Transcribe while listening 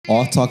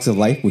All Talks of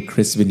Life with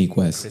Chris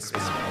Beniquez.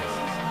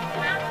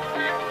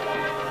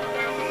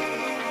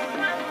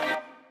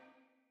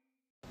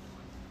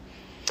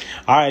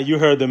 All right, you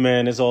heard the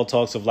man. It's All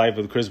Talks of Life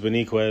with Chris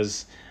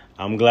Beniquez.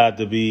 I'm glad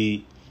to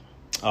be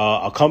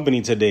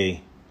accompanied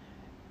today.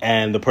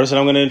 And the person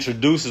I'm going to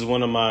introduce is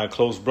one of my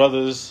close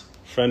brothers,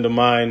 friend of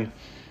mine.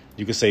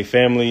 You could say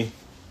family.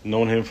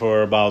 Known him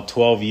for about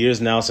 12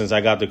 years now since I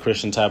got the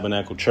Christian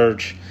Tabernacle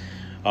Church.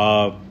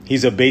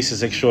 He's a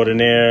bassist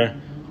extraordinaire,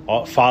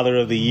 father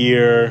of the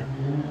year,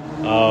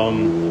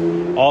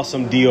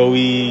 awesome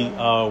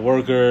DOE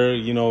worker,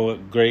 you know,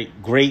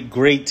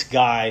 great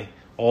guy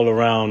all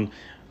around.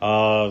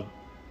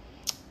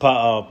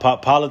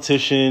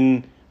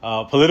 Politician,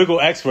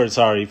 political expert,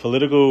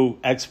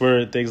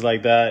 things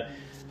like that.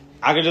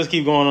 I could just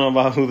keep going on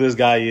about who this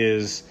guy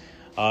is.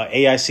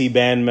 AIC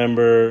band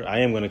member. I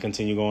am going to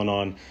continue going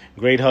on.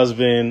 Great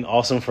husband,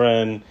 awesome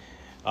friend.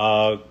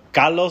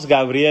 Carlos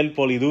Gabriel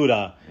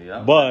Polidura. Yeah,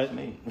 but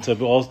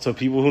to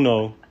people who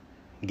know,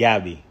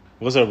 Gabby.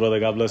 What's up, brother?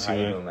 God bless you, How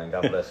man. you doing, man?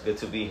 God bless. Good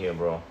to be here,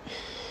 bro.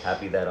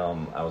 Happy that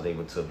I was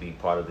able to be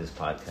part of this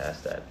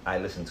podcast that I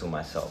listen to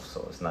myself.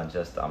 So it's not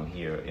just I'm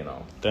here, you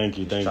know. Thank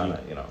you.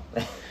 You know.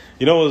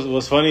 You know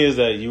what's funny is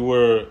that you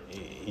were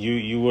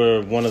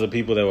one of the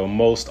people that were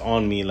most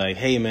on me, like,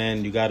 hey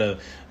man, you gotta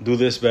do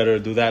this better,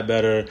 do that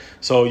better.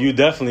 So you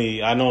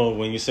definitely, I know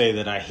when you say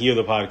that I hear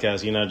the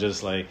podcast, you're not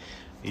just like,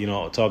 you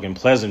know, talking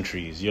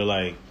pleasantries. You're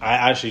like, I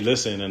actually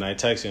listen and I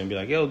text you and be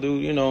like, yo,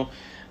 dude, you know,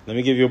 let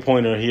me give you a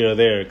pointer here or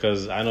there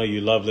because I know you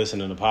love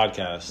listening to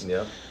podcasts.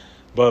 Yeah.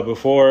 But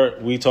before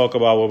we talk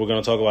about what we're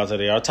going to talk about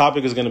today, our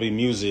topic is going to be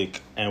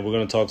music, and we're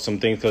going to talk some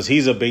things because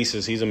he's a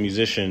bassist, he's a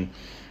musician.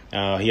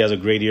 He has a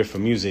great ear for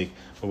music.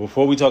 But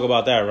before we talk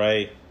about that,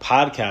 right,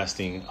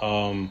 podcasting,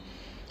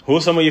 who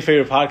are some of your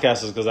favorite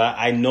podcasters? Because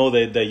I know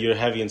that you're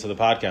heavy into the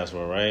podcast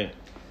world, right?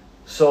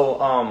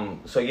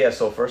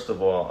 So first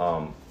of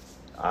all,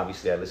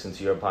 obviously I listen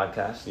to your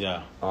podcast.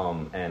 Yeah.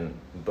 And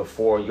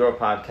before your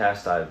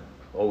podcast, I've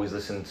always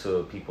listened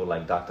to people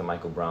like Dr.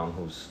 Michael Brown,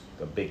 who's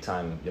a big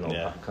time, you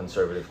know,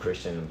 conservative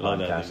Christian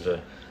podcaster.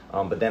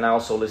 But then I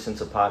also listen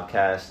to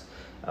podcasts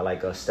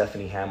like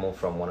Stephanie Hamill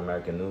from One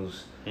American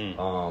News.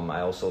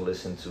 I also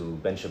listen to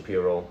Ben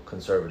Shapiro,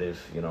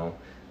 conservative, you know.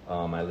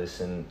 I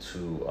listen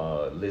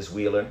to Liz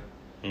Wheeler,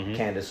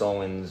 Candace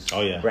Owens,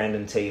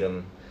 Brandon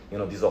Tatum. You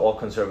know, these are all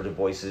conservative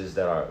voices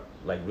that are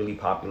like really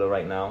popular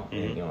right now,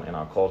 in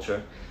our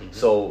culture.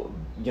 So,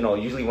 you know,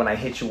 usually when I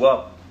hit you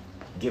up,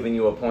 giving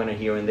you a pointer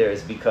here and there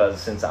is because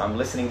since I'm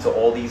listening to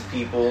all these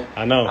people,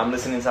 I know I'm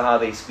listening to how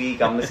they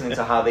speak, I'm listening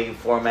to how they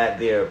format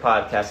their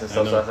podcasts and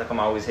stuff. So it's like I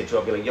always hit you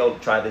up, be like, yo,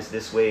 try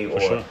this way,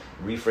 or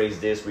rephrase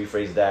this,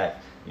 rephrase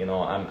that. You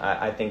know,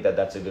 I think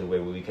that's a good way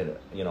where we could,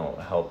 you know,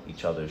 help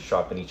each other,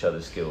 sharpen each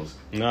other's skills.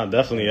 No,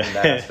 definitely. In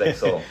that aspect.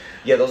 So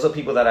yeah, those are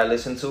people that I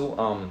listen to.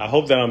 I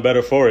hope that I'm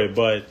better for it,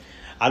 but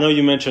I know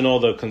you mentioned all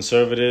the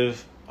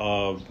conservative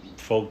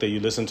folk that you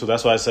listen to.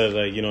 That's why I said,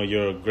 like, you know,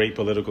 you're a great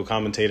political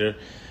commentator.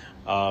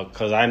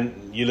 Because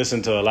you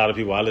listen to a lot of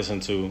people I listen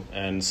to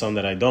and some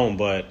that I don't,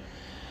 but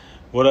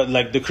what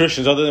like the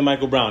Christians other than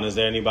Michael Brown, is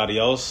there anybody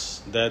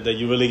else that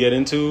you really get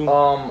into?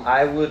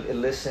 I would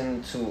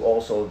listen to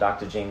also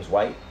Dr. James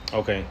White.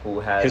 Okay.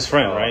 Who has his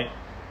friend, right?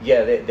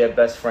 Yeah, they're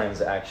best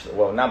friends actually.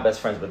 Well, not best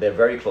friends, but they're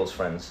very close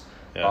friends.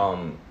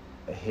 Yeah.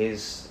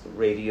 His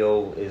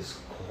radio is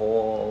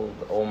called,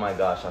 oh my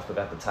gosh, I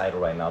forgot the title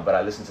right now, but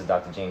I listen to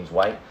Dr. James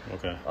White.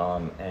 Okay.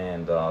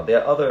 And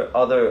there are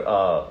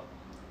other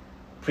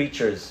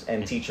preachers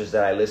and teachers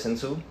that I listen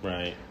to,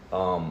 right?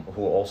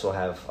 Who also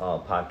have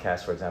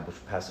podcasts. For example,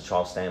 Pastor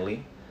Charles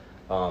Stanley,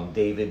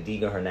 David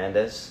Deegan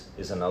Hernandez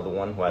is another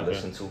one who I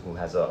listen to, who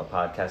has a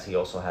podcast. He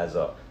also has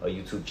a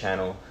YouTube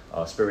channel,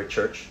 Spirit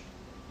Church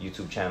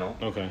YouTube channel.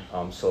 Okay.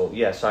 So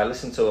I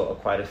listen to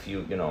quite a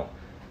few, you know,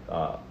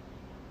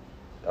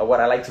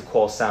 what I like to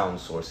call sound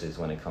sources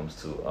when it comes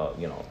to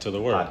you know, to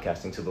the word,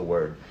 podcasting, to the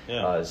word.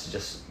 Yeah. It's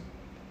just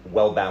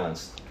well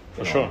balanced.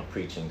 For sure.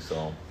 Preaching.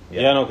 So.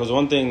 Yeah, no, because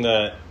one thing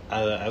that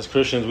as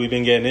Christians we've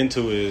been getting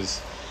into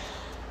is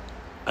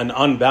an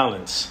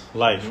unbalanced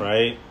life,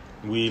 right?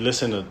 We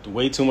listen to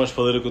way too much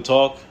political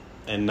talk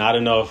and not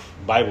enough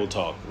Bible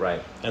talk.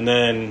 Right. And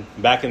then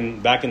back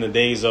in the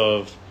days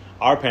of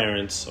our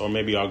parents or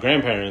maybe our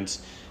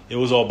grandparents, it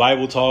was all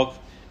Bible talk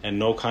and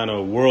no kind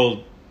of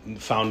world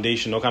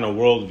foundation, no kind of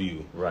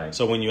worldview. Right.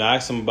 So when you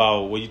ask them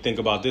about what you think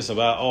about this,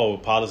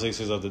 about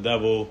politics is of the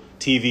devil,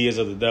 TV is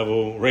of the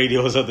devil,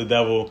 radio is of the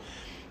devil,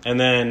 and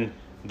then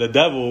the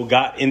devil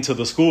got into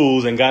the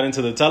schools and got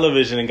into the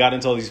television and got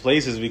into all these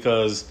places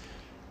because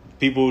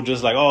people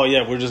just like, oh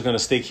yeah, we're just going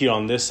to stick here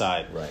on this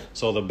side. Right.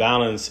 So the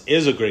balance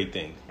is a great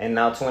thing. And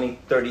now 20,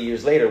 30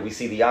 years later, we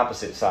see the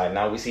opposite side.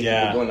 Now we see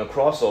people doing the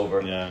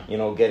crossover, you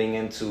know, getting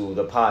into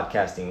the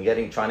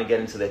podcasting, trying to get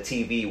into the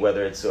TV,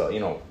 whether it's, you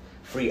know,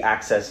 free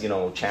access, you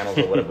know, channels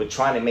or whatever. We're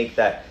trying to make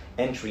that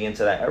entry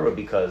into that era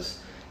because,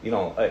 you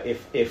know,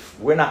 if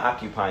we're not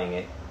occupying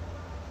it,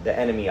 the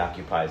enemy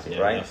occupies it,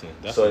 right?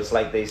 Definitely. So it's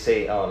like they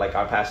say, like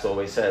our pastor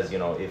always says, you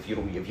know, if you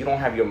don't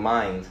have your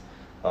mind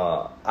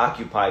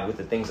occupied with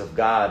the things of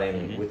God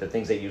and with the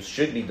things that you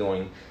should be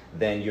doing,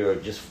 then you're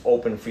just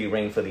open free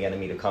reign for the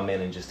enemy to come in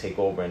and just take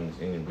over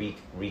and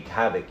wreak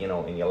havoc, you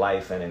know, in your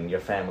life and in your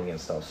family and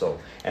stuff. So,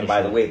 and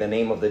by the way, the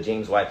name of the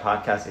James White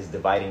podcast is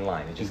Dividing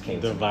Line. It just came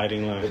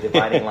Dividing Line. The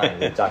Dividing Line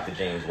with Dr.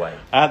 James White.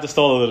 I have to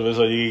stall a little bit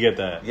so you can get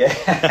that.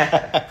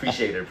 Yeah,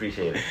 appreciate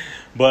it.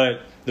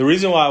 But the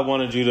reason why I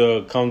wanted you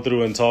to come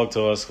through and talk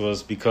to us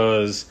was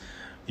because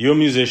you're a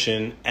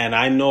musician, and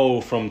I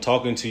know from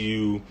talking to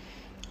you,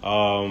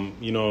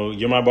 you know,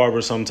 you're my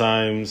barber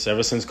sometimes.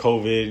 Ever since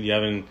COVID, you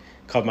haven't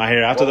cut my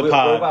hair after the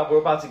pod. We're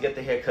about to get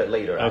the haircut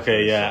later.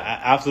 Okay, yeah.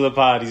 After the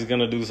pod, he's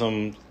gonna do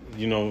some,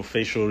 you know,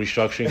 facial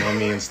restructuring on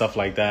me and stuff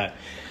like that.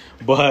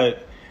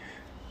 But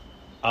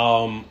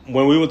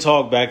when we would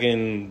talk back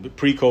in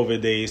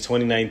pre-COVID days,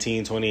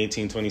 2019,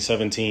 2018,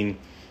 2017,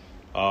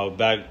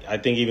 back I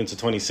think even to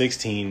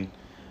 2016,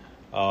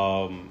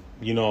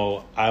 you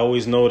know, I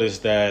always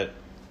noticed that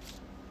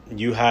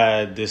you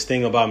had this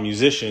thing about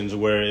musicians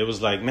where it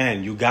was like,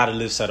 man, you gotta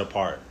live set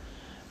apart.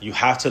 You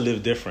have to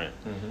live different.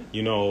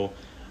 You know,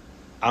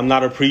 I'm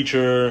not a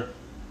preacher.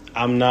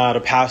 I'm not a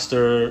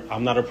pastor.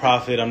 I'm not a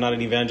prophet. I'm not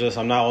an evangelist.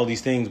 I'm not all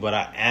these things, but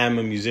I am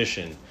a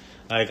musician.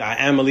 Like, I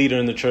am a leader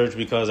in the church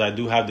because I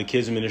do have the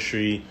kids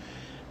ministry.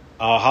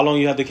 How long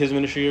you have the kids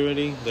ministry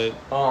already?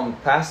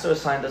 Pastor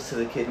assigned us to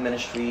the kid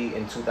ministry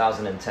in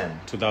 2010.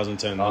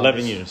 2010,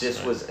 11 years.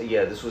 This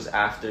was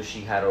after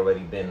she had already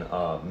been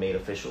made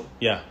official.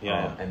 Yeah.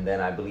 And then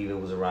I believe it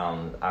was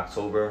around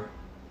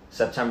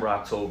September,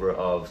 October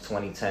of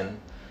 2010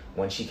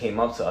 when she came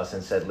up to us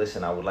and said,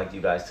 listen, I would like you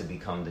guys to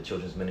become the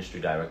children's ministry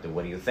director.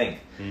 What do you think?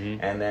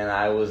 And then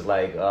I was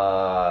like,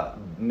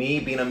 me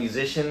being a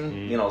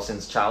musician, you know,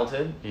 since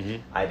childhood,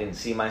 I didn't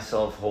see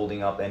myself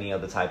holding up any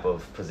other type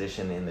of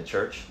position in the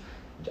church.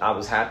 I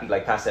was happy,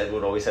 like Pastor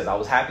Edward always says, I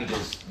was happy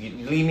just you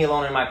leave me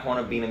alone in my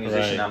corner being a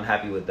musician. Right. I'm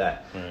happy with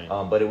that. Right.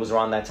 But it was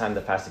around that time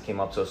the pastor came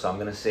up to us. So I'm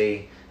going to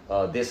say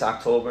this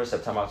September,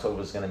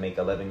 October is going to make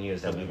 11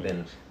 years that we've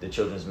been the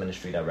children's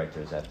ministry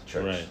directors at the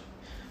church. Right.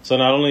 So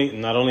not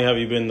only have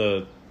you been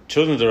the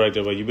children's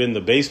director, but you've been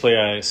the bass player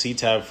at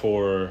CTAB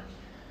for...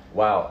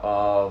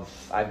 Wow.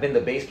 I've been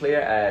the bass player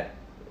at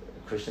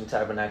Christian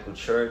Tabernacle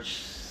Church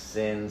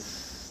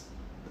since,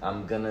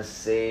 I'm going to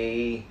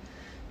say,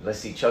 let's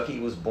see, Chucky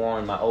was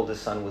born, my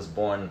oldest son was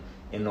born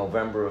in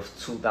November of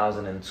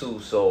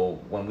 2002. So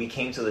when we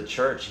came to the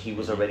church, he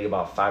was already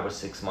about 5 or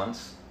 6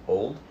 months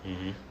old.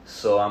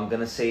 So I'm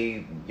going to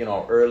say, you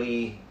know,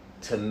 early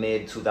to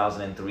mid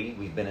 2003,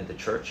 we've been at the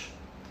church.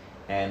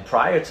 And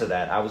prior to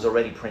that, I was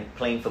already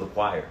playing for the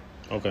choir.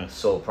 Okay.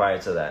 So prior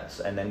to that,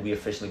 and then we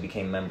officially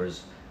became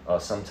members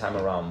sometime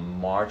around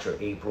March or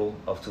April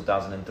of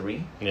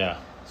 2003. Yeah.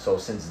 So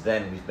since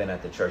then, we've been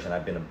at the church, and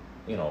I've been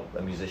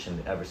a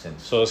musician ever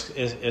since. So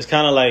it's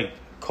kind of like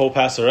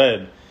co-pastor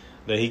Ed,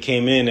 that he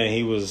came in and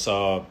he was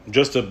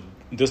just a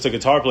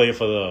guitar player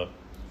for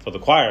the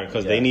choir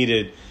because they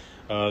needed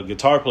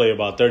guitar player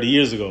about 30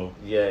 years ago.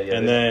 Yeah.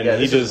 And then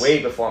he just way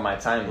before my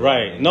time.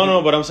 Right.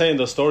 No, but I'm saying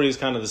the story is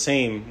kind of the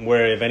same,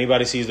 where if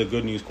anybody sees the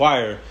Good News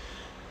Choir,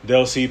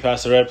 they'll see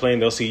Pastor Ed playing,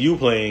 they'll see you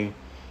playing,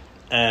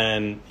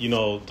 and you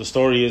know the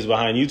story is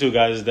behind you two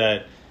guys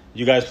that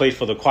you guys played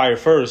for the choir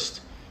first,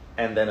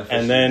 and then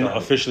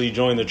officially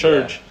joined the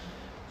church. Yeah.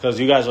 Because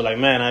you guys are like,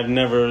 man, I've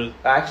never...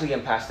 Actually,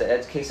 in Pastor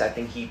Ed's case, I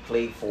think he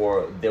played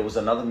for... There was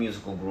another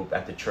musical group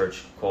at the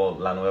church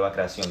called La Nueva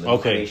Creación, the New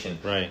Creation.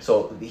 Right.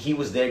 So he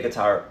was their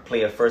guitar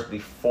player first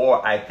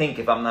before, I think,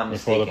 if I'm not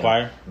mistaken... Before the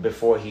choir?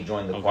 Before he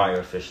joined the choir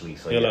officially.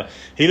 So yeah.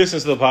 He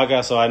listens to the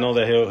podcast, so I know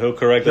that he'll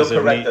correct us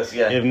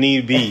if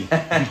need be.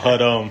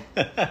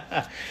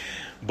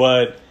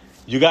 But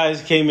you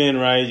guys came in,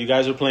 right? You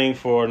guys were playing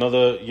for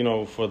another, you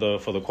know, for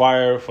the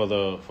choir, for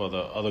the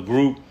other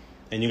group.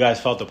 And you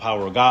guys felt the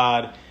power of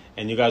God,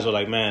 and you guys were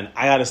like, man,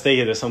 I got to stay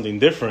here. There's something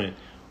different,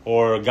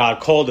 or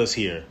God called us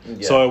here.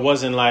 Yeah. So it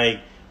wasn't like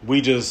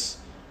we just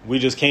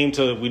came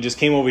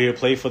over here,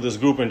 played for this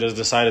group, and just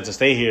decided to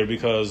stay here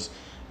because,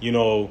 you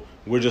know,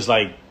 we're just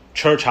like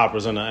church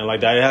hoppers and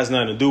like that. It has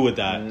nothing to do with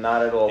that.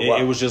 Not at all.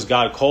 It was just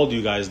God called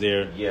you guys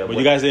there. Yeah, but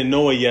you guys didn't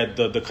know it yet.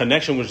 The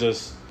connection was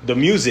just, the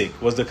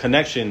music was the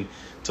connection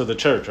to the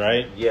church,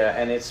 right? Yeah,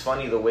 and it's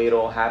funny the way it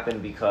all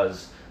happened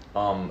because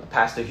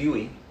Pastor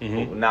Huey,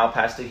 now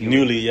Pastor Huey,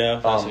 newly,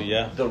 Pastor,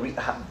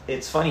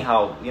 it's funny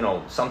how, you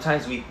know,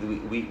 sometimes we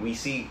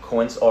see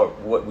or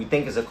what we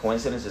think is a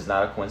coincidence is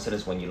not a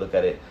coincidence when you look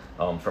at it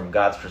from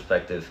God's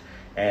perspective,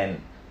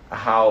 and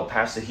how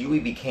Pastor Huey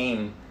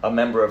became a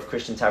member of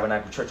Christian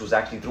Tabernacle Church was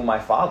actually through my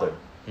father.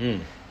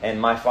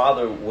 And my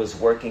father was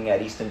working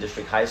at Eastern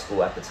District High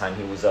School at the time.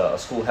 He was a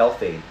school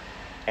health aide.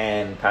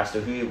 And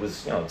Pastor Huey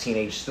was, you know, a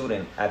teenage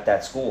student at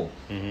that school.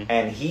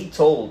 And he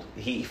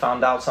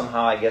found out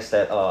somehow, I guess,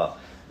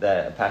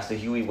 that Pastor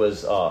Huey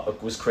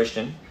was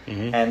Christian.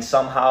 And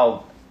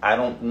somehow, I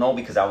don't know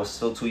because I was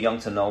still too young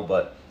to know,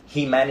 but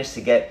he managed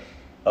to get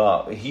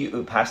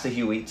Pastor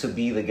Huey to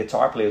be the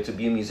guitar player, to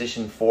be a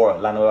musician for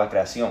La Nueva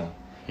Creación.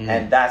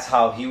 And that's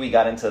how Huey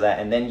got into that.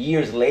 And then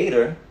years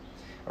later,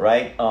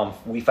 right?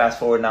 We fast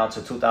forward now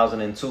to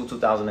 2002,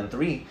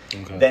 2003.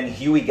 Okay. Then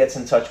Huey gets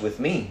in touch with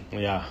me.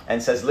 Yeah.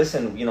 And says,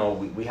 listen,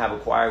 we have a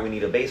choir. We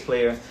need a bass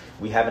player.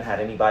 We haven't had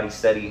anybody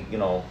steady,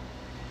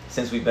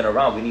 since we've been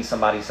around. We need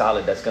somebody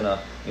solid that's going to,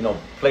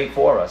 play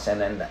for us.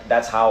 And then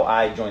that's how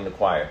I joined the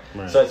choir.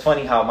 Right. So it's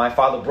funny how my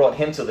father brought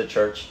him to the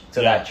church,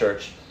 that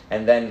church.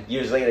 And then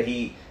years later,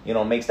 he,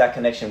 makes that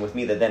connection with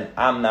me that then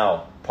I'm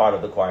now part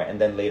of the choir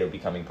and then later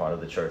becoming part of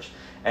the church.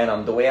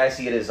 And the way I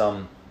see it is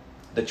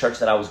the church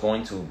that I was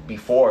going to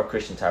before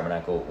Christian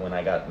Tabernacle, when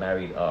I got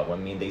married,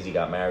 when me and Daisy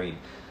got married,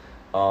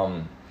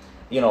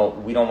 we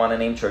don't want to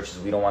name churches.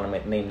 We don't want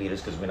to name leaders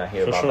because we're not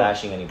here about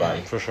bashing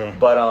anybody. For sure.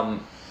 But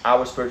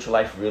our spiritual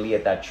life really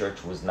at that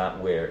church was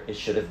not where it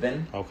should have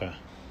been. Okay.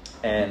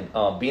 And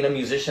being a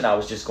musician, I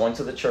was just going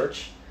to the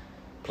church,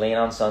 playing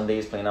on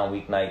Sundays, playing on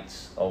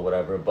weeknights or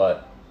whatever.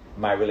 But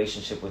my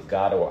relationship with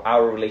God, or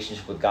our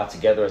relationship with God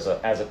together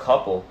as a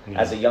couple,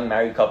 as a young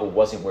married couple,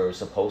 wasn't where it was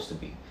supposed to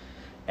be.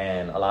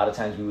 And a lot of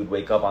times we would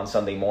wake up on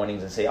Sunday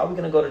mornings and say, are we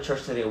going to go to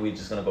church today, or are we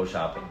just going to go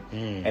shopping?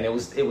 And it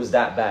was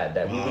that bad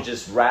that we would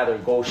just rather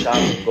go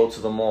shopping, go to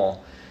the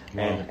mall,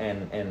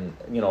 and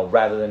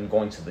rather than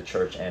going to the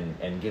church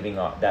and giving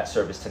that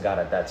service to God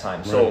at that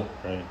time. So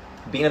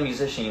being a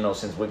musician,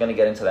 since we're going to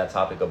get into that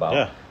topic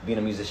about being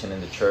a musician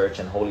in the church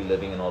and holy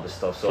living and all this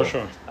stuff. So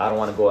I don't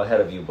want to go ahead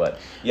of you, but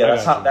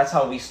that's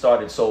how we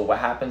started. So what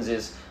happens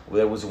is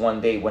there was one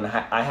day when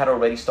I had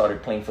already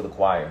started playing for the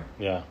choir.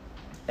 Yeah.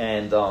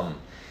 And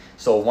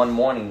so one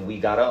morning we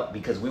got up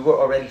because we were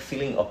already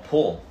feeling a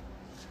pull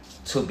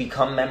to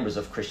become members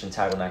of Christian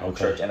Tabernacle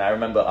Church. And I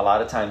remember a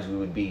lot of times we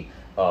would be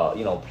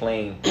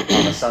playing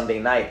on a Sunday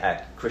night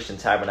at Christian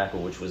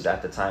Tabernacle, which was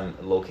at the time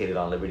located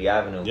on Liberty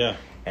Avenue. Yeah.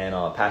 And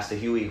Pastor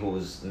Huey, who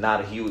was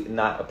not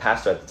a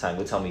pastor at the time,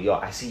 would tell me, "Yo,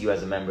 I see you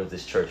as a member of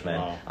this church, man.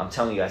 Wow. I'm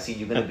telling you, I see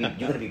you're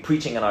gonna be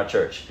preaching in our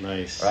church."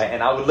 Nice. Right?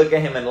 And I would look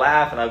at him and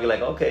laugh, and I'd be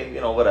like, "Okay,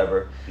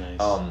 whatever." Nice.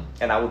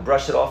 And I would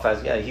brush it off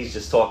as, he's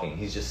just talking,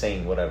 he's just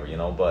saying whatever,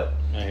 But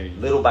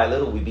little by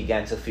little, we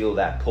began to feel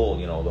that pull,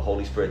 the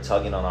Holy Spirit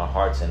tugging on our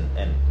hearts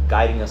and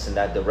guiding us in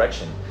that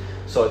direction.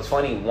 So it's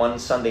funny. One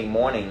Sunday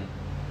morning,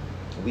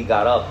 we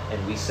got up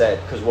and we said,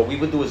 because what we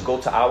would do is go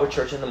to our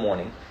church in the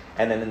morning,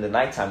 and then in the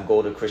nighttime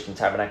go to Christian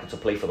Tabernacle to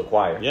play for the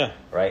choir. Yeah.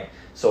 Right?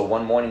 So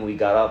one morning we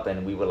got up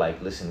and we were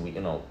like, listen,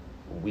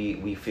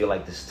 we feel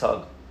like this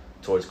tug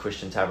towards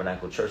Christian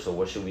Tabernacle Church, so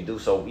what should we do?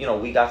 So,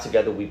 we got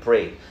together, we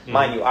prayed.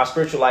 Mind you, our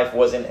spiritual life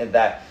wasn't in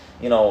that,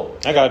 I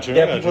got you.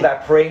 There are people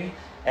that pray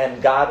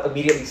and God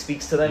immediately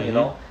speaks to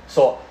them,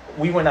 So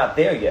we were not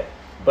there yet.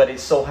 But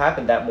it so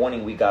happened that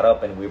morning we got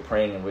up and we were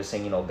praying and we were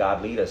saying,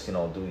 God, lead us,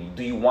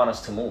 do you want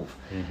us to move?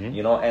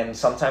 And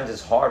sometimes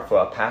it's hard for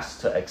a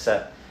pastor to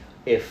accept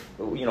if,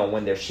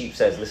 when their sheep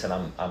says, listen,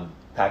 I'm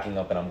packing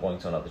up and I'm going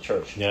to another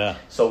church. Yeah.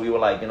 So we were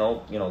like,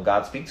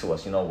 God, speak to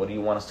us. What do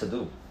you want us to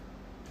do?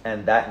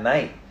 And that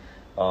night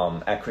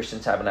at Christian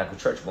Tabernacle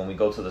Church, when we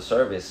go to the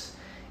service,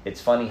 it's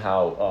funny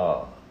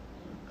how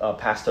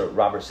Pastor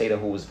Robert Seda,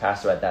 who was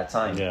pastor at that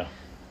time,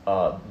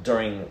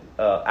 during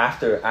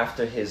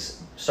after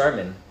his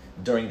sermon,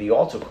 during the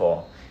altar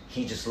call,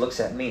 he just looks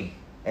at me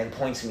and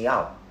points me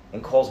out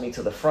and calls me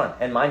to the front.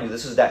 And mind you,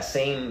 this was that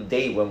same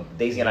day when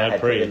Daisy and I had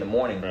prayed in the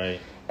morning. Right.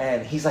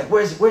 And he's like,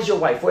 where's your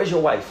wife? Where's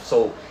your wife?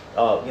 So,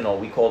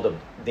 we called up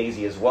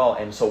Daisy as well.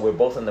 And so we're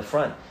both in the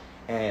front.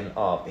 And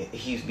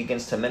he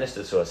begins to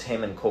minister to us,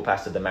 him and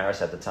co-pastor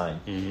Damaris at the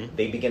time. Mm-hmm.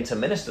 They begin to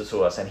minister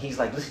to us. And he's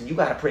like, listen, you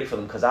got to pray for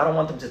them because I don't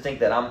want them to think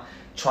that I'm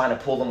trying to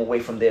pull them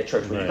away from their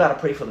church. But you got to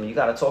pray for them. You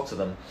got to talk to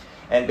them.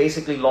 And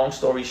basically, long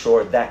story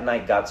short, that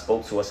night God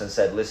spoke to us and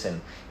said, listen,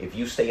 if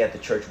you stay at the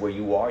church where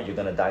you are, you're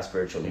going to die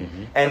spiritually.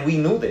 Mm-hmm. And we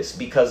knew this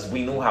because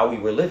we knew how we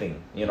were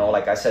living.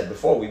 Like I said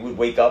before, we would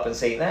wake up and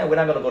say, nah, we're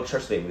not going to go to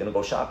church today. We're going to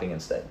go shopping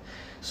instead.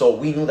 So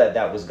we knew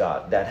that was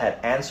God that had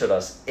answered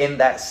us in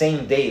that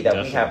same day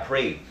that we had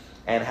prayed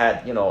and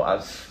had,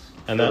 us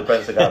in the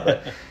presence of God.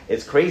 But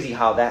it's crazy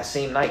how that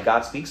same night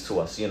God speaks to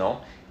us,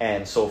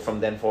 And so from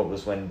then forward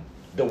was when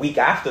the week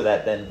after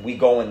that, then we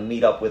go and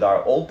meet up with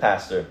our old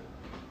pastor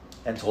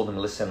and told him,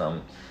 listen,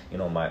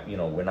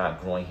 we're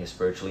not growing here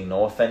spiritually.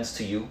 No offense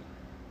to you,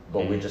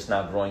 but we're just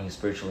not growing here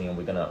spiritually, and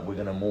we're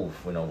gonna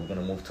move. We're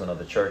gonna move to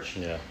another church.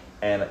 Yeah.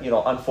 And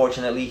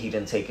unfortunately, he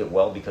didn't take it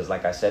well because,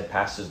 like I said,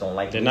 pastors don't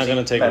like. They're not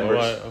gonna take it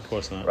well, of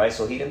course not. Right.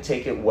 So he didn't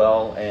take it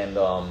well, and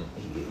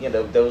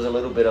there was a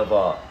little bit of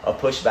a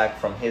pushback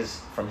from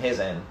his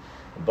end.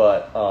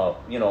 But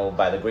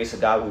by the grace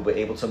of God, we were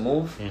able to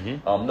move.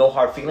 Mm-hmm. No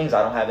hard feelings.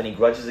 I don't have any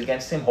grudges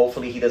against him.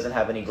 Hopefully, he doesn't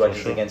have any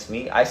grudges against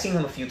me. I seen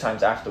him a few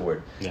times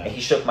afterward, and he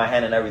shook my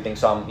hand and everything.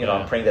 So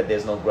I'm praying that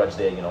there's no grudge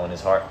there, in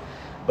his heart.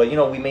 But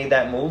we made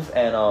that move,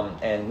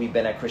 and we've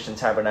been at Christian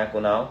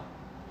Tabernacle now.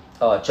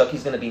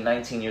 Chucky's gonna be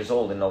 19 years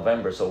old in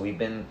November, so we've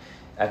been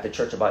at the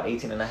church about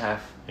 18 and a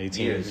half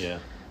years. Yeah.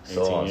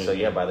 So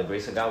by the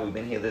grace of God, we've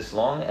been here this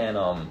long,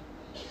 and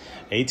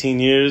 18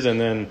 years, and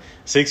then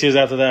 6 years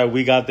after that,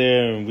 we got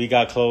there and we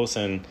got close,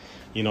 and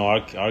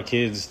our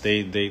kids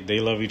they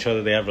love each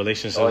other. They have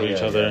relationships with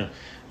each other.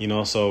 you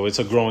know, so it's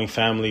a growing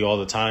family all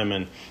the time,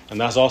 and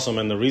that's awesome.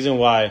 And the reason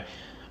why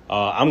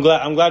I'm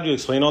glad you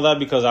explained all that,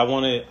 because I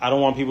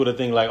don't want people to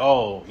think like,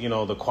 oh, you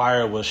know, the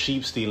choir was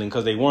sheep stealing,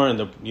 because they weren't.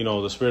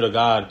 The Spirit of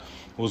God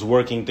was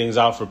working things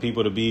out for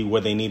people to be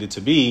where they needed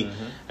to be.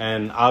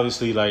 And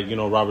obviously, like, you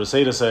know, Robert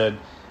Seda said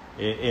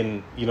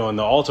in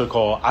the altar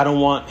call, I don't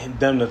want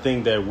them to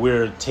think that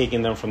we're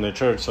taking them from their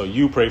church. So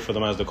you pray for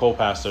them as the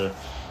co-pastor,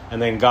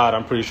 and then God,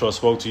 I'm pretty sure,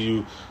 spoke to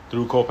you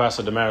through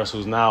co-pastor Damaris,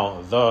 who's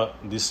now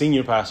the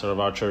senior pastor of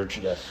our church.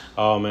 Yes.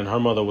 And her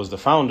mother was the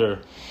founder.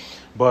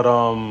 But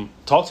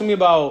talk to me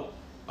about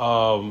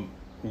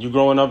you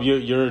growing up.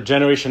 You're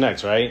Generation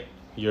X, right?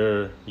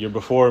 You're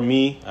before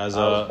me. I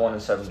was born in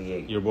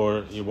 78. You're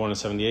born in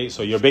 78,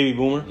 so you're a baby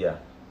boomer. Yeah,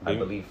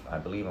 baby? I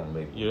believe I'm a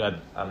baby.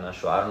 I'm not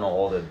sure. I don't know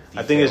all the details.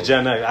 I think it's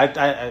Gen X.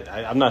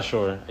 I'm not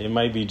sure. It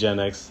might be Gen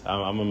X.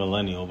 I'm a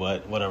millennial,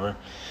 but whatever.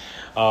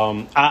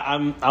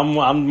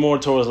 I'm more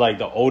towards like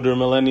the older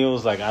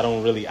millennials. Like, I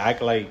don't really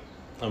act like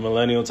a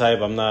millennial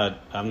type. I'm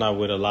not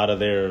with a lot of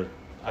their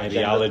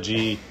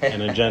ideology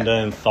and agenda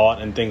and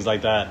thought and things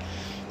like that.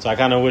 So I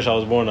kind of wish I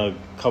was born a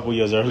couple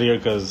years earlier,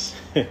 because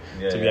to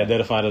be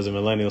identified as a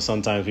millennial,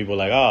 sometimes people are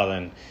like, oh,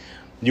 then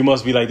you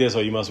must be like this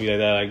or you must be like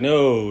that. Like,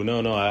 no,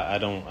 I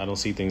don't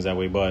see things that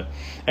way. But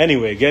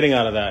anyway, getting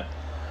out of that,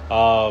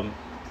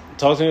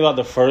 talk to me about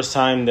the first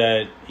time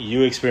that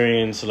you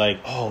experienced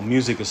like, oh,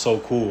 music is so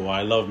cool.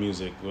 I love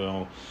music. You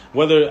know,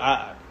 what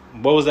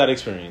was that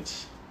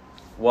experience?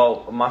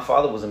 Well, my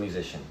father was a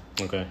musician.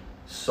 Okay.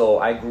 So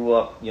I grew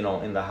up, you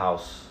know, in the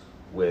house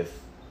with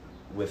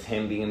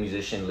him being a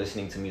musician,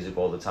 listening to music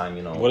all the time,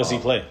 you know. What does he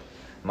play?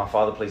 My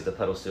father plays the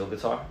pedal steel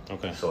guitar.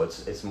 Okay. So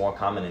it's more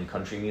common in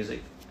country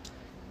music.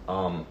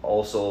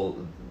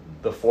 Also,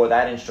 before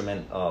that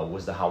instrument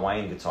was the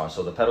Hawaiian guitar.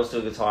 So the pedal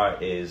steel guitar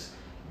is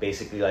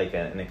basically like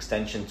an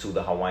extension to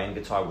the Hawaiian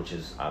guitar, which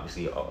is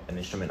obviously an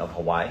instrument of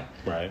Hawaii.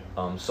 Right.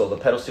 So the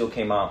pedal steel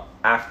came out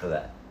after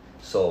that.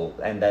 So,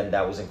 and then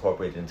that was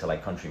incorporated into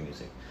like country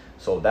music.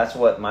 So that's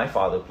what my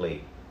father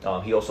played.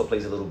 He also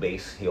plays a little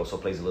bass. He also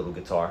plays a little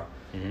guitar.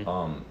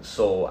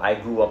 So I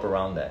grew up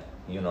around that.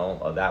 You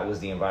know, that was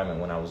the environment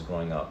when I was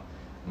growing up.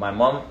 My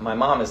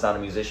mom is not a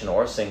musician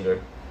or a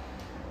singer,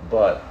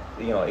 but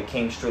you know, it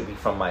came strictly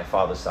from my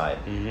father's side.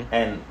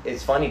 And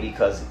it's funny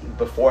because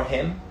before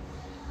him,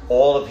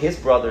 all of his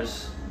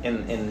brothers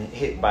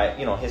by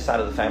his side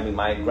of the family,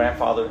 my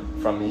grandfather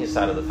from his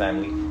side of the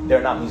family,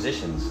 they're not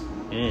musicians.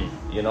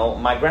 You know,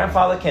 my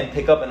grandfather can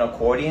pick up an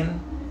accordion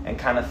and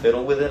kind of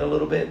fiddle with it a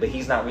little bit, but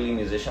he's not really a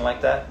musician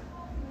like that.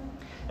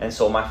 And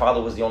so my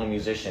father was the only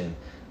musician.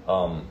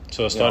 So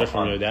it started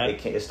from your dad?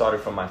 It started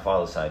from my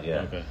father's side,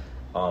 yeah. Okay.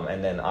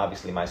 And then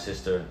obviously my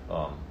sister,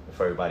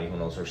 for everybody who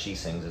knows her, she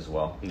sings as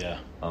well. Yeah.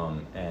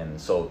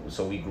 And so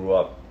we grew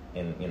up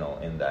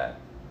in that.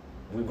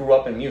 We grew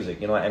up in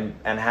music, you know,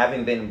 and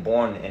having been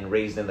born and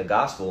raised in the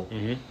gospel,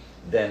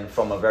 then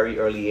from a very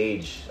early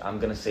age, I'm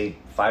going to say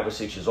 5 or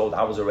 6 years old,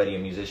 I was already a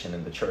musician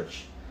in the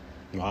church.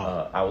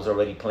 Wow. I was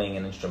already playing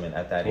an instrument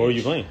at that age. What were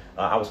you playing?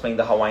 I was playing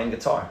the Hawaiian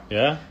guitar.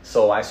 Yeah?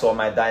 So I saw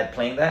my dad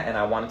playing that, and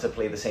I wanted to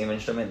play the same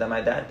instrument that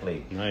my dad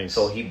played. Nice.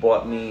 So he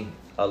bought me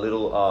a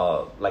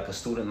little, like a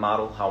student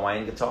model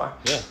Hawaiian guitar.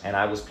 Yeah. And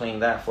I was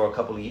playing that for a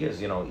couple of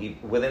years, you know,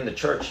 within the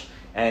church.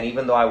 And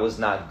even though I was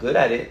not good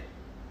at it,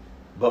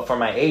 but for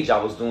my age,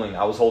 I was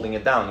holding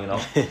it down, you know.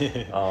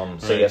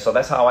 So right. yeah, so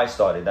that's how I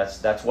started.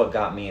 That's what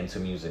got me into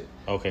music.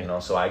 Okay. You know,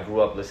 so I grew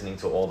up listening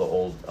to all the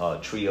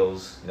old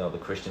trios, you know, the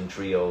Christian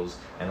trios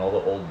and all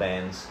the old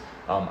bands.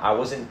 I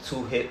wasn't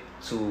too hip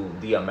to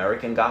the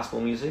American gospel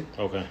music.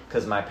 Okay.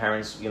 Because my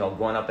parents, you know,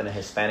 growing up in a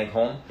Hispanic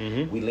home,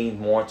 we leaned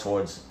more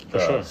towards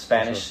the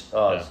Spanish,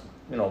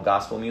 you know,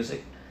 gospel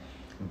music.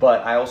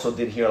 But I also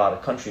did hear a lot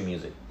of country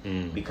music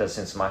because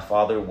since my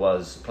father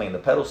was playing the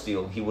pedal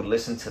steel, he would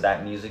listen to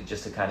that music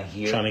just to kind of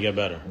hear trying to get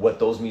better what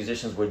those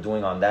musicians were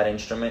doing on that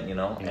instrument, you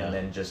know, and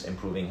then just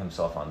improving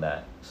himself on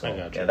that. So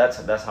yeah,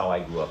 that's how I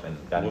grew up and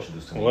got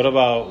introduced to music. What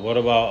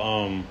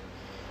about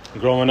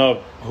growing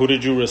up? Who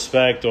did you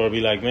respect or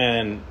be like,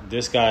 man,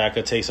 this guy, I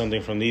could take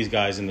something from these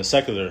guys in the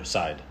secular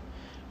side?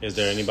 Is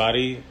there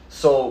anybody?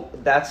 So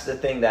that's the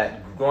thing,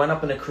 that growing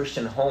up in a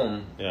Christian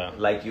home,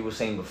 like you were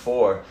saying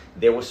before,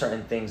 there were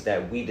certain things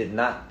that we did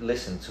not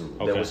listen to.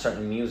 Okay. There was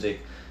certain music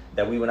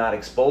that we were not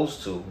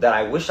exposed to that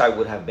I wish I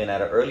would have been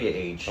at an earlier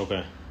age.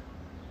 Okay.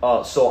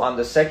 So on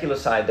the secular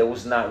side, there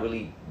was not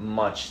really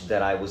much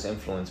that I was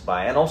influenced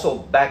by. And also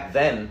back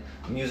then,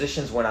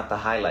 musicians were not the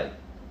highlight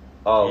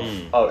of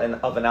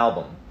an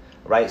album,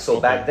 right?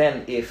 So back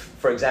then, if,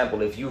 for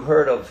example, if you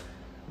heard of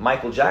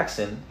Michael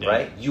Jackson,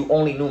 right? You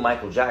only knew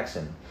Michael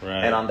Jackson.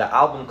 Right. And on the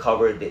album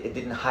cover, it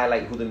didn't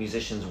highlight who the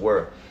musicians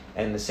were.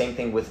 And the same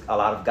thing with a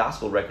lot of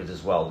gospel records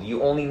as well.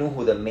 You only knew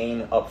who the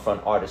main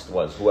upfront artist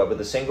was. Whoever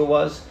the singer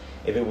was.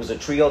 If it was a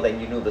trio, then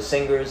you knew the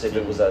singers. If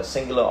it was a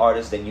singular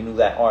artist, then you knew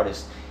that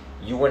artist.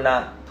 You were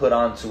not put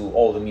on to,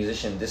 the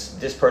musician,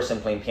 this person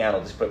playing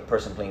piano, this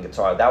person playing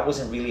guitar. That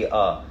wasn't really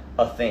a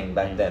thing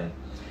back then.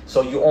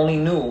 So you only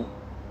knew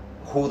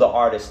who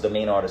the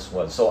main artist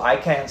was. So I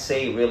can't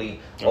say really,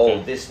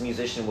 oh, this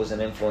musician was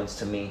an influence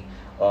to me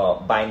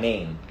by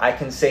name. I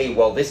can say,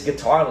 well, this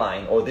guitar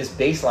line or this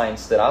bass line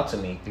stood out to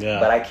me,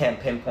 but I can't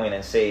pinpoint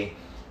and say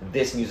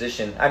this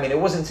musician. I mean, it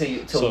wasn't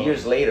till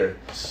years later,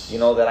 you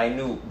know, that I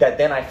knew that.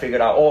 Then I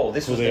figured out, oh,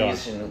 this was the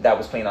musician that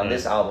was playing on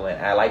this album,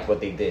 and I liked what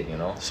they did, you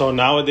know. So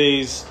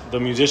nowadays, the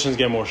musicians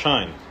get more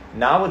shine.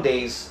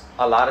 Nowadays,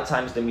 a lot of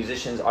times the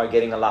musicians are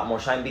getting a lot more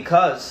shine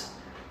because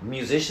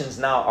musicians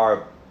now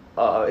are,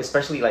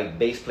 especially like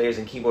bass players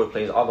and keyboard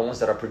players, are the ones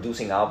that are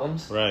producing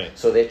albums. Right.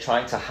 So they're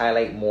trying to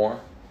highlight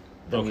more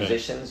the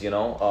musicians, you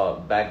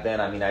know. Back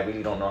then, I mean, I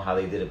really don't know how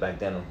they did it back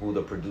then, who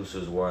the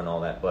producers were and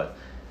all that. But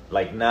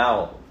like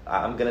now,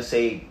 I'm going to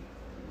say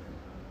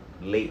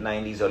late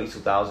 90s, early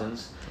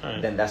 2000s.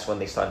 Right. Then that's when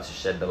they started to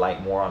shed the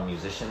light more on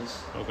musicians.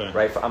 Okay.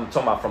 Right. I'm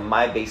talking about from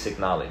my basic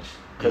knowledge.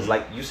 Because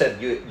like you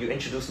said, you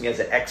introduced me as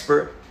an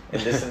expert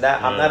in this and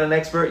that. I'm not an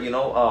expert, you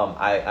know.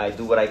 I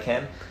do what I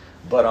can.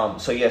 But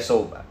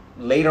so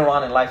later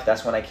on in life,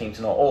 that's when I came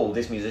to know, oh,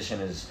 this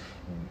musician is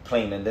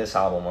playing in this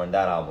album or in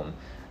that album.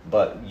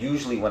 But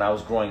usually when I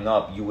was growing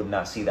up, you would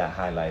not see that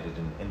highlighted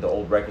in the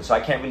old records. So I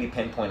can't really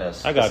pinpoint a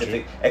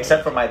specific,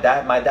 except for my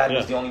dad. My dad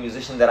was the only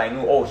musician that I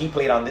knew, oh, he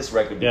played on this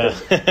record.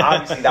 Because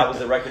obviously that was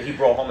the record he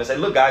brought home and said,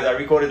 look, guys, I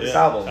recorded this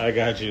album. I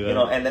got you. You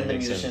know, and then the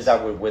musicians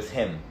that were with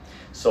him.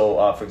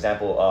 So, for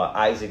example,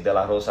 Isaac de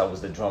la Rosa was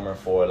the drummer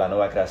for La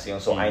Nueva Creación.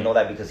 So I know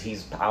that because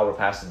he's our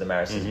Pastor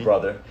Damaris'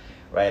 brother,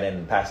 right?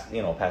 And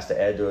Pastor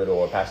Edward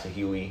or Pastor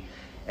Huey.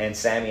 And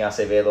Sammy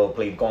Acevedo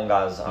played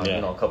congas on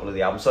a couple of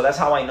the albums. So that's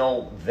how I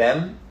know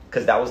them,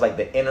 because that was like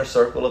the inner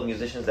circle of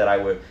musicians that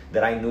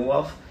I knew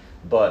of.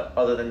 But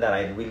other than that,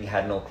 I really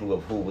had no clue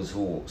of who was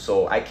who.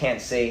 So I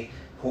can't say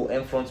who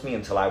influenced me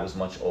until I was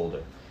much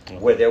older.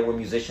 Where there were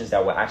musicians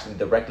that were actually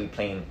directly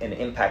playing an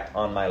impact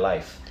on my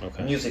life,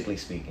 musically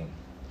speaking.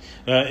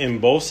 In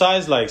both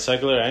sides, like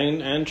secular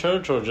and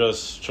church, or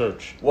just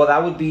church? Well,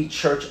 that would be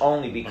church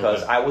only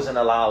because I wasn't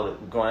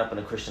allowed, growing up in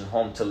a Christian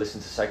home, to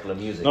listen to secular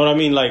music. No, I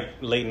mean like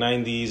late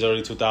 90s,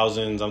 early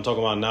 2000s. I'm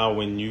talking about now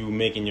when you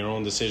making your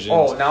own decisions.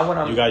 Oh, now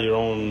when you got your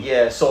own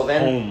so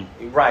then, home.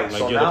 Right. Like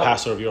so you're now, the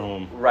pastor of your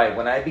home. Right.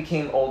 When I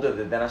became older,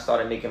 then I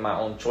started making my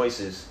own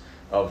choices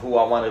of who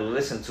I wanted to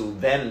listen to.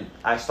 Then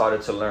I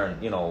started to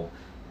learn, you know,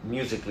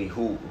 musically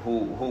who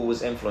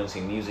was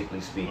influencing,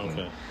 musically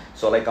speaking.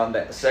 So like on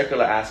the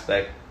secular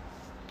aspect,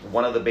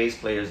 one of the bass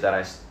players that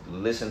I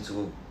listened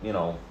to, you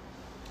know,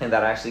 and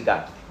that I actually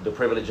got the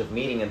privilege of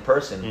meeting in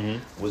person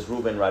was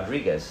Ruben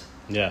Rodriguez.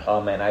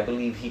 And I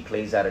believe he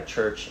plays at a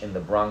church in the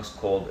Bronx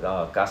called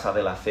Casa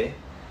de la Fe.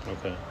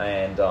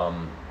 And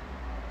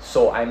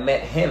so I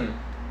met him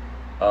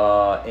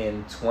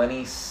in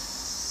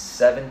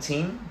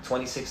 2016,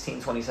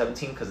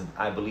 2017, because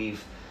I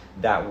believe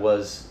that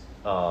was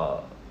a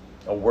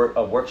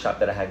workshop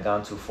that I had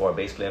gone to for a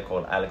bass player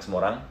called Alex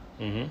Moran.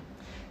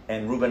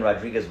 And Ruben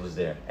Rodriguez was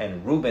there.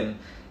 And Ruben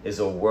is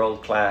a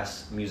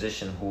world-class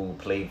musician who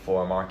played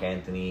for Mark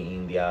Anthony,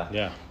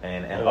 India,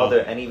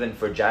 and even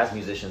for jazz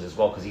musicians as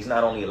well, because he's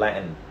not only a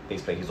Latin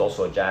bass player, he's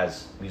also a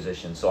jazz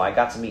musician. So I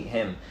got to meet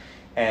him.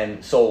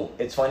 And so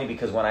it's funny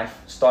because when I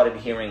started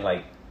hearing,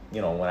 like,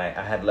 you know, when I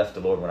had left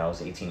the Lord when I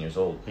was 18 years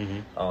old,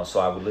 so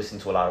I would listen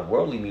to a lot of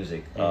worldly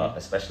music,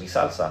 especially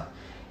salsa.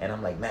 And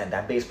I'm like, man,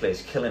 that bass player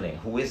is killing it.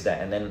 Who is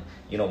that? And then,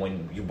 you know,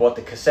 when you bought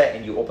the cassette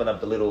and you open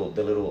up the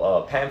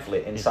little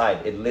pamphlet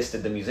inside, it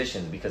listed the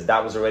musicians because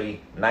that was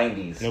already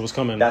 90s. It was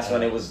coming. That's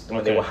when it was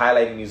when they were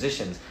highlighting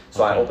musicians.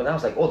 So I opened. I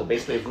was like, oh, the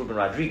bass player is Ruben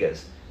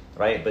Rodriguez,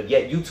 right? But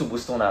yet YouTube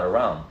was still not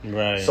around.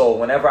 Right. So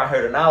whenever I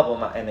heard an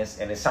album and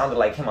it sounded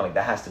like him, I'm like,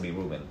 that has to be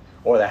Ruben,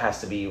 or that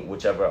has to be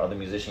whichever other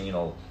musician, you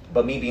know.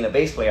 But me being a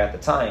bass player at the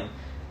time,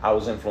 I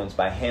was influenced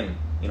by him,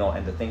 you know,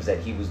 and the things that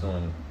he was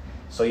doing.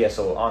 So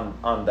so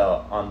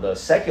on the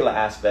secular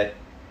aspect,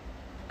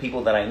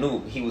 people that I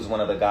knew, he was one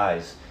of the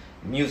guys,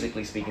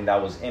 musically speaking,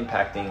 that was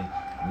impacting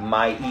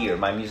my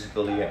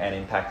musical ear, and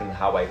impacting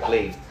how I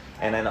played.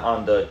 And then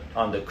on the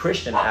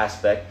Christian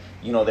aspect,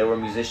 you know, there were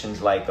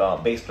musicians like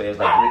bass players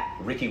like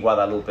Ricky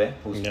Guadalupe,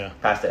 who's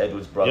Pastor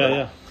Edward's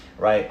brother,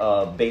 right?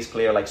 Bass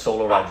player like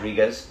Solo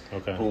Rodriguez,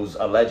 who's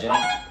a legend,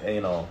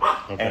 you know,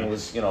 and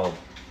was, you know,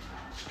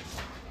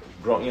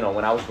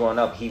 when I was growing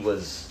up, he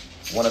was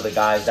one of the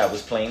guys that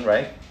was playing,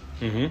 right?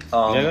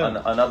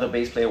 Another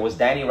bass player was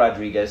Danny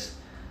Rodriguez,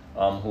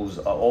 who's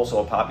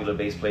also a popular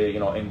bass player, you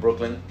know, in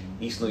Brooklyn,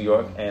 East New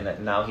York,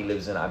 and now he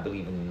lives in, I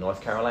believe, in North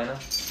Carolina.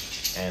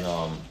 And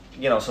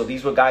you know, so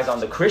these were guys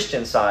on the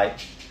Christian side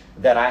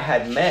that I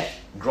had met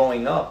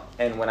growing up,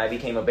 and when I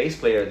became a bass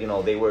player, you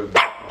know, they were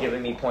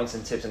giving me points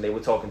and tips, and they were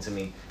talking to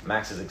me.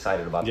 Max is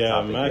excited about the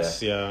topic.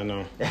 Max, I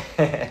know.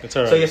 It's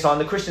all right. So so on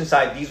the Christian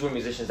side, these were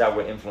musicians that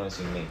were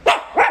influencing me.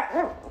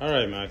 All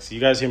right, Max.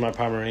 You guys hear my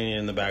Pomeranian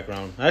in the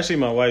background. Actually,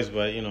 my wife's,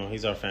 but, you know,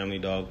 he's our family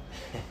dog.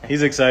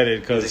 He's excited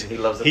because he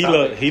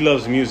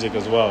loves music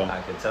as well.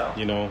 I can tell.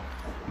 You know,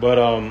 but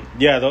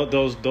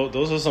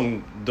those are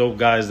some dope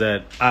guys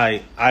that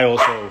I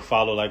also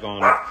follow, like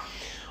on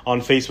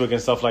Facebook and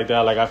stuff like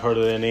that. Like, I've heard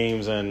of their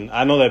names, and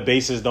I know that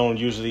bassists don't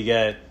usually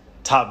get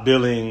top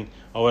billing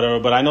or whatever.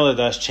 But I know that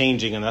that's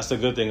changing, and that's the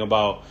good thing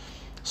about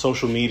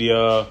social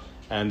media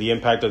and the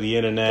impact of the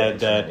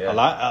internet.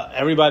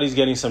 Everybody's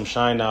getting some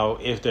shine now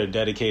if they're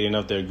dedicated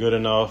enough, they're good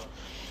enough.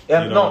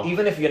 Yeah, no,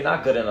 even if you're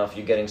not good enough,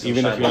 you're getting some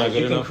even shine. If you're not good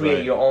you can enough, create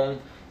right. your own.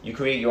 You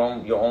create your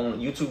own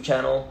YouTube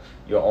channel,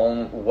 your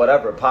own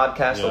whatever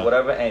podcast or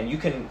whatever, and you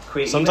can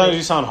create. Sometimes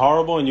you sound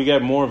horrible, and you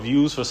get more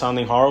views for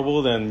sounding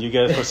horrible than you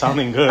get for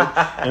sounding good,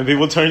 and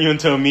people turn you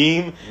into a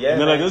meme. Yeah, and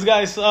they're like, "This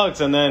guy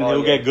sucks," and then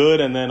he'll get good,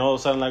 and then all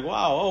of a sudden, like,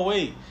 "Wow, oh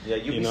wait." Yeah,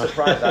 you'd be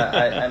surprised.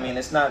 I mean,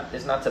 it's not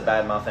to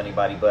badmouth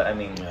anybody, but I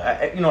mean,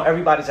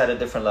 everybody's at a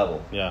different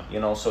level.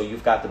 Yeah. So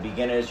you've got the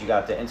beginners, you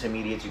got the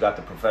intermediates, you got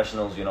the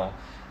professionals.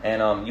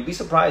 And you'd be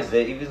surprised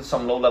that even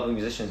some low-level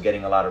musicians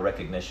getting a lot of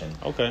recognition.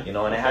 Okay.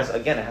 And it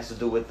has to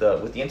do with the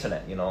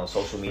internet,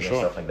 social media and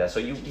stuff like that. So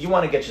you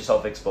want to get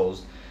yourself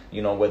exposed,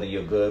 whether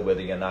you're good,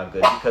 whether you're not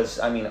good, because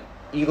I mean,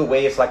 either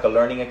way, it's like a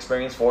learning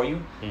experience for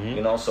you.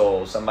 Mm-hmm.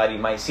 So somebody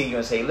might see you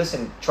and say,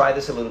 "Listen, try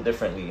this a little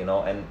differently,"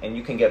 and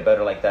you can get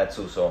better like that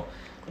too. So,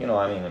 I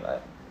mean,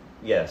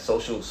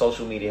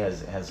 social media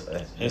has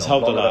it's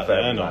helped a lot.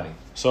 I know.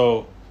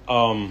 So,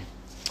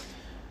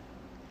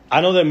 I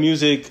know that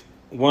music.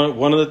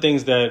 One of the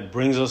things that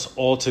brings us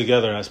all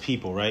together as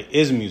people, right,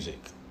 is music,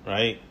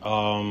 right?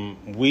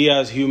 We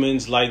as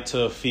humans like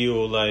to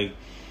feel like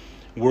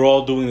we're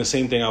all doing the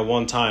same thing at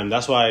one time.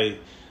 That's why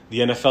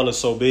the NFL is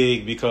so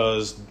big,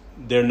 because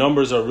their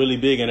numbers are really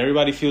big, and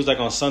everybody feels like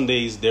on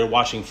Sundays they're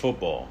watching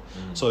football.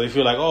 Mm-hmm. So they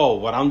feel like, oh,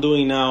 what I'm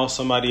doing now,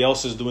 somebody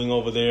else is doing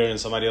over there, and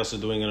somebody else is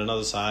doing on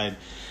another side.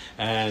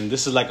 And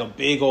this is like a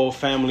big old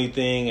family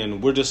thing,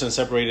 and we're just in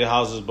separated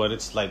houses, but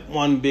it's like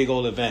one big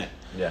old event.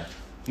 Yeah.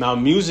 Now,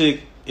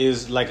 music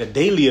is like a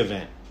daily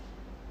event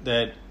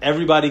that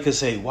everybody could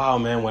say, wow,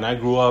 man, when I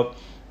grew up,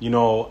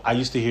 I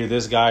used to hear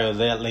this guy or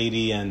that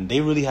lady, and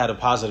they really had a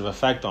positive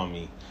effect on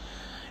me.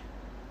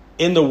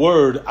 In the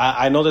Word,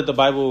 I know that the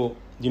Bible,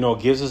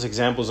 gives us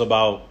examples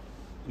about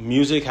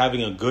music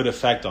having a good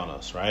effect on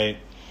us, right?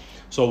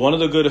 So one of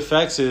the good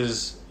effects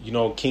is,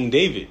 King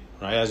David,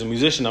 right? As a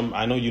musician,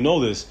 I know you know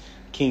this.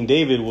 King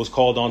David was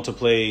called on to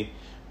play,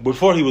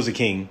 before he was a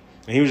king,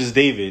 and he was just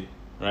David,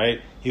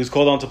 right? He was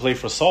called on to play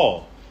for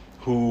Saul,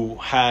 who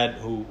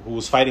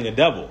was fighting a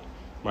devil,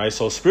 right?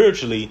 So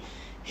spiritually,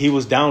 he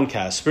was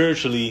downcast.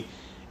 Spiritually,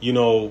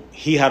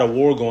 he had a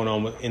war going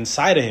on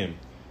inside of him,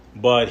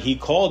 but he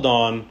called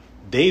on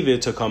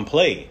David to come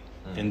play.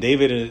 And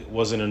David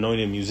was an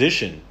anointed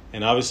musician.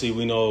 And obviously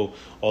we know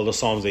all the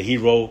songs that he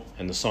wrote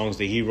and the songs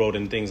that he wrote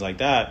and things like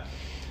that.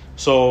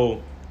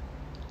 So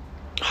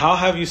how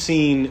have you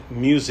seen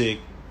music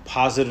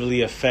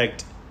positively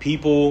affect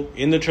people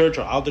in the church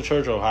or out the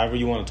church, or however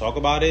you want to talk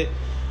about it?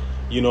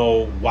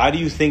 Why do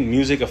you think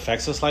music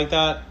affects us like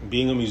that?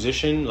 Being a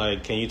musician,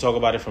 can you talk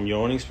about it from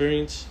your own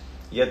experience?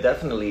 Yeah,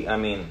 definitely. I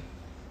mean,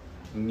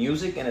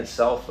 music in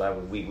itself,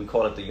 we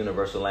call it the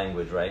universal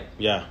language, right?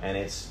 Yeah. And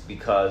it's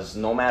because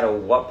no matter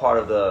what part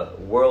of the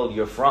world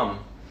you're from,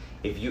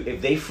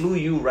 if they flew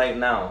you right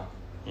now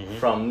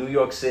from New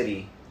York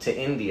City to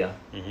India,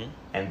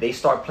 and they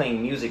start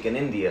playing music in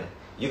India,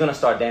 you're going to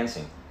start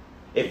dancing.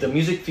 If the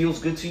music feels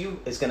good to you,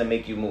 it's going to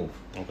make you move.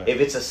 Okay. If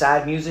it's a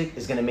sad music,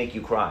 it's going to make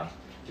you cry.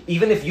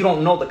 Even if you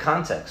don't know the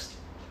context,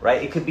 right?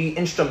 It could be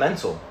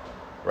instrumental,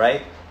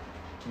 right?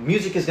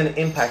 Music is going to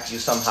impact you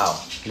somehow,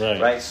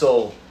 right?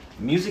 So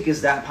music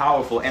is that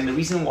powerful. And the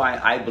reason why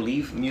I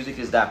believe music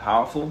is that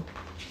powerful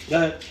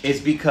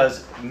is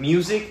because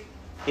music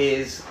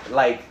is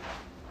like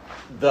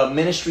the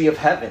ministry of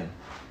heaven.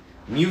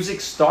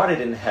 Music started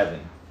in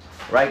heaven,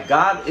 right?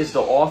 God is the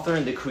author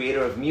and the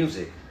creator of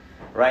music,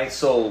 right?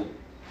 So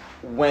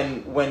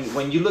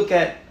when you look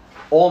at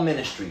all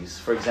ministries,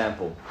 for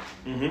example,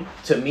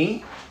 to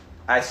me,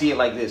 I see it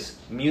like this.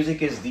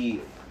 Music is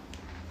the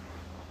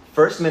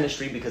first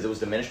ministry because it was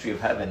the ministry of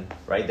heaven,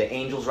 right? The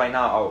angels right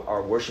now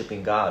are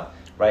worshiping God,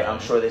 right? I'm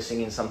sure they're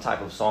singing some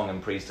type of song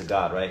and praise to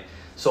God, right?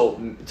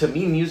 So to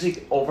me,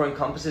 music over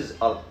encompasses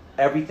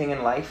everything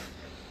in life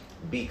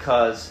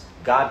because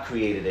God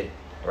created it,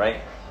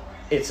 right?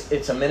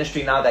 It's a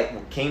ministry now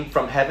that came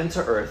from heaven to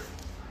earth,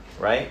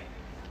 right?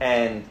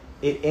 And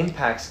it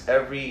impacts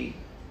every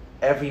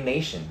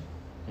nation.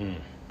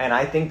 And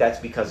I think that's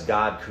because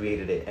God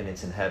created it and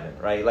it's in heaven,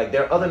 right? Like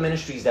there are other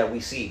ministries that we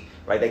see,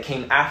 right, that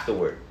came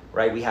afterward,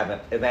 right? We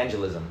have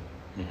evangelism,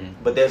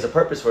 but there's a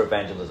purpose for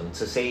evangelism,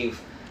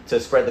 to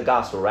spread the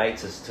gospel, right?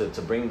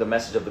 To bring the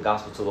message of the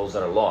gospel to those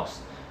that are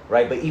lost,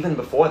 right? But even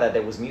before that,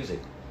 there was music,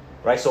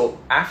 right? So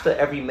after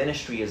every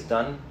ministry is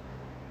done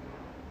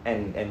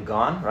and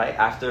gone, right?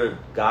 After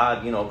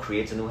God,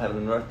 creates a new heaven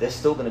and earth, there's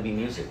still going to be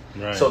music.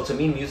 Right. So to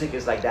me, music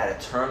is like that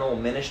eternal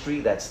ministry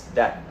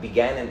that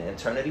began in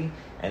eternity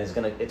and is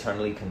going to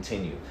eternally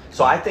continue.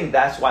 So I think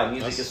that's why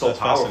music is so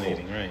powerful.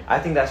 Right. I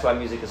think that's why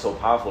music is so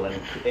powerful and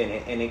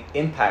it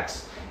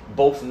impacts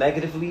both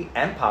negatively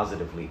and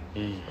positively,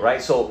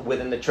 right? So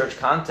within the church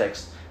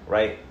context,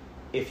 right,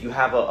 if you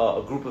have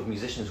a group of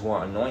musicians who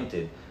are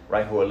anointed,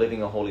 right, who are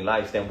living a holy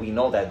life, then we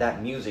know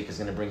that music is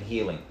going to bring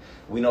healing.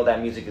 We know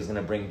that music is going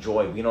to bring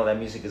joy. We know that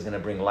music is going to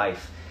bring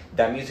life.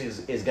 that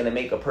music is going to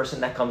make a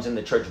person that comes in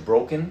the church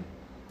broken,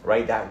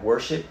 right? That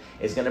worship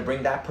is going to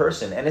bring that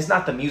person, and it's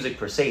not the music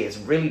per se, it's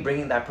really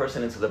bringing that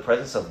person into the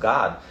presence of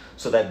God,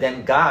 so that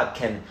then God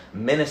can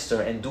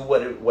minister and do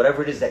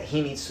whatever it is that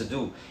he needs to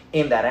do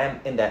in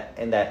that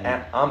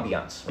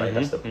ambiance, right?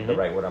 That's the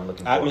right word I'm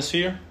looking for.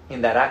 Atmosphere?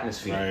 In that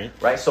atmosphere,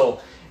 right?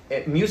 So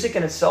music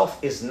in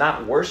itself is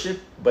not worship,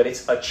 but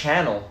it's a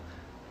channel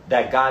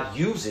that God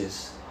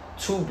uses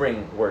to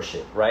bring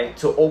worship, right?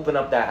 To open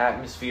up that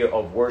atmosphere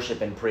of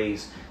worship and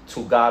praise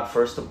to God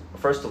first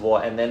of all,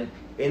 and then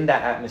in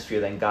that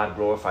atmosphere, then God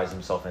glorifies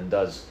himself and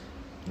does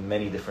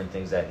many different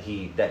things that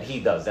he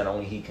does that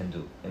only he can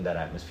do in that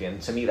atmosphere.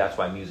 And to me, that's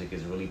why music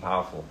is really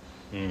powerful.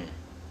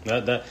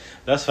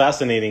 That's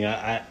fascinating.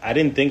 I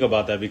didn't think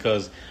about that,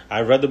 because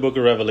I read the book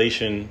of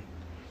Revelation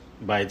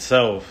by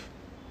itself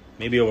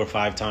maybe over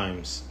 5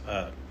 times.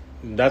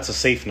 That's a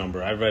safe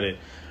number. I read it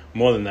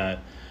more than that,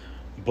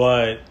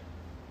 but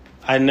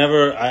I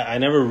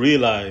never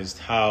realized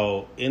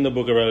how in the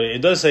book of Revelation,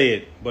 it does say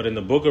it, but in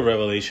the book of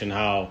Revelation,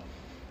 how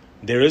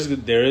there is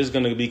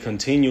going to be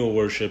continual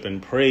worship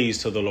and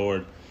praise to the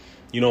Lord,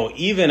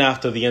 even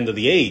after the end of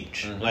the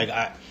age. Like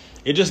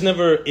it just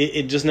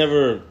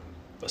never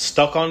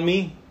stuck on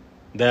me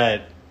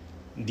that,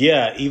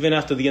 even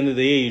after the end of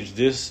the age,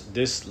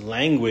 this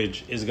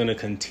language is going to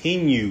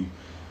continue,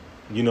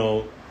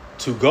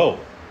 to go,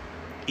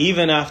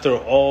 even after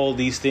all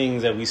these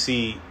things that we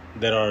see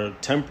that are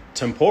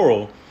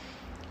temporal.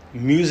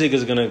 Music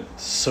is going to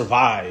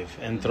survive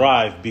and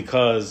thrive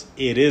because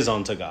it is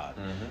unto God,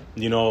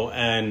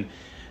 and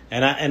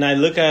I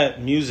look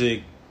at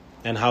music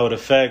and how it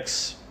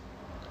affects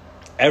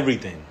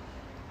everything,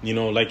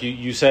 like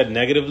you said,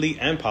 negatively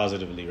and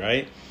positively,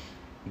 right?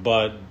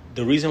 But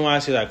the reason why I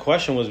say that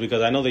question was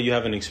because I know that you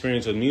have an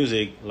experience with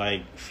music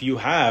like few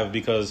have,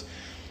 because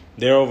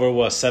there are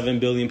over 7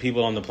 billion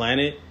people on the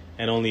planet,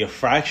 and only a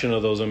fraction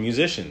of those are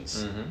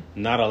musicians.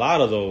 Not a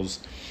lot of those.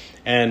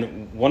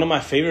 And one of my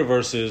favorite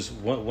verses,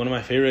 one of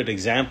my favorite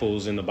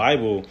examples in the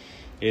Bible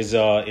is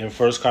in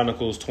 1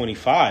 Chronicles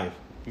 25,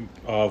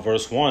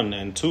 verse 1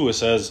 and 2. It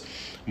says,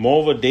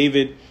 "Moreover,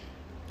 David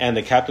and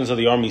the captains of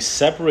the army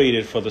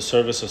separated for the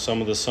service of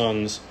some of the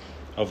sons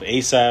of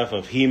Asaph,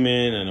 of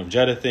Heman, and of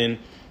Jeduthun,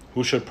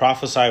 who should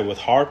prophesy with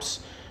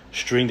harps,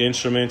 stringed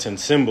instruments, and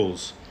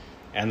cymbals.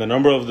 And the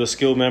number of the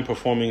skilled men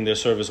performing their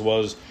service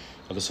was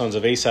of the sons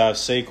of Asaph,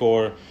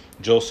 Sakor,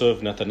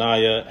 Joseph,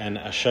 Nethaniah, and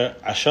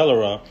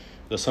Ashelarah.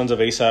 The sons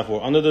of Asaph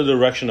were under the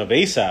direction of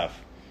Asaph,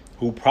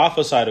 who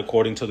prophesied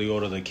according to the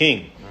order of the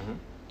king."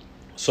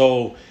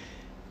 So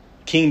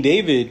King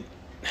David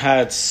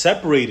had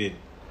separated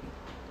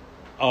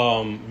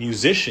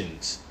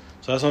musicians.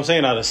 So that's what I'm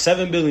saying. Out of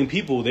 7 billion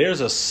people, there's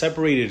a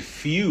separated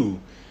few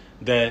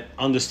that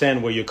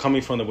understand where you're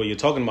coming from and what you're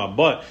talking about.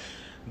 But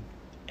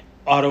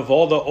out of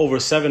all the over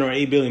 7 or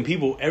 8 billion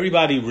people,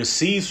 everybody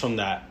receives from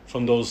that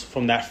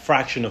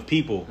fraction of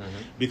people,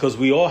 because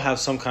we all have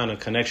some kind of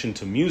connection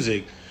to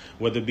music,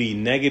 whether it be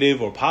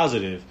negative or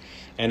positive.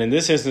 And in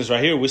this instance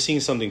right here, we're seeing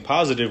something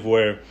positive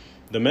where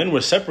the men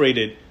were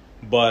separated,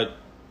 but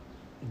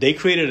they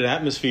created an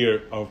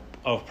atmosphere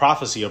of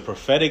prophecy, a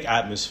prophetic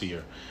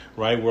atmosphere,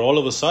 right? Where all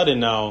of a sudden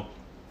now,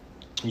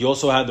 you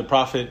also had the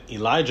prophet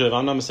Elijah, if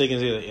I'm not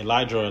mistaken,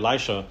 Elijah or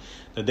Elisha,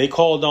 that they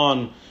called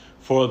on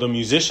for the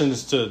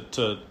musicians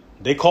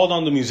they called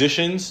on the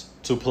musicians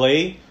to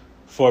play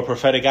for a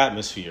prophetic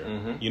atmosphere.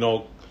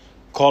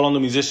 Call on the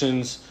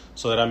musicians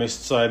so that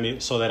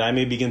I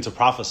may begin to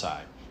prophesy,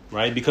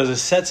 right? Because it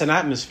sets an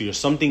atmosphere,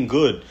 something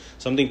good,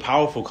 something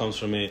powerful comes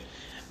from it.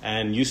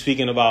 And you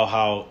speaking about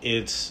how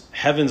it's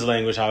heaven's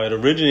language, how it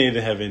originated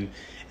in heaven,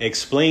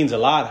 explains a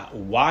lot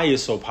why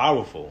it's so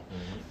powerful.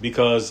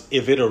 Because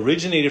if it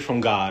originated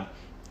from God,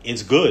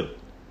 it's good.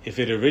 If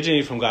it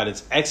originated from God,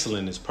 it's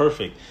excellent, it's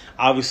perfect.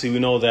 Obviously, we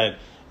know that,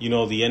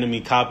 the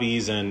enemy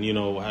copies and,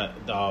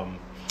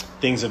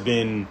 things have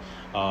been,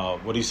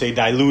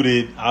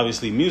 diluted,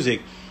 obviously,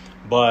 music.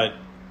 But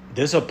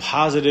there's a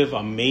positive,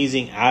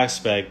 amazing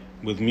aspect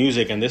with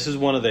music. And this is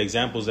one of the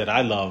examples that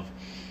I love,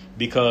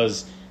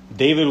 because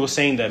David was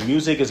saying that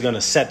music is going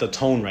to set the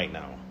tone right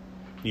now.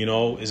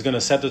 It's going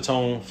to set the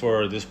tone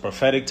for this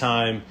prophetic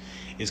time.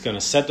 It's going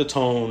to set the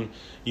tone,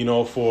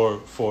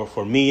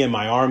 for me and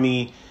my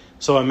army.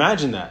 So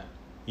imagine that,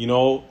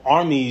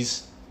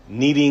 armies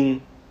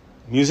needing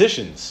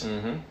musicians.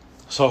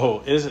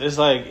 So it's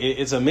like,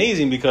 it's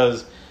amazing,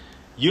 because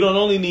you don't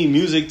only need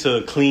music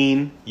to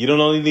clean. You don't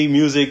only need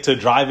music to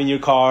drive in your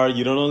car.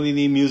 You don't only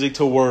need music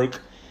to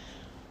work.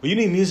 But you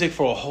need music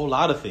for a whole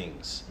lot of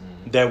things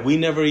that we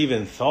never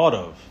even thought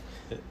of.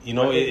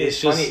 It's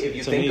just funny if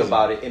you think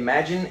about it.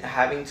 Imagine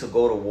having to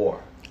go to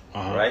war,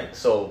 right?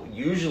 So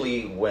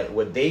usually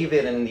what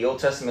David and in the Old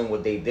Testament,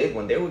 what they did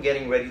when they were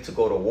getting ready to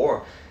go to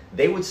war,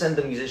 they would send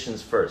the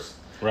musicians first.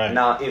 Right.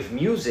 Now, if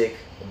music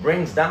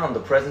brings down the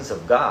presence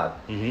of God,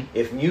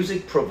 if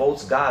music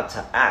provokes God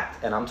to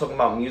act, and I'm talking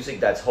about music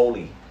that's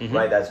holy,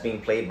 right, that's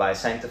being played by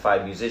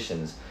sanctified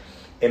musicians,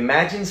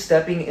 imagine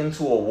stepping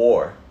into a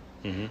war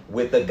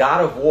with the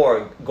God of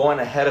war going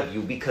ahead of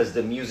you, because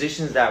the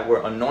musicians that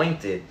were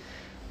anointed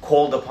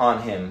called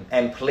upon him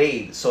and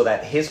played so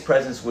that his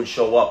presence would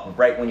show up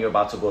right when you're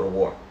about to go to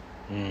war.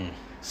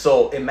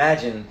 So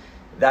imagine,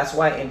 that's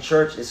why in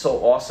church it's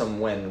so awesome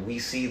when we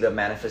see the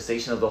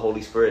manifestation of the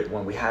Holy Spirit,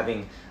 when we're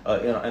having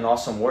an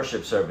awesome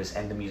worship service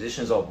and the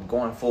musicians are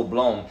going full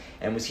blown,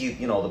 and we see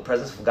the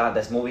presence of God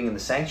that's moving in the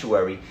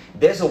sanctuary.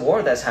 There's a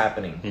war that's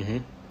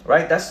happening.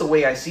 Right? That's the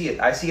way I see it.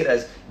 I see it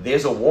as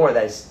there's a war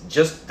that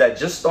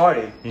just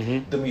started.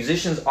 The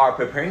musicians are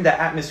preparing the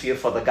atmosphere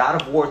for the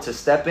God of war to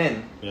step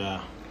in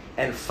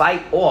and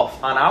fight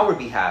off on our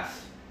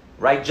behalf,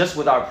 right? Just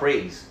with our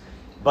praise.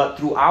 But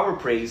through our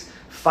praise,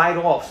 fight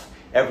off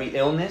every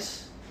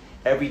illness,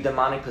 every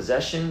demonic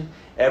possession,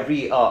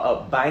 every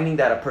binding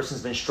that a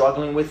person's been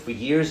struggling with for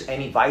years,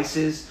 any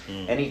vices,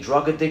 any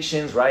drug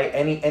addictions, right?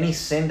 Any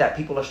sin that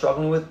people are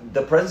struggling with.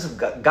 The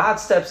presence of God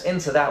steps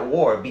into that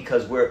war,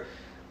 because we're,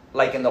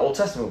 like in the Old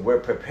Testament,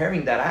 we're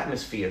preparing that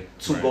atmosphere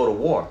to go to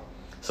war.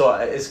 So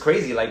it's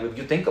crazy. Like, if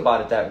you think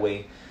about it that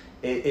way,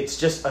 it's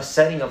just a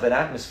setting of an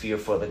atmosphere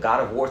for the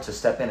God of war to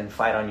step in and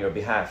fight on your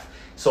behalf.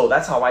 So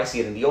that's how I see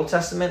it. In the Old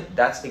Testament,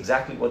 that's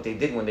exactly what they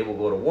did when they would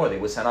go to war. They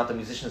would send out the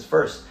musicians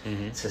first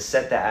to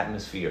set the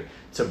atmosphere,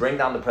 to bring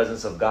down the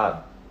presence of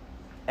God.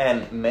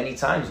 And many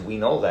times we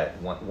know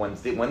that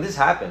when this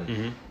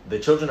happened, the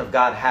children of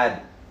God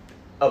had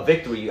a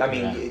victory. I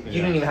mean, you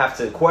didn't even have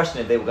to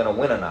question if they were going to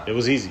win or not. It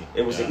was easy.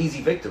 It was an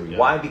easy victory.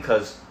 Why?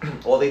 Because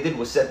all they did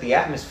was set the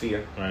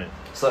atmosphere,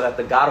 so that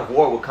the God of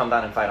war would come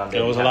down and fight on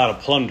their behalf. There was a lot of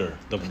plunder,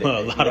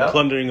 a lot of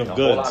plundering of goods.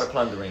 A whole lot of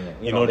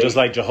plundering. Just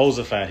like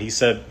Jehoshaphat, he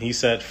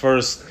said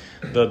first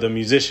the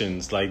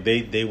musicians, like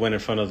they went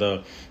in front of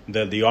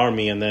the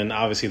army, and then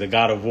obviously the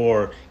God of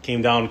war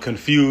came down,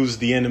 confused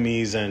the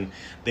enemies, and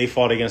they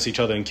fought against each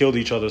other and killed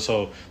each other.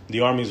 So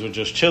the armies were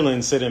just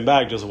chilling, sitting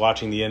back, just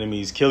watching the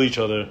enemies kill each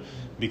other,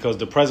 because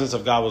the presence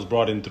of God was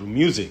brought in through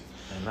music.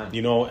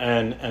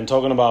 Amen. And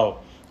talking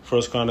about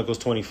 1 Chronicles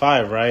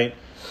 25, right?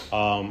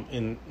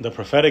 In the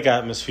prophetic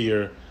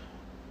atmosphere,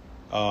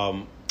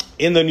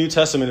 in the New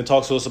Testament, it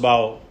talks to us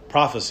about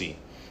prophecy.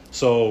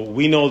 So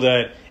we know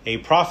that a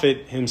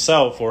prophet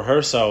himself or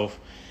herself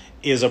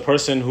is a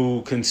person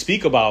who can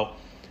speak about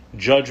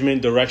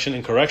judgment, direction,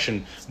 and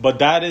correction. But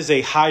that is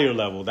a higher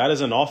level. That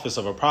is an office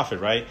of a prophet,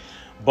 right?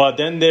 But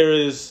then there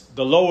is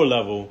the lower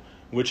level,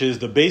 which is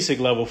the basic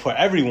level for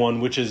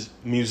everyone, which is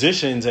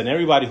musicians and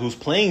everybody who's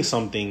playing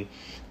something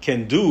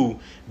can do,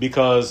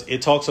 because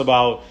it talks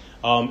about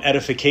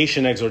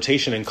edification,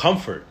 exhortation, and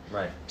comfort.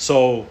 Right.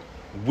 So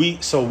we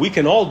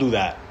can all do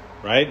that,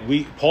 right?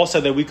 Paul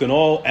said that we can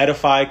all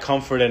edify,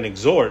 comfort, and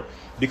exhort,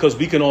 because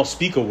we can all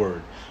speak a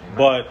word. Amen.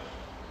 But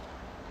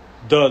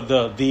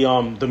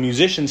the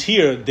musicians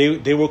here,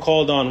 they were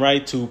called on,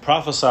 right, to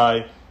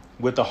prophesy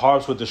with the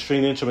harps, with the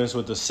string instruments,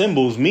 with the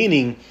cymbals,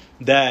 meaning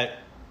that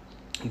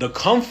the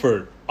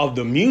comfort of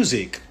the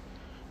music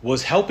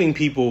was helping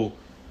people,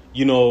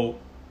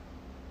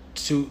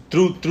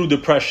 through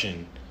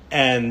depression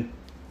and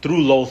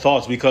through low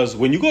thoughts. Because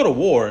when you go to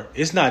war,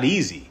 it's not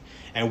easy.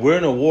 And we're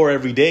in a war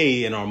every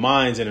day in our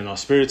minds and in our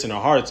spirits and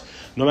our hearts,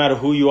 no matter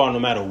who you are, no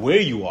matter where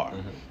you are.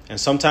 And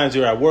sometimes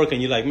you're at work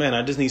and you're like, man,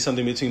 I just need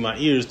something between my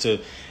ears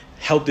to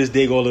help this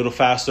day go a little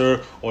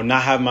faster, or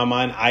not have my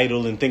mind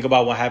idle and think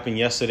about what happened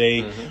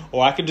yesterday.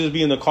 Or I could just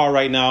be in the car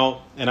right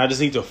now and I just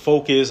need to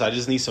focus. I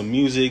just need some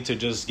music to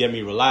just get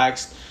me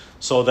relaxed,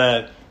 so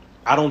that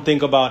I don't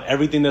think about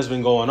everything that's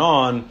been going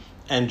on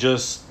and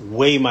just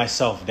weigh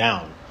myself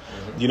down.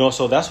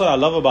 So that's what I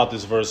love about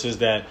this verse, is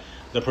that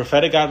the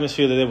prophetic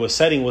atmosphere that they were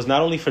setting was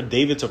not only for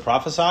David to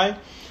prophesy,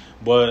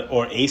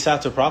 or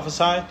Asaph to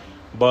prophesy,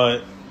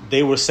 but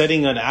they were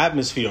setting an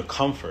atmosphere of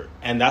comfort.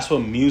 And that's what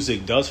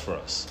music does for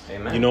us.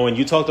 Amen. And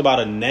you talked about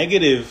a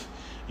negative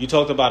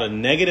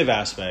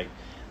aspect,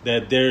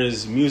 that there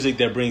is music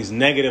that brings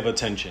negative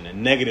attention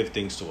and negative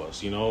things to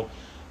us,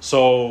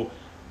 So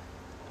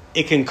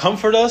it can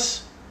comfort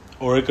us,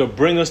 or it could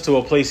bring us to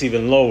a place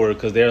even lower,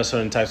 because there are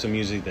certain types of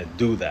music that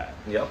do that.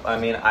 Yep. I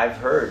mean, I've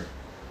heard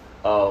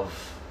of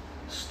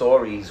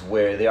stories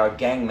where there are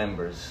gang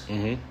members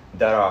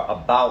that are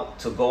about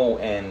to go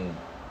and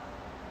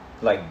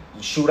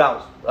shoot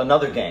out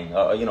another gang,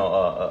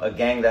 a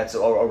gang that's a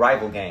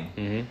rival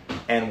gang.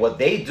 And what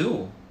they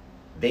do,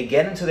 they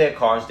get into their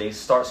cars, they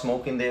start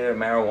smoking their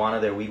marijuana,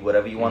 their weed,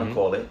 whatever you want to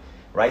call it,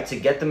 right? To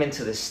get them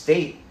into the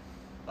state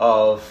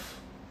of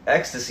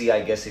ecstasy,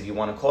 I guess, if you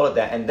want to call it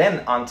that. And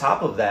then on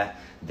top of that,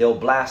 they'll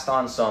blast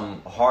on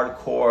some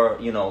hardcore,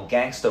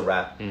 gangster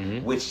rap,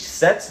 which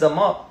sets them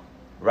up,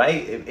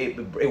 right?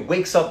 It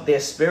wakes up their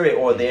spirit,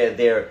 or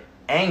their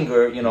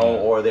anger,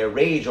 or their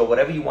rage, or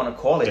whatever you want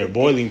to call it. Their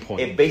boiling point.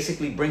 It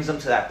basically brings them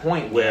to that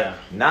point where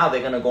now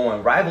they're going to go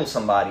and rival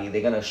somebody.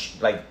 They're going to,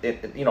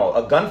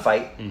 a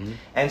gunfight.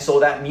 And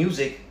so that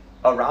music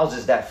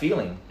arouses that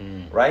feeling,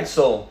 right?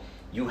 So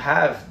you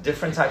have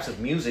different types of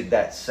music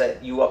that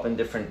set you up in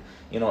different,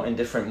 in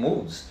different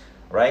moods,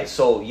 right?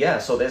 So,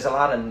 so there's a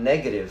lot of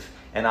negative.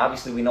 And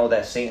obviously we know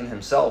that Satan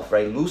himself,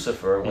 right,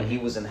 Lucifer, when he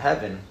was in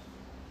heaven,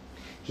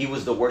 he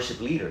was the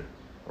worship leader,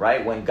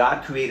 right? When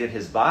God created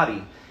his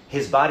body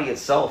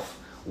itself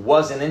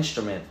was an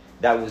instrument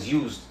that was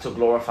used to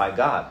glorify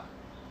God,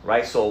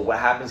 right? So what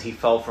happens? He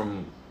fell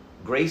from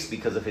grace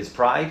because of his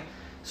pride.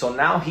 So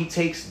now he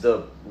takes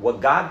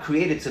what God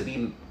created to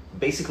be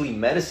basically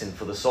medicine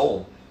for the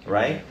soul,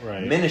 right?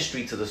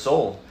 Ministry to the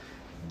soul.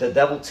 The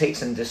devil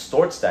takes and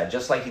distorts that,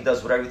 just like he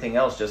does with everything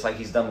else, just like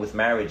he's done with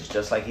marriage,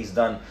 just like he's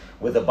done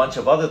with a bunch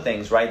of other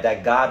things, right?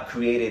 That God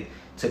created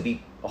to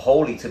be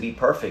holy, to be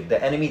perfect.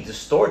 The enemy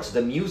distorts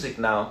the music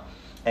now,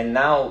 and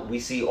now we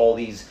see all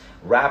these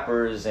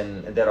rappers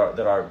and that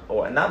are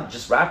or not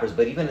just rappers,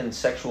 but even in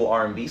sexual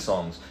R&B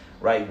songs,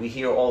 right? We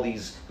hear all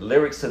these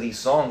lyrics to these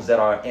songs that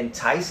are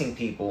enticing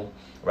people,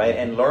 right?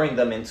 And luring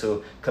them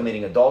into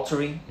committing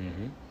adultery.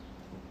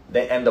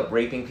 They end up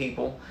raping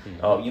people.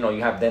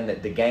 You have then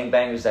the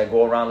gangbangers that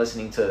go around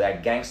listening to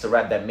that gangster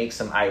rap that makes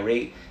them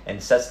irate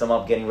and sets them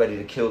up getting ready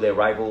to kill their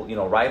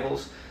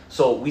rivals.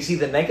 So we see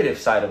the negative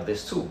side of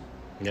this too.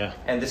 Yeah.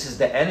 And this is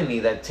the enemy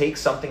that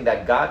takes something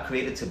that God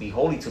created to be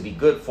holy, to be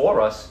good for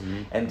us,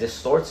 and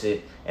distorts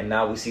it. And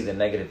now we see the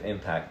negative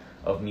impact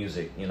of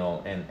music,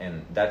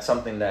 and that's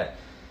something that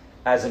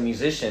as a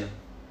musician,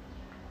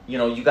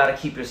 you got to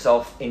keep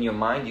yourself in your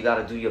mind. You got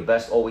to do your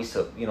best always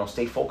to,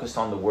 stay focused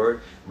on the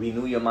word,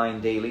 renew your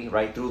mind daily,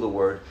 right, through the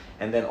word.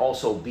 And then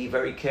also be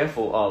very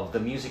careful of the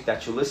music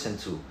that you listen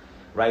to,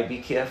 right? Be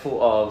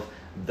careful of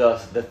the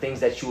things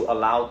that you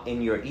allow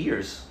in your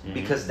ears,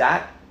 because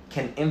that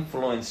can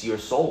influence your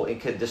soul. It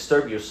could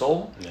disturb your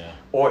soul,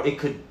 or it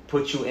could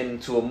put you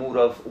into a mood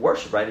of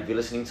worship, right? If you're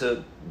listening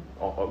to,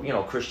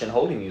 Christian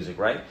holy music,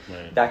 right?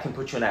 That can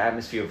put you in an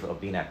atmosphere of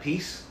being at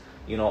peace,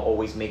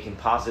 always making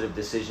positive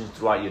decisions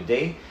throughout your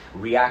day,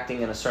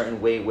 reacting in a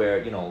certain way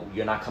where,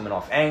 you're not coming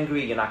off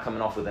angry, you're not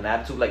coming off with an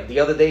attitude. Like the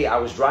other day I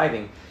was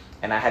driving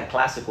and I had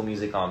classical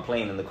music on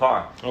playing in the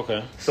car.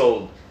 Okay.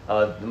 So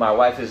my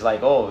wife is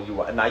like,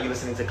 oh, now you're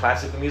listening to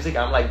classical music?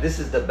 I'm like, this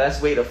is the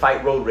best way to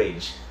fight road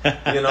rage.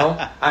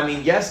 I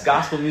mean, yes,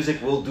 gospel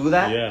music will do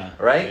that,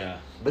 right? Yeah.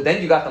 But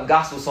then you got them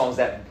gospel songs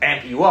that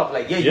amp you up.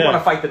 Like, you want to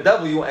fight the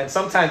devil, and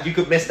sometimes you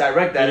could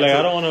misdirect that. Like,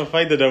 I don't want to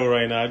fight the devil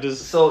right now. I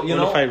just want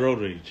to fight road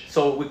rage.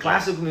 So with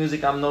classical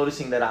music, I'm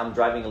noticing that I'm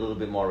driving a little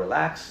bit more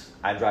relaxed.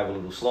 I drive a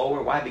little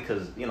slower. Why?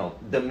 Because,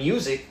 the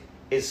music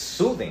is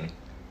soothing,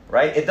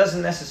 right? It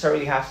doesn't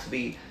necessarily have to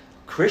be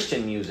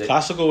Christian music.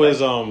 Classical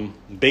is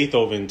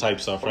Beethoven type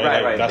stuff,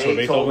 right? Right. That's Beethoven,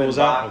 where Beethoven was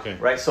at? Okay.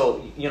 Right,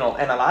 so,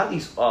 and a lot of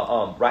these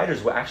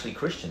writers were actually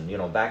Christian,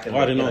 back in,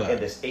 in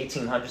this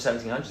 1800s,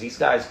 1700s. These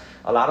guys,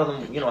 a lot of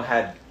them,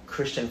 had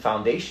Christian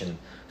foundation.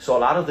 So a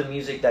lot of the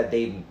music that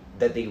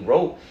they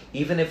wrote,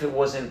 even if it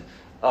wasn't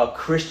a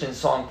Christian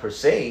song per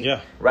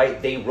se,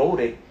 right, they wrote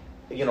it,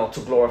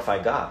 to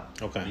glorify God.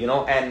 Okay.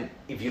 And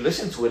if you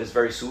listen to it, it's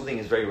very soothing,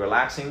 it's very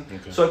relaxing.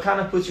 Okay. So it kind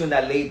of puts you in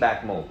that laid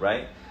back mode,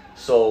 right?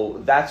 So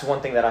that's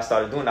one thing that I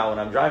started doing now when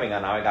I'm driving.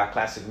 And now I got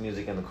classic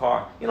music in the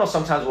car.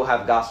 Sometimes we'll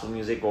have gospel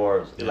music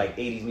or like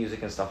 80s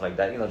music and stuff like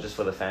that, just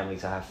for the family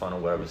to have fun or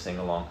whatever, sing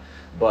along.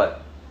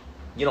 But,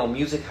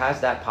 music has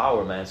that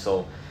power, man.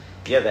 So,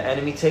 the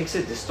enemy takes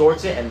it,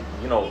 distorts it,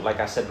 and, like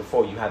I said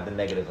before, you have the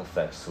negative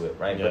effects to it,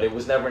 right? Yeah. But it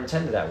was never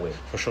intended that way.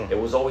 For sure. It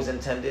was always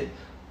intended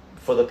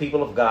for the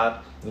people of God,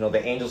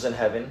 the angels in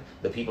heaven,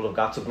 the people of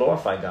God, to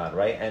glorify God,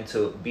 right? And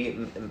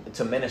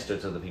to minister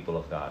to the people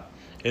of God.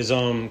 Is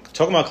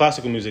talking about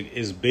classical music,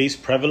 is bass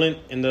prevalent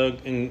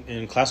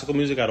in classical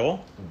music at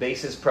all?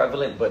 Bass is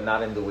prevalent, but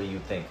not in the way you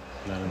think.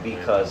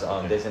 Because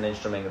there's an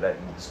instrument that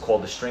is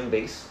called the string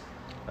bass.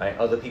 Right?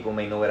 Other people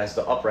may know it as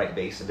the upright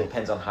bass. It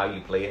depends on how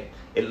you play it.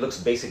 It looks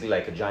basically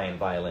like a giant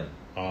violin.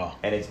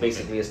 And it's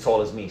basically as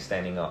tall as me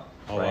standing up.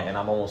 Right? Wow. And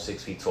I'm almost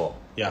 6 feet tall.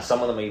 Yeah.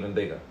 Some of them are even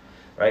bigger.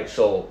 Right?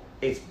 So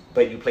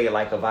but you play it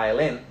like a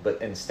violin,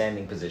 but in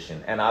standing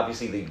position. And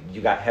obviously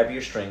you got heavier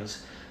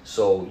strings,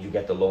 so you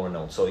get the lower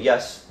notes. So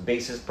yes,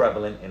 bass is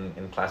prevalent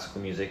in classical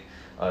music.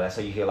 That's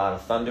how you hear a lot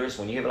of thunders.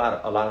 When you hear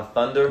a lot of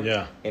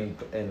thunder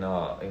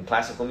in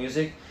classical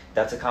music,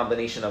 that's a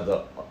combination of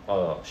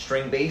the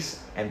string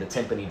bass and the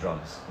timpani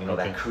drums.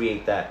 That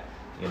create that.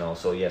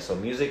 So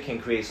music can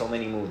create so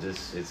many moods.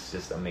 It's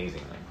just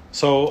amazing, man.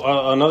 So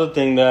another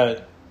thing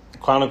that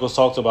Chronicles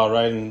talks about,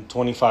 right, in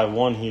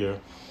 25:1 here,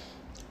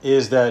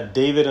 is that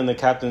David and the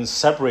captains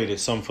separated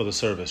some for the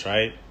service,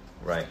 right?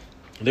 Right.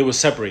 They were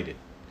separated.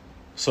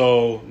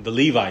 So the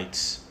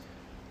Levites,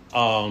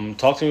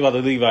 talk to me about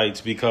the Levites,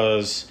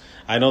 because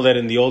I know that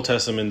in the Old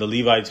Testament, the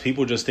Levites,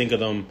 people just think of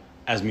them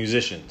as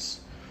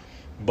musicians.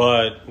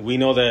 But we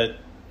know that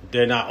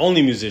they're not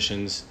only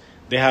musicians.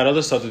 They had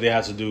other stuff that they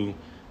had to do.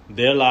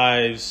 Their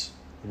lives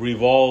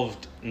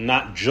revolved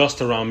not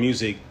just around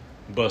music,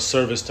 but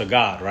service to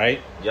God,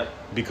 right? Yep.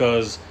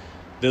 Because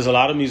there's a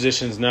lot of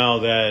musicians now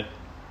that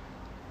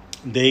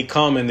they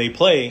come and they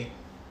play,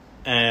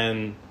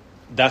 and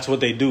that's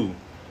what they do.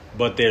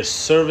 But their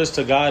service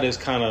to God is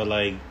kind of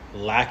like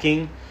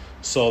lacking.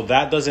 So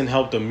that doesn't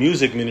help the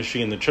music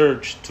ministry in the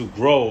church to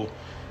grow.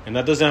 And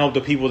that doesn't help the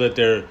people that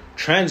they're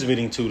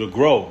transmitting to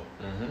grow.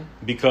 Mm-hmm.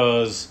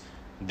 Because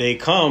they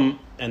come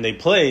and they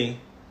play,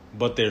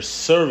 but their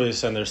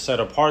service and their set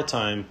apart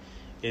time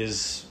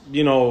is,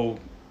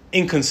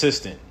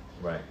 inconsistent.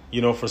 Right.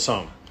 For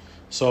some.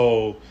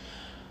 So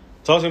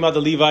talking about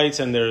the Levites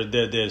and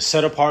their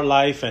set apart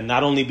life, and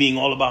not only being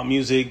all about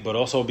music, but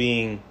also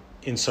being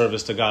in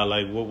service to God.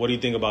 Like, what do you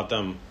think about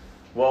them?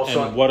 Well,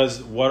 and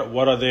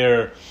what are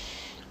their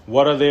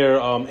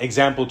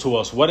example to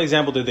us? What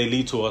example did they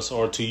lead to us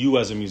or to you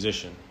as a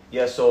musician?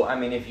 Yeah, so I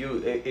mean, if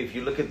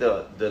you look at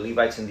the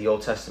Levites in the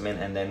Old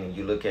Testament, and then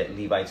you look at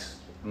Levites,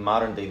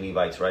 modern day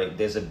Levites, right?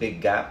 There's a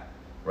big gap,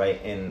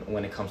 right? In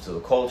when it comes to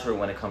the culture,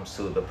 when it comes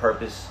to the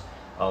purpose,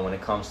 when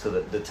it comes to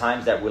the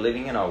times that we're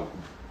living in are,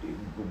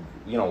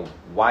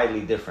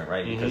 widely different,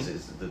 right? Mm-hmm.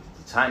 Because the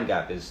time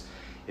gap is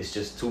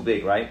just too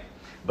big, right?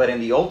 But in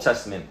the Old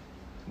Testament,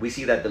 we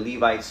see that the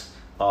Levites,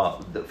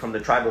 from the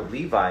tribe of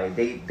Levi,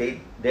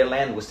 their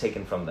land was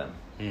taken from them.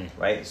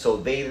 Right, so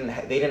they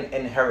didn't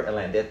inherit a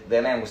land.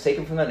 Their land was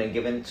taken from them and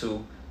given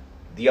to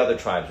the other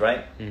tribes,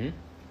 right? Mm-hmm.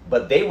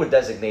 But they were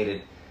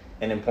designated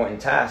an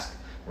important task,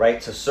 right,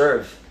 to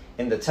serve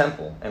in the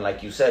temple. And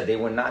like you said, they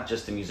were not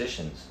just the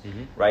musicians,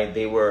 mm-hmm. right?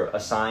 They were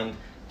assigned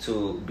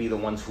to be the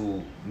ones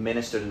who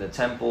ministered in the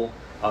temple,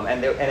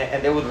 and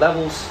there were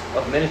levels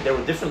of ministry. There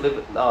were different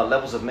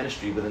levels of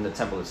ministry within the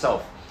temple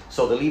itself.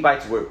 So the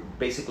Levites were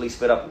basically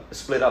split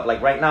up.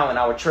 Like right now in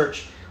our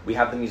church, we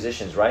have the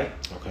musicians, right?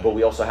 Okay. But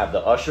we also have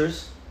the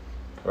ushers,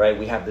 right?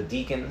 We have the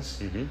deacons,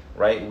 mm-hmm.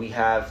 right? We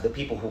have the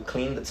people who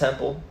clean the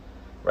temple,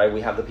 right?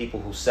 We have the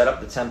people who set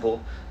up the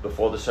temple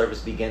before the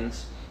service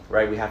begins,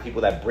 right? We have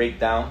people that break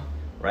down,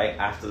 right?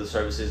 After the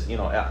services,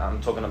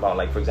 I'm talking about,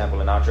 like, for example,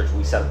 in our church,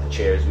 we set up the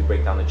chairs, we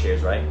break down the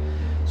chairs, right?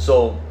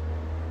 So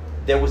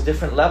there was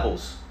different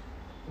levels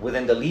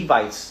within the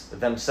Levites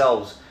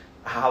themselves,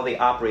 how they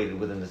operated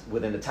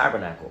within the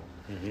tabernacle,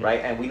 mm-hmm. right?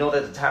 And we know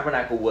that the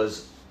tabernacle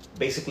was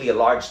basically a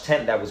large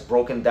tent that was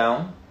broken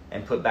down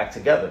and put back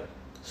together.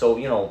 So,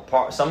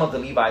 some of the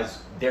Levites,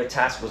 their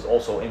task was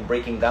also in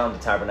breaking down the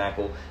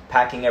tabernacle,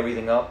 packing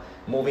everything up,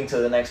 moving to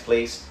the next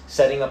place,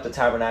 setting up the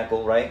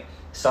tabernacle, right?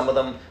 Some of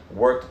them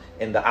worked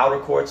in the outer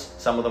courts,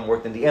 some of them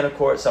worked in the inner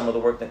court, some of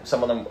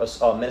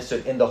them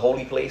ministered in the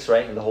holy place,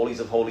 right? In the holies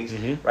of holies,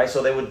 mm-hmm. right?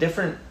 So there were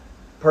different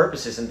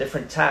purposes and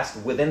different tasks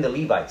within the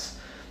Levites.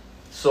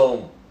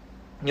 So,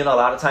 a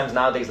lot of times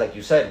nowadays, like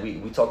you said, we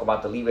talk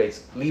about the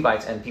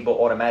Levites, and people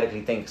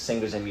automatically think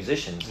singers and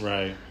musicians.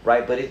 Right.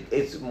 Right, but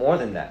it's more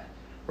than that.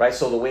 Right,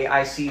 so the way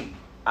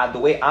the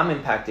way I'm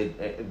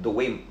impacted, the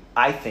way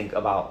I think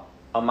about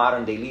a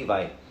modern day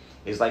Levite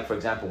is, like, for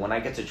example, when I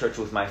get to church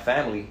with my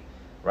family,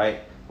 right,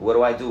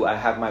 what do? I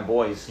have my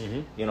boys,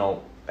 mm-hmm.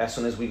 As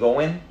soon as we go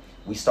in,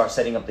 we start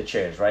setting up the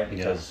chairs, right?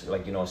 Because,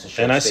 it's a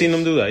shared and I've space. seen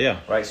them do that,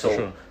 yeah. Right, so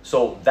sure.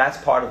 So that's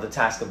part of the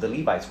task of the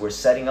Levites. We're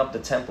setting up the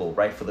temple,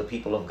 right, for the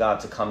people of God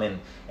to come in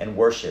and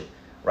worship,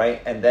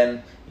 right? And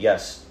then,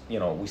 yes,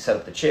 we set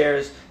up the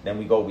chairs, then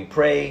we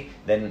pray,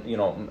 then,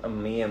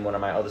 me and one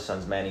of my other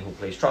sons, Manny, who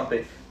plays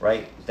trumpet,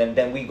 right?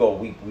 Then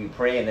we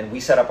pray, and then we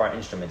set up our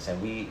instruments, and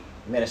we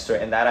minister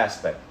in that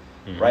aspect,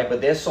 mm-hmm. right?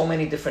 But there's so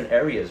many different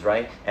areas,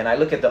 right? And I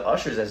look at the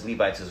ushers as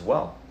Levites as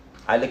well.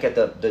 I look at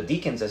the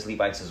deacons as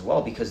Levites as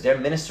well, because they're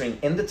ministering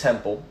in the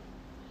temple,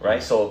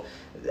 right? So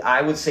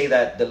I would say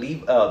that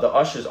the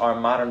ushers are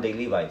modern day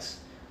Levites,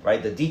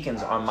 right? The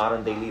deacons are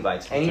modern day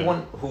Levites. Okay.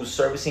 Anyone who's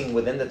servicing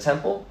within the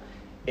temple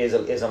is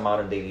a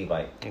modern day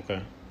Levite. Okay.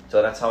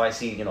 So that's how I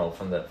see,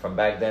 from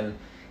back then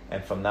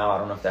and from now. I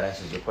don't know if that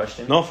answers your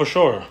question. No, for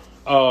sure.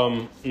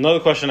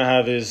 Another question I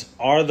have is: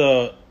 Are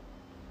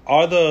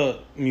the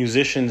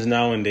musicians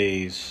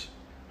nowadays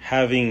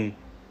having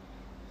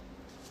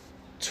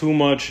too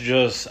much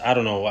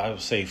I would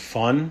say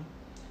fun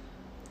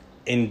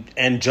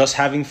and just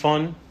having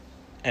fun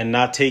and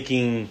not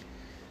taking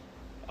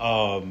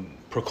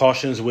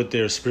precautions with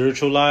their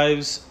spiritual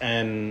lives,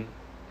 and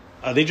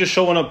are they just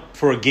showing up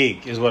for a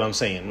gig is what I'm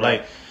saying,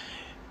 right?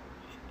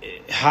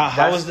 Like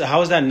how is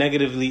that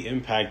negatively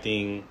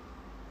impacting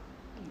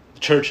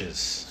churches?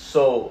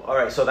 So all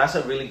right, so that's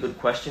a really good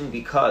question,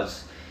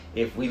 because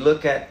if we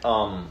look at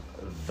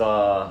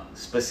the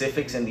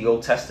specifics in the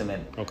Old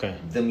Testament, okay,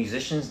 the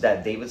musicians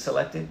that David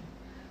selected,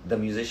 the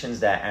musicians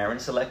that Aaron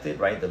selected,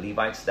 right, the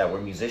Levites that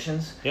were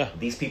musicians,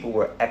 these people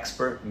were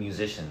expert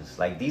musicians.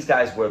 Like, these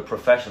guys were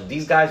professional.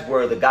 These guys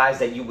were the guys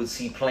that you would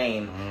see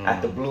playing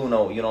at the Blue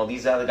Note.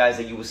 These are the guys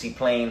that you would see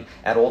playing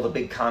at all the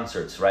big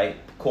concerts, right,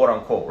 quote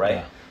unquote, right?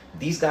 Yeah.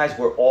 These guys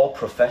were all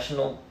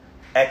professional,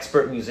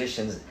 expert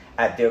musicians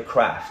at their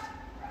craft,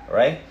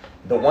 right?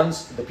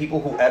 The people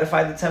who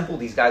edified the temple,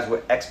 these guys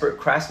were expert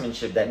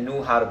craftsmanship that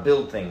knew how to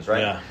build things,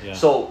 right? Yeah, yeah.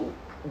 So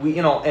we,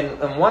 in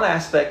one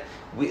aspect,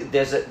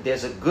 there's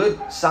a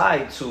good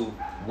side to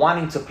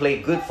wanting to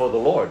play good for the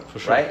Lord, for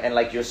sure. Right? And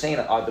like you're saying,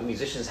 are the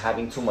musicians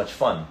having too much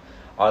fun?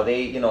 Are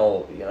they,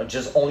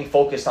 just only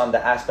focused on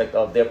the aspect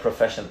of their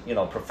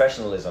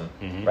professionalism,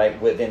 mm-hmm. right,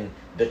 within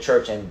the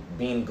church and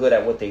being good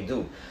at what they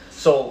do?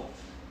 So,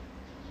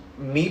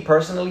 me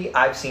personally,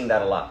 I've seen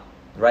that a lot.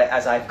 Right,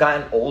 as I've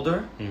gotten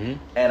older, mm-hmm.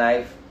 and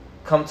I've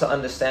come to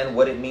understand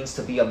what it means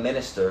to be a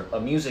minister, a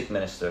music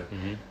minister,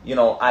 you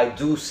know, I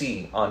do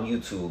see on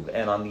YouTube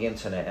and on the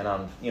internet and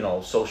on, you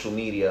know, social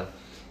media,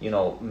 you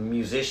know,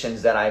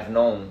 musicians that I've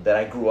known that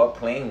I grew up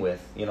playing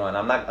with, you know, and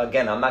I'm not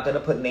going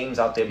to put names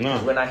out there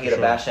because we're not here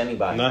to bash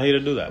anybody. Not here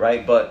to do that.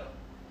 Right? But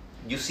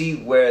you see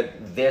where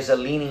there's a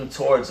leaning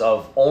towards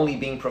of only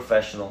being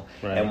professional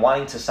and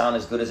wanting to sound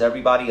as good as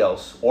everybody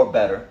else or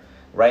better,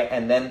 right?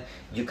 And then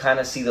you kind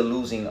of see the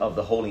losing of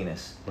the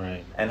holiness.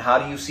 Right. And how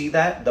do you see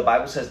that? The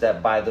Bible says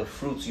that by the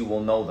fruits you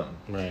will know them.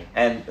 Right.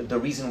 And the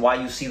reason why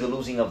you see the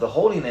losing of the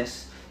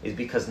holiness is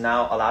because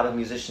now a lot of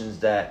musicians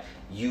that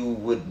you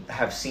would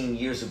have seen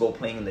years ago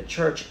playing in the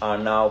church are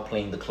now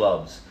playing the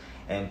clubs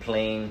and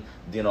playing,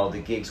 you know, the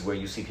gigs where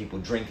you see people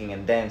drinking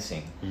and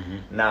dancing.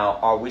 Now,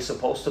 are we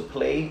supposed to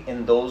play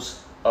in those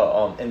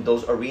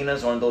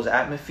arenas or in those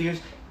atmospheres?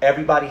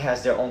 Everybody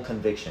has their own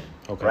conviction,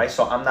 right?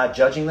 So I'm not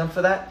judging them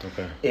for that.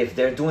 If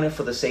they're doing it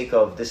for the sake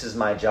of this is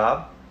my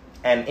job,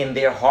 and in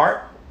their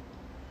heart,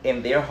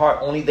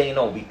 only they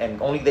know, and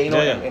only they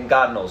know, and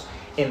God knows.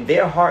 In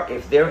their heart,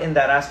 if they're in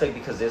that aspect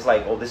because it's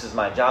like, oh, this is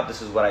my job,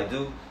 this is what I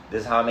do,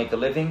 this is how I make a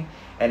living,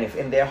 and if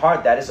in their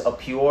heart that is a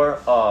pure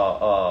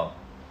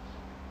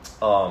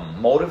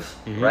motive,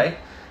 right?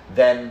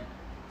 Then,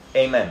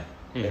 amen.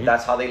 If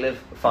that's how they live,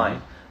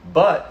 fine.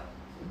 But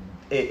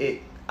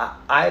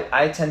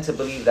I tend to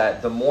believe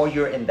that the more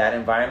you're in that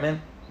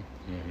environment,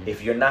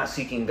 if you're not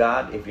seeking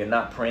God, if you're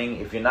not praying,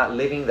 if you're not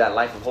living that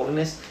life of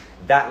holiness,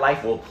 that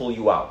life will pull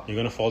you out. You're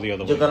gonna fall the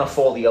other way. You're gonna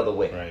fall the other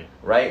way,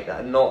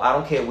 right? No, I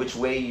don't care which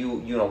way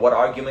you know what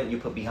argument you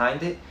put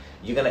behind it.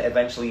 You're gonna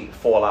eventually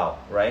fall out,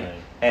 right?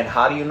 And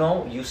how do you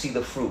know? You see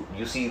the fruit,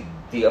 you see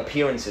the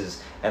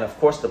appearances, and of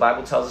course the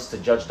Bible tells us to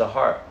judge the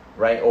heart,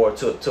 right? Or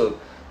to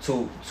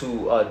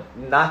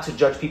not to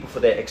judge people for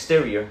their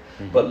exterior,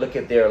 but look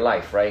at their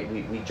life, right?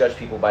 We judge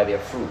people by their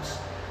fruits,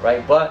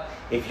 right? But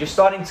if you're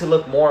starting to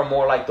look more and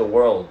more like the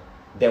world,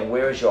 then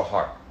where is your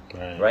heart,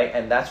 right?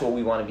 And that's what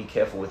we want to be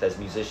careful with as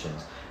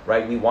musicians,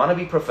 right? We want to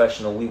be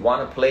professional. We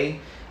want to play,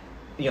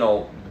 you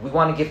know, we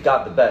want to give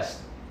God the best,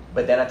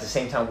 but then at the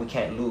same time we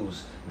can't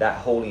lose that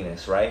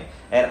holiness, right?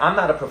 And I'm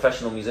not a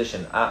professional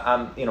musician.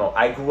 I'm you know,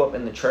 I grew up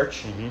in the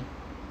church.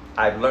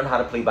 I've learned how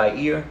to play by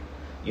ear.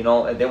 You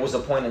know, and there was a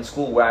point in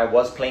school where I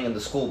was playing in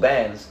the school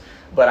bands,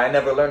 but I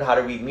never learned how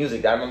to read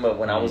music. I remember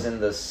when I was in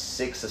the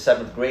 6th or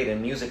 7th grade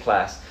in music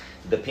class,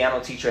 the piano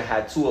teacher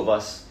had 2 of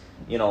us,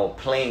 you know,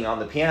 playing on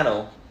the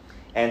piano.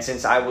 And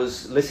since I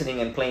was listening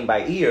and playing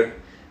by ear,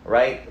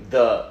 right,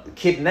 the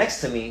kid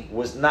next to me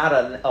was not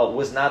a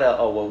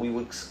what we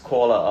would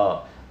call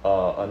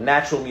a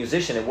natural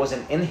musician. It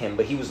wasn't in him,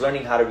 but he was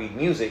learning how to read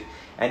music.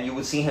 And you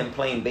would see him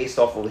playing based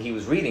off of what he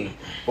was reading.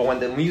 But when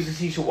the music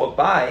teacher walked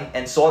by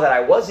and saw that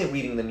I wasn't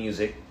reading the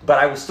music, but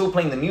I was still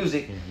playing the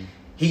music,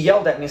 he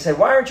yelled at me and said,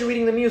 "Why aren't you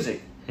reading the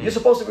music? You're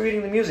supposed to be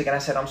reading the music." And I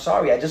said, "I'm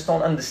sorry, I just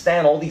don't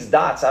understand all these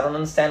dots. I don't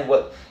understand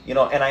what, you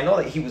know." And I know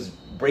that he was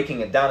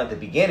breaking it down at the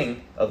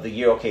beginning of the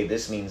year. Okay,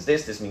 this means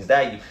this means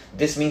that.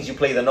 This means you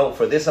play the note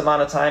for this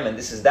amount of time, and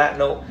this is that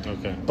note.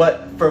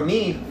 But for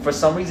me, for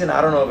some reason,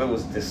 I don't know if it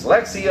was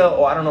dyslexia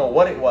or I don't know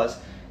what it was,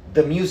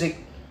 the music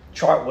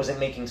chart wasn't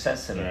making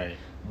sense to me.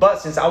 But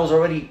since I was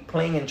already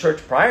playing in church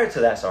prior to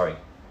that,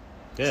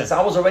 since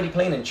I was already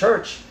playing in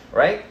church,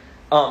 right,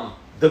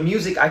 the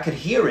music, I could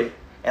hear it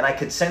and I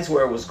could sense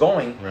where it was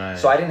going,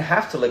 so I didn't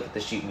have to look at the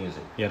sheet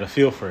music. You had a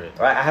feel for it,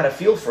 right? I had a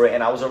feel for it,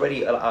 and I was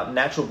already a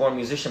natural born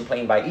musician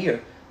playing by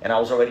ear, and I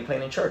was already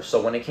playing in church.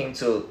 So when it came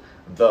to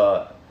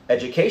the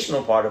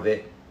educational part of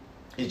it,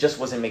 it just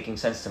wasn't making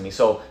sense to me.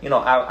 So, you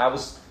know,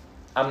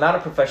 I'm not a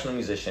professional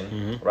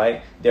musician,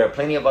 right? There are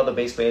plenty of other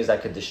bass players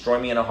that could destroy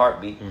me in a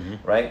heartbeat,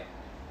 right?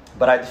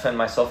 But I defend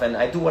myself and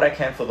I do what I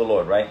can for the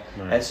Lord, right?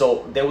 And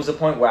so there was a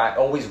point where I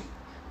always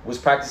was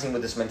practicing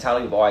with this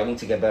mentality of, oh, I need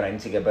to get better, I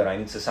need to get better, I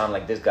need to sound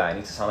like this guy, I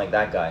need to sound like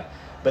that guy.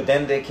 But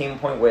then there came a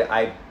point where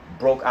I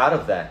broke out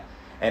of that,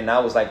 and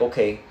now it's like,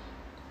 okay,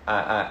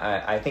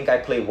 I think I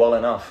play well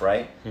enough,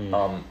 right?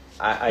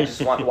 I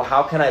just want, well,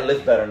 how can I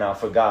live better now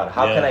for God?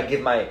 How can I give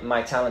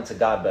my talent to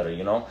God better,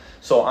 you know?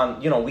 So,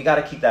 you know, we got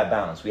to keep that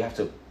balance. We have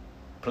to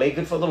play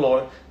good for the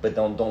Lord, but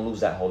don't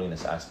lose that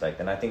holiness aspect.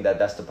 And I think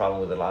that's the problem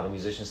with a lot of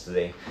musicians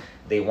today.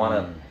 They want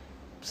to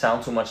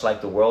sound too much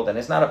like the world, and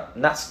it's I'm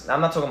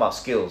not talking about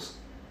skills,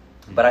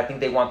 but I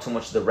think they want too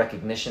much the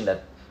recognition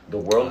that the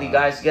worldly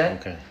guys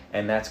get,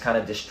 and that's kind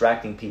of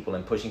distracting people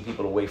and pushing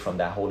people away from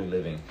that holy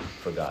living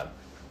for God.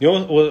 You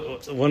know,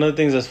 one of the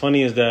things that's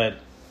funny is that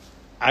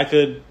I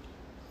could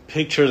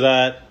picture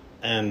that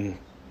and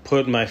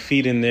put my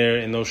feet in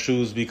those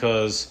shoes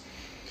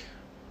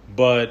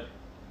but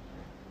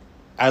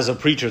as a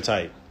preacher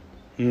type,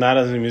 not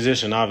as a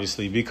musician,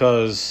 obviously,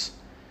 because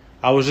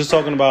I was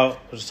talking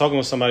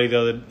with somebody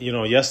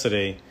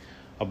yesterday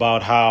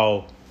about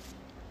how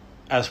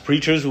as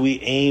preachers we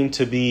aim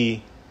to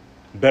be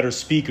better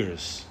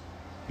speakers,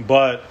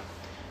 but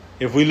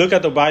if we look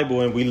at the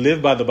Bible and we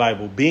live by the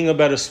Bible, being a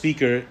better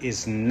speaker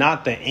is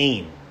not the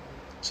aim.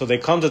 So there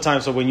comes a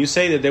time. So when you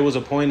say that there was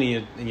a point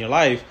in your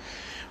life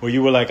where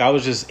you were like, I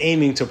was just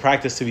aiming to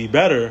practice to be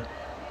better,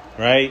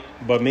 right?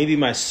 But maybe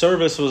my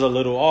service was a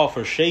little off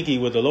or shaky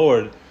with the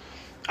Lord.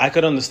 I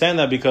could understand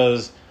that,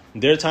 because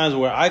there are times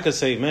where I could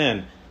say,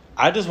 man,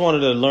 I just wanted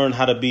to learn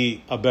how to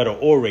be a better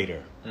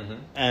orator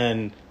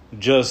and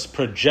just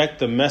project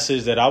the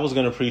message that I was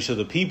going to preach to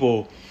the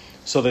people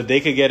so that they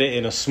could get it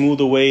in a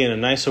smoother way, in a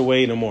nicer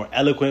way, in a more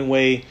eloquent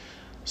way,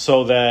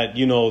 so that,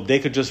 you know, they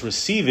could just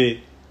receive it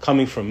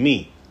coming from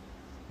me.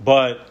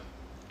 But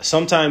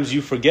sometimes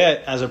you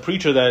forget as a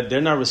preacher that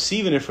they're not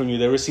receiving it from you.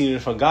 They're receiving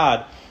it from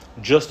God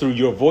just through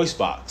your voice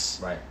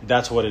box. Right.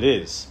 That's what it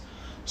is.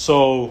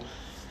 So,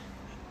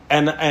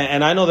 and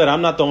I know that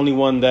I'm not the only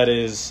one that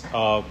is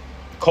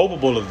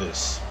culpable of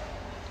this.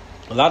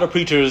 A lot of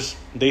preachers,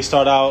 they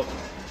start out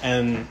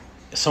and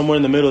somewhere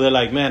in the middle, they're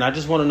like, man, I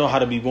just want to know how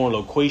to be more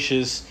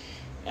loquacious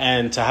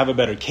and to have a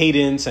better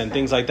cadence and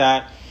things like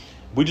that.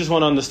 We just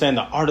want to understand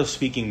the art of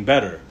speaking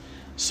better.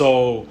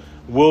 So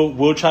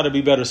we'll try to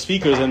be better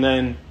speakers, and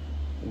then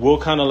we'll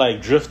kind of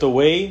like drift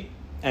away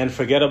and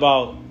forget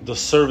about the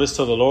service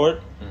to the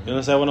Lord. You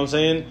understand what I'm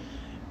saying?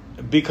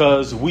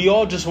 Because we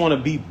all just want to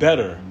be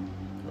better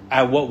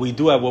at what we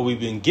do, at what we've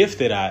been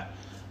gifted at.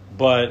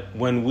 But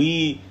when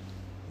we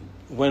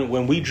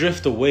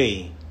drift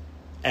away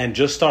and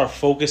just start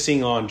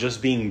focusing on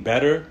just being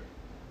better,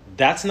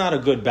 that's not a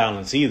good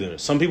balance either.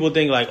 Some people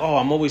think like, oh,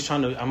 I'm always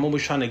trying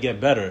to get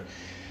better.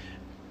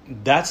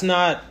 That's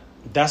not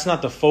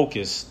the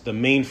focus, the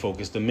main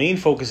focus. The main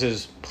focus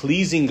is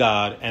pleasing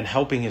God and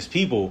helping his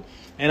people,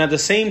 and at the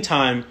same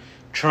time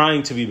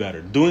trying to be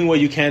better, doing what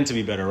you can to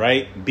be better,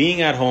 right?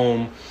 Being at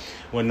home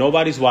when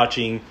nobody's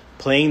watching,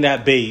 playing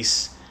that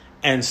bass,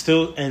 and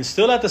still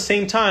at the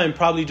same time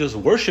probably just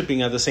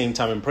worshiping at the same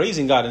time and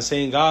praising God and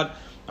saying, God,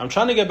 I'm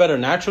trying to get better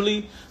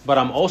naturally, but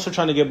I'm also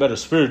trying to get better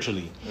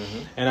spiritually.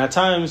 And at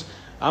times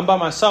I'm by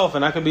myself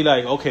and I could be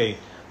like, okay,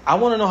 I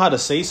want to know how to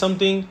say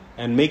something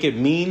and make it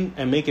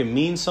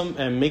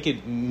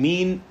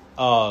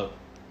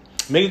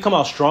come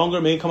out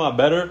stronger, make it come out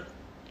better.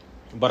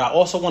 But I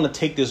also want to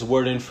take this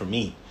word in for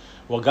me.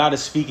 What God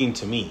is speaking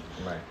to me.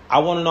 Right. I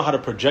want to know how to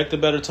project it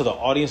better to the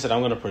audience that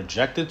I'm going to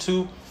project it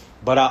to.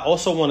 But I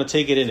also want to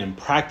take it in and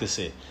practice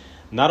it.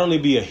 Not only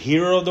be a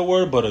hearer of the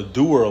word, but a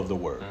doer of the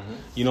word.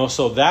 You know,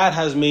 so that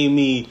has made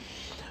me,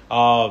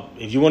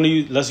 if you want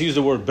to let's use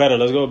the word better.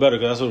 Let's go better,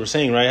 because that's what we're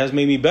saying, right? It has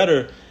made me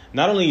better,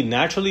 not only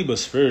naturally, but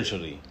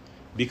spiritually.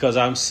 Because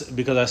I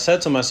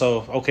said to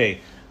myself, okay,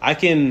 I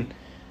can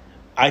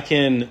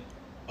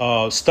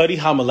study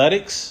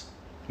homiletics,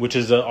 which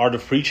is the art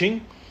of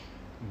preaching,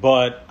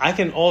 but I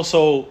can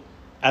also,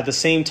 at the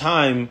same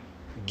time,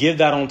 give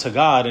that on to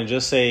God and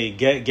just say,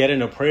 get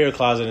in a prayer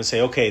closet and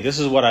say, okay, this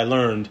is what I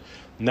learned.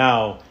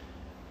 Now,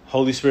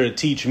 Holy Spirit,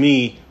 teach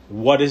me,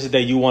 what is it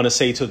that you want to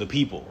say to the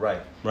people?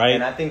 Right.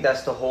 And I think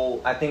that's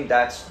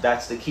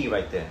that's the key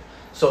right there.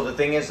 So the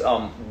thing is,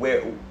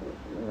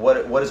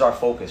 what is our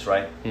focus,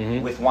 right?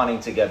 With wanting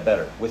to get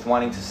better, with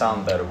wanting to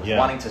sound better, with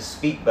wanting to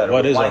speak better,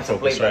 with wanting to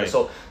play better.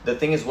 So the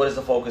thing is, what is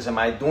the focus? Am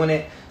I doing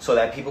it so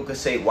that people could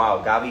say,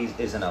 wow, Gabi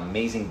is an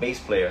amazing bass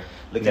player.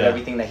 Look at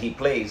everything that he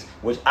plays,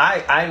 which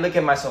I look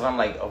at myself, I'm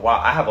like, wow,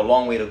 I have a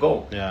long way to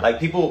go. Like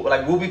people,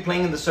 like we'll be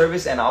playing in the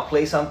service and I'll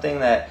play something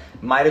that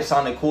might have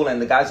sounded cool and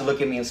the guys will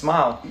look at me and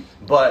smile,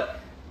 but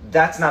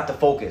that's not the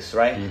focus,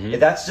 right?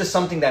 That's just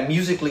something that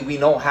musically we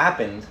know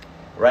happened,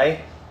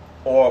 right?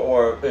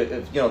 Or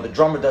if, you know, the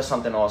drummer does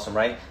something awesome,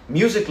 right?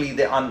 Musically, in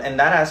that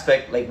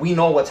aspect, like we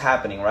know what's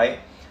happening, right?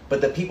 But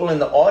the people in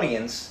the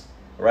audience,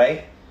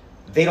 right?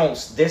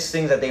 There's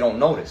things that they don't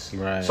notice.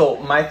 Right. So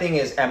my thing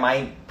is, am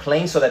I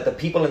playing so that the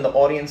people in the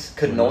audience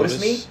could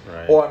notice me?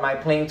 Right. Or am I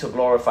playing to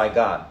glorify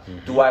God?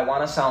 Do I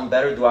want to sound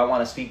better? Do I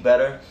want to speak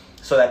better?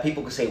 So that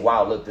people could say,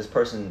 wow, look, this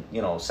person,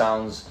 you know,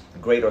 sounds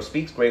great or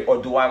speaks great.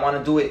 Or do I want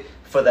to do it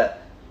for the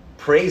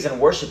praise and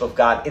worship of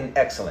God in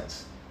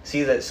excellence?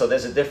 See that? So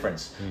there's a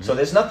difference. So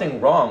there's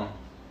nothing wrong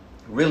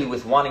really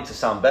with wanting to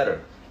sound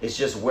better. It's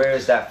just, where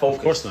is that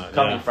focus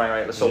coming from,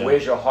 right? So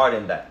where's your heart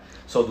in that?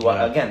 So do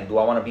I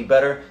want to be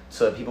better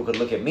so that people could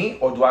look at me,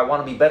 or do I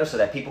want to be better so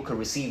that people could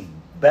receive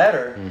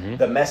better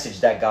the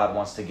message that God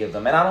wants to give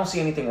them? And I don't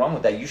see anything wrong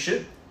with that. You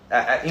should,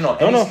 you know,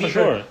 any speaker, for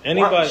sure.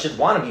 Anybody should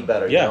want to be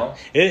better. Yeah, you know?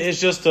 It's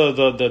just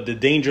the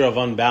danger of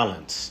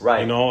unbalance,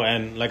 right? You know,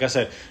 and like I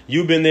said,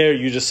 you've been there.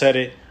 You just said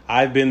it.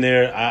 I've been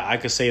there. I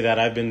could say that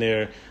I've been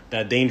there.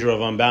 That danger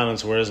of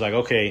unbalance, where it's like,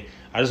 okay,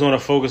 I just want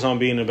to focus on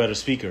being a better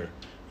speaker,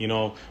 you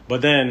know.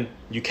 But then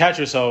you catch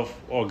yourself,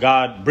 or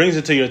God brings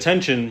it to your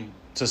attention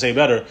to say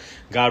better.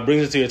 God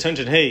brings it to your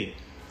attention. Hey,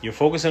 you're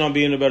focusing on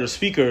being a better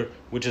speaker,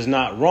 which is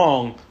not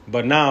wrong.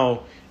 But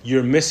now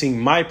you're missing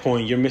my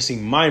point. You're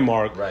missing my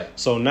mark. Right.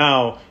 So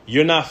now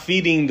you're not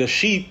feeding the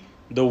sheep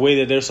the way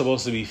that they're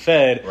supposed to be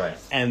fed. Right.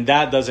 And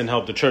that doesn't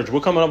help the church. We're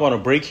coming up on a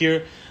break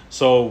here.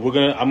 So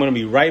I'm going to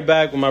be right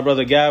back with my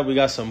brother Gab. We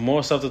got some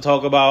more stuff to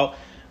talk about.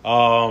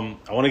 I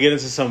want to get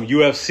into some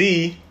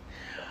UFC,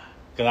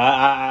 because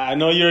I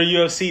know you're a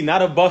UFC,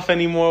 not a buff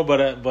anymore,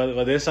 but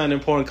there's something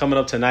important coming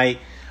up tonight.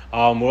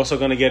 We're also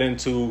going to get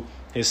into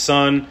his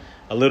son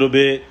a little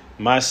bit,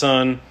 my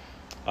son,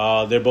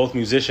 They're both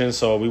musicians,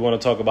 so we want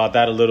to talk about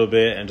that a little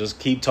bit and just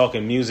keep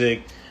talking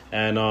music.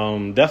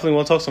 And definitely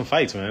want to talk some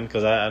fights, man,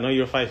 because I know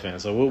you're a fight fan.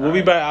 So we'll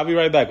be back. I'll be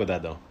right back with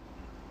that, though.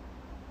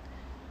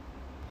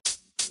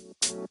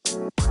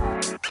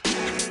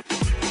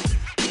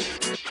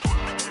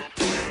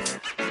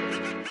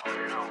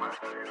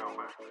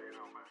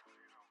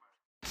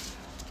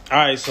 All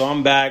right, so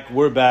I'm back.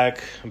 We're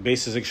back.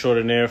 Bassist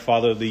extraordinaire,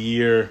 father of the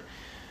year.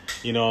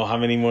 You know, how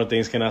many more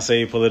things can I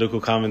say? Political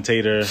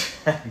commentator,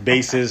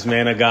 bassist,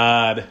 man of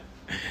God.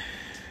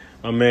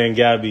 My man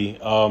Gabby.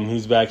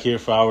 He's back here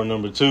for hour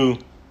number 2.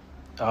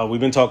 We've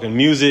been talking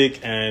music,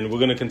 and we're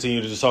gonna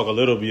continue to just talk a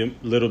little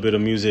bit of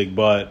music.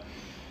 But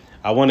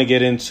I want to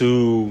get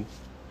into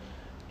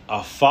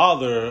your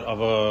father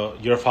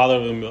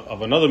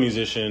of another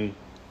musician.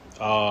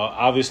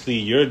 Obviously,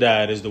 your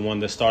dad is the one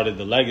that started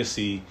the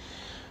legacy.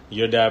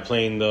 Your dad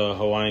playing the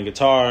Hawaiian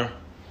guitar,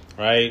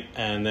 right?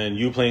 And then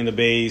you playing the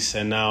bass,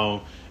 and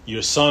now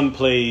your son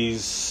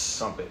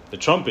plays the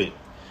trumpet,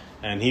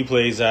 and he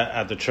plays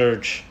at the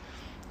church.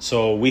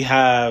 So we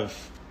have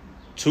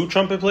 2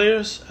 trumpet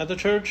players at the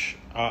church.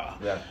 We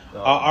have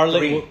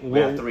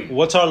 3.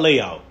 What's our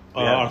layout?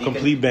 Our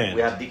complete band.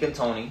 We have Deacon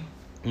Tony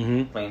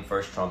playing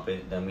first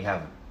trumpet. Then we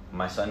have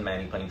my son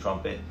Manny playing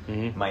trumpet.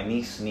 My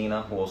niece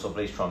Nina, who also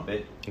plays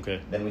trumpet. Okay.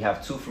 Then we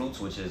have 2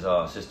 flutes, which is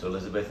Sister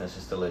Elizabeth and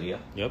Sister Lydia.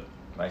 Yep.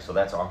 Right. So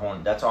that's our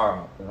horn. That's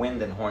our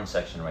wind and horn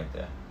section right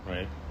there.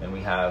 Right. Then we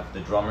have the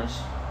drummers,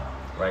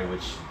 right,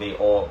 which they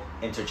all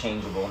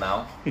interchangeable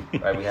now.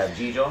 Right. We have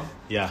Gijo.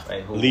 Yeah.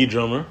 Right. Lead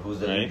drummer. Who's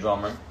the lead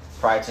drummer?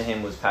 Prior to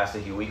him was Pastor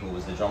Huey, who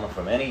was the drummer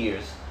for many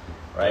years.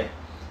 Right.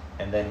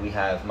 And then we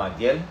have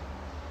Magdiel.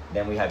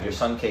 Then we have your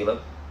son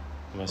Caleb.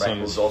 My son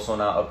who's also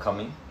now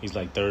upcoming. He's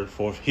like 3rd,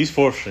 4th. He's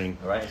 4th string.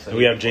 Right. So and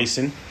we have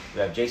Jason. We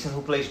have Jason,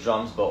 who plays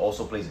drums, but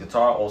also plays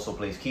guitar, also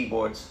plays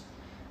keyboards.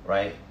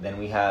 Right. Then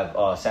we have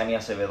Sammy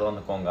Acevedo on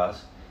the congas.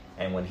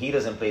 And when he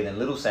doesn't play, then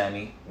Little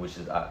Sammy, which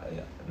is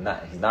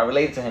he's not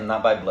related to him,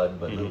 not by blood,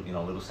 but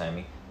Little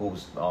Sammy,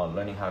 who's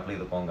learning how to play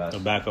the congas. A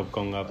backup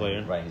conga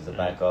player. Right. He's the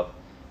backup.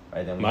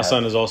 Right. Then my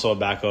son is also a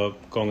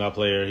backup conga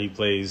player. He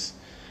plays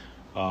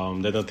the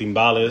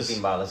timbales. The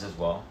timbales as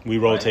well. We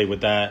rotate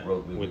with that,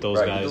 with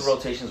those guys. We do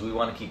rotations. We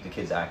want to keep the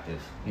kids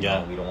active. You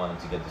know, we don't want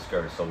them to get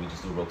discouraged, so we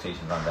just do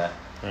rotations on that.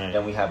 Right.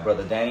 Then we have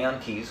Brother Danny on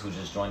keys, who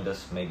just joined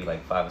us maybe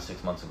like 5 or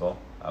 6 months ago,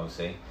 I would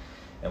say.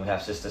 Then we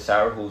have Sister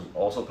Sarah, who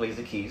also plays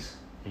the keys.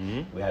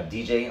 We have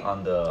DJ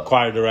on the...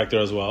 choir director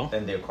as well.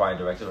 And their choir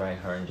director, right?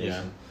 Her and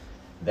Jason. Yeah.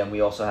 Then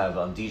we also have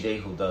DJ,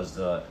 who does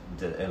the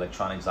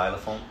electronic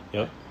xylophone.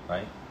 Yep.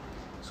 Right?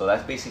 So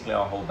that's basically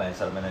our whole band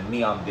setup. And then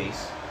me on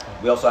bass.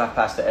 We also have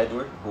Pastor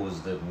Edward, who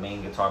is the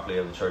main guitar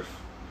player of the church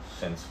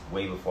since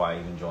way before I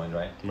even joined,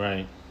 right?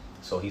 Right.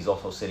 So he's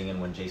also sitting in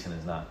when Jason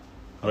is not.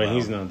 Right,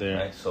 he's not there.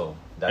 Right, so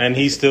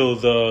he's still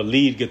the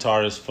lead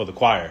guitarist for the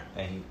choir.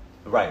 And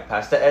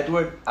Pastor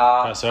Edward.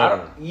 Pastor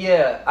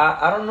Edward.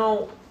 I don't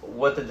know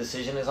what the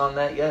decision is on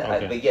that yet.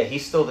 Okay. But yeah,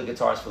 he's still the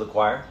guitarist for the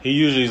choir. He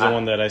usually is the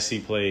one that I see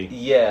play.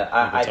 Yeah,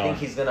 I think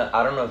he's gonna.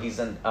 I don't know if he's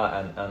on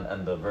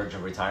the verge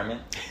of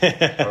retirement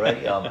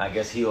already. I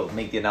guess he'll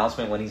make the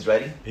announcement when he's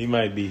ready. He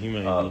might be.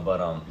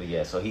 But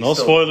yeah, so he's no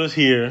still, spoilers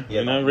here.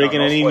 Yeah, we're not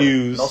breaking any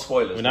news. No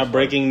spoilers. We're not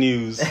breaking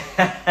news.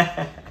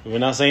 We're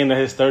not saying that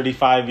his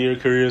 35-year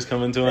career is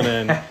coming to an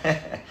end.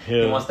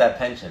 He wants that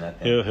pension, I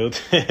think.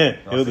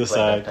 He'll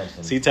decide.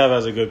 CTAB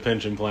has a good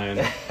pension plan.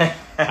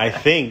 I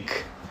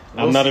think.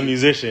 I'm not a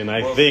musician.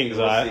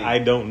 I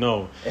don't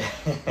know.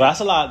 But that's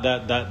a lot.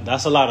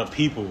 That's a lot of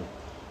people.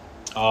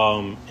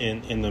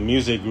 In the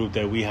music group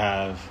that we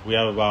have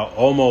about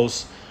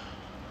almost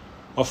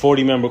a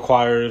 40-member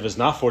choir. If it's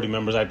not 40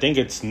 members, I think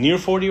it's near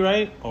 40,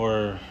 right?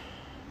 Or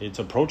it's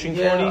approaching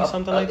 40,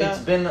 something like that.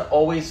 It's been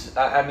always.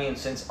 I mean,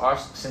 since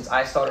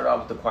I started out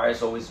with the choir,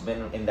 it's always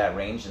been in that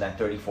range, in that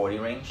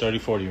 30-40 range.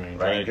 30-40 range,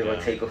 right? Give or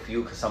take a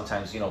few, because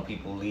sometimes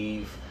people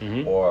leave,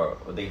 or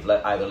they've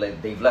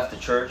left the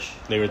church.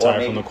 They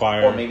retire from the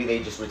choir, or maybe they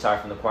just retire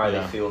from the choir.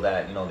 Yeah. They feel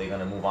that they're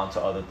gonna move on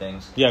to other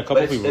things. Yeah, a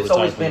couple people. It's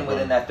always been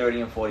within that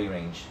 30 and 40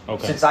 range.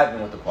 Okay. Since I've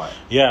been with the choir.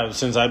 Yeah,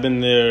 since I've been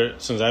there,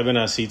 since I've been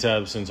at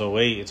CTAB since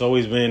 2008, it's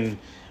always been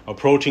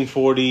approaching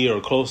 40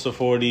 or close to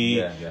 40.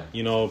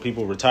 Yeah.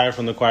 People retire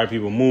from the choir,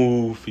 people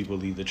move, people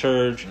leave the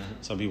church,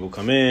 some people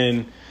come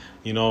in.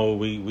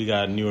 We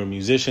got newer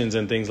musicians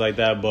and things like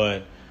that,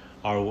 but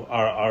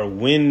our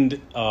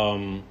wind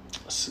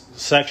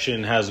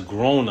section has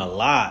grown a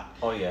lot.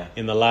 Oh yeah.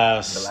 In the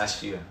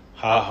last year.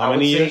 How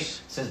many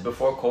years? Since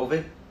before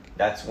COVID.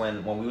 That's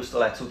when we were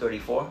still at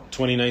 234.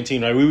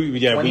 2019, right?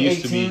 We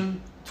used to be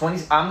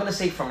 20. I'm gonna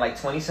say from like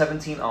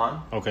 2017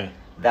 on. Okay.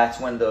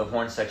 That's when the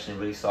horn section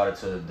really started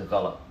to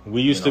develop.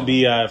 We used to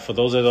be at, for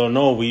those that don't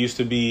know, we used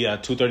to be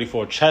at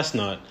 234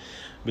 Chestnut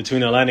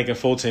between Atlantic and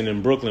Fulton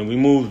in Brooklyn. We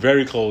moved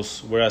very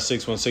close. We're at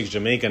 616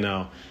 Jamaica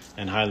now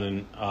and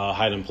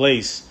Highland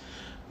Place.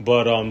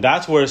 But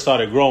that's where it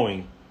started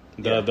growing,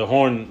 the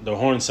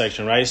horn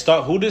section, right?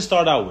 Who did it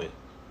start out with?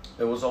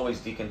 It was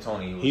always Deacon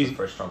Tony. He was the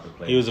first trumpet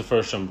player. He was the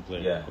first trumpet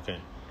player. Yeah. Okay.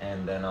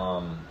 And then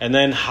And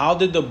then how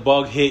did the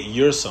bug hit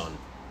your son?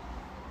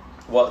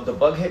 Well, the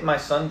bug hit my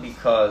son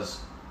because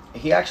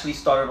he actually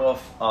started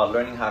off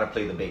learning how to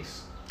play the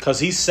bass. Because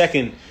he's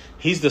second.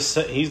 He's the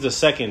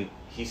second.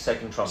 He's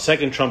second trumpet.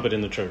 Second trumpet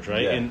in the church,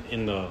 right? Yeah.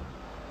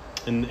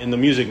 In the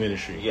music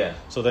ministry. Yeah.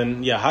 So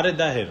then, how did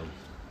that hit him?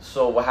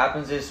 So what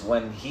happens is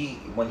when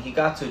he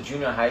got to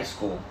junior high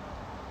school,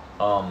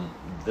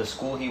 the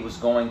school he was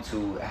going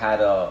to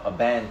had a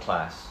band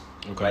class.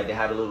 Okay. Right? They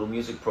had a little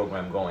music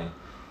program going,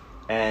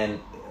 and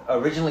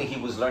originally he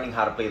was learning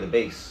how to play the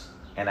bass,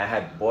 and I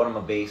had bought him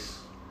a bass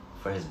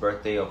for his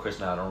birthday or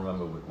Christmas. I don't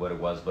remember what it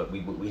was, but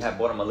we had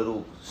bought him a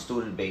little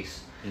student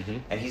bass. Mm-hmm.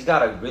 And he's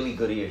got a really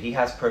good ear. He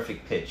has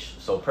perfect pitch.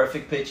 So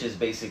perfect pitch is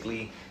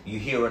basically you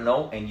hear a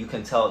note and you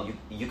can tell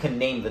you can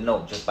name the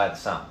note just by the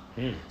sound.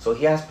 So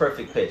he has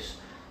perfect pitch.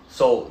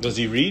 So does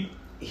he read?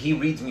 He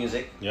reads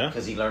music. Yeah.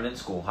 Because he learned in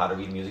school how to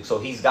read music. So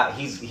he's got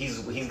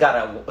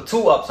a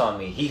 2 ups on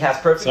me. He has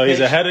perfect pitch. So he's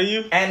ahead of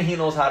you? And he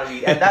knows how to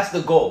read. And that's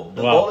the goal.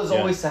 The goal is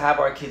always to have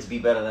our kids be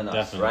better than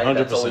us. Definitely. Right? 100%.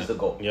 That's always the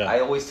goal. Yeah.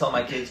 I always tell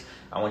my kids,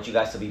 I want you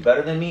guys to be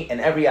better than me in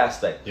every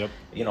aspect. Yep.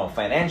 You know,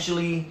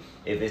 financially,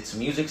 if it's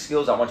music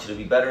skills, I want you to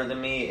be better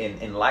than me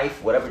in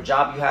life. Whatever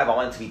job you have, I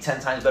want it to be 10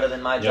 times better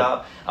than my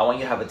job. I want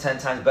you to have a 10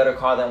 times better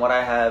car than what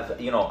I have.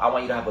 You know, I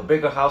want you to have a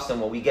bigger house than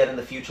what we get in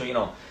the future. You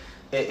know,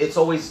 it's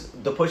always,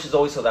 the push is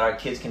always so that our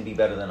kids can be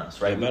better than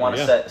us, right? We want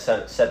to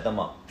set them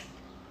up.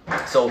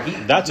 So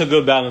that's a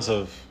good balance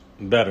of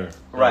better.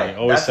 Right.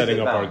 Always that's setting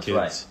up balance,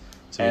 our kids.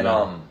 Right.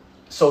 And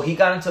so he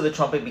got into the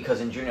trumpet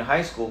because in junior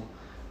high school,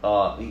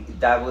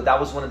 that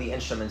was one of the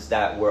instruments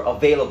that were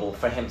available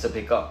for him to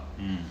pick up.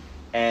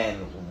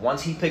 And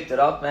once he picked it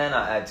up, man,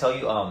 I tell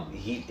you,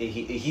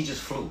 he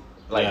just flew.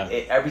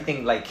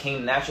 Everything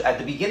came natural. At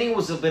the beginning, it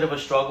was a bit of a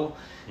struggle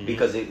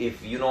because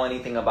if you know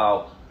anything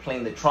about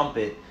playing the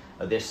trumpet,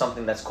 there's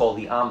something that's called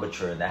the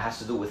embouchure that has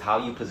to do with how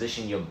you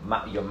position your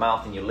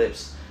mouth and your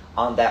lips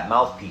on that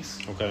mouthpiece.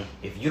 Okay.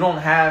 If you don't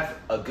have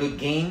a good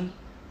game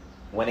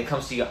when it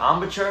comes to your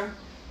embouchure,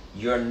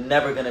 you're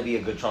never going to be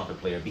a good trumpet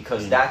player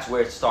because that's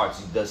where it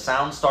starts. The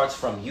sound starts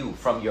from you,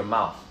 from your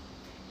mouth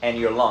and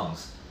your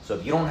lungs. So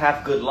if you don't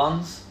have good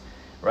lungs,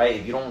 right,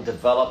 if you don't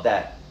develop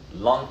that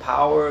lung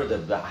power,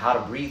 the how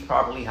to breathe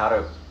properly, how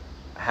to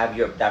have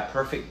that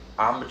perfect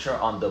embouchure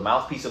on the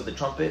mouthpiece of the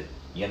trumpet,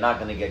 you're not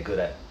going to get good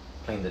at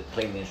playing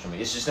the instrument.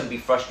 It's just going to be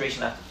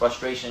frustration after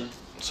frustration.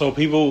 So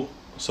people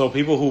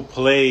who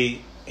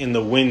play in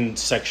the wind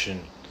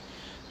section,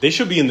 they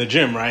should be in the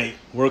gym, right?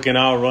 Working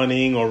out,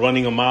 running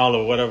a mile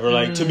or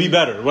whatever, to be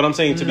better. What I'm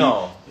saying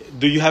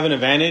do you have an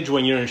advantage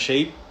when you're in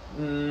shape?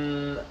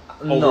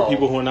 Over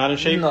people who are not in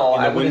shape? No,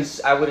 I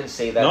wouldn't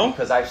say that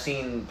because I've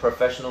seen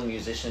professional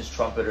musicians,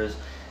 trumpeters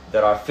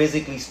that are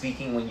physically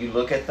speaking, when you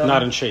look at them,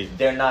 not in shape.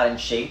 They're not in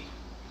shape.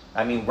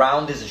 I mean,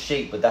 round is a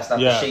shape, but that's not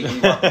the shape we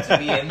want them to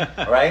be in,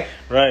 right?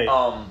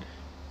 Right.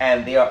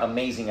 And they are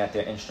amazing at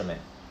their instrument.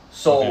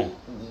 So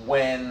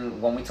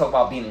when we talk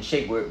about being in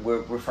shape,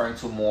 we're referring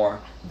to more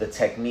the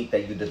technique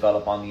that you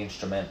develop on the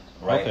instrument,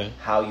 right? Okay.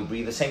 How you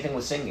breathe. The same thing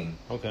with singing,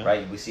 okay,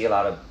 right? We see a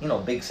lot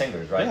of big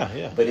singers, right?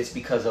 Yeah. But it's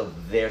because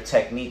of their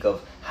technique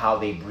of how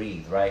they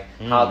breathe, right?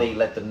 How they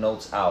let the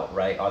notes out,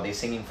 right? Are they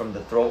singing from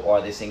the throat or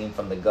are they singing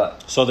from the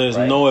gut? So there's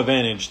no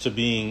advantage to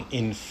being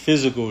in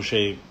physical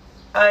shape.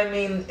 I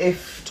mean, a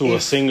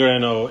singer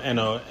and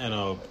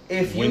a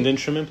wind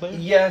instrument player?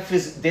 Yeah,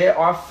 there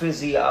are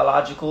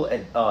physiological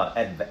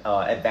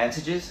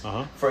advantages.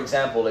 For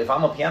example, if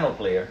I'm a piano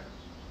player,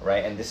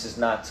 right, and this is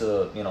not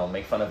to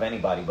make fun of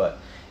anybody, but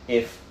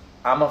if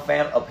I'm a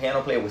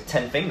piano player with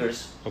 10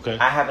 fingers,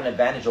 I have an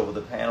advantage over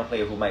the piano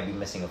player who might be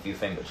missing a few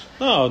fingers.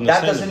 No,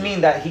 that doesn't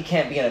mean that he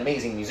can't be an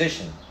amazing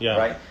musician,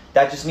 right?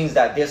 That just means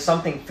that there's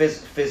something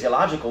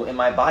physiological in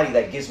my body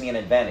that gives me an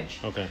advantage.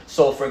 Okay.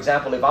 So, for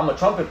example, if I'm a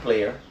trumpet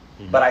player,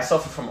 but I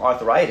suffer from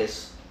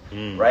arthritis,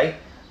 right?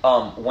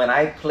 When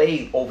I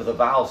play over the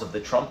valves of the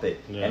trumpet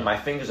and my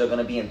fingers are going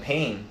to be in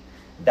pain,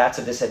 that's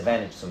a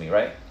disadvantage to me,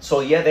 right?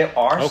 So, there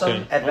are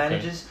some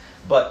advantages,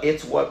 but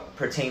it's what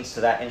pertains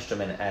to that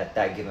instrument at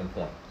that given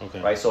point,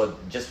 right? So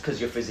just because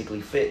you're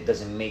physically fit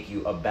doesn't make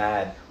you a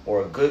bad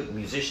or a good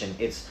musician.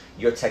 It's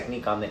your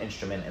technique on the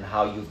instrument and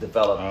how you've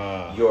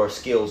developed your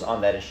skills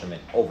on that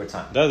instrument over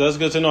time. That's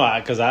good to know,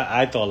 because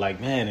I thought,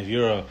 man, if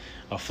you're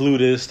a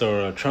flutist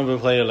or a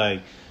trumpet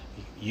player,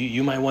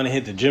 you might want to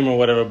hit the gym or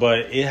whatever, but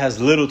it has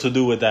little to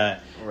do with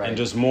that, and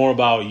just more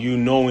about you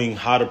knowing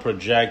how to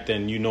project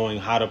and you knowing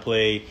how to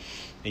play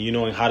and you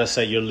knowing how to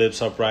set your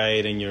lips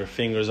upright and your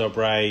fingers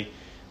upright.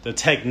 The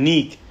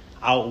technique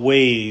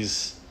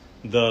outweighs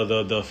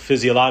the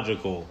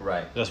physiological.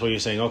 Right. That's what you're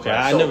saying. Okay.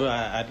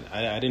 Right.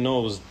 I didn't know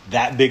it was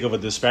that big of a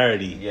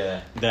disparity.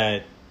 Yeah.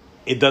 That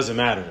it doesn't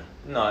matter.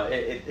 No,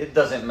 it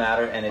doesn't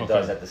matter, and it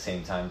does at the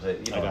same time. So,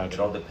 it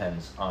all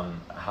depends on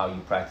how you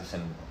practice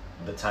and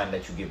the time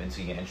that you give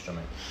into your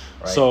instrument.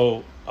 Right.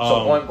 So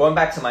going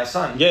back to my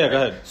son. Yeah, go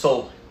ahead.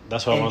 So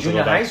that's what I want to go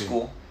back to. In junior high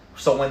school,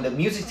 so when the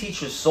music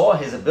teacher saw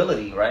his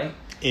ability, right?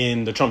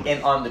 In the trumpet.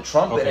 And on the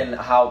trumpet, and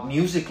how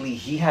musically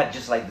he had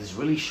just this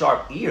really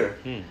sharp ear,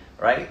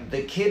 right?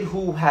 The kid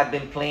who had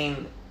been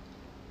playing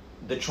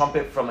the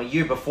trumpet from a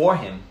year before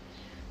him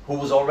who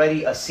was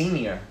already a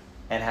senior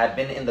and had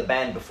been in the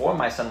band before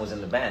my son was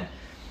in the band,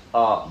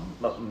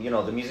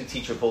 the music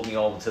teacher pulled me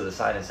over to the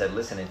side and said,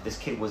 listen, if this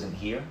kid wasn't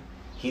here,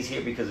 he's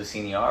here because of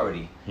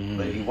seniority.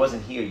 But if he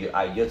wasn't here,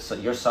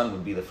 your son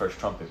would be the first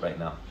trumpet right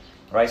now.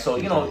 Right? So,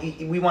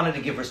 we wanted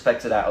to give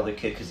respect to that other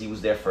kid because he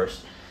was there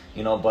first.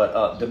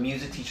 But the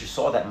music teacher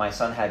saw that my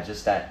son had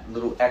just that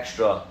little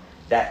extra,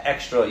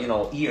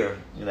 ear,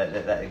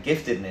 that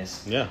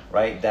giftedness,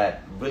 right?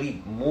 That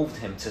really moved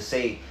him to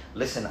say,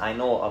 listen, I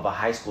know of a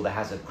high school that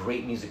has a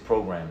great music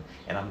program,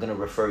 and I'm going to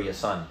refer your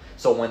son.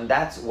 So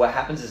what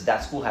happens is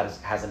that school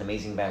has an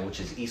amazing band, which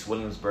is East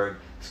Williamsburg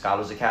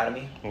Scholars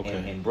Academy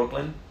in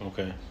Brooklyn.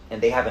 Okay. And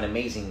they have an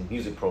amazing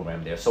music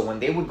program there. So when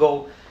they would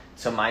go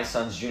to my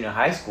son's junior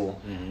high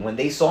school, when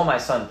they saw my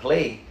son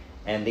play,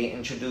 and they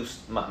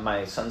introduced,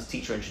 my son's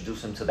teacher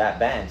introduced him to that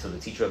band, to the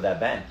teacher of that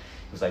band,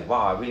 he was like,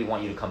 wow, I really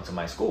want you to come to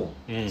my school.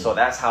 So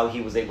that's how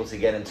he was able to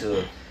get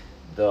into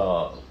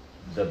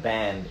the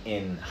band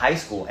in high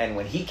school. And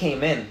when he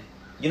came in,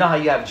 you know how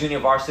you have junior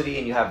varsity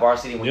and you have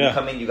varsity, and when you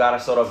come in, you got to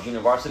start off junior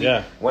varsity?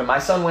 When my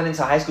son went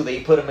into high school, they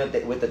put him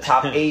with the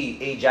top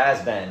A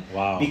jazz band.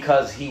 Wow.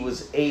 Because he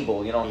was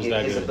able,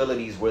 his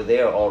abilities were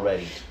there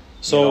already.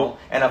 So,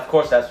 and of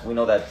course, we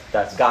know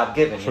that's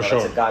God-given. For sure.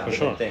 That's a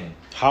God-given thing.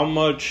 How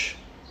much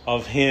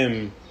of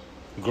him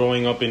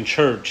growing up in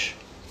church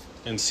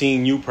and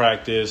seeing you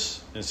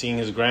practice and seeing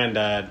his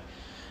granddad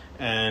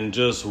and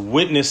just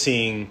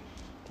witnessing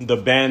the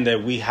band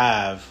that we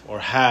have or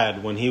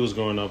had when he was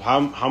growing up,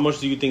 how much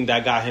do you think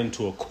that got him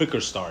to a quicker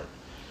start?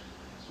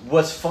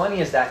 What's funny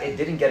is that it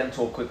didn't get him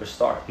to a quicker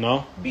start.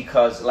 No?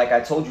 Because, like I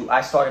told you,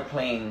 I started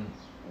playing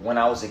when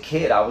I was a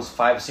kid. I was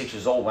 5 or 6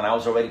 years old when I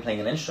was already playing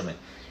an instrument.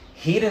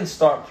 He didn't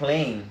start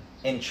playing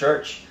in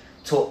church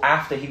till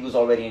after he was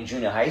already in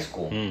junior high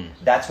school.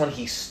 That's when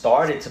he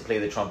started to play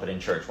the trumpet in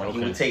church. When he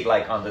would take,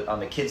 like, on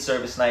the kids'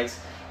 service nights,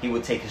 he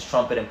would take his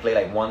trumpet and play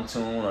like one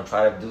tune or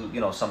try to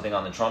do, something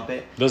on the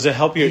trumpet. Does it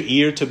help your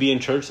ear to be in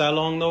church that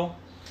long, though?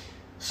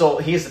 So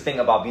here's the thing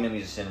about being a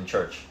musician in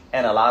church.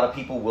 And a lot of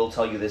people will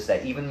tell you this,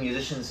 that even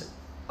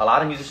a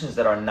lot of musicians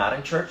that are not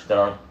in church, that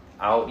are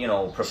out,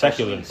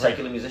 professionally,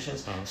 secular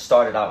musicians,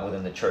 started out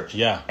within the church.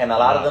 Yeah. And a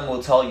lot of them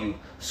will tell you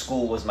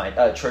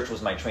church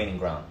was my training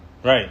ground.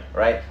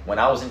 Right. When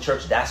I was in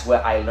church, that's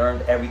where I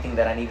learned everything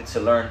that I needed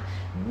to learn,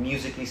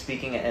 musically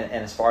speaking, and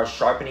as far as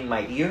sharpening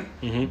my ear.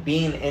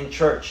 Being in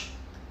church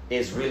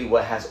is really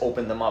what has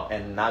opened them up,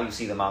 and now you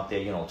see them out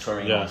there,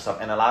 touring and stuff.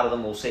 And a lot of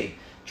them will say,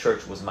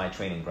 church was my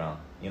training ground,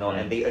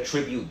 and they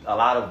attribute a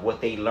lot of what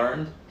they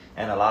learned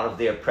and a lot of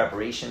their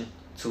preparation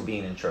to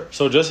being in church.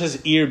 So just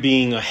his ear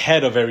being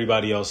ahead of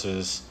everybody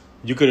else's,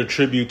 you could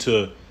attribute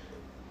to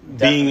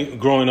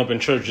growing up in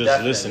church,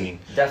 just listening.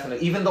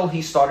 Definitely. Even though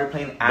he started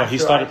playing after. But he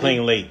started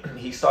playing late.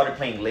 He started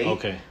playing late.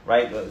 Okay.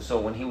 Right? So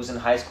when he was in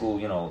high school,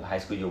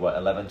 you're what,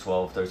 11,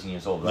 12, 13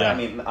 years old, right? Yeah. I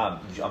mean,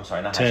 I'm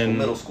sorry, not 10, high school,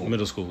 middle school.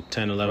 Middle school,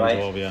 10, 11, right?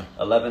 12, yeah.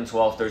 11,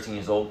 12, 13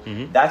 years old.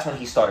 That's when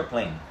he started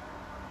playing.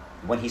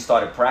 When he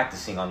started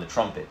practicing on the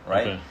trumpet,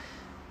 right? Okay.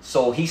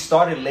 So he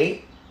started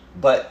late.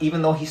 But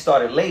even though he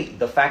started late,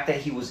 the fact that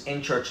he was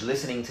in church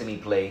listening to me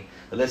play,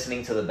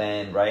 listening to the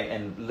band, right,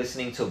 and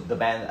listening to the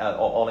band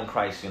All in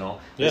Christ,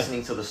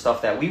 listening to the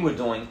stuff that we were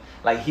doing,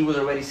 like he was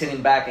already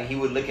sitting back and he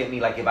would look at me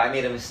like if I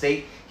made a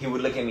mistake, he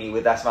would look at me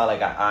with that smile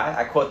like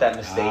I caught that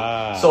mistake.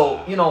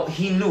 So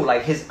he knew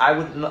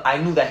I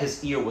knew that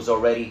his ear was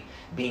already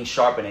being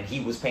sharpened and he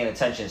was paying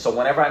attention. So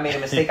whenever I made a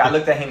mistake, I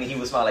looked at him and he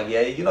would smile like,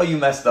 yeah, you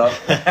messed up.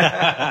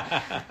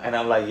 And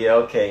I'm like, yeah,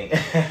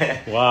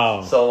 okay.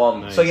 Wow. So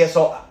nice.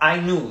 So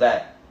I knew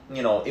that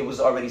it was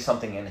already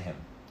something in him,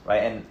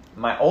 right? And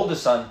my older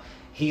son,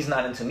 he's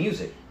not into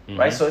music,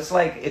 right? So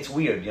it's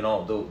weird,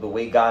 the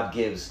way God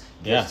gives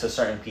to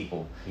certain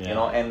people,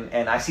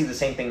 and I see the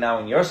same thing now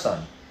in your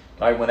son.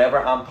 Right, whenever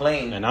I'm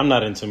playing, and I'm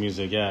not into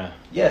music,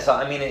 so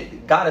I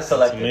mean, God is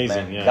selective,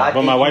 amazing, man. Yeah. God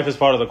but my wife is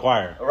part of the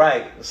choir,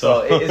 right?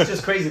 So it's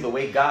just crazy the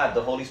way God,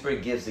 the Holy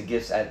Spirit, gives the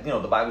gifts.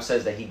 The Bible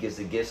says that He gives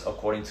the gifts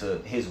according to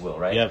His will,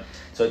 right? Yep.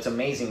 So it's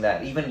amazing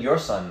that even your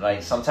son,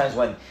 right? Sometimes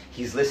when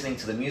he's listening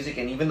to the music,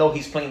 and even though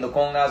he's playing the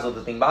congas or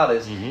the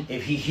timbales,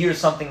 if he hears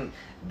something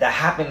that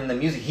happened in the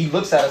music, he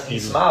looks at us and he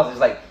smiles. It's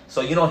like,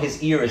 so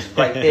his ear is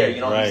right there.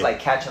 Right. He's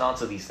like catching on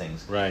to these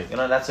things. Right.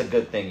 That's a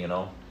good thing.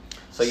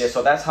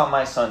 So that's how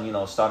my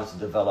son, started to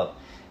develop,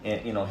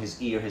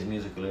 his ear, his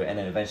musical ear, and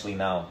then eventually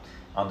now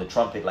on the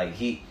trumpet. Like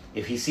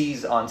if he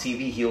sees on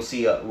TV, he'll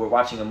see we're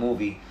watching a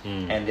movie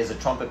and there's a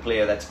trumpet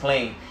player that's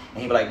playing, and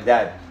he'll be like,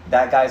 Dad,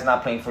 that guy's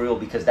not playing for real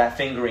because that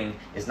fingering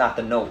is not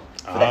the note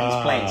that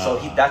he's playing. So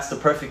that's the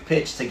perfect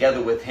pitch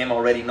together with him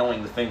already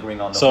knowing the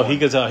fingering on the horn. He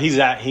could tell he's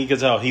acting.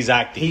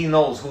 He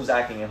knows who's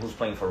acting and who's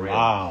playing for real.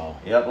 Wow.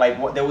 Yep.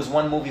 Like there was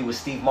one movie with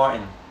Steve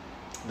Martin.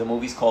 The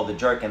movie's called The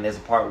Jerk, and there's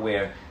a part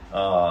where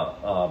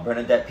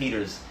Bernadette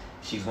Peters,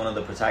 she's one of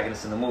the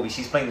protagonists in the movie.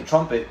 She's playing the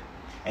trumpet,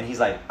 and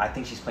he's like, I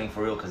think she's playing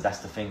for real because that's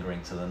the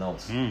fingering to the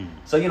notes.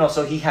 So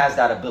so he has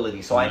that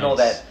ability. So nice. I know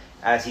that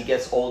as he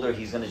gets older,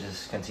 he's gonna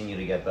just continue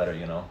to get better,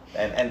 you know.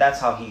 And that's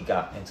how he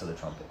got into the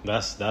trumpet.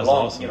 That's long,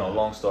 awesome. You know,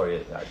 long story.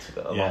 It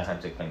took a long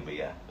time to explain, but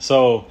yeah.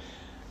 So,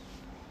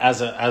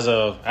 as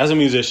a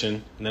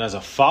musician, and then as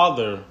a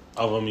father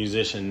of a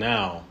musician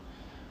now,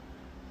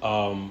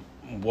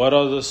 what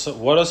are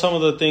some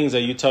of the things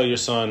that you tell your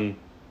son?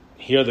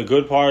 Here are the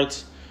good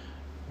parts,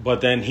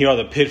 but then here are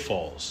the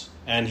pitfalls,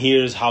 and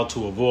here's how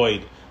to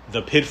avoid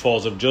the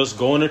pitfalls of just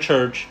going to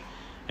church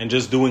and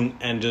just playing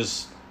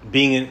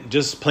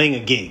a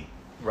gig,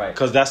 right?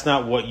 Because that's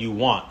not what you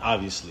want,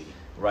 obviously.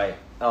 Right.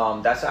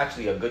 That's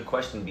actually a good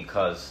question,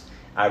 because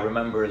I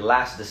remember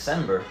last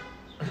December,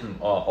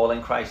 All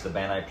in Christ, the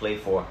band I play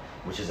for,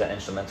 which is an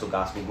instrumental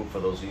gospel group for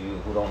those of you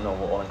who don't know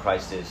what All in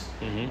Christ is.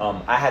 Mm-hmm.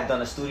 I had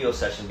done a studio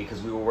session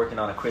because we were working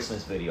on a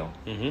Christmas video.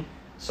 Mm-hmm.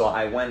 So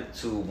I went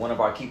to one of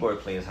our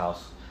keyboard players'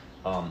 house,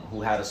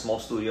 who had a small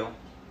studio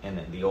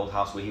in the old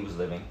house where he was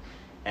living,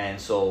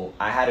 and so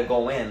I had to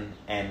go in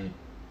and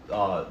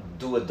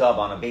do a dub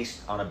on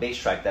a bass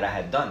track that I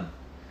had done.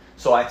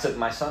 So I took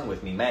my son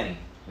with me, Manny,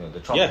 you know, the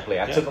trumpet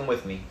player. I took him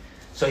with me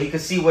so he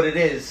could see what it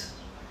is,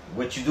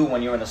 what you do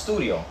when you're in a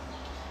studio.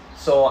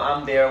 So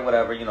I'm there,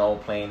 whatever, you know,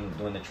 playing,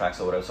 doing the tracks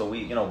or whatever. So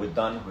we're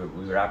done.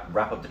 We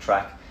wrap up the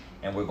track,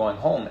 and we're going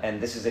home.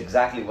 And this is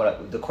exactly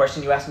the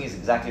question you asked me is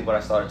exactly what I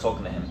started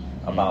talking to him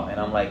about. And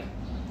I'm like,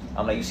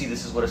 you see,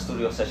 this is what a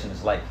studio session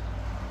is like,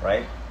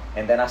 right?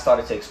 And then I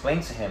started to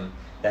explain to him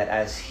that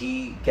as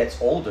he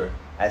gets older,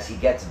 as he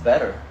gets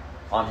better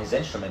on his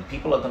instrument,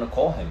 people are going to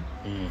call him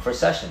for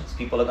sessions.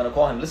 People are going to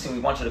call him, listen, we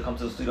want you to come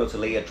to the studio to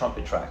lay a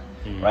trumpet track,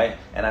 right?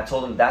 And I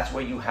told him that's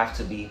where you have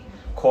to be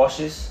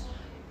cautious,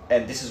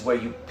 and this is where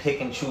you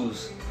pick and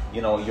choose,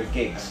 you know, your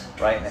gigs,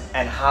 right?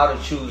 And how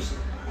to choose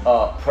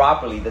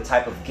properly the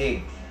type of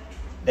gig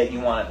that you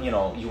want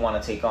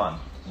to take on.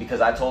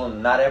 Because I told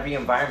him not every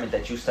environment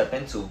that you step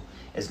into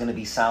is going to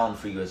be sound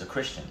for you as a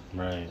Christian,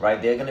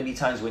 right? There are going to be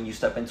times when you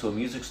step into a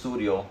music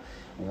studio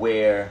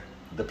where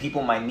the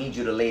people might need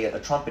you to lay a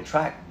trumpet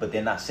track, but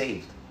they're not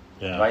saved,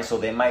 right? So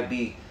there might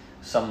be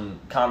some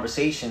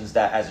conversations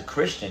that as a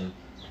Christian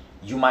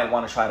you might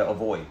want to try to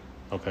avoid.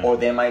 Okay. Or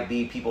there might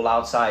be people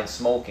outside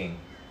smoking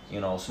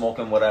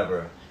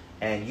whatever,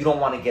 and you don't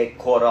want to get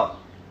caught up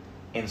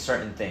in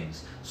certain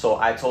things. So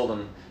I told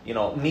him, you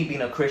know, me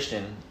being a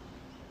Christian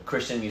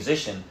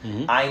musician,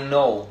 I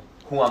know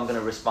who I'm going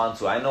to respond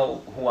to. I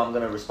know who I'm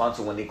going to respond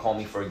to when they call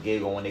me for a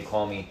gig or when they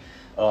call me,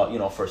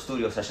 for a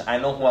studio session. I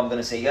know who I'm going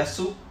to say yes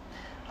to.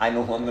 I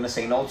know who I'm going to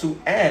say no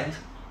to. And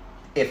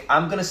if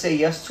I'm going to say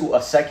yes to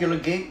a secular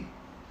gig,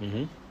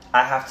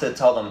 I have to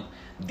tell them,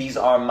 these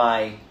are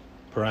my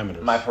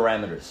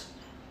parameters.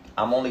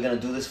 I'm only going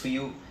to do this for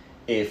you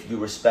if you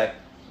respect,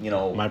 you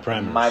know, my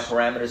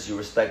parameters, you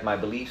respect my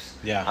beliefs.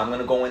 Yeah. I'm going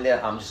to go in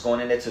there. I'm just going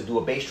in there to do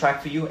a bass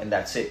track for you, and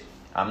that's it.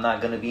 I'm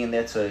not going to be in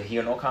there to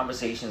hear no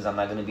conversations. I'm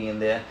not going to be in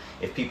there.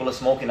 If people are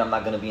smoking, I'm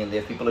not going to be in there.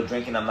 If people are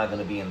drinking, I'm not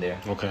going to be in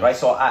there. Okay. Right?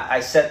 So I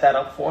set that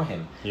up for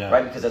him. Yeah.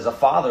 Right? Because as a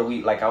father,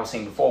 like I was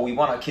saying before, we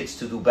want our kids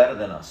to do better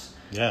than us.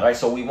 Yeah. Right?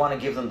 So we want to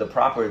give them the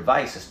proper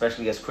advice,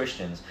 especially as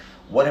Christians.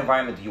 What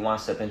environment do you want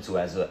to step into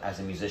as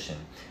a musician?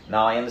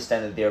 Now, I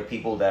understand that there are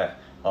people that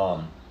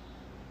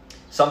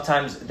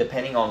sometimes,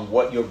 depending on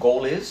what your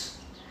goal is,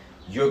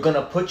 you're going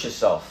to put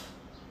yourself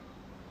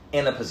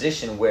in a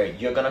position where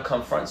you're going to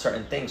confront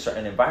certain things,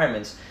 certain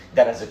environments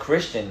that as a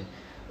Christian,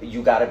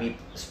 you got to be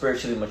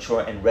spiritually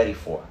mature and ready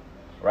for,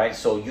 right?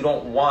 So you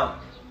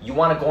want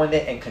to go in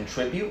there and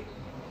contribute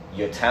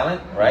your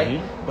talent, right?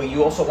 But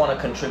you also want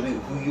to contribute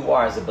who you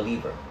are as a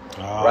believer,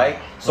 right?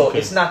 So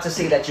it's not to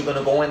say that you're going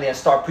to go in there and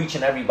start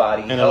preaching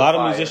everybody. And a lot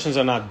of musicians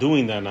are not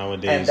doing that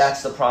nowadays. And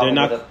that's the problem.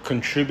 They're not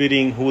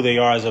contributing who they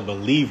are as a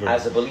believer.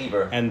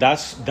 And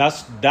that's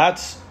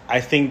I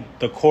think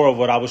the core of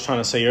what I was trying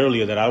to say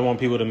earlier, that I don't want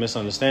people to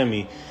misunderstand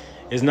me,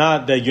 is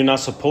not that you're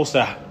not supposed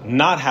to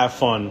not have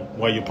fun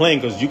while you're playing,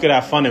 because you could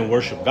have fun and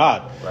worship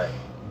God. Right.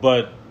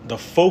 But the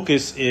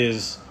focus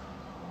is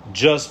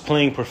just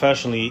playing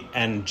professionally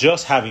and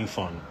just having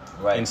fun.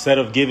 Right. Instead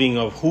of giving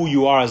of who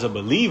you are as a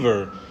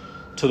believer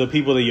to the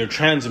people that you're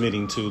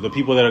transmitting to, the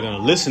people that are going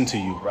to listen to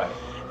you. Right.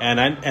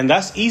 And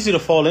that's easy to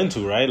fall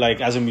into, right?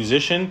 Like as a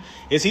musician,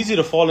 it's easy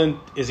to fall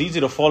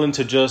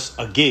into just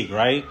a gig,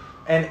 right?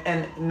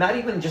 And not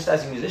even just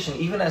as a musician,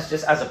 even as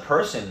a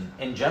person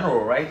in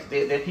general, right?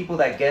 There are people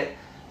that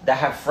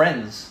have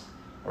friends,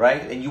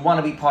 right? And you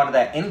want to be part of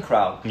that in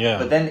crowd. Yeah.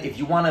 But then if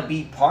you want to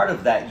be part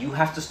of that, you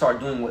have to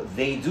start doing what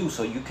they do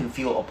so you can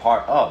feel a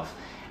part of.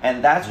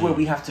 And that's where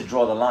we have to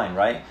draw the line,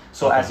 right?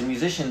 So as a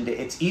musician,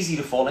 it's easy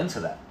to fall into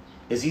that.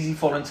 It's easy to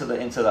fall into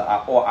the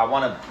or I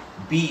want to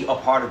be a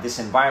part of this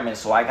environment,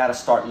 so I got to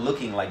start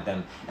looking like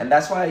them. And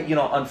that's why, you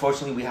know,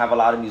 unfortunately, we have a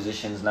lot of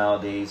musicians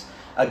nowadays.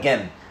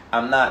 Again,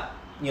 I'm not,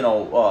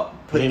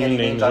 putting any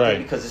names out there,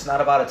 because it's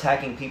not about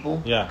attacking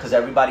people. Yeah. Because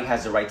everybody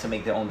has the right to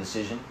make their own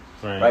decision.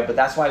 Right. But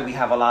that's why we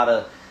have a lot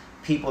of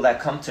people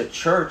that come to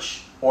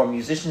church, or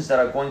musicians that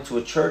are going to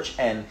a church,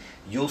 and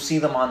you'll see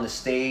them on the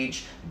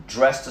stage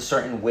dressed a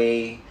certain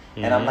way.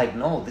 And I'm like,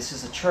 no, this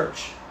is a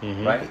church,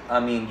 right? I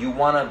mean, you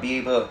want to be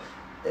able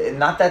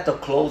not that the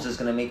clothes is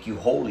going to make you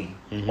holy,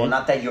 or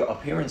not that your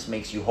appearance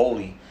makes you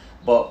holy,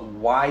 but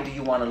why do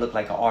you want to look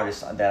like an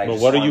artist that I but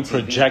just what saw are you on TV?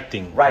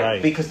 projecting?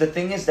 Right, because the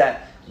thing is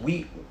that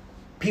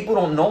people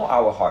don't know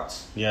our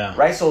hearts. Yeah.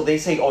 Right, so they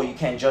say, oh, you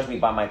can't judge me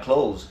by my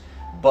clothes,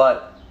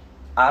 but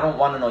I don't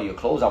want to know your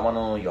clothes. I want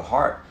to know your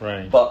heart.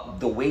 Right. But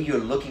the way you're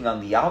looking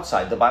on the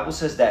outside, the Bible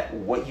says that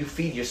what you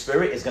feed your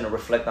spirit is going to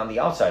reflect on the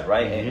outside,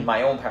 right? Mm-hmm. In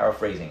my own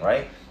paraphrasing,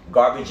 right?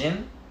 Garbage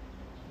in,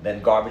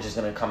 then garbage is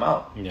going to come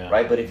out,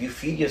 right? But if you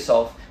feed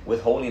yourself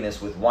with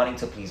holiness, with wanting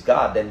to please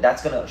God, then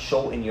that's going to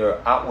show in your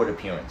outward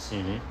appearance,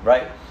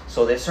 right?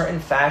 So there's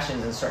certain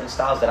fashions and certain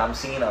styles that I'm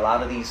seeing a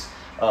lot of these,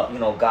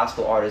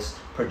 gospel artists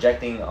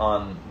projecting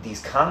on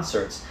these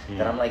concerts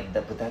that I'm like,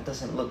 but that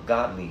doesn't look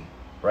godly.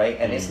 Right,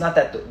 and it's not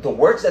that the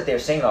words that they're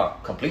saying are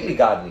completely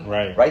godly.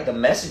 Right, the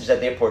message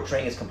that they're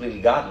portraying is completely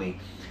godly,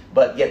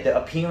 but yet the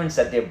appearance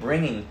that they're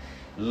bringing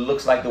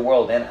looks like the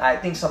world. And I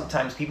think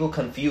sometimes people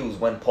confuse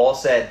when Paul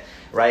said,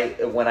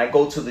 right, when I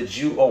go to the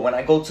Jew or when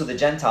I go to the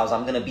Gentiles,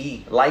 I'm going to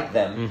be like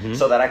them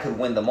so that I could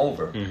win them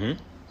over.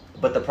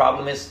 But the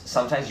problem is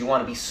sometimes you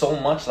want to be so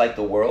much like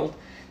the world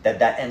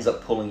that ends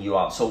up pulling you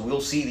out. So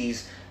we'll see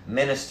these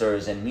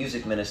ministers and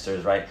music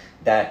ministers, right,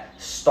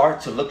 that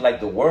start to look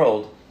like the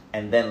world.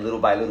 And then little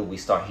by little we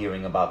start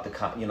hearing about the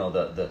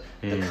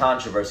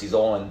controversies.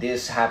 Oh, and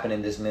this happened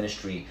in this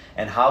ministry.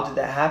 And how did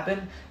that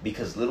happen?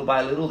 Because little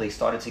by little they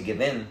started to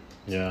give in.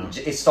 Yeah.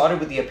 It started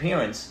with the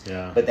appearance,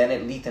 but then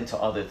it leaked into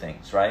other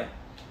things, right?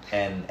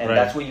 And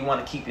that's where you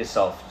want to keep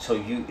yourself. So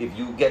if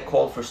you get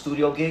called for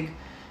studio gig,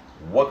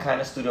 what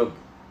kind of studio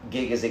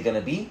gig is it going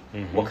to be?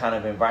 What kind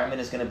of environment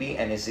is going to be?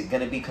 And is it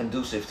going to be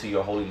conducive to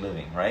your holy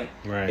living, right?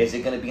 Is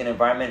it going to be an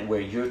environment where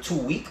you're too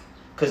weak?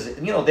 Because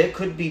there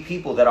could be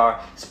people that are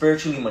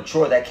spiritually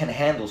mature that can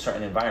handle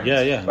certain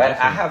environments. Yeah, right.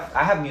 Definitely.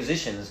 I have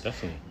musicians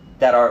Definitely.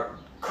 that are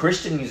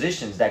Christian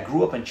musicians that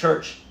grew up in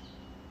church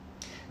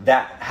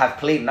that have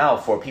played now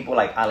for people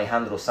like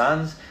Alejandro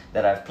Sanz,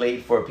 that have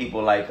played for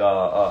people like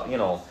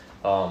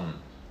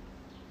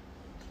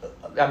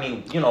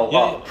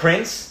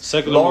Prince,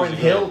 secular Lauryn music,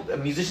 Hill,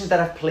 musicians that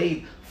have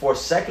played for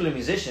secular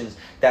musicians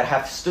that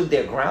have stood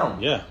their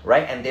ground.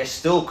 Right, and they're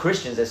still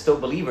Christians, they're still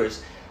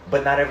believers.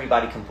 But not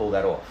everybody can pull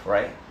that off,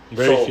 right?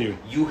 Very few.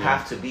 You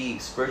have to be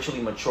spiritually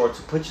mature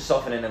to put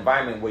yourself in an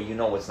environment where you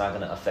know it's not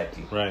going to affect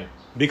you. Right.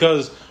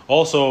 Because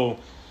also,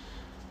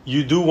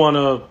 you do want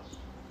to,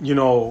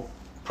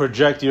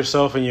 project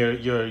yourself and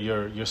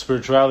your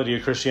spirituality, your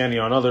Christianity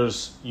on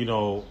others,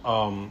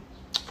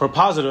 for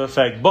positive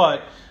effect.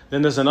 But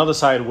then there's another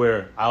side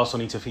where I also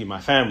need to feed my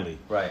family.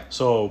 Right.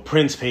 So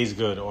Prince pays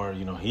good, or,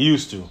 he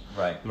used to.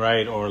 Right.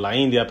 Right. Or La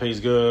India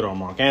pays good, or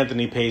Mark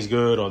Anthony pays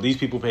good, or these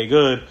people pay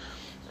good.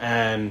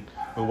 And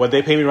what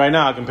they pay me right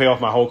now, I can pay off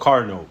my whole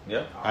car note.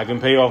 Yeah. I can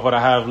pay off what I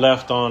have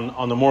left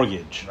on the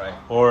mortgage. Right.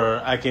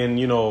 Or I can,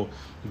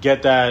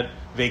 get that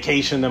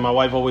vacation that my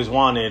wife always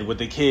wanted with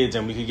the kids,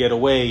 and we could get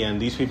away. And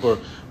these people,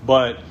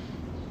 but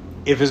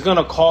if it's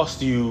gonna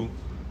cost you,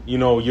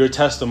 your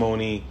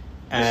testimony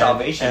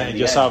and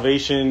your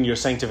salvation, your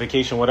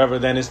sanctification, whatever,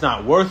 then it's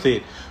not worth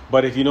it.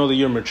 But if you know that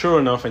you're mature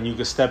enough and you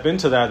can step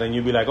into that, then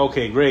you'll be like,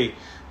 okay, great.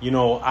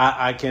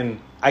 I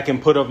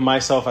can put up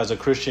myself as a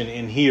Christian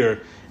in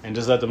here and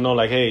just let them know,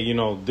 like, hey,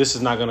 this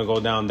is not going to go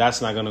down.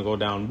 That's not going to go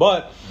down.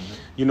 But,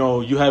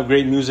 you have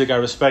great music. I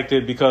respect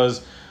it,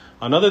 because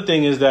another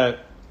thing is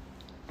that,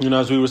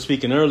 as we were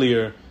speaking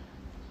earlier,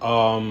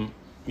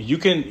 you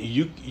can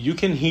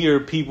hear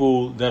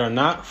people that are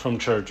not from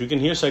church. You can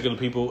hear secular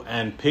people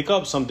and pick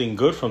up something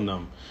good from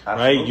them.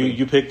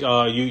 Absolutely.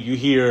 Right? You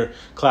hear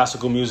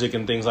classical music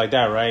and things like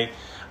that, right?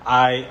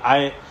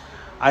 I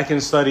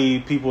can study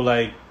people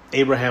like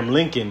Abraham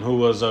Lincoln, who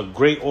was a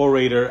great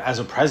orator as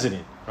a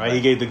president, right?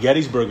 He gave the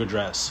Gettysburg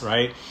Address,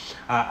 right?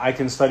 I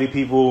can study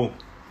people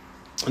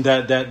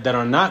that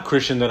are not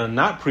Christian, that are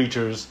not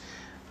preachers,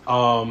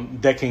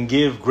 that can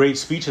give great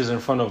speeches in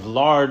front of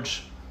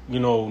large,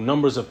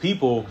 numbers of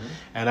people.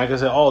 And I can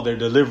say, oh, their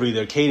delivery,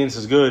 their cadence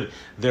is good.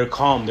 They're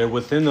calm. They're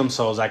within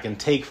themselves. I can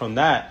take from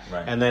that.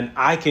 Right. And then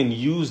I can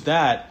use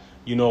that,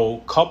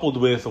 coupled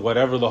with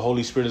whatever the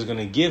Holy Spirit is going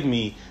to give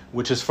me,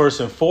 which is first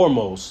and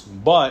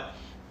foremost. But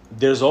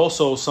there's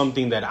also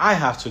something that I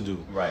have to do,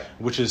 right,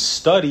 which is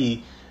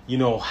study,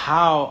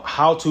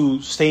 how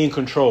to stay in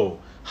control,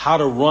 how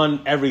to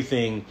run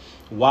everything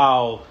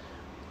while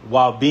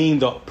being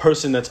the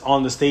person that's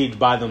on the stage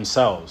by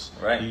themselves.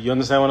 Right. You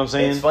understand what I'm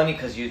saying? It's funny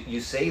because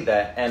you say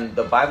that, and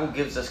the Bible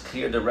gives us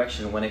clear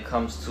direction when it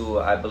comes to,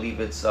 I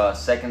believe it's 2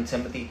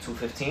 Timothy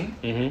 2:15.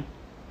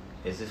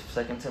 Mm-hmm. Is it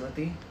 2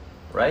 Timothy?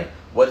 Right?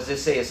 What does it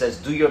say? It says,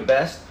 do your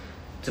best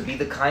to be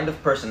the kind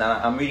of person, now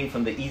I'm reading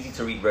from the easy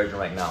to read version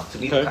right now, to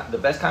be the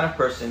best kind of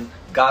person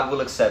God will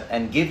accept,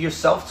 and give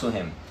yourself to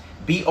him.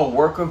 Be a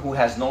worker who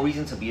has no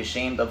reason to be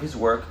ashamed of his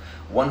work,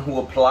 one who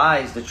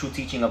applies the true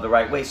teaching of the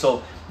right way.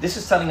 So this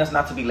is telling us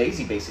not to be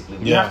lazy, basically.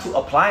 We have to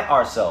apply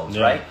ourselves,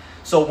 right?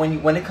 So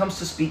when it comes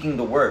to speaking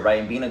the word, right,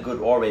 and being a good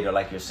orator,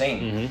 like you're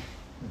saying,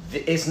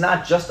 it's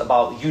not just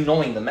about you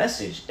knowing the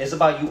message. It's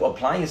about you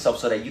applying yourself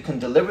so that you can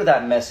deliver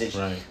that message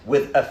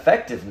with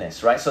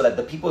effectiveness, right? So that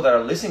the people that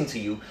are listening to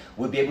you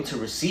will be able to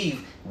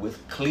receive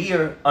with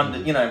clear,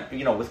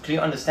 with clear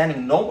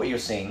understanding, know what you're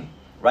saying,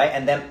 right?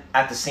 And then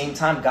at the same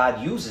time,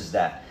 God uses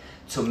that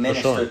to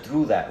minister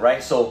through that,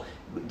 right? So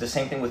the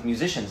same thing with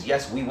musicians.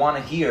 Yes, we want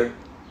to hear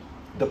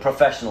the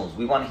professionals.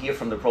 We want to hear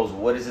from the pros.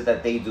 What is it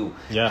that they do?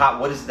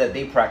 What is it that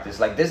they practice?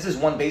 Like there's this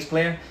one bass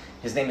player.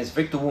 His name is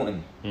Victor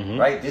Wooten,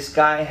 right? This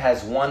guy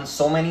has won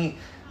so many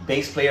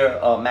bass player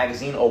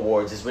magazine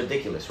awards. It's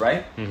ridiculous,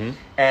 right?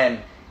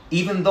 And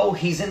even though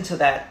he's into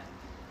that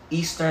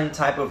Eastern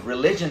type of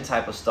religion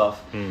type of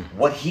stuff,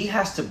 what he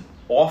has to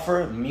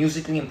offer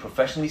musically and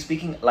professionally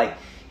speaking, like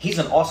he's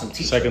an awesome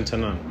teacher. Second to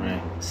none,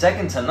 right?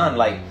 Second to none.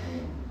 Like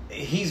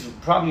he's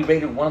probably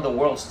rated one of the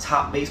world's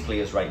top bass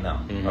players right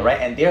now, all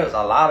right? And there's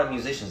a lot of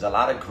musicians, a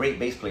lot of great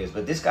bass players,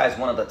 but this guy's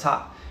one of the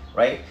top,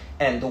 right?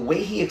 And the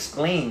way he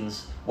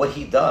explains what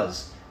he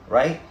does,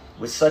 right,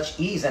 with such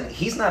ease, and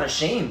he's not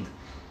ashamed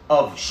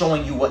of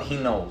showing you what he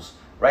knows,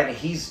 right? And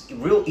he's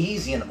real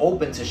easy and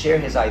open to share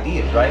his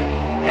ideas, right?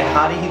 And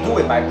how did he do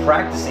it? By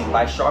practicing,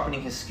 by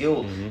sharpening his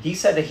skill. He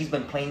said that he's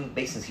been playing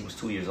bass since he was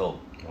 2 years old.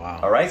 Wow.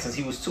 All right, since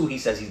he was 2, he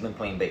says he's been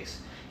playing bass.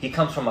 He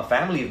comes from a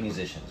family of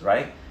musicians,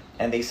 right?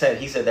 And he said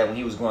that when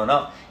he was growing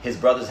up, his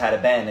brothers had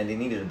a band and they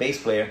needed a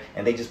bass player,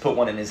 and they just put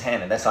one in his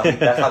hand, and that's how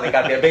they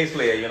got their bass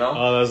player, you know?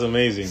 Oh, that's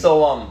amazing.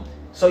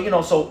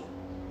 So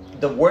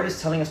the word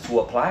is telling us to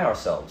apply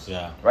ourselves,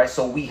 right?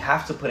 So we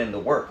have to put in the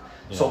work.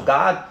 So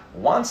God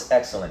wants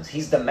excellence.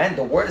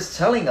 The word is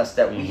telling us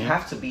that we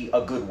have to be a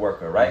good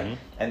worker, right?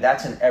 And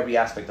that's in every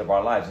aspect of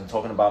our lives. And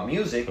talking about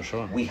music,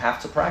 we have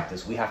to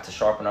practice. We have to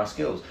sharpen our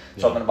skills.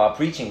 Talking about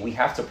preaching, we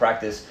have to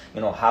practice,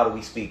 how do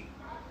we speak?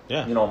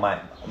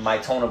 My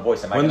tone of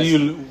voice. When do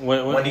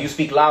you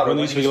speak louder? When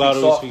do you speak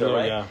softer,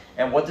 right?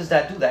 And what does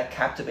that do? That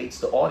captivates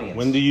the audience.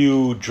 When do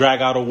you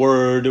drag out a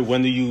word?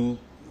 When do you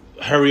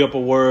hurry up a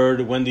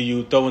word? When do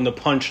you throw in the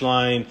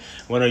punchline?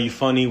 When are you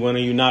funny? When are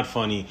you not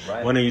funny?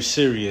 Right. When are you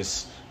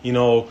serious?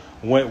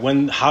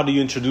 How do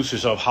you introduce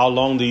yourself? How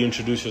long do you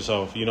introduce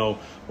yourself?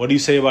 What do you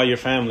say about your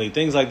family?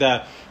 Things like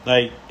that.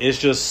 Like, it's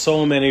just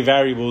so many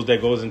variables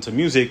that goes into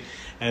music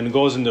and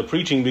goes into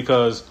preaching,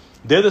 because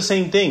they're the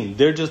same thing.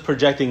 They're just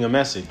projecting a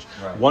message.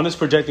 Right. One is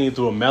projecting it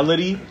through a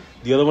melody.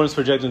 The other one is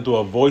projecting through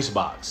a voice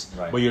box.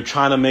 Right. But you're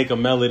trying to make a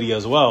melody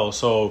as well.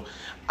 So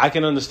I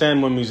can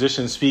understand when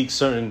musicians speak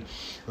certain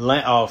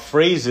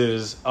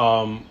phrases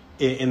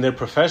in their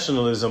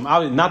professionalism,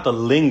 not the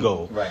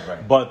lingo,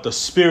 but the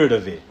spirit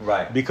of it.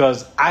 Right.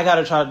 Because I got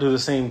to try to do the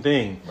same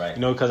thing. Right.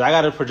 Because I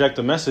got to project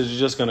the message. It's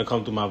just going to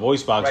come through my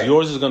voice box. Right.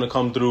 Yours is going to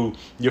come through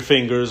your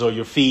fingers or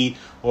your feet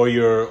or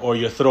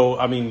your throat.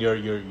 I mean,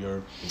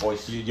 your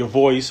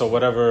voice or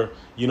whatever,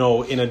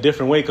 in a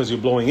different way, because you're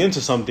blowing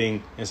into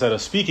something instead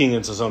of speaking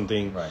into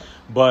something. Right.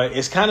 But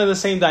it's kind of the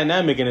same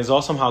dynamic, and it's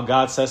awesome how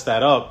God sets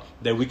that up,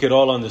 that we could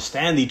all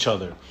understand each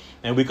other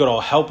and we could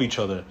all help each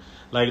other.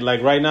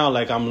 Like right now,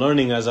 like I'm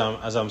learning as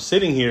I'm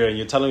sitting here, and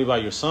you're telling me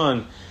about your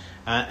son,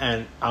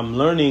 and I'm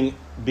learning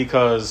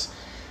because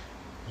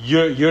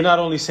you're not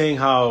only saying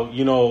how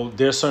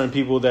there's certain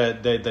people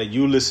that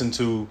you listen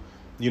to,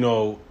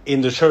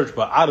 in the church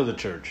but out of the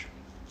church,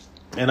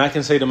 and I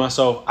can say to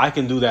myself, I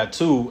can do that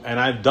too, and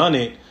I've done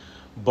it,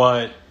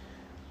 but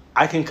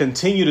I can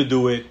continue to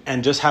do it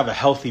and just have a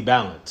healthy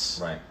balance,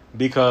 right?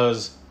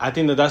 Because I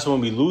think that's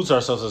when we lose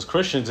ourselves as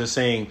Christians, is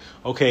saying,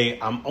 okay,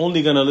 I'm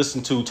only going to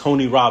listen to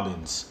Tony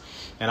Robbins,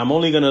 and I'm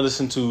only going to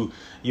listen to,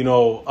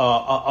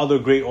 other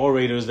great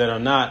orators that are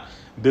not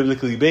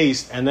biblically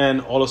based. And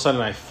then all of a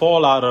sudden I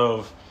fall out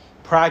of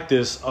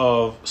practice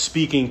of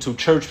speaking to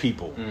church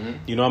people. I'm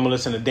going to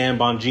listen to Dan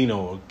Bongino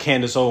or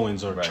Candace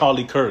Owens or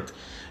Charlie Kirk,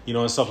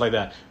 and stuff like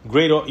that.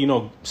 Great,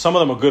 some of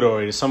them are good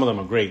orators, some of them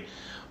are great.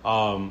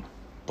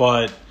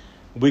 But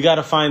we got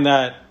to find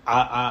that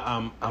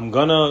I'm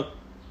gonna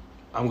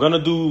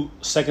do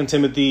 2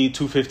 Timothy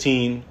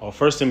 2:15 or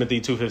 1 Timothy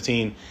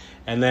 2:15,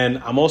 and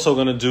then I'm also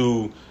gonna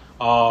do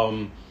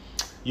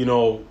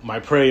my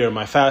prayer,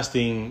 my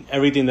fasting,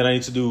 everything that I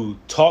need to do.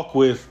 Talk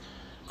with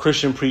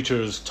Christian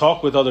preachers,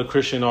 talk with other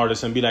Christian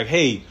artists, and be like,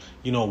 hey,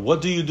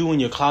 what do you do in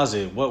your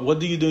closet? What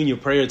do you do in your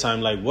prayer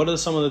time? Like, what are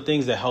some of the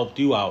things that helped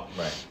you out,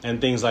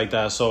 and things like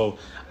that. So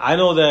I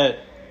know that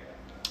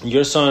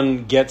your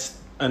son gets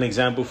an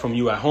example from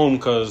you at home,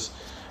 because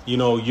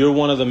you're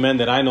one of the men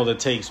that I know that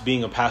takes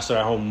being a pastor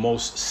at home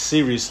most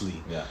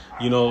seriously.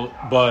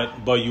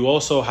 But you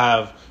also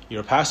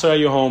you're a pastor at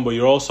your home, but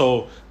you're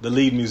also the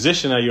lead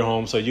musician at your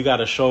home. So you got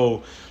to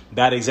show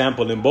that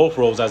example in both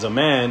roles, as a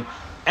man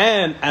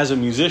and as a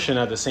musician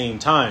at the same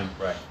time.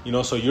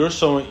 Right. So you're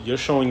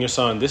showing your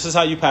son, this is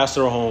how you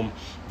pastor a home.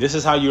 This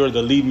is how you're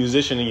the lead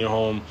musician in your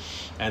home.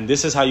 And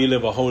this is how you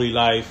live a holy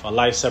life, a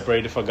life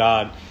separated for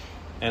God.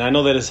 And I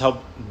know that it's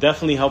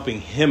definitely helping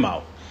him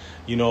out.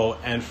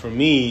 And for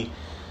me,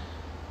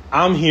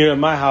 I'm here at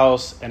my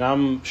house and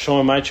I'm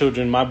showing my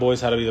children, my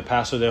boys, how to be the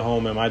pastor of their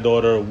home, and my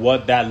daughter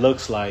what that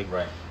looks like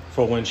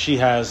for when she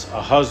has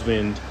a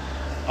husband.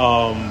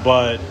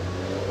 But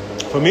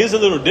For me, it's a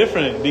little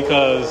different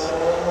because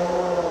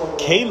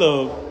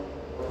Caleb,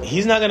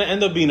 he's not going to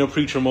end up being a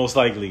preacher most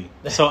likely.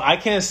 So I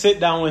can't sit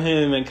down with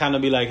him and kind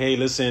of be like, hey,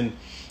 listen,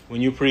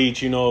 when you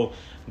preach,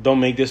 don't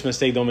make this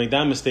mistake, don't make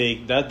that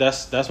mistake.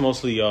 That's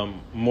mostly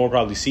more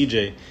probably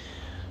CJ.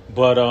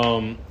 But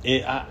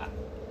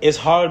it's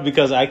hard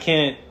because I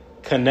can't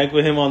connect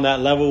with him on that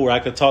level where I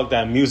could talk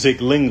that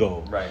music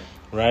lingo.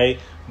 Right?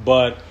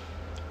 But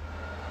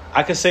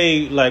I could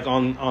say like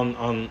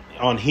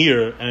on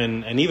here,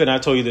 and even I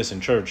told you this in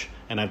church,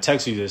 and I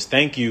text you this.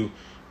 Thank you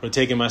for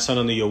taking my son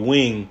under your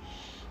wing,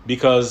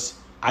 because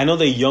I know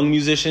that young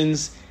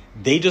musicians,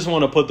 they just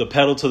want to put the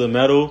pedal to the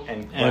metal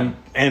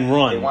and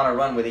run. They want to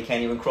run where they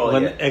can't even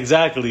crawl yet.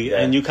 Exactly.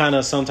 Yeah. And you kind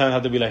of sometimes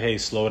have to be like, hey,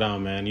 slow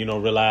down, man.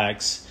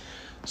 Relax.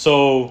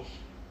 So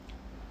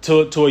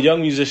to a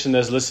young musician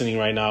that's listening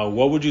right now,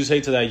 what would you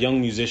say to that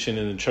young musician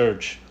in the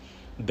church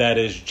that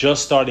is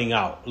just starting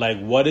out? Like,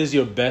 what is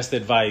your best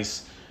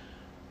advice?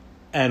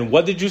 And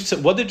what did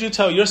you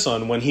tell your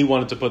son when he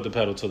wanted to put the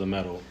pedal to the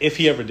metal, if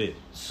he ever did?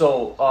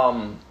 So,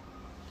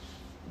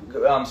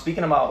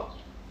 speaking about,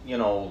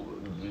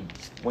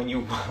 when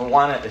you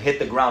want to hit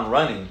the ground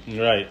running,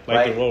 right,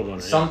 the road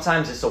runner.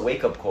 Sometimes it's a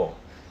wake up call,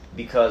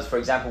 because, for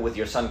example, with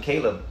your son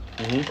Caleb,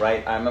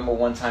 right? I remember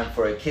one time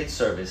for a kids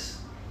service,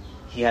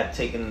 he had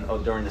taken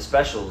during the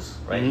specials,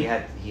 right?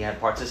 He had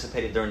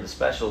participated during the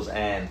specials,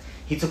 and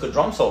he took a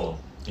drum solo.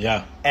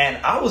 Yeah. And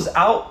I was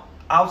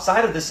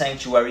outside of the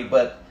sanctuary,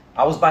 but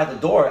I was by the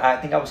door. I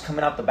think I was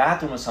coming out the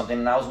bathroom or something,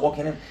 and I was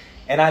walking in,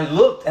 and I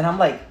looked, and I'm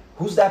like,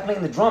 who's that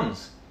playing the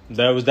drums?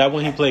 Was that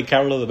when he played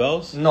Carol of the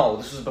Bells? No,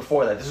 this was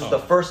before that. This was the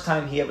first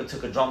time he ever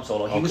took a drum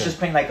solo. He was just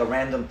playing like a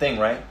random thing,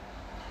 right?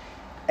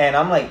 And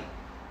I'm like,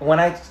 when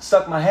I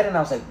stuck my head in, I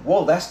was like,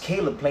 whoa, that's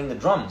Caleb playing the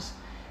drums.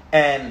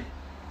 And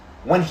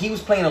when he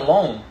was playing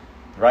alone,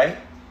 right,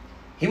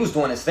 he was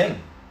doing his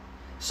thing.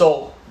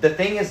 So the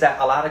thing is that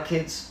a lot of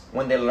kids,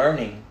 when they're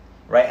learning,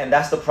 right, and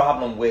that's the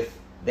problem with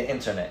the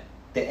internet.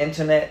 The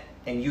internet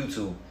and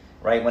YouTube,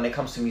 right, when it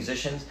comes to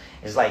musicians,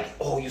 is like,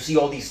 oh, you see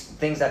all these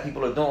things that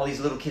people are doing, all these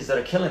little kids that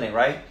are killing it,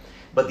 right?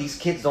 But these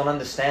kids don't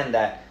understand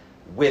that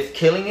with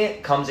killing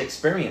it comes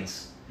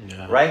experience,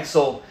 right?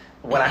 So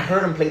when I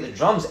heard him play the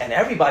drums and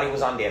everybody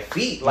was on their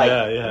feet, like,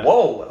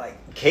 whoa,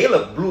 like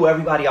Caleb blew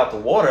everybody out the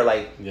water.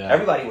 Like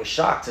everybody was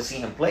shocked to see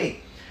him play.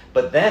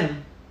 But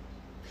then,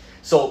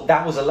 so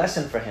that was a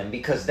lesson for him,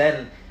 because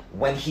then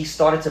when he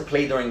started to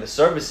play during the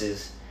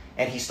services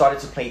and he started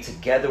to play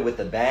together with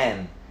the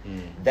band,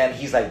 then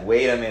he's like,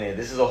 wait a minute,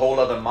 this is a whole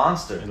other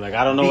monster. Like,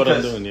 I don't know what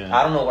I'm doing.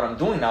 I don't know what I'm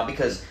doing now,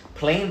 because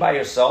playing by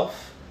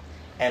yourself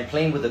and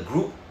playing with a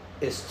group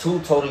is two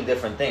totally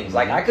different things.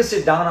 Like, I could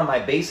sit down on my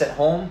bass at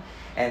home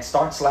and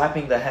start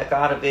slapping the heck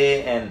out of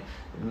it and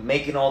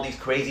making all these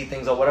crazy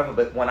things or whatever,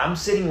 but when I'm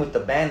sitting with the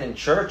band in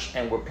church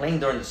and we're playing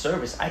during the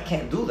service, I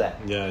can't do that.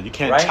 Yeah, you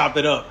can't chop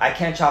it up. I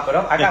can't chop it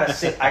up. I gotta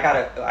sit. I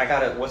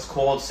gotta what's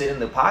called sit in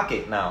the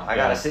pocket now. I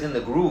gotta sit in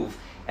the groove,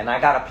 and I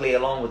gotta play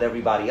along with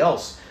everybody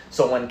else.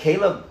 So when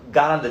Caleb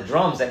got on the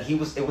drums and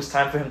it was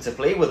time for him to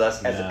play with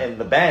us in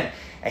the band,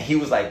 and he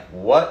was like,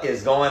 what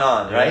is going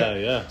on,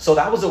 right? Yeah. So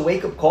that was a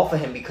wake-up call for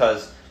him,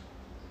 because,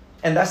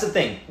 and that's the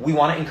thing, we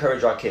want to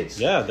encourage our kids.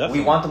 Yeah,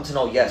 definitely. We want them to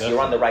know, yes,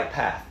 you're on the right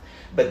path.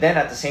 But then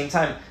at the same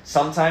time,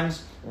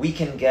 sometimes we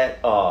can get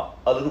a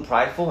little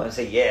prideful and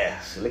say,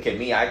 yes, look at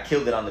me, I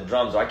killed it on the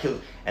drums, or I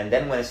killed, and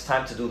then when it's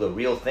time to do the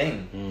real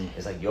thing,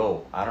 it's like,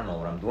 yo, I don't know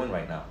what I'm doing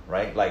right now,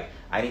 right? Like,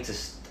 I need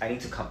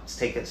to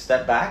take a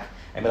step back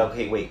and be like,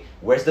 okay, wait,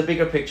 where's the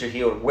bigger picture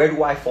here? Where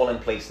do I fall in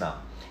place now?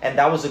 And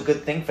that was a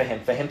good thing for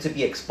him to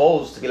be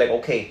exposed, to be like,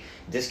 okay,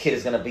 this kid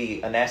is going to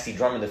be a nasty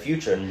drummer in the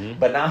future.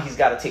 But now he's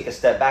got to take a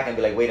step back and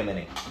be like, wait a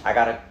minute, I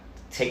got to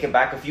take it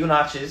back a few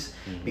notches,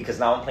 because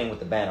now I'm playing with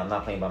the band. I'm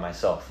not playing by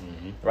myself,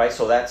 right?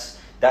 So that's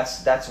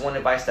one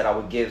advice that I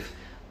would give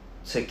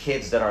to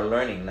kids that are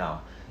learning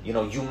now.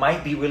 You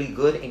might be really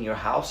good in your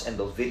house, and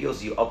those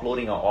videos you're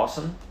uploading are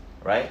awesome,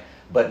 right?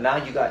 But now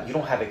you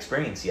don't have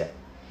experience yet.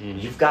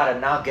 You've got to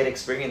now get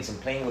experience in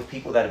playing with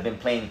people that have been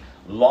playing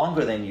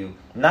longer than you,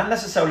 not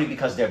necessarily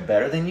because they're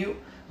better than you,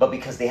 but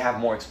because they have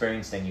more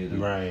experience than you do,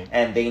 right?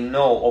 And they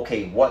know,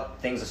 okay, what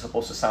things are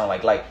supposed to sound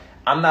like. Like,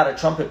 I'm not a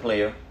trumpet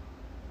player,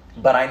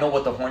 but I know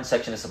what the horn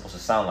section is supposed to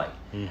sound like.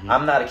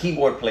 I'm not a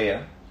keyboard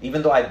player,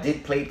 even though I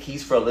did play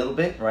keys for a little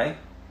bit, right?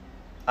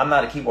 I'm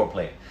not a keyboard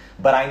player,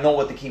 but I know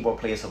what the keyboard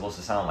player is supposed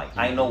to sound like.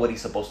 I know what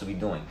he's supposed to be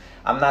doing.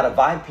 I'm not a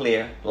vibe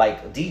player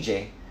like a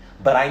DJ,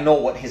 but I know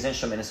what his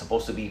instrument is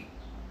supposed to be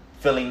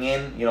filling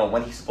in,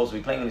 when he's supposed to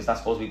be playing, when he's not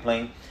supposed to be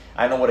playing.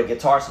 I know what a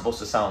guitar is supposed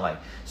to sound like.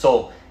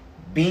 So,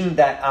 being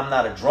that I'm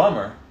not a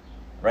drummer,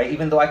 right,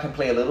 even though I can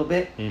play a little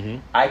bit,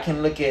 I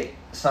can look at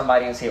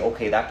somebody and say,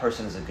 okay, that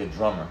person is a good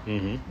drummer,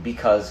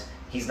 because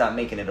he's not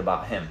making it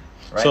about him,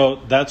 right? So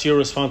that's your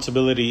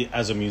responsibility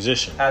as a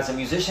musician. As a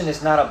musician,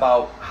 it's not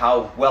about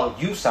how well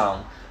you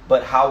sound,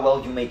 but how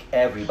well you make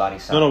everybody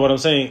sound. No, what I'm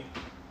saying,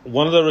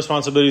 one of the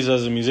responsibilities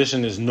as a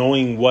musician is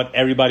knowing what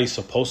everybody's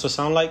supposed to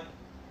sound like.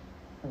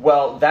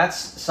 Well, that's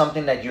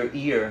something that your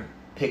ear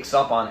picks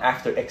up on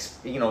after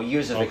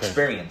years of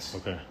experience.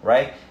 Okay.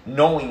 Right?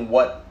 Knowing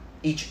what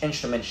each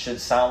instrument should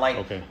sound like,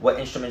 what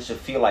instrument should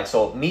feel like.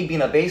 So me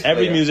being a bass player,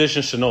 every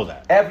musician should know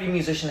that. Every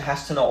musician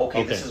has to know,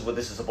 this is what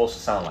this is supposed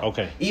to sound like.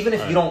 Okay. Even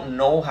if you don't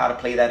know how to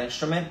play that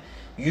instrument,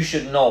 you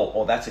should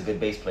know, that's a good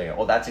bass player,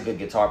 or that's a good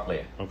guitar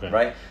player. Okay.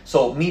 Right?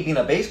 So me being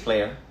a bass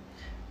player,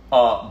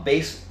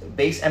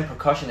 bass and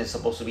percussion is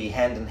supposed to be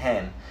hand in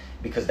hand,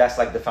 because that's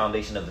like the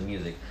foundation of the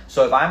music.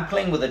 So if I'm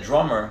playing with a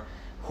drummer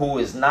who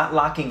is not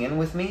locking in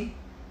with me,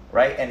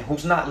 right, and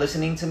who's not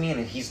listening to me,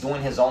 and he's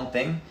doing his own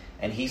thing,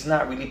 and he's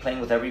not really playing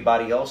with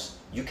everybody else,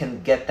 you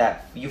can get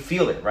that, you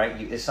feel it, right?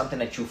 It's something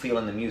that you feel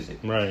in the music.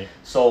 Right.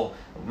 So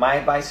my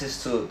advice is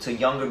to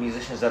younger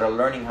musicians that are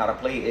learning how to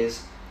play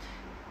is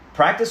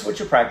practice what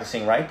you're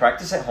practicing, right?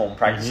 Practice at home,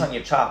 practice on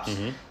your chops,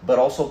 but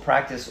also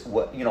practice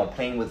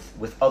playing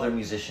with other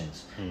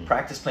musicians.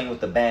 Practice playing with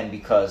the band,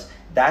 because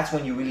that's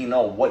when you really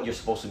know what you're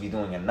supposed to be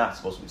doing and not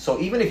supposed to be. So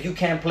even if you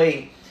can't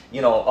play,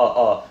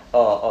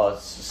 a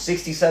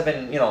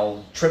 67,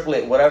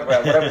 triplet,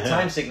 whatever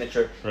time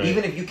signature, right.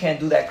 Even if you can't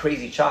do that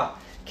crazy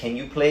chop, can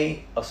you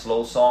play a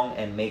slow song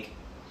and make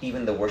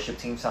even the worship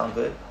team sound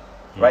good?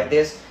 Right?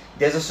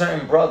 There's a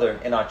certain brother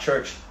in our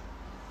church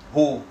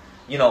who,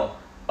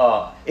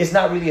 is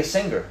not really a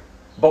singer,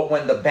 but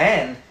when the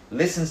band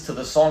listens to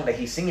the song that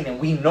he's singing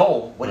and we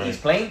know what he's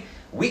playing,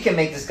 we can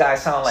make this guy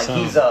sound like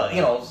he's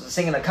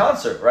singing a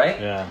concert, right?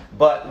 Yeah.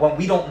 But when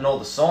we don't know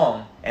the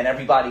song and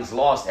everybody's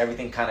lost,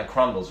 everything kind of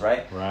crumbles,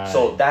 right? Right.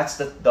 So that's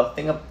the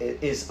thing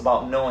is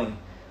about knowing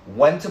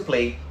when to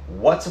play,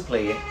 what to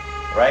play it,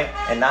 right?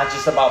 And not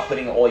just about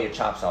putting all your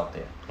chops out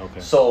there.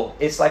 Okay. So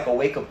it's like a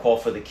wake-up call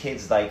for the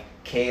kids like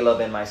Caleb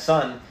and my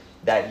son,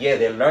 that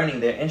they're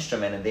learning their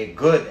instrument and they're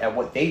good at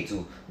what they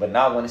do, but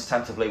now when it's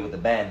time to play with the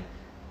band,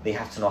 they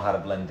have to know how to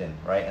blend in,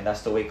 right? And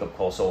that's the wake-up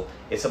call. So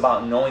it's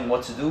about knowing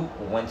what to do,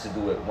 when to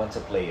do it, when to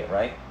play it,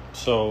 right?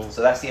 So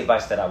that's the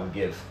advice that I would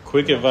give.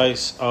 Quick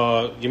advice.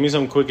 Give me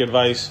some quick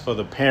advice for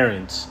the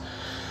parents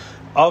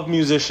of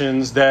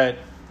musicians, that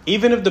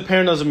even if the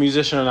parent is a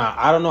musician or not,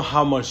 I don't know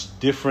how much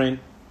different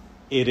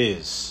it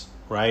is,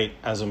 right?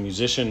 As a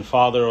musician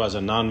father, or as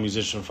a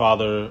non-musician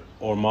father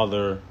or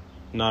mother,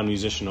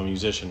 non-musician or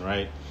musician,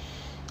 right?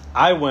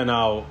 I went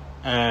out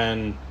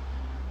and,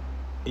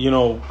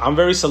 I'm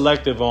very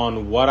selective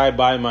on what I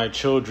buy my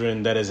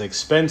children that is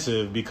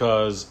expensive,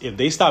 because if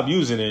they stop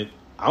using it,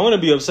 I'm going to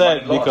be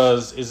upset,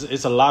 because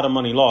it's a lot of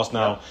money lost.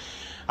 Now,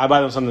 I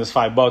buy them something that's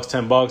 $5,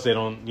 $10. They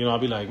don't, I'll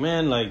be like,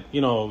 man,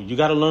 you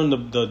got to learn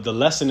the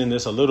lesson in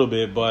this a little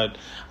bit, but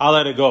I'll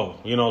let it go,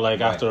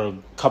 after a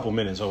couple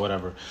minutes or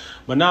whatever.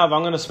 But now if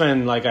I'm going to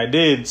spend, like I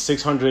did,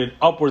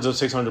 upwards of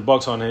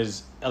 $600 on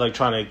his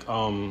electronic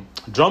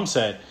drum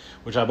set,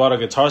 which I bought at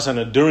Guitar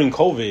Center during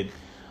COVID,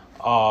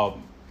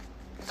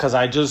 because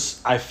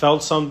I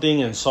felt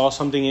something and saw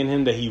something in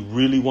him that he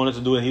really wanted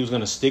to do, and he was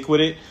going to stick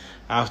with it.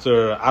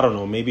 After, I don't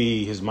know,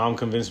 maybe his mom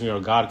convinced me or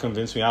God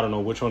convinced me. I don't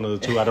know which one of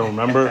the two. I don't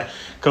remember.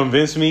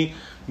 Convinced me.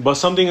 But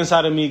something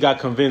inside of me got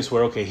convinced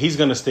where, okay, he's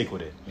going to stick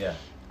with it. Yeah.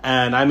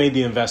 And I made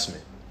the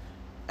investment.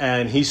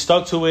 And he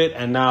stuck to it.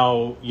 And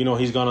now,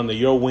 he's gone under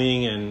your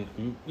wing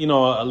and,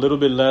 a little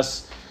bit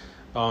less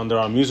under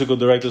our musical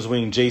director's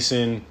wing,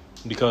 Jason,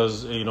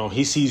 because,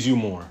 he sees you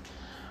more.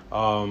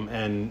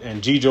 And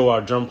Gijo,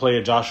 our drum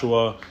player,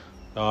 Joshua,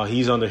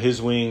 he's under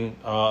his wing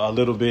a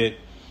little bit.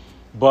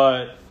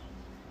 But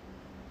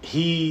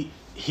he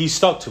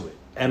stuck to it,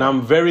 and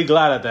I'm very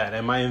glad at that,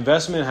 and my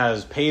investment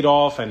has paid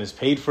off and is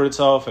paid for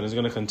itself and is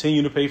going to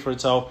continue to pay for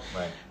itself,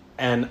 right.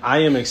 And I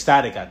am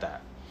ecstatic at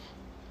that.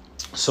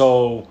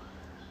 So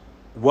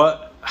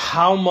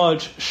how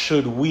much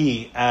should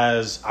we,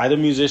 as either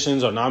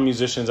musicians or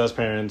non-musicians, as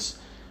parents,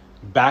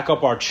 back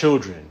up our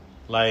children?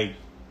 Like,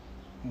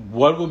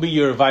 what would be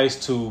your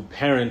advice to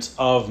parents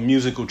of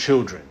musical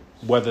children,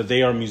 whether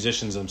they are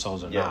musicians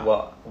themselves or not? Yeah,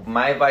 well,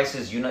 my advice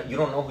is you don't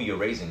know who you're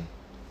raising.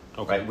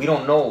 Okay. Right? We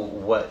don't know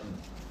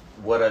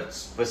what a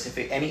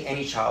specific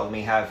any child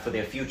may have for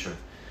their future,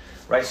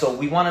 right? So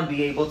we want to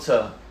be able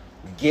to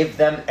give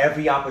them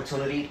every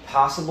opportunity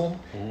possible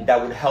that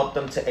would help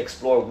them to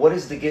explore what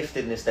is the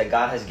giftedness that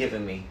God has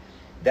given me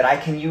that I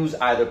can use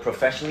either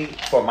professionally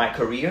for my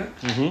career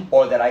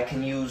or that I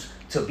can use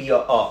to be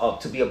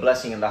a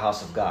blessing in the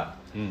house of God,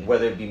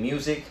 whether it be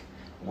music,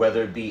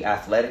 whether it be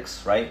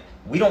athletics, right?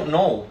 We don't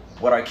know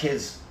what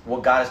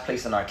God has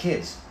placed in our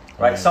kids.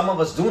 Right? Some of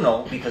us do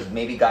know, because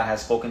maybe God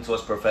has spoken to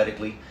us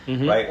prophetically,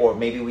 right? Or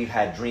maybe we've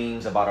had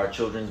dreams about our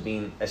children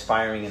being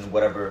aspiring in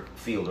whatever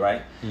field,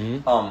 right?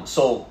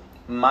 So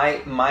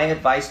my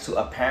advice to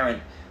a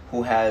parent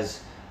who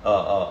has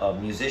a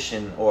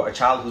musician, or a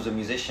child who's a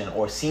musician,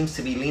 or seems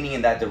to be leaning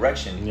in that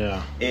direction,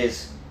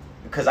 is,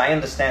 because I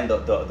understand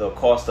the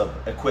cost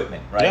of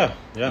equipment, right?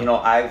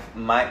 Yeah.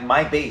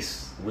 My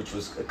bass, which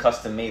was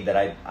custom made, that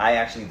I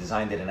actually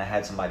designed it and I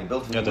had somebody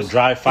build it. You had to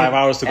drive 5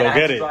 hours to go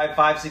get it. Drive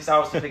 5-6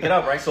 hours to pick it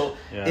up, right? So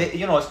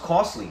it's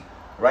costly,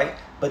 right?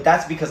 But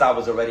that's because I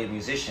was already a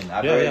musician.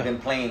 I've already been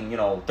playing,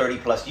 30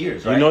 plus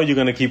years, right? You're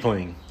gonna keep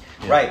playing.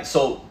 Right.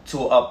 So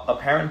to a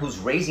parent who's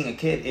raising a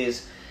kid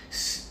is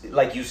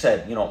like you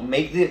said, you know,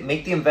 make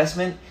the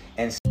investment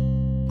and.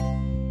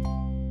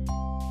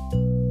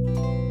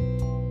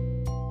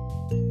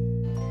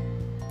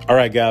 All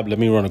right, Gab, let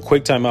me run a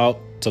quick timeout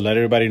to let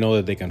everybody know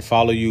that they can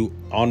follow you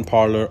on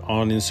Parler,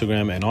 on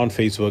Instagram, and on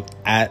Facebook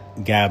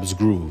at Gab's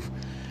Groove.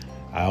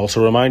 I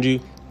also remind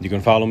you, you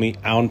can follow me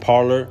on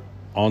Parler,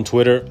 on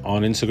Twitter,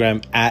 on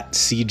Instagram at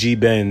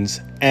CGBenz,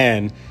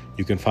 and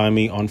you can find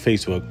me on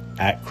Facebook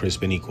at Chris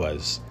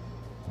Beniquez.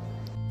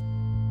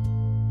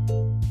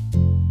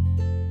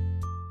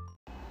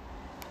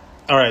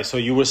 All right, so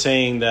you were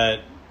saying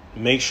that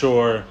make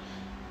sure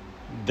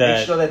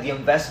that the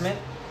investment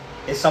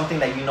is something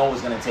that you know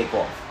is going to take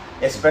off,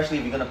 especially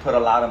if you're going to put a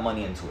lot of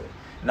money into it.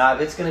 Now, if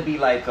it's going to be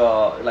like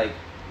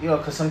you know,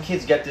 because some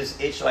kids get this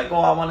itch, like, oh,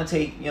 I want to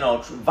take, you know,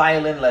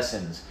 violin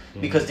lessons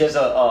because there's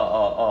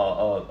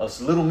a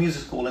little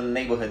music school in the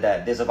neighborhood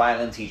that there's a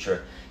violin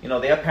teacher. You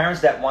know, there are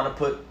parents that want to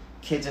put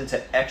kids into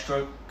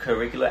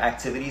extracurricular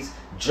activities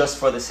just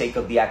for the sake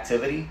of the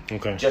activity,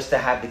 just to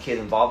have the kid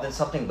involved in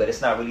something, but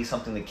it's not really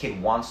something the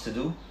kid wants to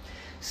do.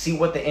 See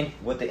what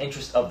the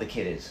interest of the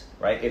kid is,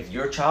 right? If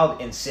your child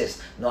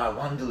insists, no, I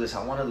want to do this,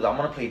 I want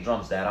to play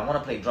drums, Dad, I want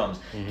to play drums.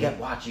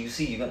 Watch, you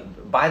see, you're gonna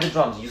buy the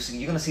drums.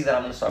 You're gonna see that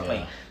I'm gonna start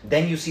playing.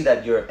 Then you see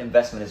that your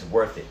investment is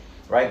worth it,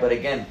 right? But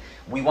again,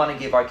 we want to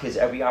give our kids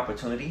every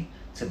opportunity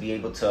to be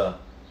able to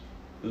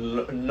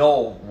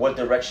know what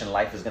direction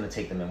life is going to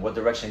take them in, what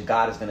direction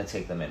God is going to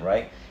take them in,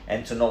 right?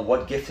 And to know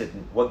what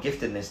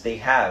giftedness they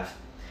have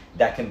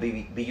that can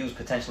be used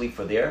potentially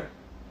for their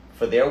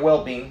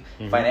well-being,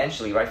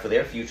 financially, right, for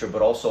their future,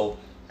 but also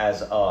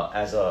as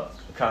a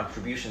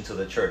contribution to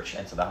the church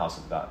and to the house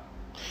of God.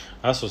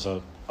 That's what's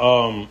up.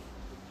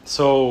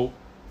 So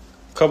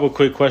a couple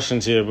quick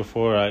questions here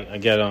before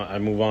I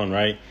move on,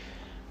 right?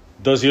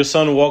 Does your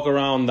son walk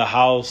around the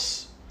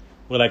house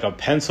with like a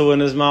pencil in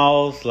his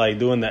mouth, like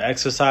doing the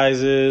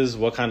exercises?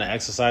 What kind of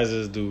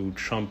exercises do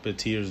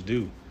trumpeters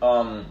do?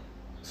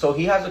 So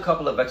he has a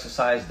couple of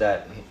exercises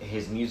that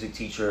his music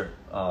teacher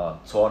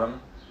taught him.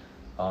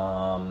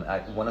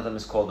 One of them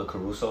is called the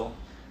Caruso,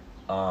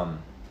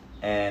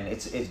 and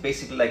it's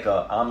basically like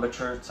a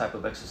embouchure type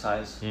of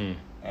exercise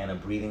and a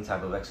breathing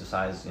type of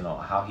exercise. You know,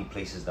 how he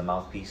places the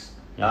mouthpiece,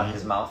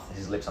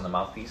 his lips on the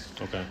mouthpiece.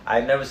 Okay.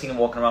 I've never seen him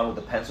walking around with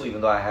a pencil,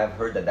 even though I have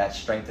heard that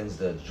strengthens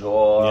the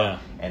jaw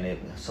and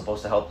it's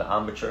supposed to help the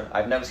embouchure.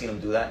 I've never seen him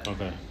do that.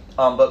 Okay.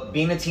 But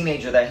being a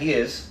teenager that he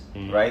is,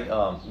 right?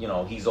 You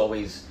know, he's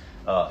always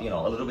you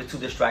know, a little bit too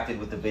distracted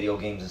with the video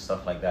games and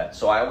stuff like that.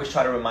 So I always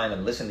try to remind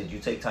him, listen, did you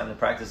take time to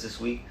practice this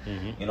week?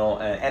 You know,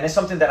 and it's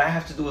something that I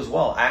have to do as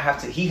well.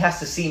 He has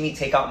to see me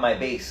take out my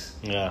bass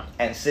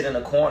and sit in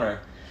a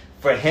corner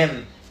for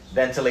him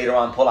then to later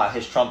on pull out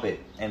his trumpet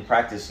and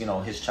practice, you know,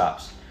 his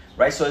chops,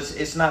 right? So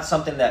it's not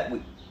something that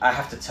I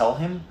have to tell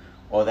him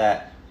or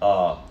that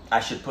I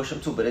should push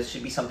him to, but it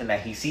should be something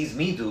that he sees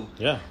me do,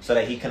 so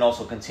that he can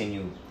also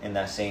continue in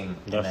that same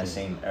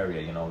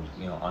area, you know,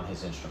 on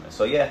his instrument.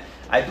 So yeah,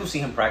 I do see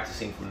him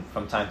practicing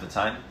from time to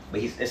time,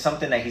 but it's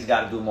something that he's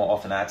got to do more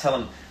often. I tell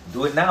him,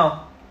 do it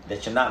now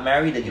that you're not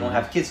married, that you don't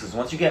have kids, because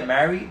once you get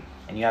married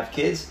and you have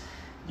kids,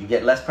 you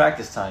get less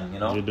practice time, you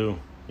know. You do.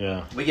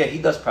 Yeah. But yeah, he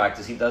does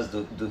practice. He does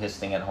do his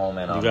thing at home,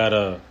 and you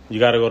gotta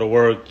go to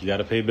work. You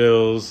gotta pay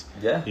bills.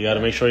 Yeah. You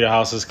gotta make sure your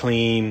house is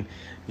clean.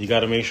 You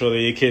gotta make sure that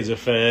your kids are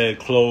fed,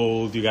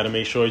 clothed. You gotta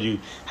make sure you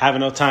have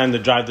enough time to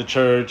drive to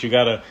church. You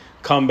gotta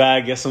come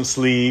back, get some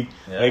sleep,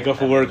 wake up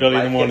for work early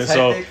in the morning.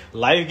 So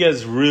life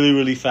gets really,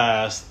 really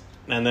fast.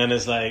 And then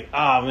it's like,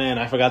 oh man,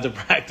 I forgot to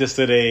practice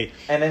today.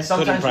 And then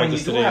sometimes when you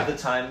do have the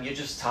time, you're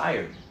just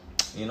tired,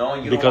 you know,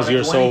 and you because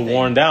you're so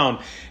worn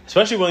down.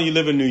 Especially when you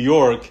live in New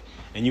York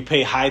and you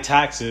pay high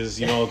taxes.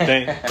 You know,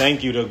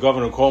 thank you to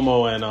Governor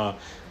Cuomo and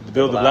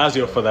Bill de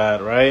Blasio for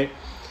that, right?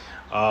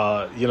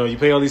 You know, you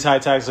pay all these high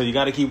taxes, so you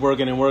got to keep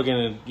working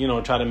and, you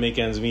know, try to make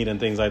ends meet and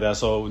things like that.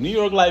 So New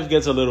York life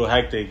gets a little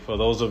hectic for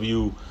those of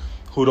you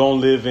who don't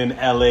live in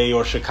LA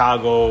or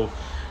Chicago,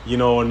 you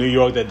know, or New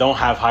York that don't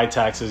have high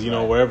taxes. You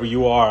know, wherever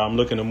you are, I'm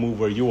looking to move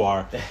where you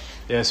are.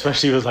 Yeah,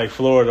 especially if it's like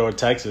Florida or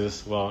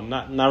Texas. Well,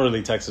 not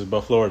really Texas,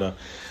 but Florida.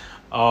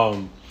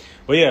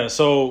 But yeah,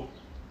 so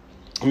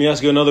let me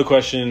ask you another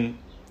question.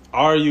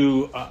 Are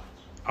you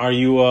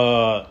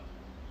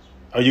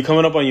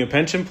coming up on your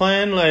pension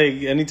plan like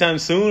anytime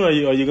soon? Are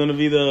you going to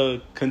be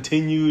the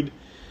continued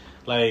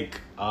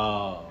like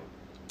I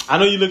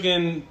know you're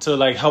looking to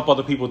like help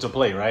other people to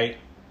play, right?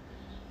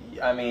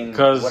 I mean,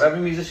 whatever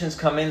musicians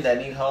come in that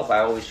need help, I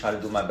always try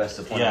to do my best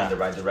to point them in the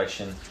right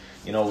direction.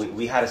 You know,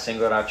 we had a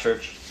singer at our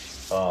church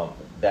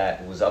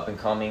that was up and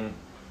coming,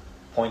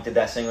 pointed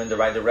that singer in the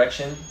right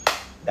direction.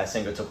 That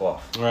singer took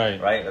off. Right.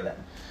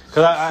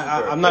 Because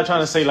I'm not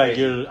trying to say like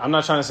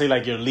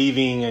you're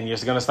leaving and you're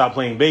gonna stop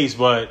playing bass,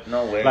 but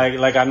no way.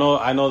 Like I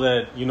know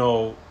that, you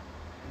know,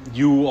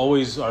 you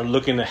always are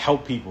looking to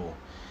help people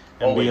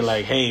and being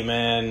like, hey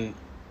man,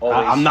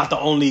 I'm not the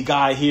only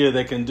guy here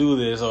that can do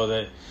this, or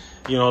that,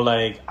 you know,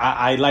 like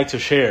I like to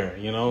share,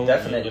 you know.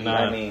 Definitely.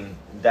 I mean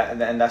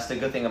and that's the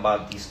good thing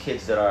about these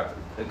kids that are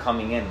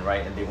coming in,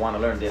 right? And they want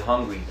to learn. They're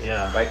hungry,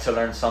 right, to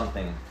learn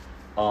something.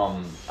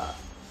 I've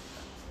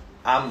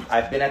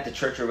been at the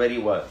church already,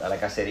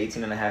 like I said,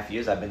 18 and a half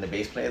years. I've been the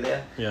bass player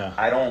there. Yeah.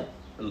 I don't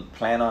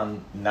plan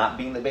on not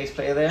being the bass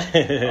player there.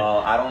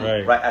 I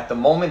don't, right at the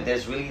moment,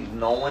 there's really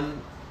no one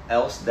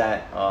else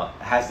that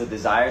has the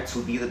desire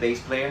to be the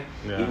bass player.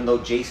 Yeah. Even though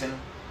Jason,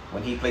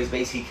 when he plays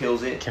bass, he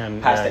kills it.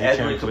 Pastor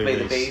Edward could play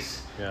the bass.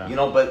 Yeah. You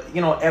know, but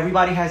you know,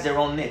 everybody has their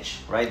own niche,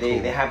 right? They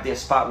have their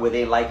spot where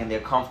they like and they're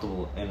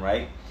comfortable in,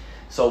 right?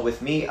 So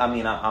with me, I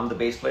mean, I'm the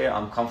bass player.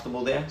 I'm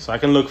comfortable there. So I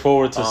can look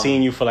forward to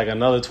seeing you for like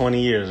another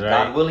 20 years, right?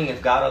 God willing,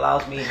 if God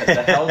allows me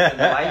the health and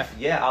the life,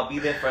 yeah, I'll be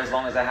there for as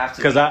long as I have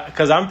to.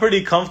 Because I'm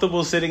pretty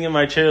comfortable sitting in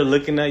my chair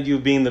looking at you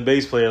being the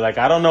bass player. Like,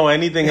 I don't know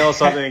anything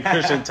else other than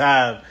Christian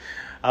Tab.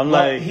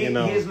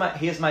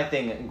 Here's my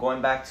thing.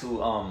 Going back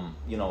to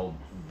you know,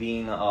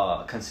 being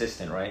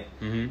consistent, right?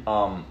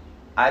 Mm-hmm.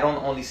 I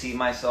don't only see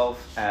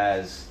myself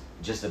as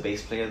just a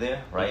bass player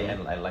there, right?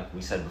 Mm-hmm. And like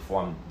we said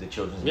before, I'm the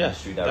children's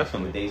ministry director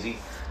with Daisy.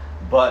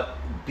 But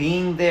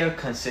being there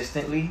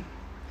consistently,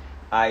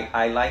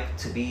 I like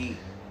to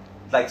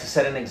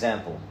set an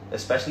example,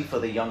 especially for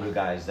the younger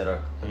guys that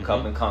are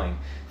up and coming,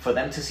 for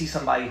them to see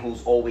somebody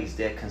who's always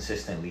there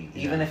consistently,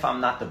 even if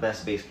I'm not the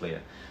best bass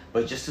player,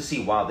 but just to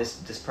see, wow,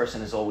 this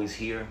person is always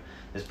here.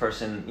 This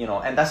person, you know,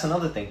 and that's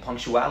another thing.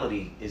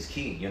 Punctuality is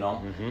key, you know,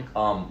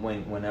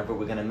 whenever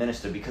we're gonna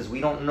minister, because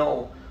we don't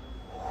know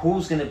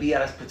who's going to be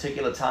at a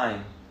particular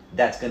time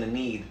that's going to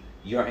need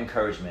your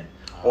encouragement.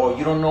 Or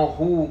you don't know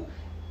who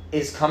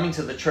is coming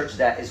to the church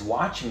that is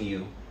watching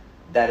you,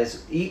 that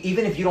is,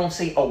 even if you don't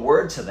say a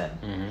word to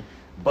them,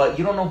 but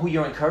you don't know who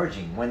you're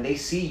encouraging. When they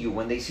see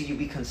you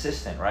be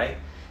consistent, right?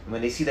 And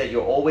when they see that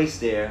you're always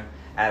there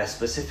at a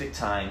specific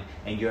time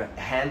and you're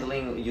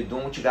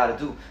doing what you got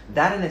to do,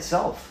 that in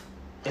itself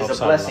is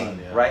a blessing,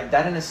 right?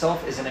 That in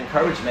itself is an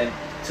encouragement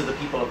to the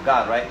people of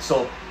God, right?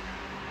 So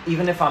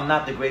even if I'm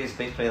not the greatest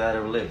bass player that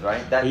ever lived,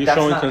 right? You're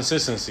showing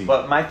consistency.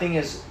 But my thing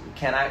is,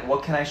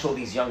 what can I show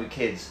these younger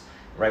kids,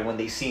 right? When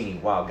they see me,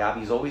 wow,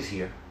 Gabi's always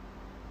here.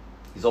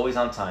 He's always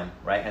on time,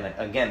 right? And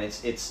again,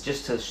 it's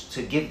just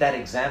to give that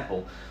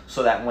example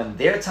so that when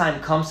their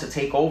time comes to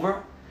take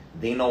over,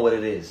 they know what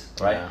it is,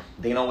 right? Yeah.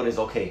 They know what it is.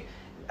 Okay,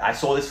 I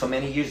saw this for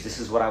many years. This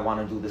is what I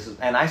want to do.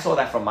 And I saw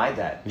that from my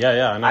dad.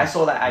 Yeah, I know. I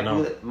saw that. I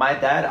knew that my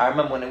dad. I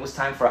remember when it was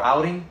time for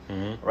outing,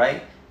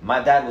 right?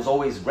 My dad was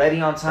always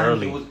ready on time.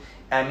 Early.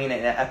 I mean,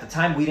 at the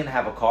time, we didn't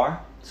have a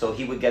car, so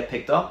he would get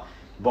picked up.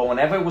 But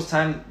whenever it was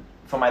time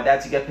for my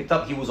dad to get picked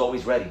up, he was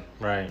always ready.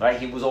 Right?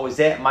 He was always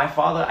there. My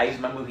father, I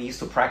remember he used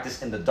to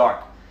practice in the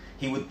dark.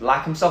 He would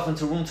lock himself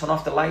into a room, turn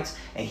off the lights,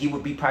 and he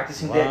would be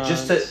practicing there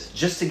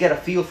just to get a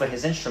feel for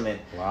his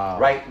instrument,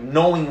 right?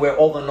 Knowing where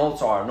all the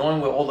notes are, knowing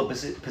where all the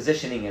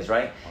positioning is,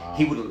 right? Wow.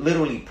 He would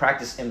literally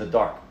practice in the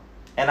dark.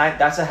 And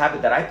that's a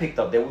habit that I picked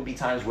up. There would be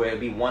times where it'd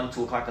be 1,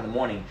 2 o'clock in the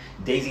morning,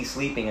 Daisy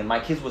sleeping, and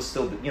my kids were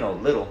still, you know,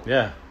 little.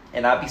 Yeah.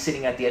 And I'd be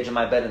sitting at the edge of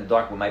my bed in the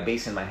dark with my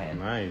bass in my hand.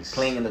 Nice.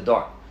 Playing in the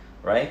dark,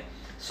 right?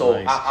 So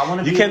nice. I want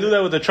to be... You can't do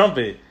that with the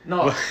trumpet.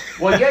 No.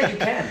 Well, yeah, you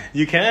can.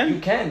 You can?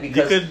 You can,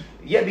 because...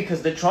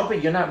 because the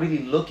trumpet, you're not really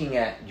looking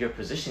at your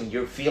position.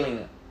 You're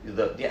feeling and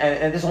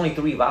there's only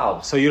 3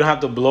 valves. So you don't have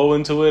to blow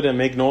into it and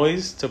make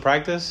noise to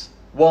practice?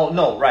 Well,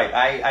 no, right.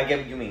 I get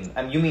what you mean.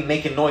 You mean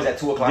making noise at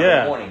 2 o'clock in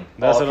the morning.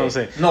 That's what I'm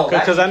saying. No,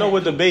 because I know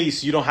with the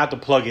bass, you don't have to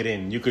plug it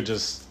in. You could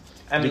just...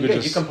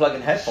 you can plug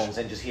in headphones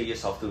and just hear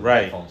yourself through the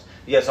headphones.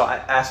 Yeah, so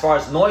as far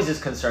as noise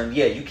is concerned,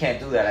 you can't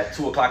do that at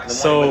 2 o'clock in the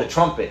morning with a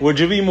trumpet. Would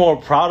you be more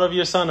proud of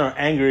your son or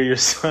angry at your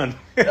son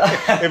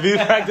if he's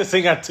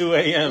practicing at 2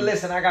 a.m.?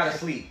 Listen, I gotta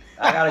sleep.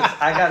 I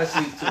gotta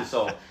sleep too.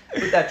 So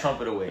put that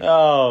trumpet away.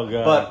 Oh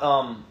god. But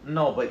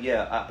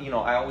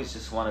I always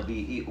just want to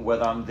be,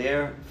 whether I'm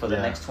there for the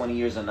next 20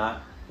 years or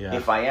not. Yeah.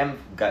 If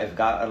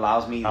God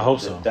allows me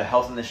the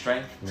health and the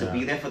strength to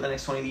be there for the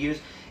next 20 years,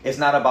 it's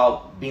not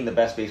about being the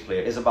best bass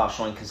player. It's about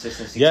showing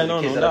consistency to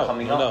the kids that are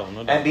coming up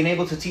and being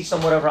able to teach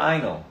them whatever I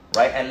know,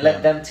 right? And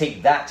let them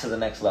take that to the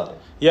next level.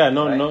 Yeah,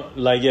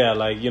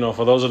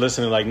 for those who are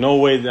listening, no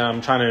way that I'm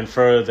trying to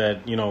infer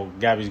that,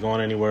 Gabi's going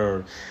anywhere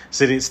or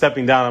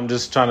stepping down. I'm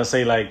just trying to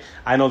say,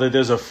 I know that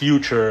there's a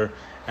future,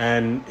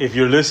 and if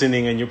you're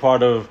listening and you're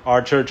part of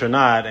our church or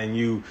not, and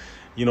you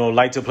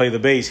like to play the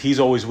bass, he's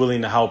always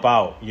willing to help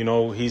out.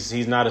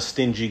 He's not a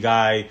stingy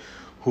guy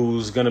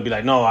who's going to be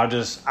like, no,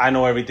 I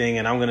know everything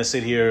and I'm going to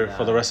sit here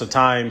for the rest of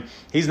time.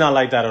 He's not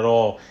like that at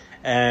all.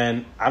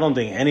 And I don't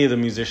think any of the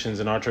musicians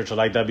in our church are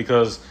like that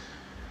because,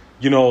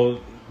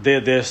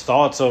 there's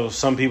thoughts of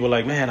some people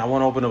like, man, I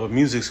want to open up a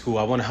music school.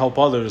 I want to help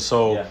others.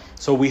 So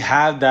we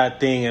have that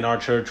thing in our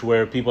church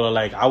where people are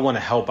like, I want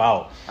to help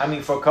out. I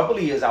mean, for a couple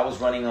of years, I was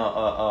running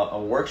a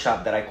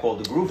workshop that I called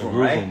the Groove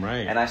Room,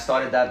 right? And I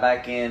started that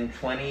back in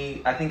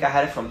I think I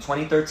had it from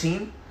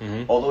 2013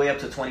 all the way up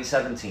to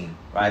 2017,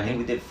 right? I think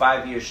we did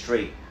 5 years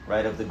straight,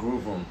 right, of the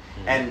Groove Room.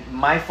 And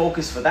my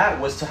focus for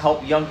that was to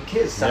help younger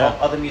kids, to help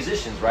other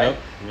musicians, right?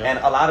 Yep. And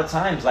a lot of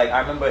times,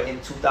 I remember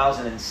in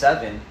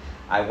 2007,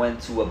 I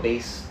went to a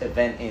bass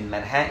event in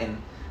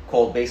Manhattan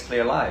called Bass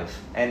Player Live,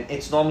 and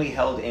it's normally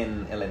held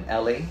in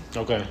LA.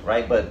 Okay.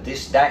 Right, but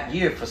that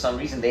year for some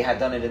reason they had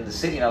done it in the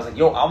city, and I was like,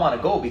 yo, I want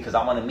to go because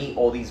I want to meet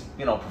all these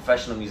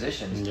professional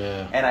musicians.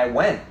 Yeah. And I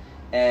went,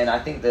 and I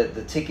think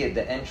the ticket,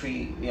 the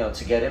entry,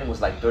 to get in was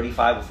like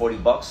 $35 or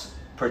 $40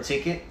 per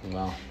ticket.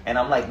 Wow. And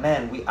I'm like,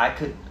 man,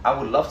 I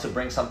would love to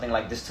bring something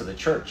like this to the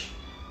church,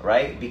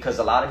 right? Because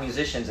a lot of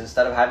musicians,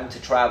 instead of having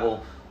to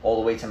travel all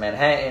the way to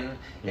Manhattan,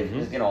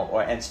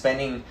 and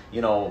spending,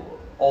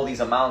 all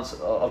these amounts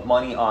of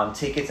money on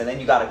tickets, and then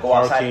you got to go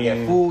outside and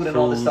get food and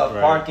all this stuff,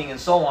 right. Parking and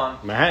so on.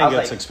 Manhattan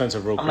gets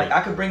expensive real quick. I'm like,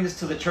 I could bring this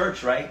to the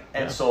church, right?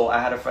 And so I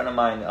had a friend of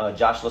mine,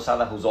 Josh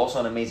Losada, who's also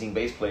an amazing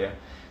bass player,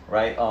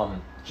 right?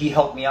 He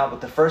helped me out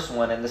with the first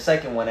one and the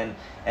second one,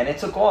 and it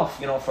took off,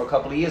 for a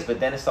couple of years, but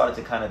then it started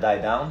to kind of die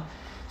down.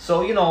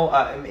 So,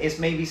 it's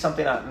maybe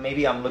something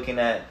maybe I'm looking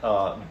at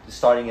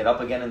starting it up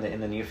again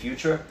in the near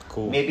future.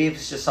 Cool. Maybe if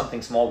it's just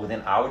something small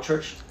within our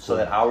church, so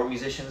that our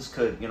musicians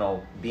could,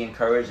 be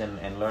encouraged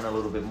and learn a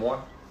little bit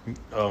more.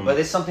 But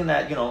it's something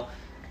that,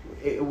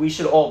 we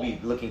should all be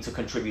looking to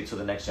contribute to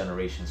the next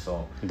generation.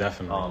 So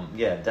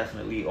definitely,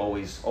 definitely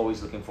always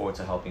looking forward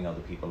to helping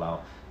other people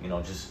out.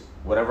 Just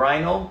whatever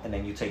I know, and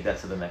then you take that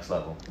to the next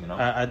level.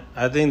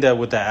 I think that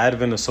with the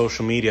advent of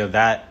social media,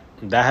 that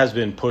has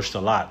been pushed a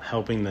lot,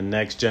 helping the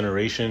next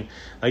generation.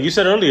 Like you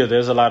said earlier,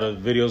 there's a lot of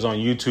videos on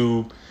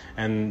YouTube,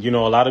 and a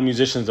lot of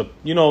musicians,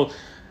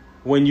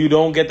 when you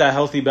don't get that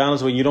healthy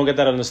balance, when you don't get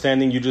that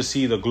understanding, you just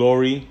see the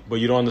glory, but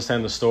you don't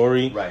understand the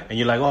story. Right. And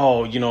you're like,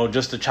 oh,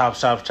 just the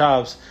chops,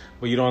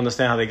 but you don't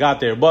understand how they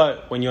got there.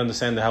 But when you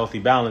understand the healthy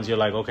balance, you're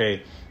like,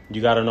 okay,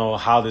 you got to know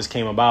how this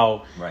came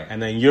about, right.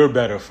 And then you're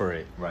better for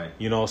it. Right.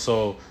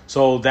 So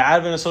the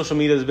advent of social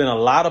media has been a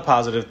lot of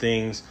positive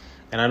things.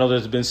 And I know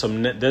there's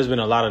been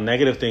a lot of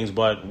negative things,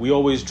 but we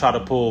always try to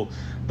pull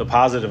the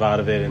positive out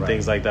of it and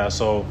things like that.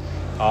 So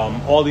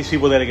all these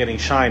people that are getting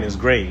shine is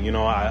great.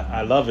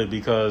 I love it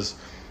because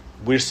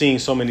we're seeing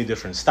so many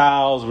different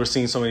styles. We're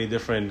seeing so many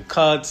different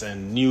cuts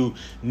and new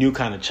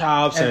kind of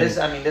chops. And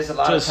there's a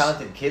lot of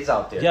talented kids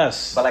out there.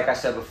 Yes. But like I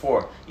said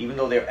before, even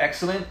though they're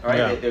excellent, right?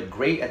 Yeah. They're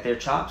great at their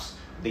chops.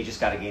 They just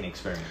got to gain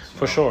experience.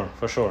 For sure.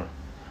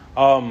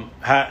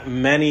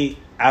 Manny,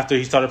 after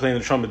he started playing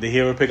the trumpet, did he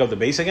ever pick up the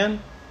bass again?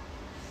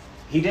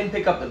 He didn't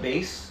pick up the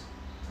bass,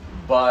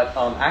 but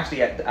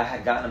actually I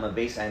had gotten him a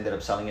bass. I ended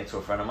up selling it to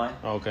a friend of mine.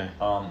 Okay.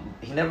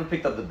 He never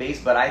picked up the bass,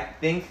 but I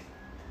think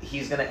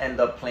he's gonna end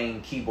up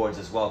playing keyboards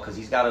as well, because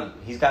he's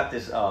got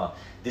this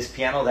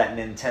piano that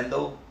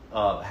Nintendo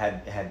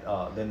had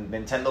the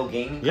Nintendo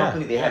gaming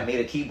company. They had made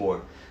a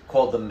keyboard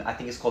called I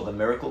think it's called the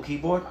Miracle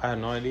Keyboard. I had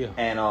no idea.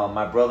 And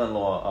my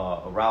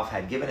brother-in-law Ralph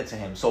had given it to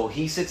him, so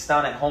he sits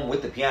down at home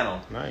with the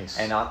piano. Nice.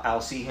 And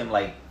I'll see him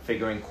like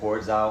figuring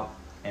chords out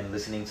and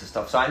listening to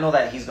stuff. So I know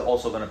that he's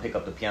also going to pick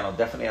up the piano.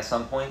 Definitely at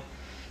some point,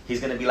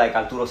 he's going to be like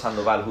Arturo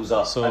Sandoval, who's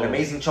an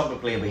amazing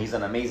trumpet player, but he's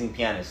an amazing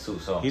pianist too.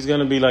 So he's going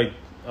to be like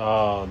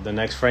the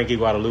next Frankie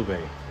Guadalupe.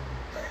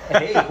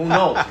 Hey, who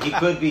knows? He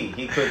could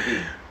be.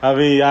 I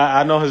mean,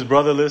 I know his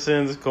brother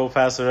listens,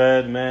 co-pastor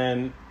Ed,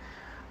 man.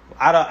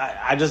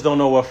 I just don't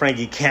know what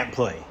Frankie can't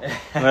play.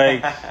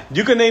 Like,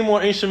 you can name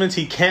more instruments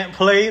he can't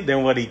play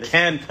than what he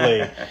can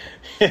play.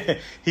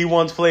 He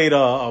once played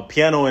a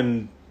piano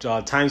in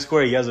Times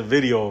Square. He has a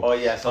video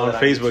on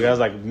Facebook. It has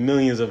like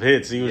millions of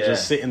hits. He was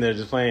just sitting there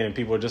just playing, and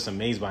people were just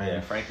amazed by him.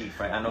 Yeah, Frankie.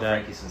 I know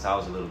Frankie since I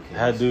was a little kid.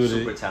 That dude,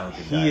 super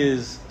talented guy. He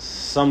is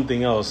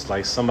something else.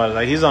 Like somebody,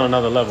 like he's on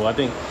another level.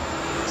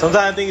 Sometimes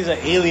I think he's an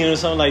alien or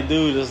something. Like,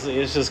 dude,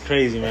 it's just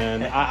crazy,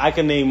 man. I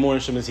can name more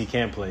instruments he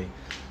can't play.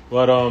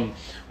 But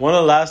one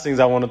of the last things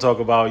I want to talk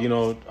about,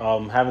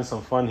 having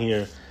some fun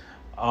here.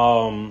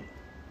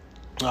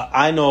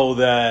 I know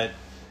that.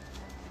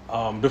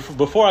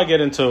 Before I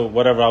get into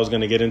whatever I was going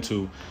to get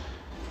into,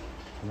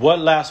 what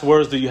last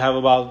words do you have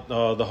about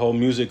the whole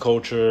music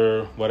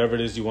culture, whatever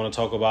it is you want to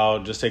talk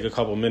about? Just take a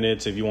couple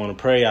minutes. If you want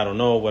to pray, I don't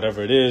know,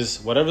 whatever it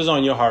is, whatever's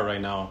on your heart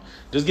right now.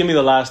 Just give me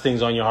the last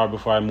things on your heart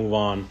before I move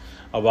on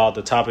about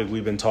the topic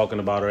we've been talking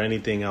about or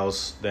anything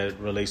else that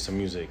relates to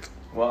music.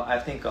 Well, I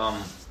think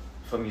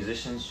for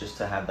musicians, just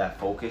to have that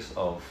focus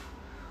of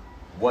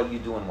what you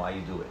do and why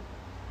you do it,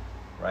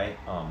 right?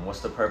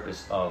 What's the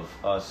purpose of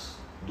us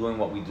doing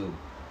what we do?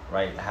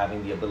 Right,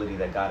 having the ability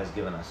that God has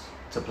given us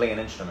to play an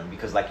instrument,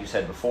 because like you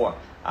said before,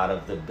 out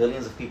of the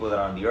billions of people that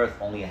are on the earth,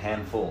 only a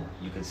handful,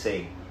 you could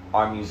say,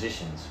 are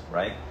musicians,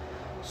 right?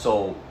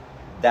 So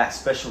that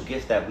special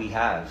gift that we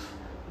have,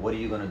 what are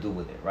you going to do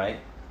with it, right?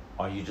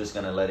 Are you just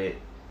going to let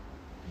it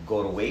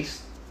go to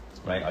waste,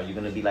 right? Are you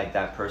going to be like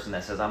that person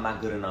that says, I'm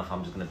not good enough,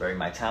 I'm just going to bury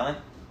my talent?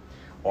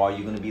 Or are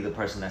you going to be the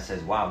person that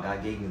says, wow,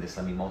 God gave me this,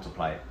 let me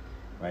multiply it?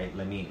 Right,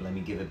 let me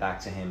give it back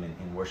to Him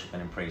in worship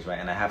and in praise. Right,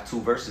 and I have two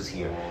verses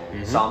here.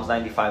 Mm-hmm. Psalms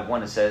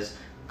 95:1. It says,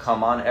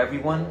 "Come on,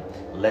 everyone,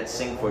 let's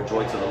sing for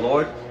joy to the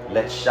Lord.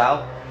 Let's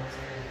shout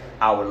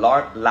our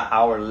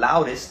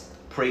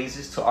loudest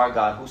praises to our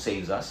God who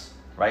saves us."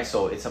 Right,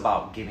 so it's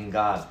about giving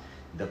God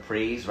the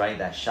praise. Right,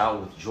 that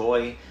shout with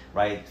joy.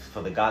 Right,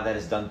 for the God that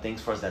has done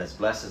things for us, that has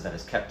blessed us, that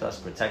has kept us,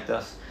 protect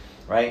us.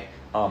 right?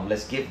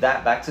 Let's give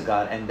that back to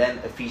God. And then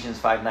Ephesians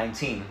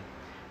 5:19,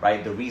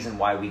 right? The reason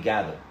why we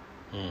gather,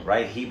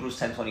 right? Hebrews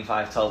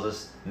 10:25 tells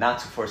us not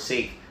to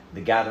forsake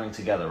the gathering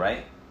together,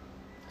 right?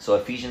 So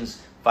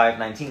Ephesians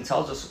 5:19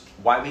 tells us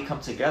why we come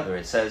together.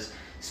 It says,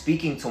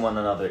 speaking to one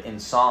another in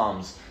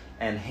psalms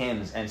and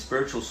hymns and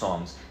spiritual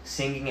songs,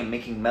 singing and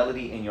making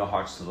melody in your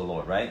hearts to the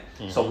Lord, right?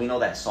 So we know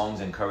that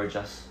songs encourage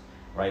us,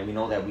 right? We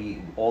know that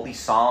all these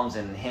psalms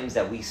and hymns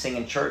that we sing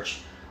in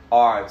church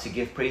are to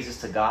give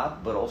praises to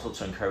God, but also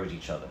to encourage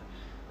each other,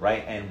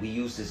 right? And we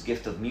use this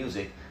gift of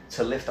music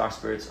to lift our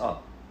spirits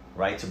up,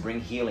 right? To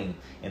bring healing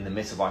in the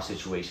midst of our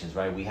situations,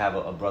 right? We have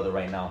a brother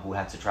right now who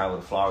had to travel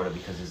to Florida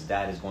because his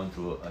dad is going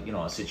through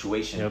a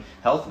situation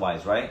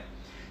health-wise, right?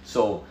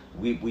 So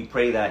we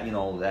pray that,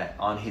 that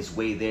on his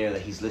way there,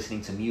 that he's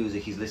listening to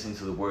music, he's listening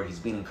to the word, he's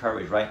being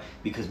encouraged, right?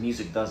 Because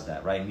music does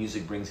that, right?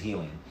 Music brings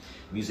healing.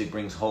 Music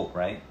brings hope,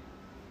 right?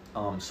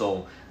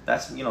 So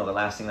that's, the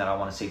last thing that I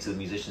want to say to the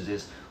musicians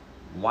is,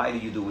 why do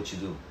you do what you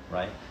do,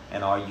 right?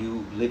 And are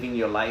you living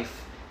your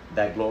life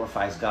that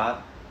glorifies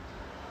God?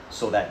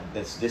 So that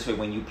this way,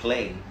 when you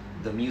play,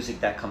 the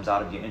music that comes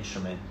out of your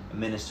instrument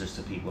ministers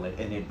to people,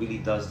 and it really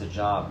does the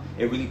job.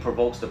 It really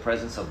provokes the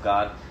presence of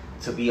God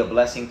to be a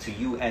blessing to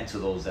you and to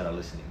those that are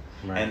listening.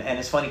 Right. And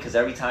it's funny because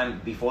every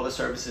time before the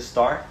services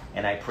start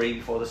and I pray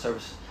before the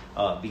service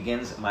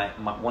begins, my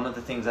one of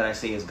the things that I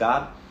say is,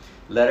 God,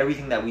 let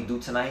everything that we do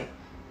tonight,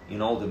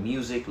 the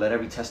music, let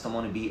every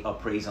testimony be a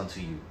praise unto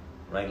you,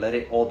 right? Let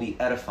it all be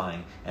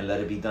edifying, and let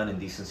it be done in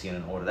decency and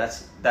in order.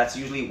 That's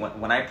usually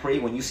when I pray,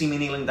 when you see me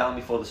kneeling down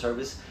before the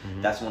service,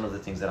 that's one of the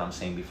things that I'm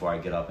saying before I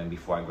get up and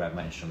before I grab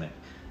my instrument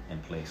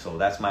and play. So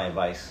that's my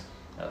advice.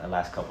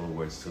 Last couple of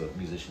words to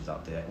musicians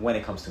out there when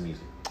it comes to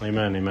music.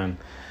 Amen.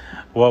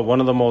 Well, one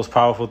of the most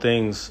powerful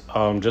things,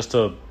 just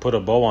to put a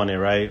bow on it,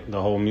 right?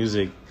 The whole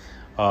music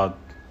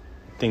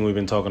thing we've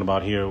been talking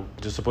about here,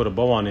 just to put a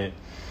bow on it.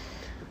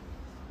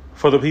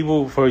 For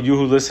you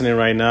who listening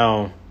right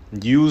now,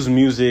 use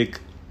music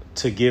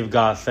to give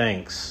God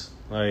thanks.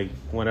 Like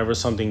whenever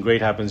something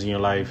great happens in your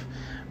life.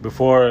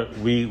 Before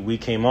we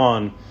came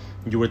on,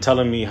 you were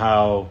telling me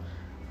how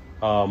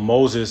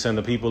Moses and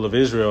the people of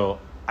Israel,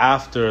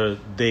 after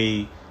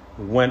they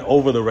went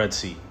over the Red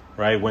Sea,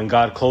 right? When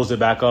God closed it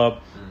back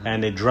up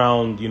and they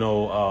drowned,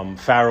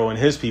 Pharaoh and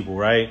his people,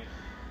 right?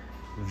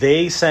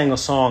 They sang a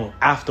song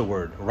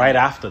afterward, right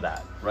after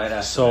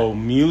that. So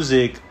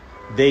music,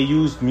 they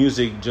used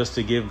music just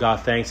to give God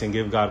thanks and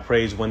give God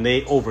praise when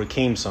they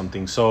overcame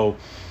something. So,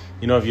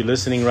 if you're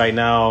listening right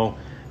now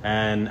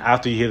and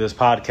after you hear this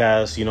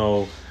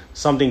podcast,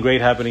 something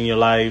great happened in your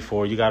life,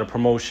 or you got a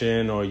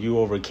promotion, or you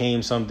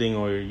overcame something,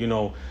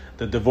 or,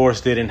 the divorce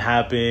didn't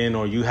happen,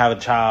 or you have a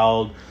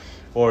child,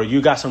 or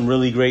you got some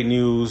really great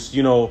news,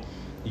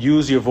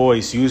 use your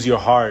voice, use your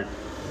heart,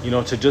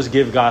 to just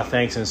give God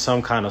thanks in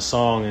some kind of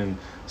song and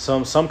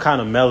some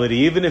kind of melody,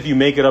 even if you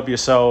make it up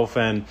yourself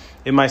and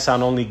it might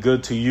sound only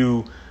good to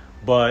you,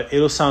 but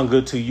it'll sound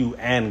good to you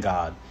and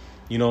God,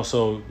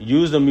 so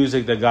use the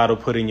music that God will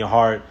put in your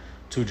heart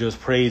to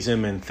just praise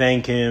him and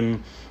thank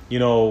him,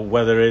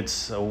 whether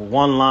it's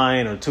one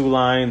line or two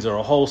lines or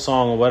a whole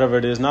song or whatever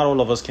it is. Not all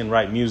of us can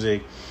write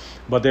music.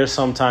 But there's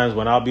sometimes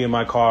when I'll be in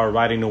my car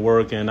riding to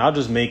work and I'll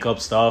just make up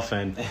stuff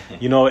and,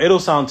 it'll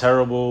sound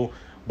terrible,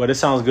 but it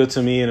sounds good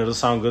to me and it'll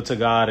sound good to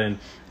God. And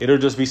it'll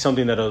just be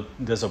something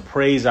there's a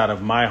praise out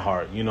of my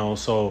heart,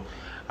 So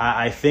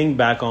I think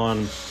back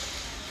on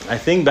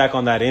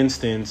that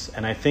instance,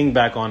 and I think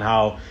back on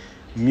how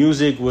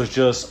music was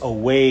just a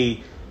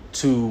way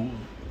to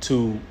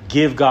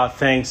give God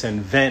thanks and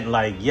vent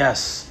like,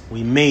 yes,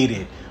 we made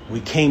it.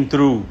 We came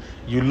through.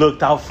 You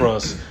looked out for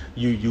us.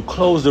 You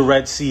closed the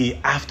Red Sea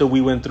after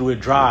we went through it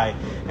dry.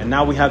 And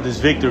now we have this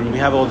victory. We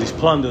have all these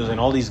plunders and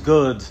all these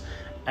goods.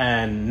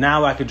 And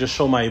now I could just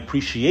show my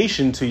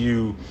appreciation to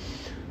you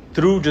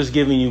through just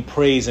giving you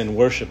praise and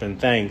worship and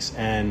thanks.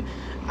 And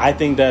I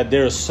think that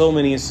there are so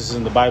many instances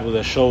in the Bible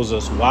that shows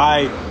us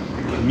why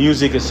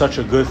music is such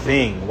a good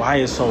thing. Why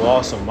it's so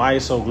awesome. Why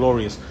it's so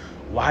glorious.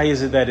 Why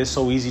is it that it's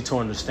so easy to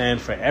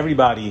understand for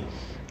everybody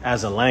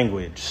as a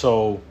language?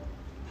 So,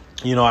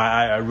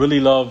 I really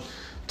love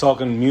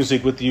talking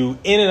music with you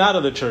in and out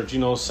of the church,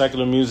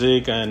 secular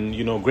music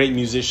and, great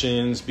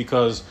musicians,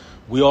 because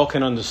we all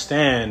can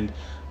understand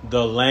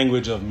the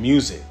language of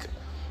music,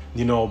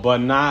 but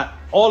not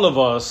all of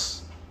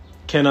us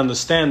can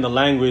understand the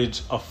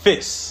language of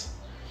fists.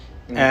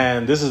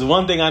 And this is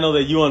one thing I know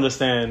that you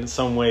understand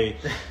some way.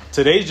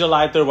 Today's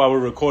July 3rd while we're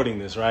recording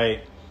this,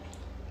 right?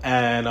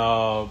 And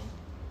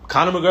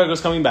Conor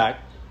McGregor's coming back.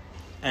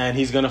 And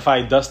he's going to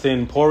fight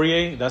Dustin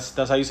Poirier. That's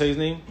how you say his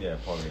name? Yeah,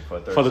 Poirier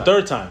for the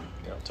third time.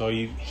 Yeah. So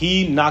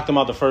he knocked him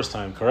out the first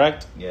time,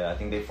 correct? Yeah, I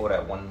think they fought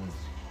at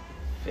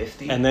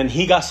 150. And then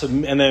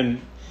and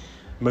then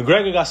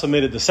McGregor got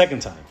submitted the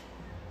second time.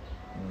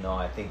 No,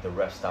 I think the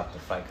ref stopped the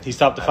fight. He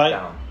stopped the fight?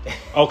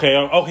 Okay.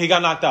 Oh, he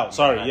got knocked out.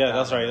 Sorry. Yeah,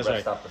 that's right. The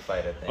ref stopped the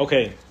fight, I think.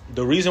 Okay.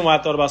 The reason why I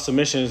thought about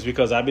submission is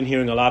because I've been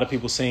hearing a lot of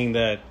people saying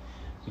that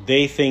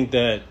they think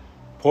that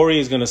Poirier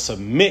is going to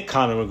submit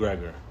Conor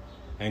McGregor.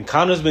 And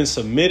Conor's been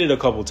submitted a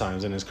couple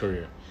times in his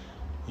career.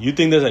 You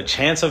think there's a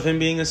chance of him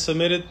being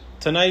submitted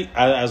tonight?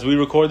 As we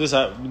record this,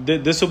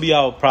 this will be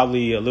out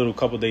probably a little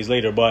couple days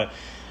later. But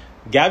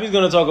Gabby's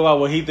going to talk about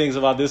what he thinks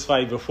about this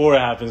fight before it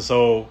happens.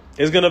 So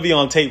it's going to be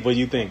on tape. What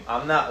you think?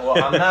 I'm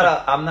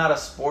not a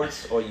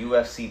sports or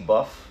UFC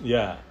buff.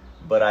 Yeah.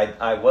 But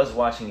I was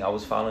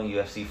following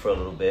UFC for a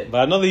little bit.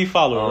 But I know that you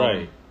follow,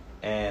 right?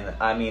 And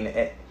I mean,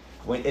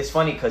 it's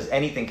funny because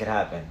anything could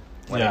happen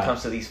when it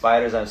comes to these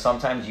fighters. And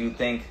sometimes you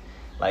think,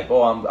 like,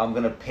 oh, I'm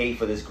gonna pay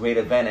for this great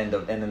event, and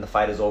then the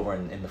fight is over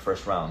in the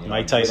first round.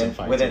 Mike Tyson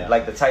fight,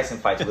 like the Tyson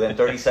fights, within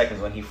 30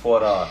 seconds when he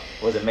fought,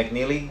 was it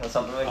McNeely or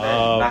something like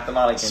that? Knocked him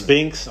out like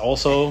Spinks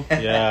also,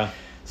 yeah.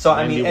 So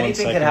I mean,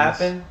 anything could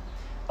happen.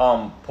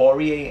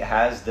 Poirier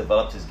has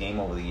developed his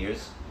game over the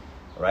years,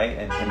 right?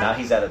 And now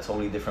he's at a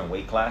totally different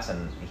weight class,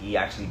 and he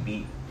actually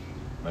beat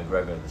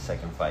McGregor the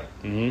second fight,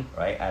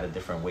 right, at a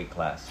different weight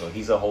class. So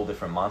he's a whole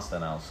different monster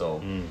now.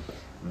 So.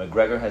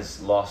 McGregor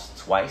has lost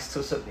twice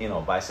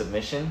by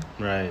submission.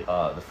 Right.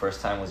 The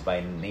first time was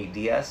by Nate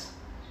Diaz.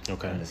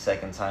 Okay. And the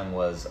second time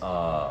was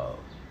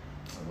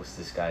what's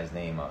this guy's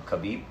name?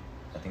 Khabib.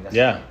 I think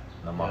that's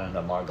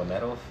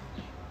Nurmagomedov.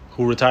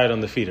 Who retired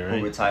undefeated, right?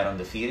 Who retired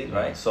undefeated,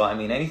 right? So I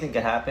mean, anything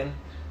can happen.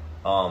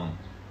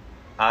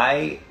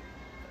 I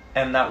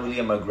am not really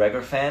a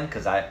McGregor fan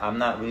because I'm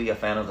not really a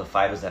fan of the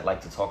fighters that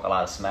like to talk a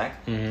lot of smack.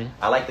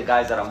 I like the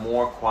guys that are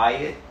more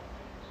quiet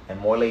and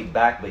more laid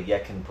back, but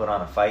yet can put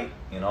on a fight,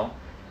 you know.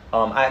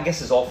 I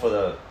guess it's all for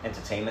the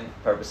entertainment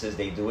purposes.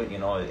 They do it, you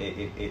know.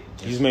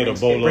 He's made a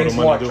boatload of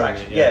money doing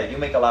it. Yeah, you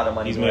make a lot of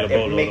money. He's made a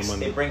boatload of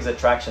money. It brings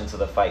attraction to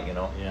the fight, you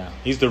know. Yeah,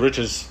 he's the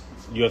richest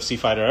UFC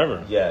fighter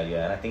ever. Yeah,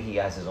 and I think he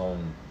has his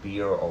own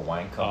beer or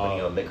wine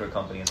company or liquor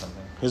company or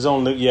something. His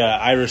own,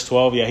 Irish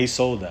 12. Yeah, he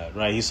sold that,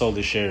 right? He sold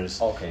his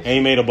shares. Okay. And he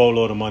made a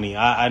boatload of money.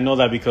 I know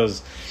that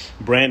because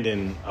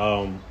Brandon,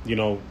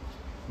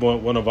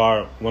 one of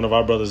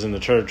our brothers in the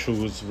church who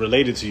was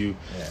related to you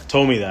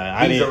told me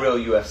that. He's a real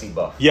UFC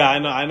buff. Yeah,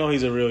 I know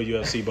he's a real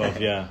UFC buff,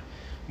 yeah.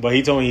 But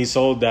he told me he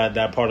sold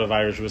that part of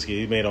Irish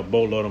whiskey. He made a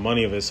boatload of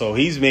money of it. So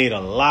he's made a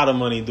lot of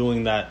money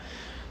doing that,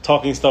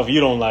 talking stuff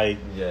you don't like,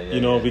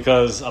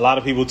 because a lot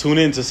of people tune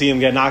in to see him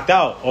get knocked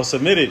out or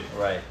submitted.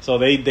 Right. So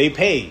they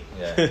pay.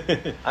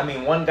 Yeah. I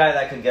mean, one guy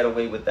that could get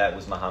away with that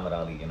was Muhammad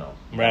Ali, you know.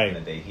 Back in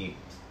the day. He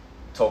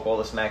talk all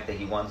the smack that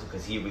he wants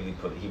because he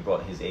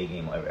brought his A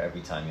game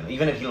every time, you know.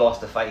 Even if he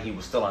lost the fight, he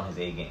was still on his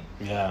A game.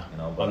 Yeah, you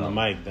know. But, on the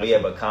mic.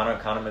 But Conor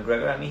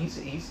McGregor, I mean,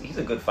 he's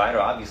a good fighter.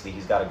 Obviously,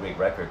 he's got a great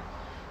record.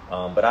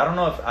 But I don't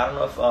know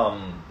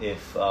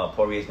if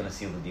Poirier is going to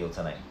seal the deal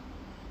tonight.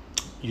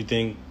 You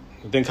think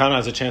Conor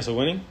has a chance of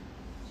winning?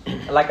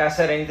 Like I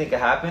said, anything could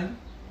happen.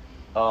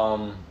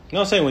 No,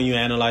 I'm saying when you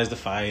analyze the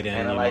fight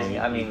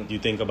and you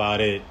think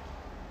about it.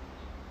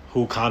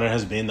 Who Conor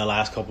has been the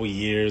last couple of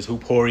years, who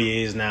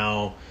Poirier is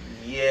now.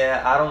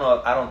 Yeah, I don't know.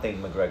 I don't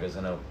think McGregor's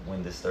gonna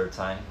win this third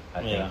time.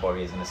 I think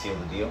Poirier's gonna seal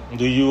the deal.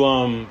 Do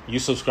you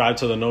subscribe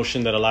to the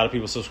notion that a lot of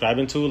people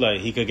subscribing to, like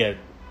he could get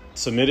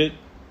submitted?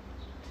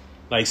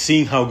 Like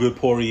seeing how good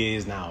Poirier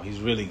is now, he's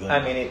really good.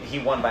 I mean, he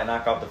won by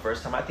knockout the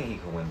first time. I think he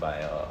could win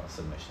by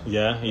submission.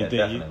 Yeah, you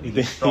think he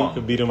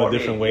could beat him Poirier, a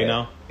different way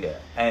now? Yeah,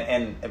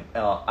 and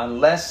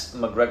unless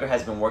McGregor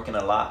has been working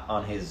a lot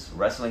on his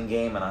wrestling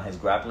game and on his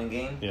grappling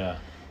game. Yeah.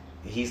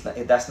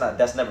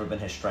 That's never been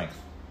his strength.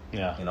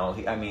 Yeah. You know,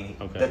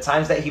 the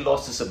times that he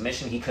lost to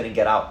submission, he couldn't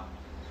get out.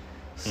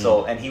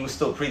 So and he was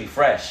still pretty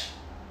fresh,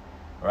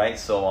 right?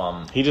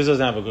 So he just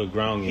doesn't have a good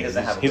ground game.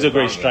 He's a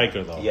great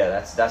striker though.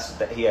 Yeah,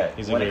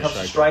 when it comes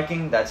to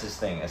striking, that's his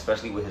thing,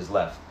 especially with his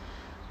left.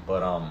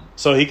 But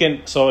So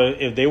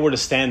if they were to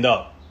stand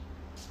up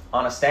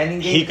on a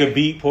standing game, he could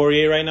beat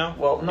Poirier right now?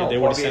 Well, no,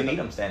 Poirier beat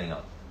him standing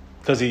up.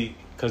 Because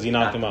he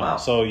knocked him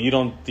out. So you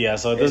don't... Yeah,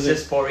 so it doesn't...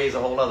 It's just Poirier's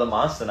a whole other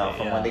monster now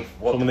from when they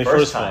fought the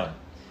first time.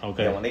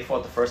 Okay. Yeah, when they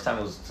fought the first time,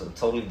 it was a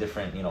totally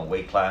different,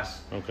 weight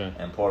class. Okay.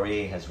 And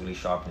Poirier has really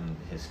sharpened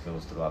his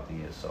skills throughout the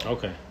years. So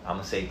okay. I'm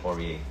gonna say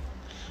Poirier.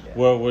 Yeah.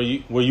 Were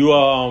you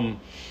a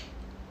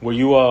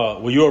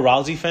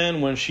Rousey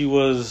fan when she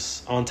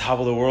was on top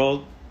of the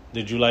world?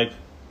 Did you like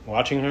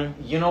watching her?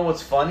 You know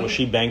what's funny? Was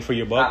she bang for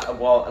your buck?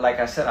 Well, like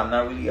I said, I'm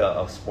not really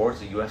a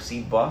sports, a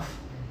UFC buff.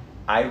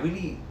 I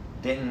really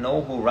didn't know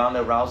who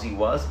Ronda Rousey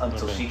was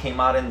until she came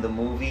out in the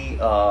movie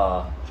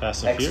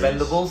Fast and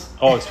Expendables. Furious?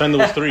 Oh,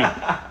 Expendables 3.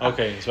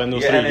 Okay,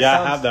 Expendables 3.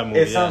 Yeah, I have that movie.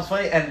 It sounds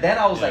funny. And then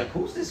I was like,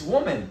 who's this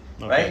woman?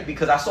 Okay. Right?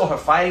 Because I saw her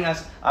fighting.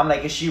 I'm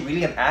like, is she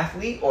really an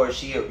athlete or is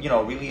she,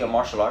 really a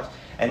martial arts?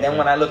 And then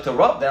when I looked her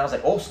up, then I was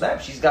like, oh,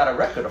 snap, she's got a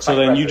record. So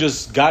then you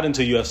just got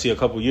into UFC a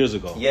couple years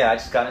ago. Yeah, I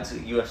just got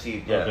into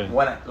UFC. Yeah.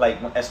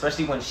 Okay.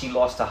 Especially when she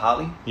lost to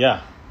Holly.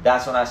 Yeah.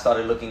 That's when I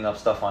started looking up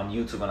stuff on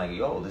YouTube and like,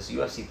 yo, this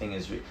UFC thing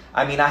is real.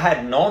 I mean, I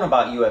had known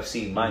about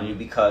UFC, mind you,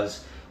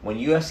 because when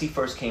UFC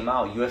first came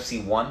out,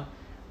 UFC 1,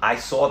 I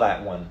saw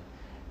that one.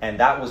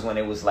 And that was when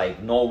it was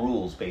like no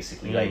rules,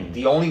 basically. Like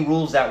the only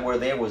rules that were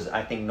there was,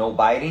 I think, no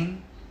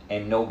biting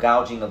and no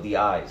gouging of the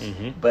eyes.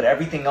 Mm-hmm. But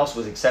everything else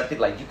was accepted.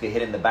 Like you could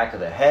hit in the back of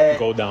the head,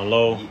 go down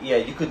low. Yeah,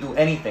 you could do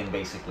anything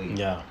basically.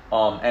 Yeah.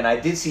 And I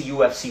did see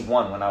UFC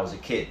 1 when I was a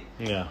kid.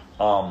 Yeah.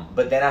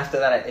 But then after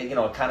that,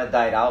 it kind of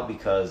died out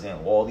because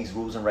all these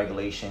rules and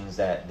regulations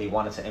that they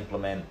wanted to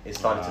implement, it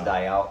started to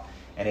die out,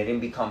 and it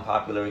didn't become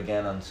popular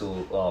again until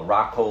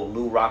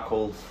Lou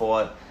Rockhold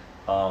fought.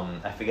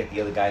 I forget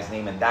the other guy's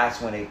name, and that's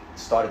when it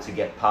started to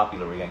get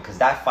popular again because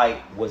that fight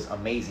was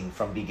amazing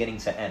from beginning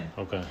to end.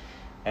 Okay.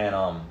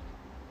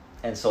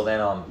 And so then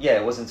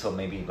it wasn't until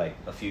maybe like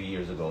a few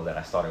years ago that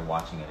I started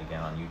watching it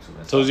again on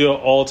YouTube. So who's your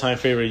all-time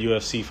favorite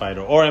UFC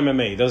fighter or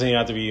MMA? It doesn't even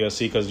have to be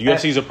UFC because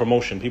UFC is a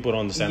promotion. People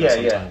don't understand that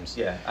sometimes.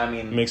 Yeah. I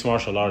mean, mixed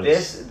martial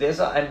artists.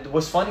 And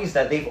what's funny is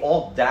that they've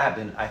all dabbed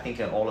in, I think,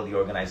 in all of the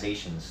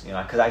organizations.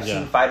 Because I've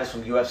seen fighters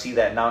from UFC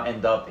that now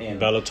end up in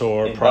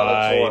Bellator,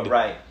 Pride. Bellator,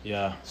 right?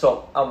 Yeah.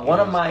 So one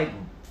of my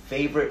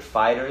favorite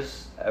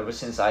fighters ever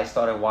since I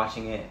started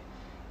watching it,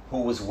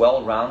 who was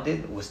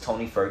well-rounded, was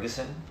Tony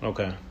Ferguson.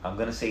 Okay. I'm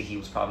going to say he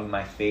was probably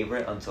my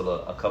favorite until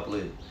a couple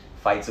of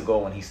fights ago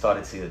when he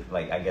started to,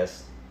 I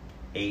guess,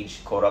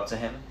 age caught up to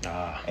him.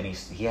 And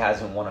he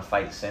hasn't won a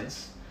fight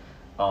since.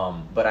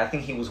 But I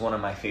think he was one of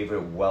my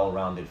favorite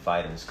well-rounded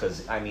fighters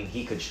because, I mean,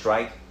 he could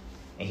strike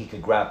and he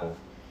could grapple.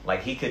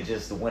 Like, he could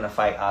just win a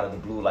fight out of the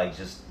blue, like,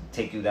 just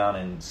take you down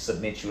and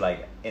submit you,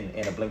 like,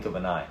 in a blink of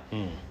an eye.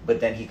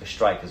 But then he could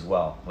strike as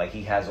well. Like,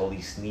 he has all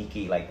these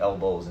sneaky, like,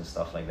 elbows and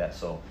stuff like that.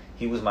 So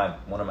he was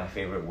one of my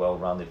favorite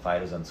well-rounded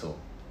fighters until,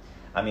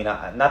 I mean,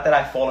 not that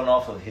I've fallen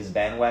off of his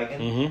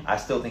bandwagon. Mm-hmm. I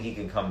still think he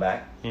can come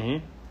back.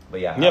 Mm-hmm. But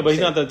yeah. Yeah, but he's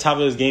not at the top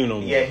of his game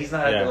no more. Yeah, he's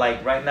not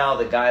like right now.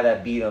 The guy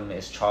that beat him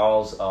is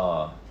Charles.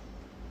 I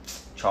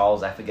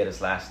forget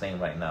his last name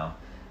right now.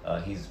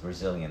 He's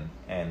Brazilian,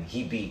 and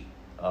he beat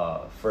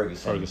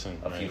Ferguson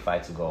a few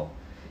fights ago,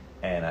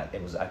 and I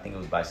think it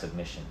was by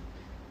submission.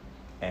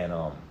 And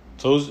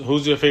so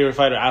who's your favorite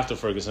fighter after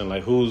Ferguson?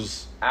 Like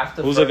who's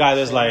Ferguson, a guy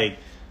that's like,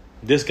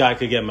 this guy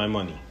could get my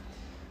money.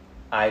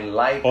 I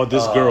like. Or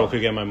this girl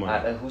could get my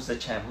money. Who's the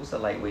champ? Who's the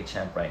lightweight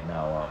champ right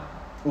now?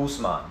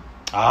 Usman.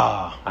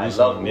 I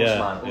love Usman.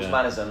 Yeah,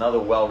 Usman is another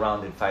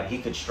well-rounded fighter. He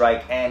could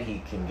strike and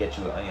he can get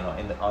you,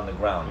 on the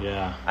ground.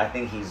 Yeah. I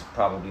think he's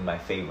probably my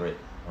favorite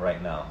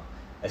right now,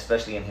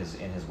 especially in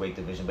his weight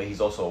division. But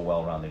he's also a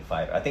well-rounded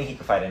fighter. I think he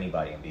could fight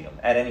anybody and beat him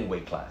at any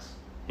weight class.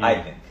 I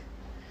think,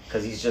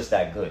 because he's just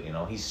that good.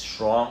 He's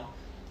strong.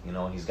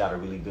 He's got a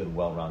really good,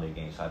 well-rounded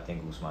game. So I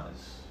think Usman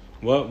is.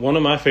 Well, one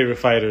of my favorite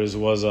fighters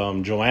was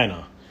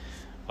Joanna.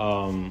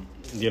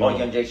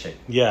 Jędrzejczyk.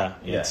 Yeah,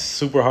 it's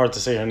super hard to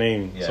say her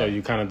name, so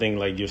you kind of think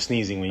like you're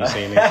sneezing when you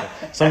say her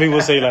name. Some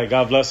people say like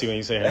 "God bless you" when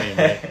you say her name,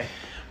 right?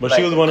 But like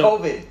she was one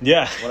COVID.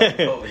 Yeah,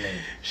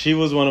 she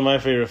was one of my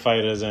favorite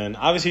fighters, and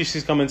obviously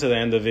she's coming to the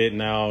end of it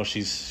now.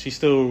 She's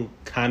still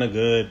kind of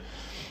good,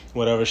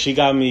 whatever. She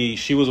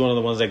was one of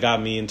the ones that got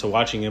me into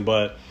watching it.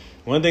 But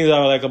one of the things I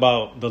like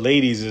about the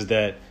ladies is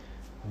that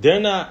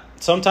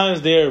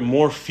sometimes they're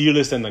more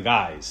fearless than the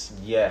guys.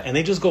 Yeah. And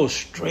they just go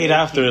straight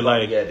after it.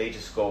 Like, they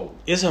just go.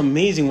 It's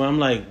amazing when I'm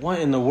like, what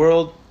in the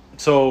world?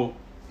 So,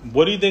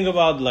 what do you think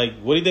about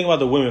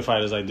the women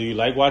fighters? Like, do you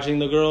like watching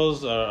the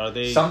girls? Or are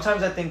they?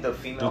 Sometimes I think the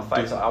female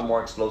fights are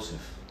more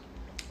explosive.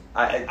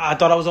 I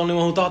thought I was the only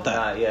one who thought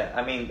that. Yeah.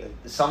 I mean,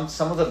 some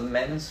of the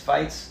men's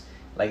fights,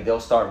 like,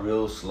 they'll start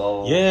real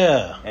slow.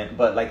 Yeah.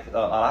 But like a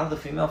lot of the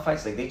female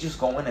fights, like, they just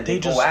go in and they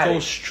just go at go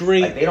it.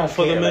 Straight like, they don't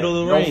for care. The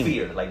middle of the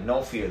ring.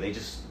 No fear. They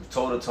just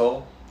toe to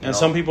toe. And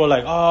some people are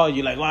like, oh,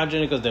 you like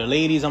watching it because they're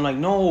ladies. I'm like,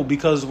 no,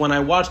 because when I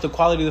watch the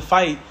quality of the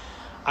fight,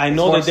 I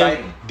know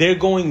that they're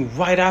going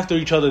right after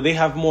each other. They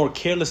have more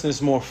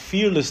carelessness, more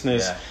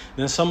fearlessness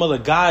than some of the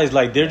guys.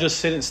 Like, they're just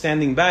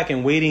standing back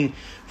and waiting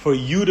for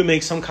you to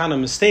make some kind of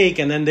mistake,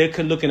 and then they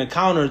could look in a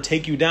counter,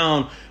 take you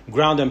down,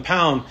 ground and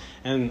pound.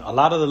 And a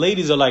lot of the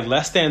ladies are like,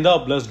 let's stand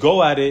up, let's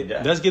go at it,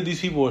 let's give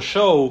these people a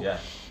show. Yeah.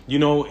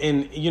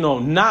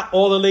 Not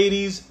all the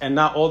ladies and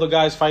not all the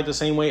guys fight the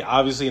same way.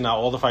 Obviously, not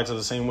all the fights are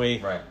the same way.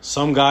 Right.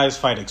 Some guys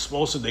fight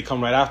explosive; they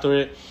come right after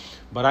it.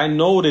 But I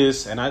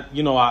noticed, and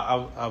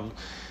I'm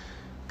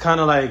kind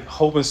of like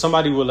hoping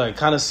somebody would like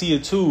kind of see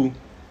it too.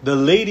 The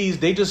ladies,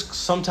 they just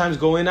sometimes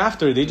go in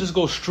after it. They just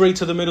go straight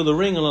to the middle of the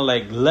ring and are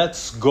like,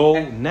 let's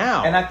go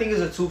now. And I think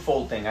it's a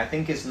twofold thing. I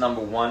think it's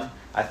number one.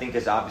 I think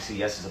it's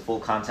obviously, it's a full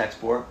contact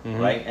sport,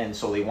 right? And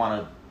so they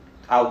want to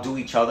outdo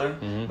each other.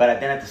 But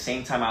then at the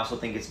same time, I also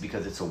think it's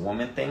because it's a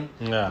woman thing.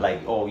 Yeah.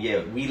 Like,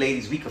 we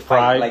ladies, we could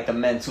fight like the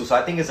men too. So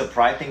I think it's a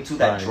pride thing too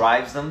that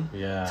drives them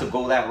to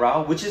go that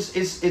route, which is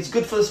it's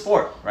good for the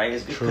sport, right?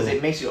 It's good because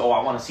it makes you,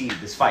 I want to see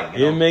this fight.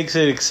 It makes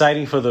it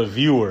exciting for the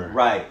viewer.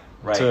 Right.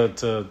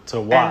 To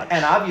watch.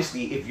 And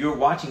obviously, if you're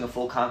watching a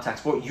full contact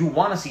sport, you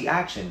want to see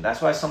action. That's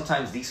why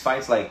sometimes these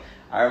fights, like,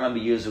 I remember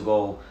years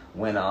ago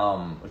when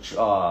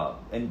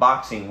in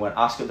boxing, when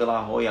Oscar De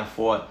La Hoya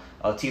fought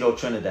Tito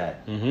Trinidad,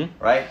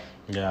 right?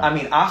 Yeah. I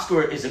mean,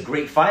 Oscar is a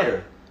great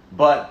fighter,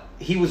 but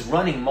he was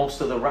running most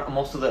of the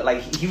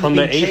like he was from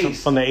being the eighth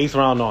chased. from the 8th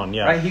round on.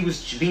 Yeah, Right, he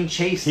was being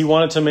chased. he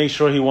wanted to make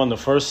sure he won the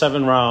first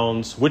 7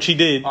 rounds, which he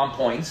did on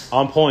points,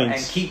 and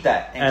keep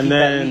that, and keep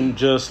then that lead.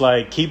 just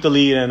like keep the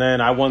lead, and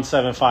then I won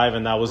 7-5,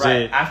 and that was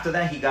Right. it. After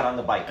that, he got on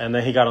the bike. And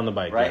then he got on the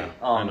bike. Right.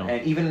 Yeah, I know.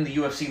 And even in the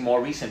UFC,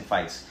 more recent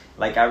fights,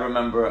 like I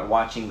remember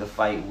watching the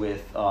fight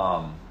with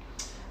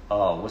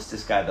what's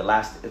this guy? The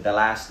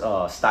last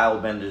style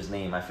bender's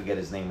name. I forget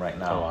his name right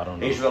now. Oh, I don't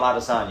know. Israel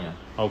Adesanya.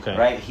 Okay.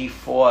 Right. He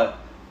fought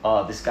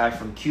this guy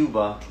from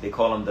Cuba. They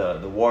call him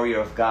the Warrior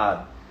of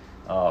God.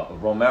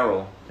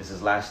 Romero is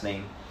his last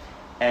name.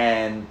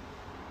 And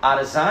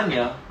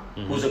Adesanya,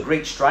 who's a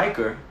great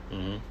striker,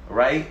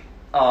 right?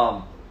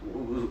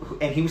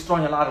 And he was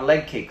throwing a lot of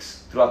leg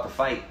kicks throughout the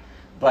fight.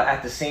 But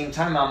at the same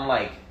time, I'm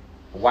like,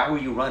 why were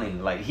you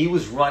running? Like, he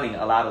was running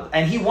a lot of...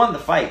 And he won the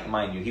fight,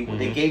 mind you.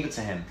 They gave it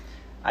to him.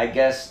 I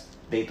guess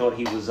they thought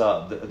he was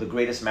the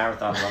greatest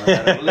marathon runner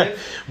that ever lived.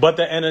 But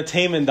the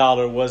entertainment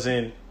dollar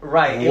wasn't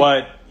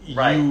what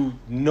you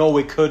know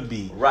it could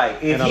be.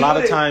 Right. And a lot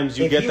of times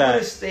you get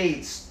that... If he would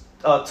have stayed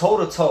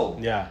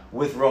toe-to-toe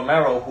with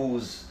Romero,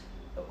 who's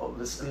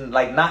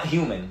like not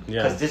human,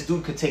 because this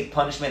dude could take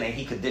punishment and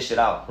he could dish it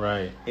out.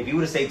 Right. If he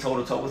would have stayed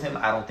toe-to-toe with him,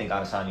 I don't think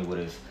Adesanya would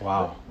have.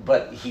 Wow.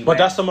 But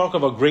that's the mark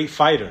of a great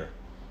fighter.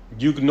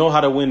 You know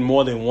how to win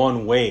more than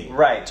one way.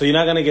 Right. So you're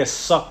not going to get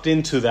sucked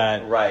into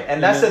that. Right.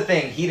 And that's the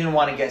thing. He didn't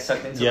want to get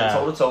sucked into the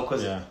toe-to-toe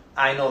because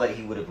I know that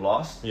he would have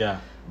lost. Yeah.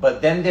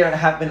 But then there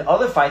have been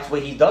other fights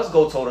where he does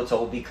go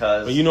toe-to-toe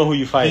because... But you know who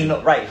you fight. He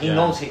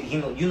knows...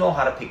 You know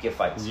how to pick your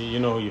fights. You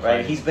know who you right?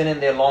 fight. He's been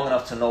in there long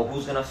enough to know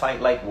who's going to fight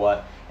like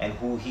what and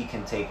who he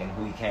can take and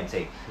who he can't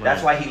take. Right.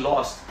 That's why he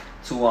lost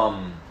to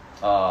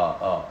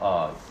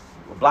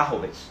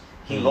Blachowicz.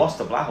 He lost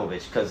to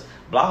Blachowicz because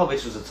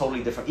Blachowicz was a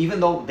totally different... Even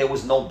though there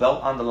was no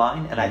belt on the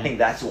line, and I think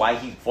that's why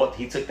he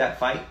took that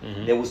fight.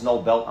 There was no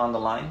belt on the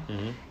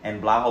line.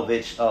 And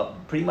Blachowicz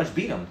pretty much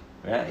beat him.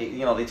 Right?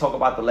 You know, they talk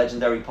about the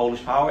legendary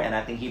Polish power, and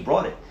I think he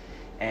brought it.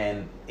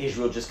 And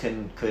Israel just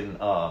couldn't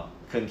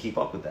keep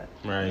up with that.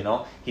 Right. You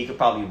know, he could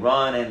probably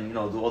run and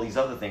do all these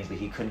other things, but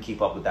he couldn't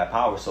keep up with that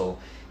power. So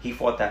he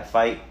fought that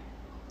fight,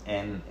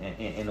 and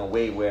in a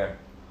way where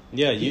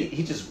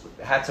he just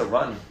had to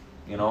run.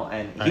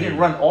 And he didn't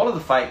run all of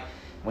the fight.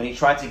 When he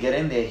tried to get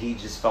in there, he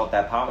just felt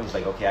that power. He's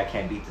like, okay, I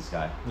can't beat this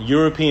guy.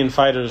 European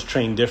fighters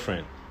train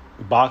different.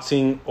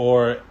 Boxing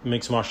or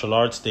mixed martial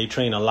arts, they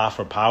train a lot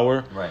for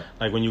power. Right.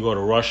 Like when you go to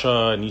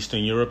Russia and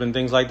Eastern Europe and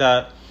things like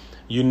that,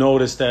 you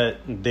notice that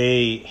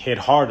they hit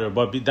harder.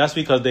 But that's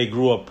because they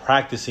grew up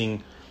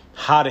practicing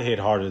how to hit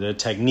harder, their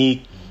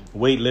technique,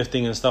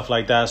 weightlifting and stuff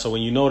like that. So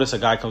when you notice a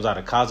guy comes out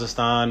of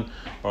Kazakhstan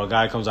or a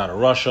guy comes out of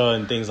Russia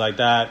and things like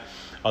that,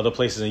 other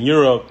places in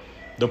Europe,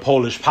 the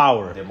Polish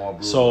power. They're more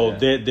brutal. So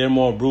they're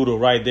more brutal,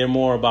 right? They're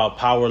more about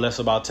power, less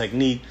about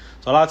technique.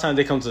 So a lot of times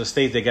they come to the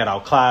States, they get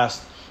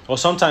outclassed. Or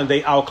sometimes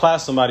they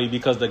outclass somebody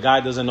because the guy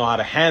doesn't know how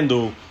to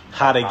handle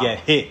how to get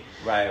hit.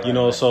 Right.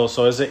 So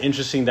it's an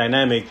interesting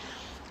dynamic.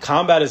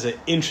 Combat is an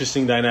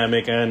interesting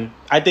dynamic. And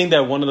I think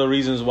that one of the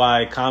reasons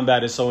why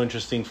combat is so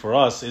interesting for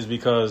us is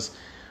because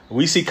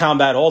we see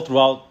combat all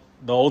throughout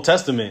the Old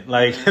Testament.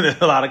 Like,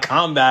 there's a lot of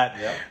combat,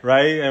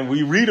 right? And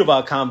we read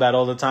about combat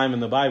all the time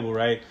in the Bible,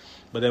 right?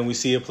 But then we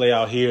see it play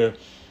out here.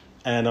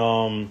 And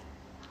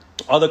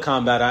other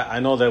combat, I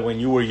know that when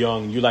you were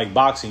young, you like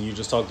boxing. You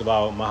just talked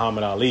about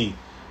Muhammad Ali.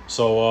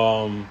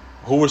 So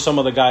who were some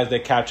of the guys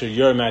that captured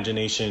your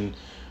imagination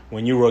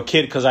when you were a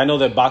kid? Because I know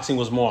that boxing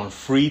was more on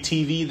free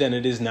TV than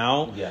it is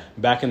now. Yeah.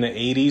 Back in the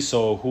 80s.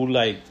 So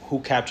who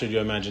captured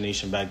your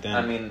imagination back then?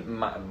 I mean,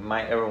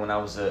 my era when I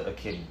was a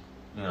kid,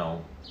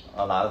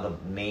 a lot of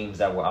the names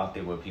that were out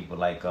there were people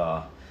like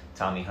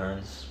Tommy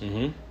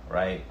Hearns,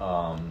 right?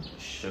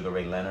 Sugar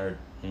Ray Leonard,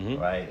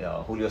 right?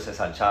 Julio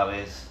Cesar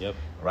Chavez,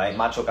 right?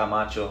 Macho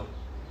Camacho,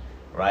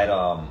 right?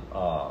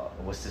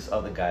 What's this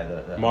other guy?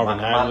 The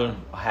Marvin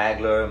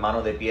Hagler,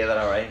 Mano de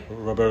Piedra, right?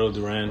 Roberto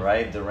Duran.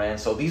 Right, Duran.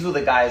 So these were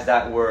the guys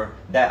that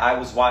I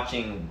was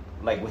watching,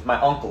 like, with my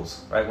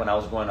uncles, right, when I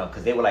was growing up,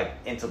 because they were like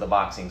into the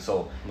boxing.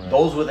 So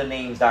those were the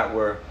names that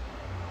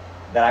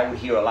I would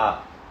hear a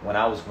lot when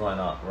I was growing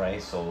up,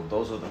 right? So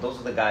those were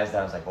the guys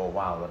that I was like, oh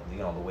wow,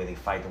 the way they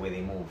fight, the way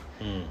they move,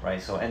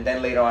 right? So and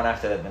then later on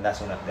after that, then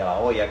that's when De La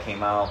Hoya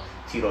came out,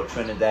 Tito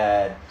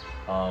Trinidad,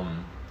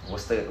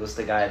 what's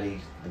the guy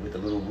with the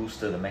little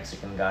rooster, the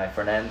Mexican guy,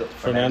 Fernando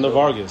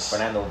Vargas.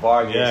 Fernando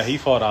Vargas. Yeah, he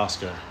fought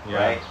Oscar. Yeah.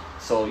 Right.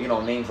 So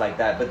names like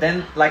that. But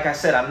then, like I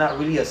said, I'm not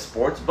really a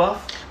sports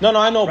buff. No,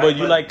 I know, right? But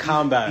you like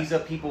combat. These are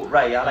people,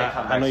 right? Yeah, I like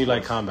combat. I know you sports.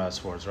 like combat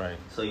sports, right?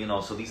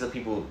 So these are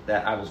people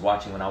that I was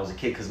watching when I was a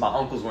kid because my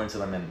uncles were into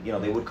them, and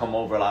they would come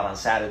over a lot on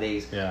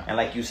Saturdays. Yeah. And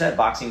like you said,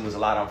 boxing was a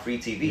lot on free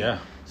TV. Yeah.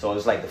 So it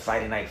was like the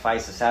Friday night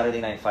fights, the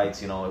Saturday night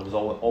fights. It was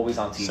always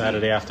on TV.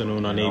 Saturday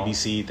afternoon on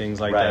ABC,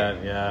 things like Right.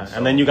 that. Yeah. So,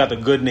 and then you got the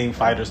good name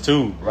fighters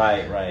too.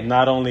 Right.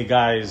 Not only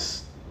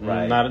guys.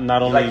 Right. Not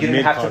only like you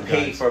didn't have to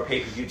pay guys. for a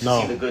pay-per-view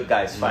to see the good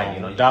guys fight.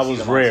 No, you that see was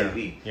them on rare.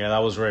 TV. Yeah, that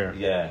was rare.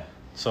 Yeah.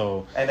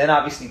 So and then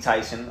obviously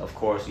Tyson, of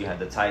course, you had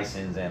the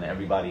Tysons and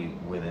everybody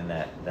within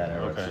that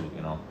era too,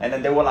 you know. And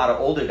then there were a lot of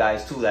older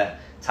guys too that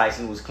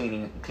Tyson was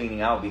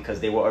cleaning out because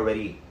they were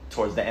already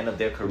towards the end of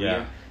their career.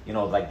 Yeah. You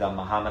know, like the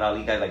Muhammad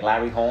Ali guy, like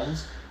Larry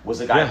Holmes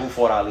was a guy who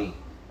fought Ali,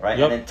 right?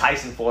 Yep. And then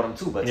Tyson fought him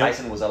too, but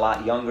Tyson was a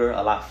lot younger,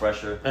 a lot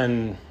fresher.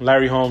 And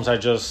Larry Holmes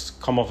had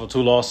just come off of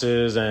 2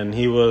 losses, and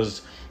he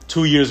was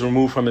 2 years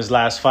removed from his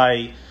last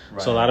fight.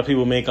 Right. So a lot of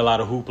people make a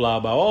lot of hoopla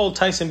about,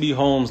 Tyson beat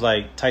Holmes,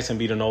 like Tyson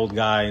beat an old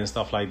guy and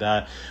stuff like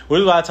that. Which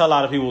is why I tell a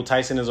lot of people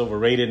Tyson is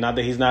overrated. Not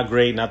that he's not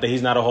great, not that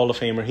he's not a Hall of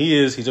Famer. He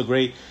is. He's a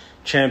great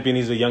champion.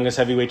 He's the youngest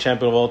heavyweight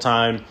champion of all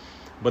time.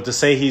 But to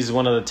say he's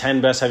one of the 10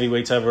 best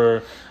heavyweights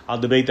ever, I'll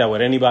debate that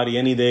with anybody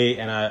any day.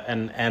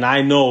 And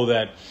I know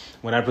that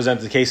when I present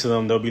the case to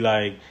them, they'll be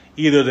like,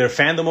 either their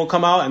fandom will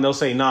come out and they'll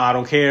say, no, I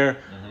don't care.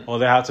 Mm-hmm. Or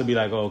they have to be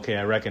like, okay,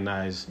 I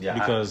recognize. Yeah,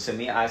 because to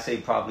me, I say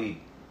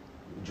probably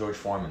George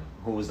Foreman,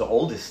 who was the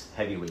oldest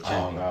heavyweight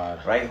champion. Oh,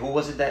 God. Right? Who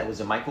was it that? Was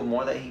it Michael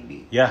Moore that he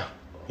beat? Yeah.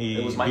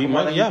 It was Michael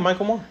Moore.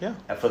 Michael Moore. Yeah.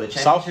 For the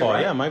championship, Southpaw,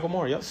 right? yeah, Michael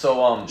Moore. Yep.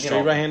 So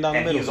straight right hand down the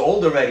middle. And he was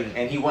old already,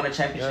 and he won a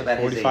championship at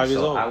his age. 45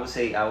 years old. I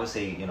would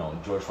say, you know,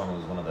 George Foreman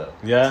was one of the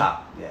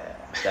top. Yeah,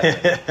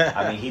 definitely.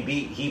 I mean,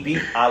 he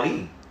beat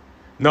Ali.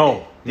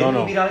 No. He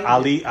beat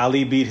Ali?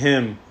 Ali beat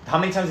him. How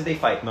many times did they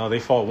fight? No, they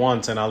fought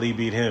once, and Ali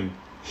beat him.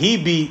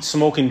 He beat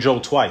Smoking Joe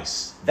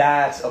twice.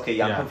 That's okay.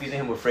 Yeah, I'm confusing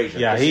him with Frazier.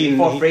 Yeah, he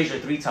fought Frazier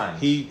 3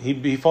 times.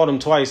 He fought him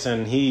twice,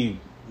 and he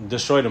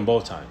destroyed him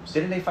both times.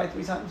 Didn't they fight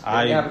 3 times?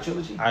 Didn't they have a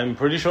trilogy? I'm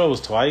pretty sure it was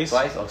twice.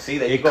 Twice? Oh, see,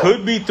 there you it go. It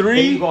could be 3.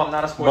 There you go. I'm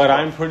not a sports but ball.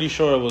 I'm pretty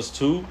sure it was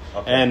 2.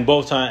 Okay. And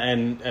both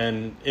time,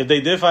 and if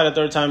they did fight a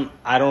third time,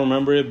 I don't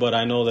remember it. But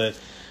I know that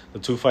the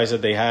 2 fights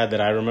that they had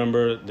that I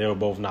remember, they were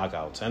both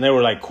knockouts, and they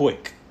were like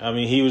quick. I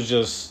mean, he was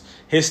just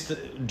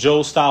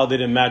Joe's style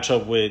didn't match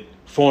up with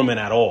Foreman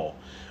at all,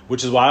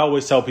 which is why I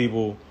always tell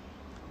people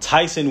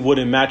Tyson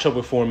wouldn't match up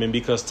with Foreman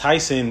because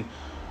Tyson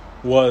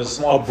was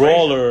a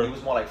brawler. He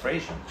was more like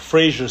Frazier.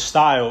 Frazier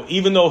style,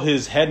 even though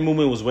his head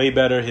movement was way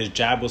better, his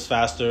jab was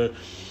faster,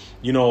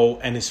 you know,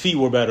 and his feet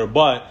were better,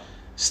 but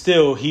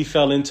still he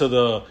fell into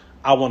the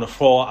I want to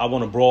fall, I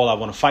want to brawl, I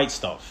want to fight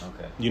stuff.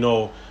 Okay. You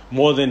know,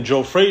 more than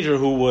Joe Frazier,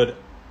 who would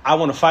I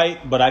want to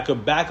fight, but I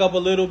could back up a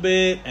little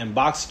bit and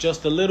box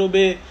just a little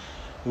bit,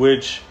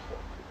 which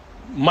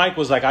Mike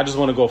was like, I just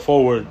want to go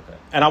forward. Okay.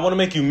 And I want to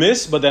make you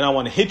miss, but then I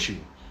want to hit you.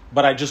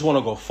 But I just want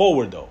to go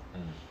forward, though.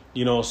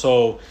 You know,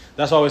 so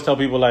that's why I always tell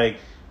people, like,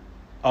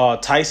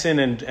 Tyson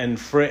and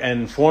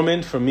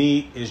Foreman, for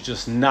me, is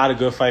just not a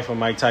good fight for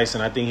Mike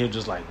Tyson. I think he'll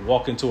just, like,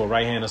 walk into a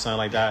right hand or something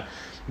like that.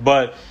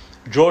 But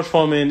George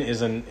Foreman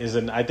is an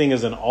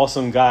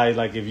awesome guy.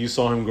 Like, if you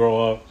saw him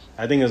grow up,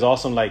 I think it's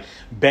awesome. Like,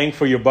 bang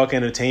for your buck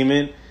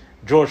entertainment.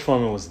 George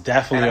Foreman was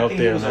definitely up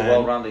there, man. He was a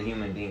well-rounded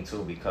human being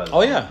too, because if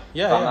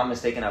I'm not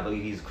mistaken, I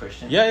believe he's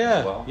Christian.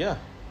 As well. Yeah.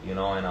 You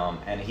know,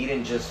 and he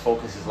didn't just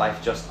focus his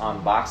life just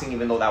on boxing,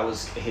 even though that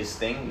was his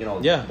thing, you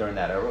know, during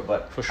that era.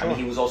 But for sure. I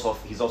mean, he's also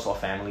a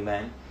family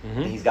man.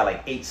 Mm-hmm. He's got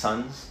like 8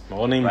 sons.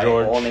 All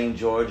named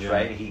George,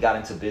 right? He got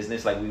into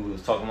business, like we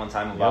was talking one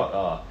time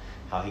about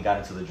how he got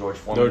into the George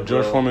Foreman grill.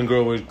 George Foreman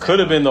grill, which could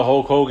have been the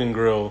Hulk Hogan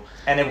grill,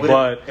 and it would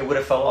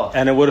have fell off.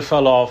 And it would have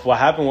fell off. What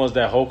happened was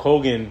that Hulk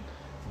Hogan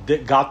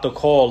got the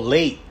call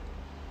late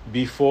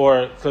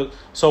before.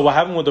 So what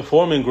happened with the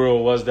Foreman grill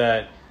was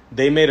that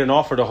they made an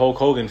offer to Hulk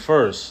Hogan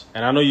first.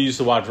 And I know you used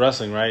to watch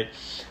wrestling, right?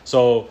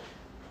 So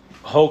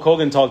Hulk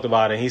Hogan talked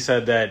about it. He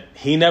said that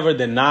he never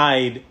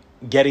denied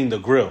getting the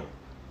grill.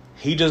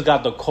 He just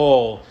got the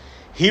call.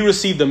 He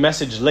received the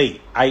message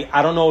late.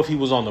 I don't know if he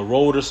was on the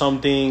road or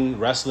something,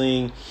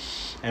 wrestling.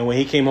 And when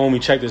he came home, he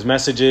checked his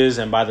messages.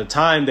 And by the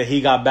time that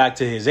he got back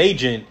to his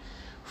agent,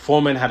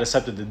 Foreman had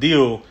accepted the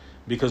deal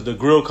because the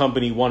grill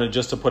company wanted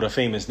just to put a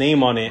famous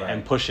name on it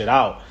and push it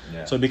out.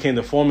 Yeah. So it became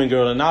the Foreman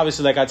grill. And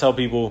obviously, like I tell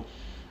people,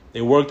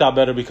 it worked out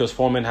better because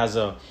Foreman has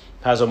a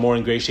more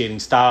ingratiating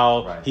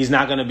style. Right. He's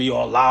not gonna be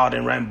all loud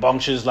and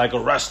rambunctious like a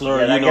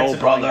wrestler,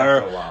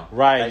 brother.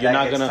 Right? You're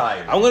not gonna.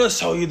 Tired. I'm gonna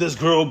sell you this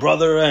grill,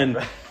 brother, and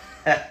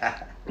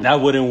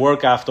that wouldn't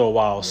work after a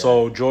while. Yeah.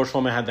 So George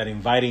Foreman had that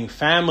inviting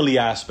family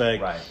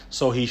aspect. Right.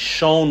 So he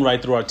shone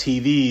right through our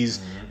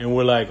TVs, and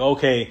we're like,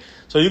 okay,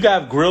 so you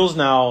got grills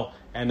now.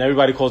 And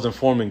everybody calls them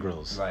Foreman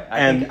grills. Right.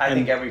 I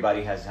think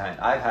everybody has had.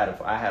 I had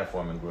a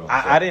Foreman grill.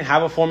 I didn't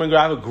have a Foreman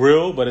grill. I have a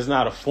grill, but it's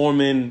not a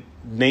Foreman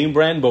name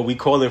brand. But we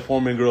call it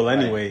Foreman grill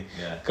anyway,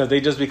 because they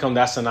just become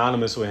that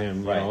synonymous with him.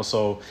 You know.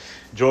 So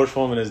George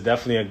Foreman is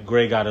definitely a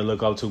great guy to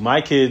look up to.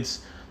 My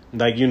kids,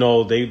 like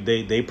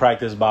they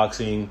practice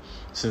boxing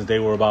since they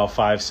were about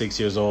 5-6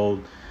 years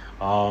old.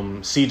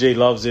 CJ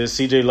loves this.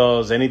 CJ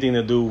loves anything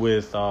to do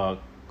with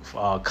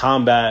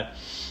combat.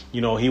 You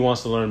know, he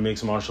wants to learn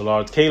mixed martial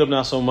arts. Caleb,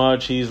 not so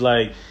much. He's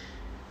like,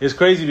 it's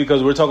crazy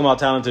because we're talking about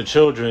talented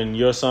children.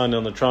 Your son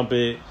on the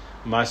trumpet,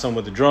 my son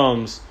with the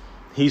drums.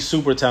 He's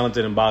super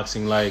talented in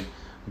boxing. Like,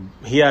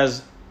 he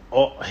has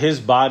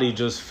his body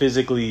just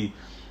physically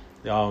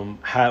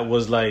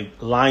was like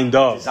lined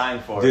up,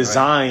 designed for it,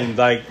 right?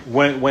 Like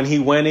when he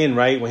went in,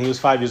 right, when he was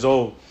 5 years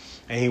old,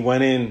 and he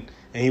went in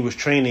and he was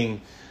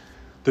training.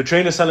 the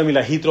trainer's telling me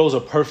that he throws a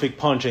perfect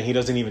punch and he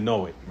doesn't even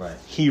know it. Right.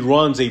 He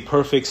runs a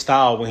perfect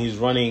style when he's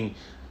running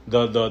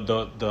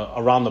the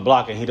around the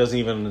block, and he doesn't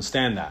even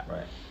understand that.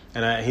 Right.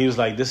 And he was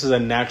like, this is a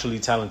naturally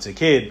talented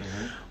kid.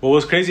 Mm-hmm. But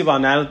what's crazy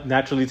about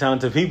naturally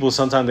talented people,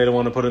 sometimes they don't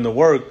want to put in the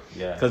work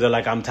because they're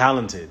like, I'm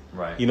talented.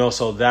 Right. You know,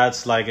 so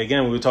that's like,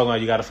 again, we were talking about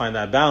you got to find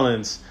that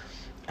balance.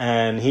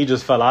 And he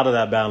just fell out of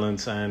that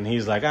balance. And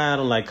he's like, I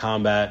don't like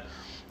combat.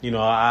 You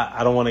know,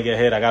 I don't want to get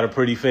hit. I got a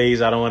pretty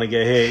face. I don't want to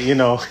get hit. You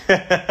know,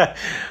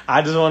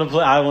 I just want to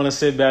play. I want to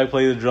sit back,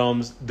 play the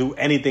drums, do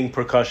anything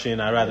percussion.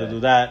 I'd rather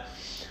do that.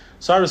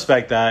 So I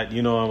respect that,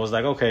 you know, and was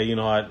like, okay, you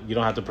know, you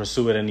don't have to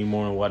pursue it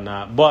anymore and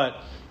whatnot. But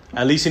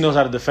at least he knows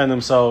how to defend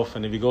himself.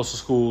 And if he goes to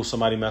school,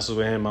 somebody messes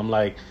with him. I'm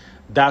like,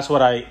 that's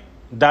what I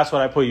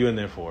put you in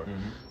there for.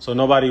 Mm-hmm. So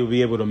nobody will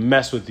be able to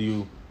mess with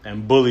you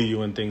and bully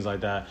you and things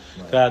like that.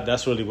 Right.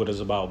 That's really what it's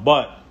about.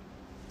 But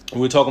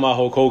we're talking about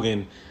Hulk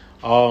Hogan.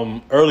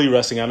 Early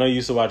wrestling. I know you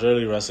used to watch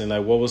early wrestling.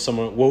 Like,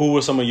 who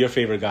were some of your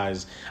favorite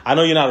guys? I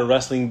know you're not a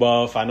wrestling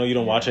buff. I know you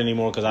don't watch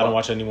anymore because I don't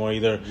watch anymore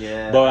either.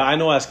 Yeah. But I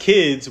know as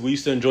kids we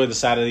used to enjoy the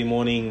Saturday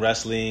morning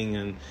wrestling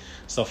and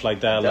stuff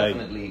like that.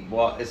 Definitely.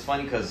 Well, it's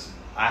funny because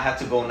I had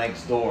to go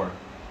next door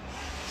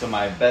to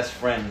my best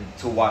friend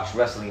to watch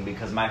wrestling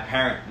because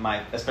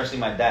especially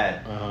my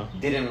dad,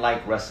 didn't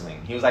like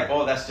wrestling. He was like,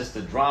 "Oh, that's just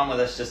a drama.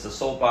 That's just a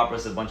soap opera.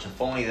 It's a bunch of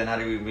phony. Then how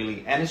do we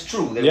really?" And it's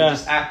true. They were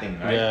just acting,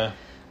 right? Yeah.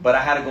 But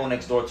I had to go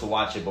next door to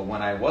watch it. But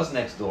when I was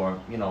next door,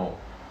 you know,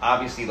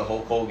 obviously the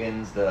Hulk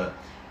Hogan's, the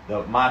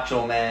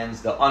Macho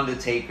Man's, the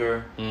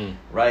Undertaker,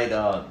 right?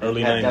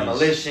 Early 90s.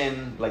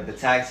 Demolition, like the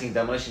tag team,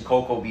 Demolition,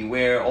 Coco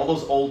Beware, all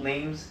those old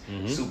names,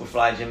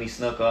 Superfly, Jimmy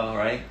Snuka,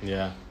 right?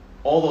 Yeah.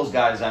 All those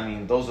guys, I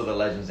mean, those are the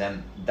legends.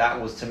 And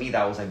that was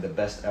like the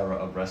best era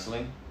of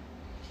wrestling.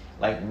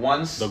 Like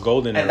once... The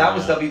golden era. And that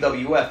was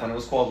WWF when it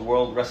was called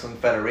World Wrestling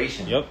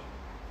Federation. Yep.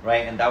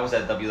 Right? And that was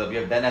at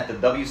WWF. Then at the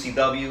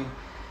WCW...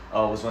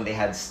 was when they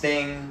had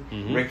Sting,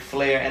 Ric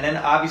Flair, and then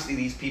obviously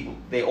these people,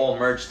 they all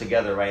merged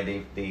together, right?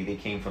 They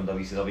came from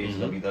WCW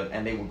to WWF,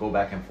 and they would go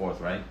back and forth,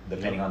 right?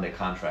 Depending on their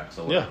contracts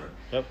or whatever.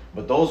 Yep.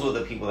 But those were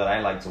the people that I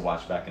liked to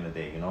watch back in the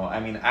day, you know?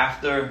 I mean,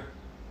 after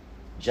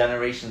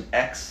Generation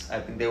X, I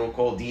think they were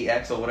called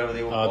DX or whatever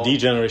they were called.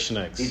 D-Generation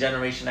X.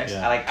 D-Generation X.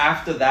 Yeah. Like,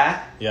 after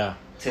that... Yeah.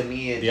 To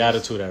me, the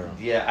Attitude Era.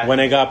 Yeah.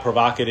 When it got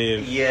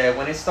provocative. Yeah,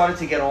 when it started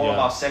to get all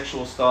about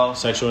sexual stuff.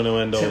 Sexual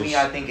innuendos. To me,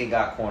 I think it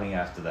got corny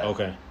after that.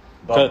 Okay.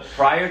 But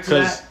prior to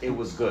that, it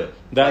was good.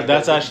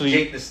 That's actually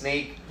Jake the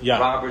Snake,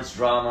 Robert's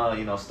drama,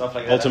 you know, stuff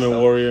like that. Ultimate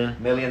Warrior, $1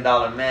 Million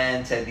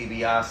Man, Ted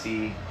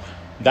DiBiase.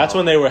 That's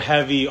when they were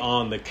heavy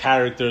on the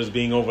characters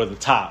being over the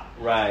top,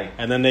 right?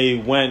 And then they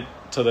went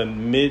to the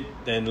mid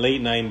and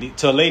late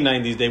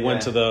 90s. They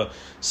went to the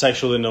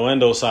sexual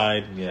innuendo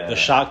side, the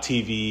shock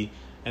TV,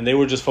 and they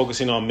were just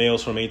focusing on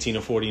males from 18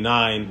 to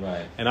 49.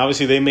 Right. And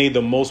obviously, they made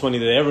the most money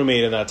they ever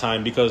made at that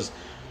time because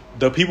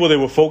the people they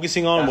were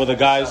focusing on were the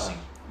guys.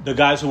 The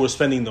guys who were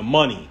spending the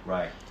money.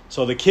 Right.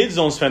 So the kids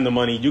don't spend the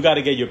money. You got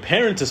to get your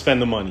parent to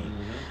spend the money.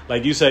 Mm-hmm.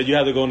 Like you said, you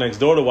had to go next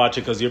door to watch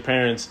it because your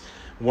parents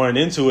weren't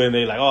into it. And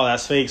they're like, oh,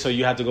 that's fake. So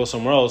you have to go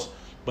somewhere else.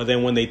 But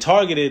then when they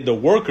targeted the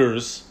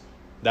workers,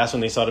 that's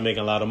when they started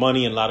making a lot of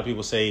money. And a lot of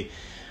people say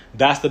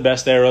that's the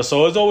best era.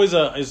 So it's always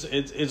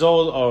it's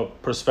all a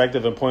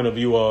perspective and point of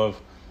view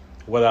of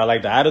whether I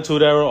like the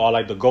Attitude Era or I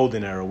like the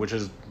Golden Era, which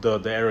is the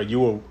era you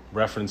were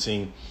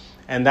referencing.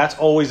 And that's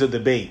always a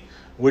debate.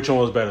 Which one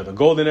was better, the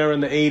Golden Era in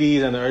the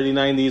 80s and the early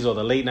 90s or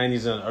the late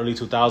 90s and early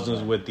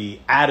 2000s with the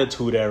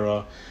Attitude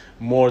Era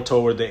more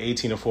toward the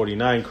 18 to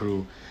 49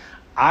 crew?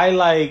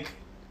 I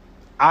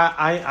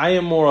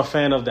am more a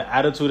fan of the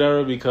Attitude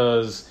Era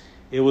because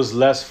it was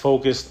less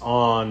focused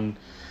on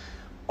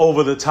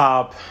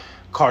over-the-top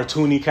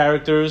cartoony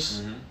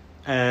characters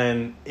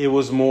and it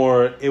was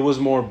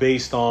more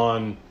based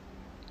on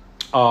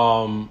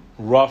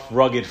rough,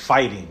 rugged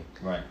fighting.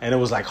 Right. And it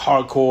was like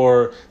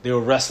hardcore. They were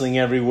wrestling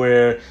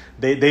everywhere.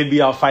 They'd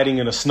be out fighting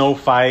in a snow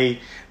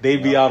fight.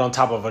 They'd be out on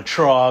top of a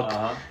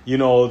truck. You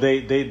know,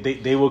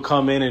 they would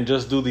come in and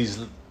just do these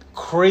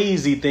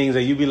crazy things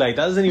that you'd be like,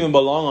 that doesn't even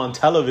belong on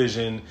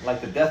television. Like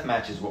the death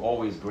matches were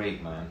always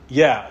great, man.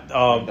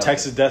 Yeah,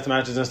 Texas death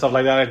matches and stuff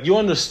like that. Like, you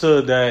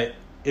understood that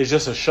it's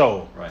just a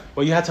show. Right.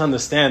 But you had to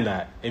understand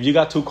that. If you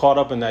got too caught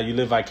up in that, you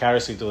live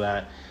vicariously through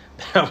that.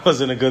 That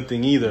wasn't a good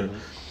thing either.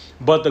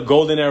 But the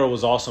Golden Era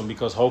was awesome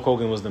because Hulk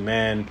Hogan was the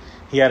man.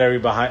 He had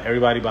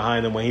everybody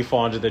behind him when he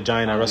fought Andre the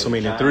Giant at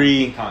WrestleMania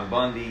 3. King Kong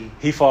Bundy.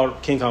 He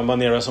fought King Kong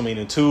Bundy at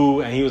WrestleMania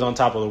 2, and he was on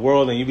top of the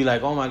world. And you'd be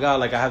like, oh my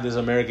God, like I have this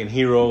American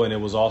hero, and it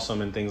was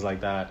awesome and things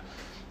like that.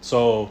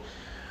 So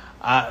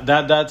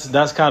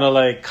that's kind of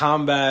like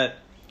combat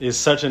is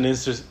such an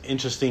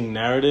interesting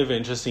narrative,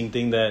 interesting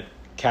thing that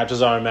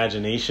captures our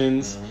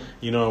imaginations.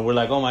 You know, and we're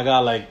like, oh my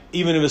God, like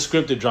even if it's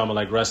scripted drama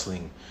like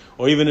wrestling,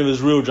 or even if it's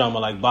real drama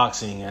like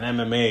boxing and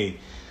MMA,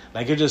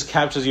 like it just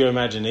captures your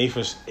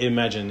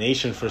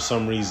imagination for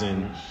some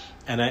reason.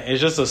 And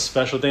it's just a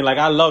special thing. Like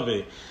I love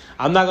it.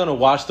 I'm not gonna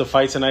watch the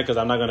fight tonight because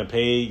I'm not gonna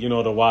pay,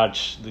 to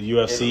watch the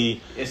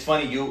UFC. It's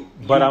funny you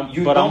don't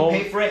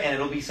pay for it, and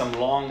it'll be some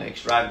long,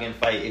 extravagant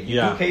fight. If you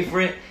do pay for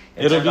it,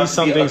 it'll be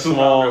something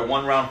small,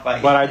 1 round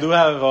fight. But I do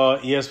have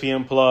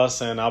ESPN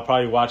Plus, and I'll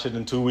probably watch it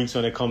in 2 weeks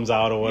when it comes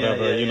out or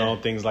whatever.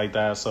 Things like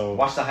that. So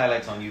watch the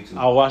highlights on YouTube.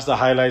 I'll watch the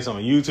highlights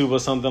on YouTube or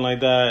something like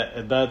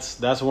that.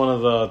 That's one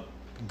of the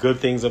good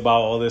things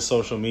about all this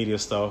social media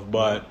stuff.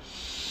 But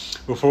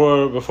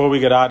before we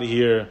get out of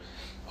here.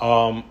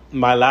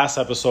 My last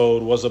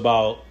episode was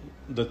about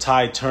the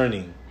tide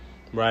turning,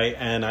 right?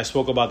 And I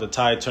spoke about the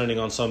tide turning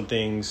on some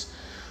things.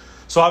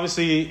 So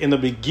obviously in the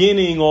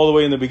beginning, all the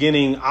way in the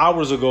beginning,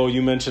 hours ago,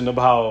 you mentioned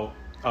about,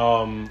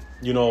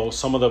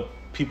 some of the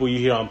people you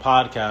hear on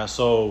podcasts.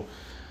 So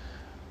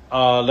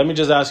let me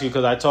just ask you,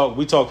 because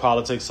we talk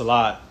politics a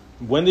lot.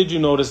 When did you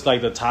notice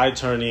like the tide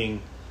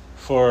turning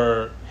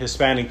for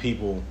Hispanic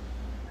people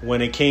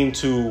when it came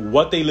to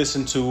what they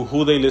listened to,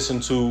 who they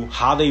listened to,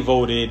 how they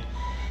voted,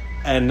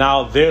 and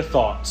now their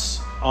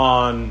thoughts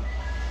on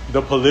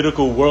the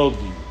political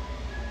worldview?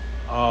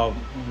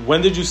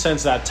 When did you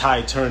sense that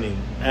tide turning?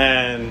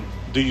 And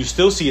do you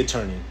still see it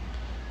turning?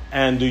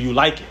 And do you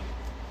like it?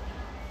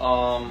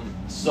 I'm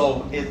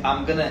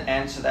going to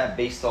answer that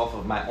based off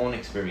of my own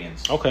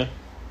experience. Okay.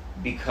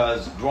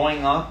 Because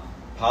growing up,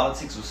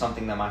 politics was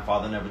something that my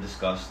father never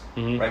discussed.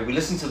 Mm-hmm. Right? We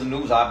listen to the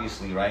news,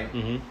 obviously, right?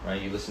 Mm-hmm.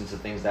 Right? You listen to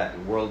things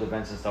world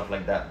events and stuff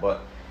like that. But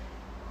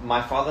my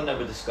father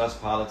never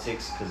discussed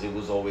politics because it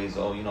was always,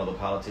 the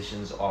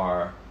politicians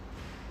are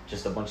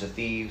just a bunch of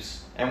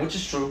thieves, and which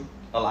is true.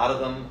 A lot of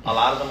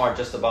them are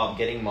just about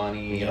getting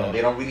money.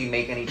 They don't really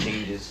make any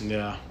changes.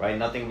 Yeah. Right.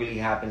 Nothing really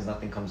happens.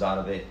 Nothing comes out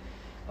of it.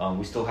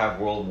 We still have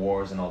world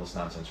wars and all this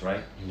nonsense,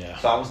 right? Yeah.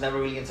 So I was never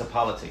really into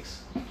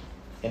politics,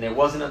 and it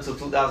wasn't until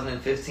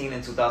 2015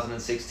 and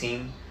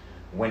 2016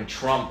 when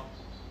Trump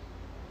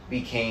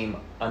became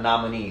the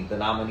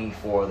nominee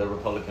for the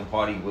Republican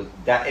Party,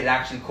 that it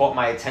actually caught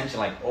my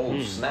attention, like,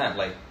 snap,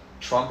 like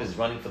Trump is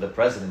running for the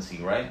presidency,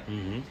 right?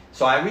 Mm-hmm.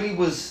 So I really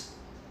was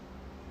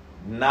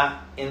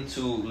not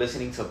into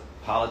listening to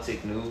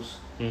politic news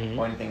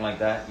or anything like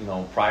that,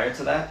 prior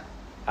to that.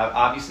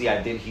 I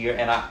did hear,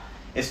 and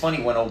it's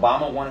funny, when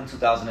Obama won in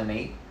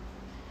 2008,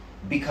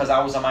 because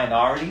I was a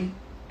minority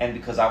and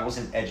because I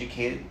wasn't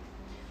educated,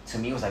 to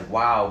me it was like,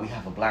 wow, we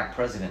have a black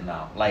president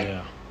now. Like,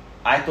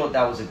 I thought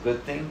that was a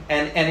good thing.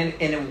 And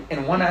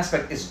in one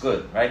aspect, it's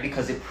good, right?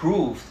 Because it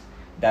proved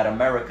that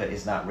America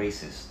is not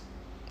racist.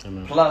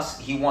 Amen. Plus,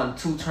 he won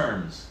 2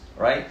 terms,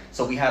 right?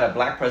 So we had a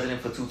black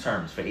president for 2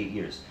 terms, for 8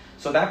 years.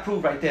 So that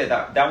proved right there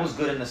that was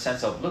good in the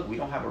sense of, look, we're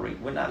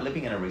not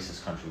living in a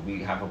racist country.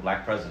 We have a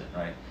black president,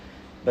 right?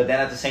 But then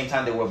at the same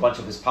time, there were a bunch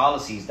of his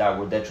policies that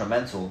were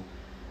detrimental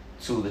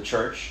to the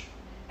church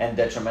and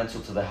detrimental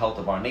to the health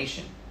of our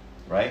nation,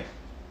 right?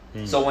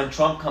 So when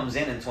Trump comes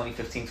in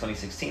 2015,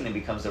 2016 and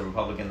becomes the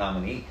Republican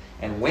nominee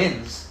and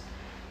wins,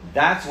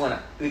 that's when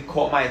it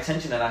caught my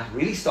attention and I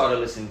really started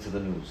listening to the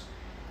news.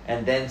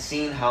 And then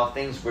seeing how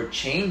things were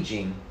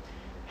changing,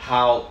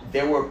 how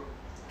there were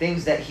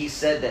things that he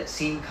said that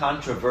seemed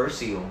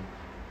controversial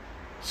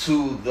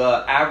to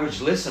the average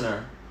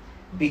listener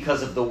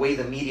because of the way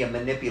the media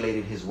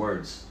manipulated his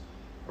words,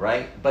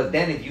 right? But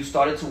then if you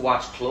started to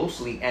watch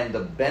closely and the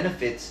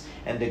benefits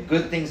and the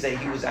good things that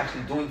he was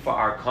actually doing for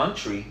our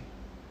country,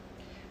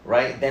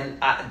 right, then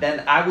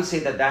I would say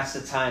that that's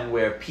the time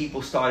where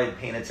people started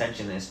paying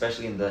attention,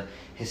 especially in the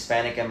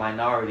Hispanic and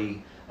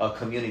minority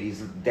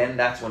communities. Then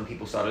that's when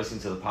people started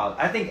listening to the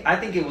politics. I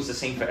think it was the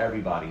same for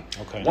everybody.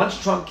 Okay. Once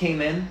Trump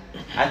came in,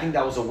 I think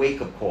that was a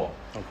wake-up call.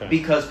 Okay.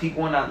 Because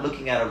people were not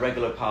looking at a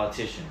regular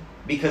politician.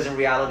 Because in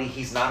reality,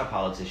 he's not a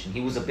politician. He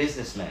was a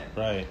businessman.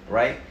 Right.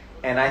 Right?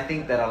 And I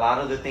think that a lot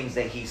of the things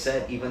that he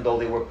said, even though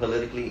they were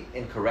politically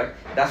incorrect,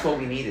 that's what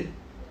we needed.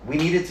 We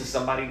needed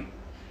somebody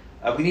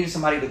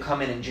to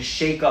come in and just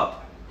shake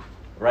up,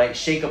 right?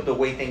 Shake up the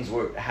way things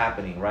were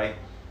happening, right?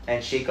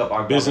 And shake up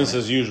our business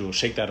government. As usual.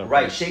 Shake that up.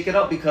 Right, shake it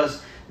up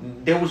because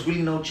there was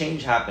really no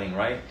change happening,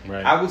 right?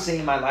 Right. I would say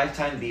in my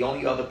lifetime, the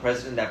only other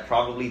president that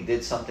probably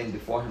did something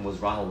before him was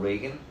Ronald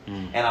Reagan.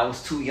 And I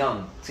was too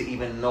young to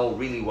even know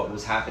really what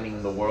was happening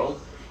in the world.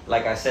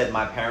 Like I said,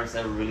 my parents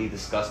never really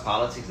discussed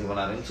politics. They were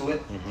not into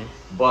it. Mm-hmm.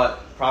 But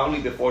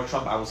probably before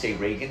Trump, I would say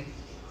Reagan,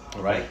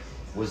 right,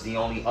 was the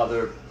only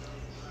other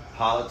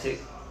politician,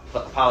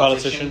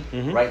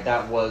 mm-hmm. right,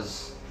 that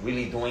was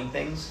really doing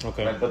things.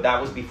 Okay. Right? But that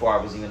was before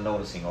I was even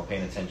noticing or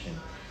paying attention.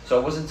 So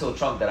it wasn't until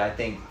Trump that I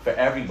think for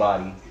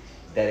everybody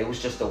that it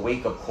was just a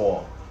wake-up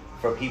call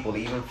for people,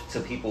 even to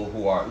people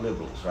who are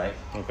liberals, right?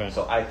 Okay.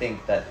 So I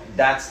think that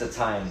that's the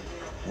time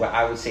where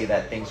I would say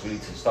that things really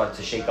start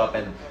to shake up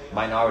and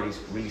minorities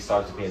really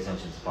start to pay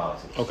attention to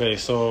politics. Okay,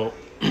 so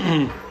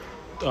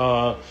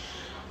I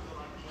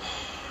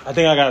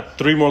think I got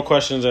 3 more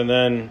questions and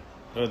then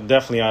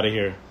definitely out of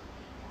here.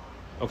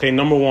 Okay,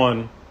 number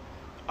 1,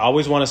 I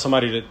always wanted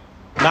somebody to,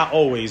 not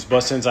always, but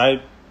since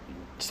I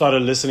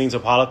started listening to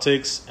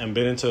politics and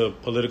been into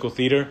political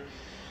theater,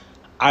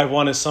 I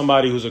wanted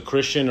somebody who's a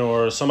Christian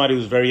or somebody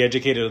who's very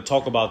educated to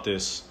talk about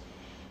this.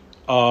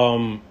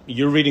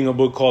 you're reading a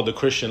book called The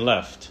Christian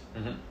Left.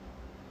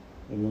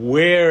 Mm-hmm.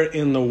 Where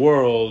in the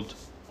world,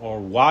 or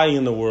why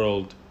in the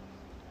world,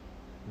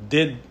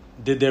 did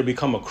there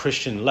become a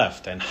Christian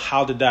left, and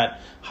how did that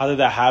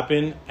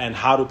happen, and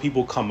how do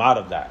people come out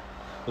of that?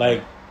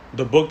 Like,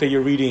 the book that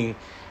you're reading,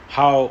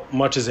 how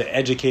much is it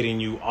educating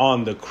you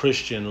on the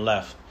Christian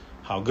left?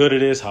 How good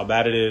it is, how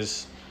bad it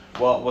is?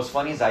 Well, what's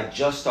funny is I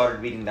just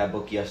started reading that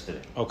book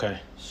yesterday. Okay.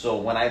 So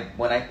when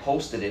I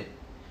posted it,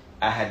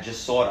 I had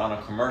just saw it on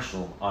a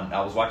commercial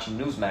I was watching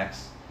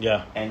Newsmax.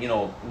 Yeah. And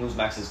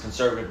Newsmax is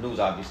conservative news,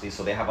 obviously,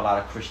 so they have a lot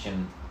of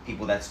Christian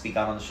people that speak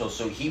out on the show.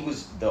 So he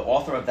was the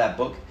author of that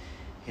book.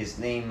 His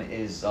name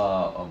is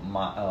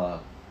Miles.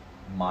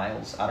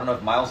 I don't know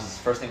if Miles is his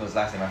first name or his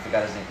last name. I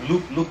forgot his name.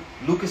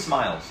 Lucas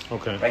Miles.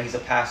 Okay. Right. He's a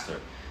pastor.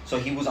 So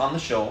he was on the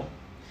show,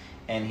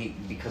 and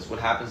because what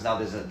happens now,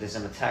 there's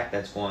an attack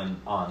that's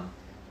going on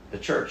the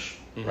church,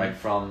 mm-hmm. right,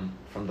 from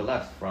the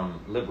left, from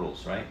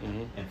liberals, right,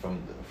 mm-hmm. and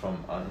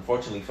from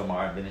unfortunately from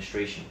our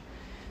administration.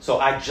 So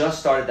I just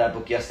started that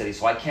book yesterday,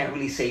 so I can't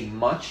really say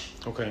much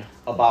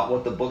about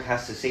what the book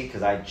has to say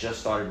because I just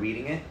started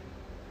reading it.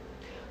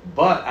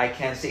 But I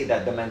can say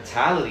that the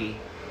mentality,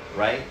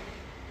 right,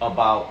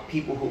 about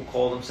people who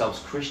call themselves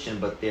Christian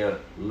but they're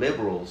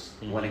liberals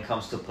mm-hmm. when it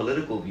comes to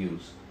political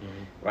views,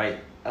 mm-hmm. right?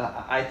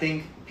 I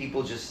think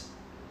people just,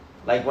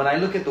 like when I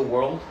look at the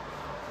world,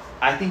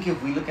 I think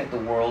if we look at the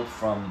world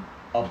from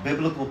a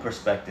biblical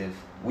perspective,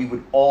 we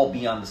would all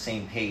be on the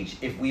same page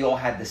if we all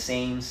had the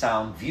same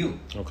sound view.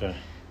 Okay.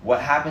 What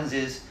happens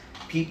is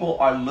people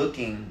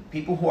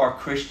who are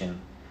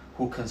Christian,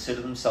 who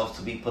consider themselves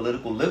to be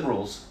political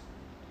liberals,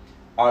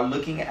 are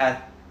looking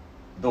at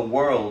the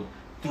world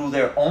through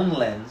their own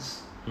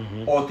lens,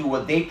 mm-hmm. or through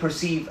what they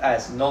perceive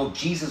as, no,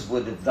 Jesus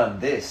would have done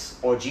this,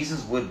 or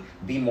Jesus would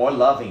be more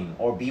loving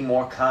or be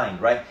more kind,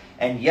 right?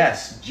 And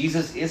yes,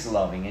 Jesus is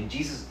loving and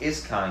Jesus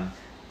is kind,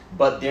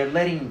 but they're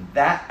letting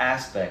that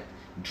aspect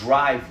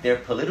drive their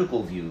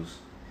political views.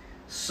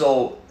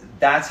 So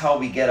that's how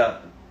we get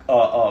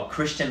a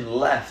Christian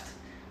left,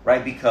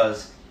 right?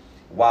 Because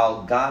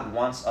while God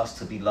wants us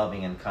to be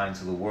loving and kind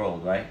to the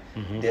world, right?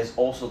 Mm-hmm. There's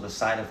also the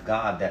side of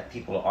God that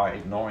people are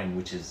ignoring,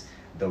 which is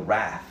the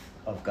wrath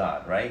of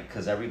God, right?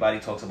 Because everybody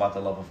talks about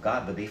the love of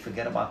God, but they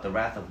forget about the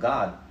wrath of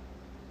God.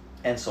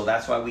 And so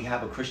that's why we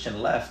have a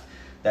Christian left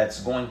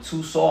that's going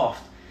too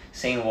soft,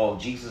 saying, well,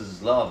 Jesus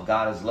is love,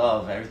 God is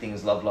love, everything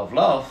is love, love,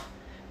 love.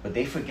 But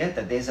they forget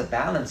that there's a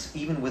balance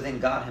even within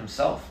God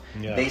himself.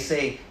 Yeah. They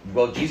say,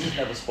 well, Jesus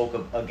never spoke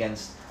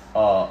against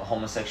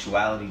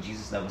homosexuality.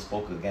 Jesus never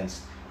spoke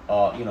against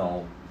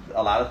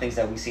a lot of things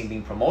that we see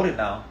being promoted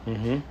now.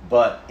 Mm-hmm.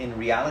 But in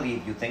reality,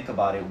 if you think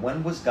about it,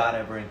 when was God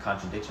ever in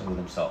contradiction with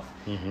himself?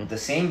 Mm-hmm. The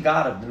same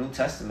God of the New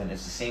Testament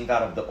is the same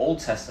God of the Old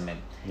Testament.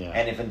 Yeah.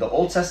 And if in the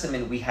Old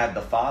Testament we had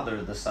the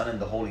Father, the Son, and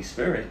the Holy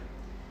Spirit,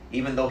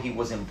 even though he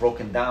wasn't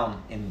broken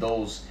down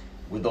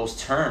with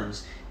those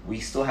terms, we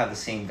still have the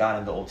same God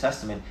in the Old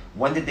Testament.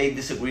 When did they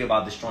disagree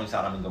about destroying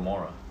Sodom and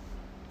Gomorrah?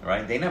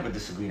 Right? They never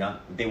disagreed on.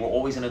 They were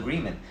always in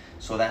agreement.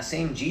 So that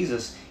same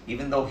Jesus,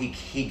 even though he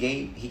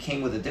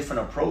came with a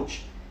different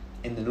approach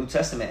in the New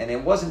Testament, and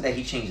it wasn't that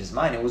he changed his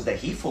mind, it was that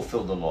he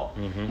fulfilled the law.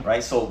 Mm-hmm.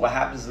 Right? So what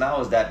happens now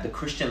is that the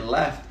Christian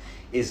left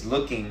is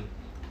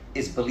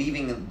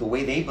believing in the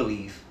way they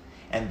believe,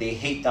 and they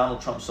hate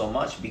Donald Trump so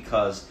much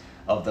because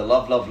of the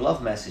love, love,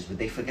 love message, but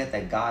they forget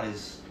that God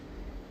is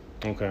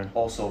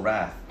also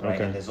wrath, right?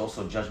 Okay. And there's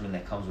also judgment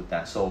that comes with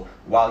that. So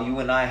while you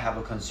and I have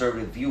a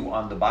conservative view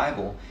on the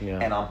Bible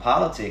and on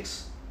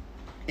politics,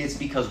 it's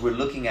because we're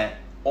looking at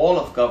all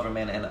of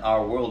government and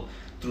our world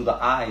through the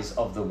eyes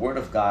of the Word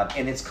of God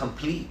in its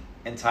complete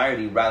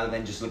entirety, rather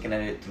than just looking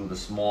at it through the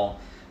small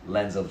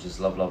lens of just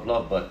love, love,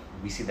 love. But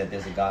we see that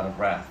there's a God of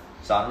wrath.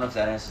 So I don't know if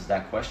that answers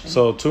that question.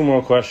 So 2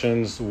 more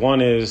questions.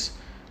 One is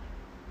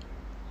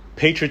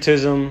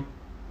patriotism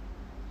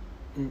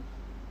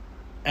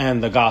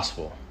and the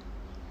gospel.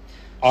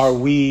 Are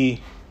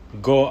we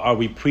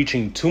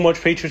preaching too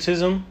much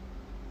patriotism,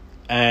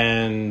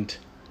 and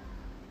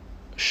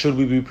should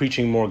we be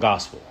preaching more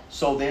gospel?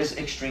 So there's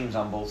extremes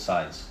on both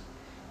sides.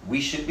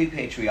 We should be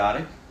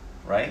patriotic,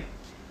 right?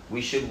 We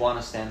should want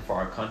to stand for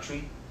our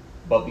country,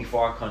 but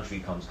before our country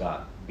comes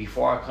God.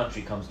 Before our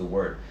country comes the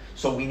Word.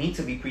 So we need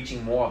to be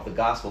preaching more of the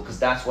gospel, because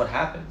that's what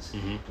happens.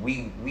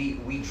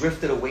 Mm-hmm. We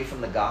drifted away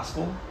from the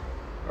gospel,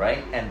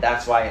 right? And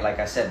that's why, like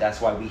I said,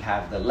 that's why we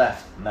have the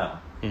left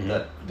now.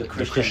 Mm-hmm. The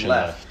Christian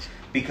left.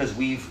 Because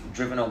we've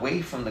driven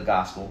away from the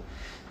gospel,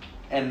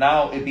 and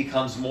now it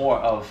becomes more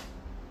of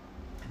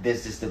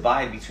there's this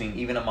divide between,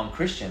 even among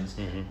Christians,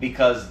 mm-hmm.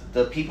 because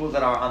the people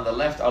that are on the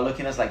left are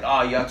looking at us like,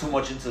 oh, you're too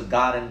much into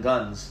God and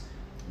guns,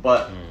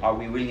 but are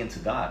we really into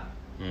God?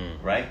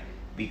 Right?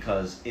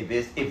 Because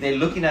if they're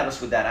looking at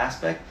us with that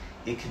aspect,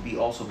 it could be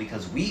also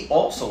because we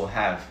also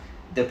have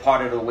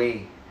departed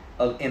away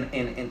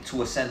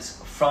into a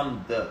sense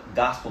from the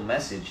gospel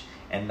message.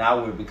 And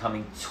now we're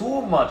becoming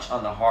too much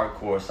on the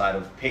hardcore side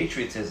of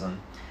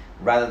patriotism,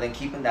 rather than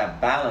keeping that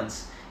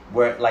balance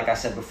where, like I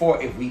said before,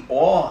 if we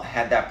all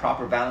had that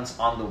proper balance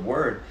on the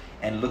Word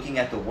and looking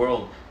at the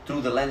world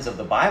through the lens of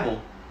the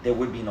Bible, there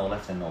would be no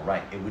left and no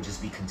right. It would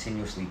just be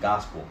continuously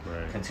gospel,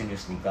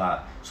 continuously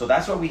God. So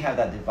that's why we have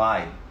that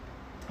divide.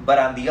 But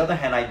on the other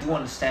hand, I do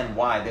understand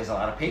why there's a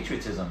lot of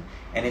patriotism.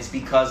 And it's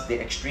because the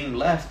extreme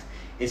left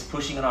is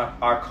pushing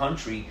our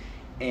country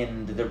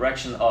in the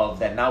direction of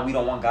that now we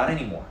don't want God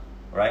anymore.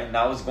 Right?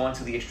 Now it's going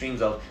to the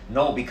extremes of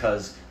no,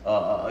 because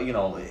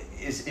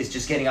it's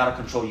just getting out of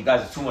control. You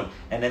guys are too much.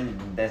 And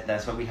then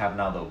that's what we have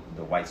now,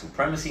 the white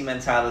supremacy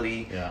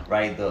mentality,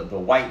 right? The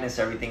whiteness,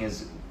 everything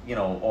is, the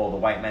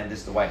white man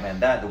this, the white man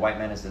that, the white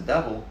man is the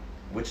devil,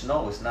 which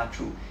no, it's not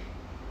true.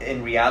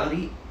 In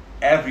reality,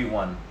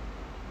 everyone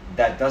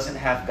that doesn't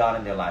have God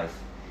in their life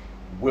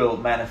will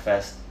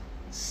manifest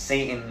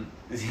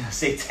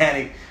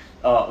satanic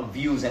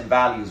views and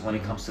values when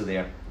it comes to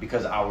there,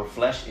 because our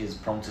flesh is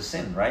prone to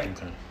sin, right?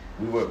 Okay.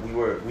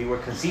 We were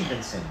conceived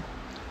in sin,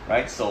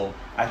 right? So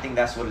I think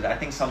that's what it is. I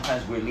think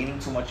sometimes we're leaning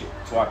too much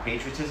to our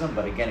patriotism,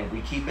 but again, if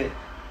we keep it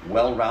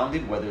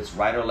well-rounded, whether it's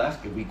right or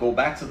left, if we go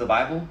back to the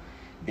Bible,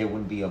 there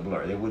wouldn't be a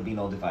blur. There would be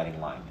no dividing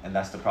line. And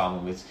that's the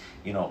problem with,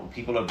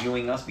 people are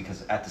viewing us,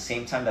 because at the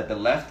same time that the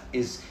left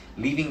is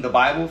leaving the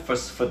Bible for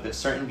the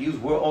certain views,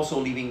 we're also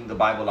leaving the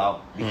Bible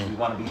out because we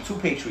want to be too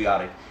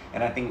patriotic.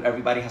 And I think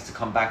everybody has to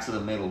come back to the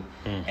middle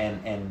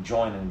and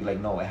join and be like,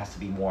 no, it has to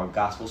be more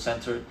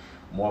gospel-centered,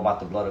 more about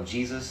the blood of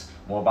Jesus,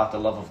 more about the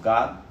love of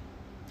God,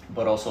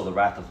 but also the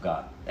wrath of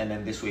God. And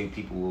then this way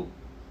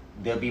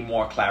there'll be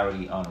more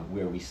clarity on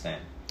where we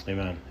stand.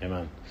 Amen.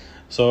 Amen.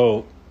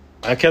 So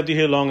I kept you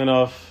here long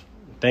enough.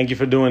 Thank you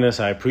for doing this.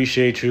 I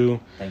appreciate you.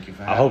 Thank you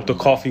for having me. I hope the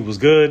coffee was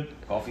good.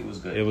 Coffee was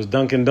good. It was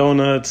Dunkin'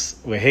 Donuts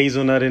with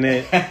hazelnut in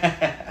it.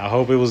 I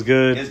hope it was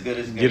good. It's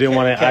good. You didn't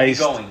want it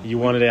iced. You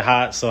wanted it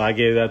hot, so I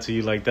gave that to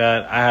you like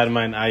that. I had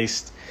mine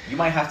iced. You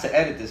might have to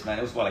edit this, man.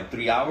 It was like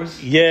 3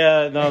 hours?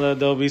 Yeah, no,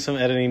 there'll be some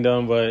editing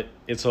done, but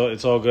it's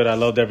all good. I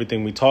loved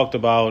everything we talked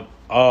about.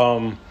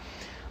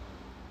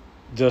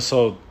 Just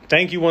so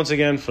thank you once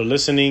again for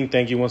listening.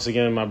 Thank you once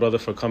again, my brother,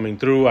 for coming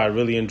through. I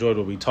really enjoyed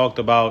what we talked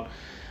about.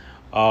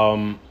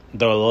 The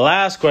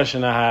last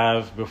question I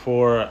have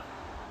before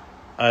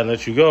I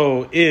let you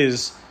go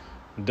is,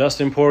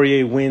 Dustin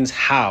Poirier wins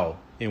how?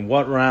 In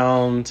what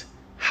round?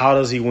 How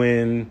does he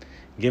win?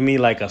 Give me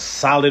like a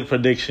solid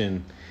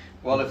prediction.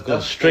 Well, if go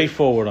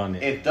straightforward on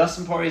it. If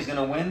Dustin Poirier is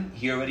gonna win,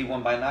 he already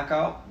won by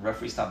knockout.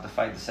 Referee stopped the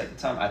fight the second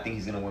time. I think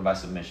he's gonna win by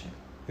submission.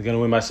 He's gonna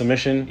win by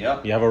submission.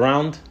 Yep. You have a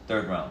round.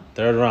 Third round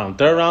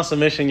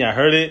submission. Yeah, I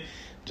heard it.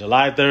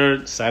 July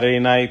 3rd, Saturday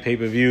night,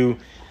 pay-per-view.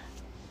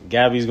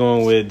 Gabby's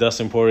going with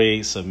Dustin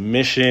Poirier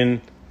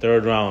submission,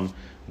 third round.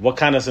 What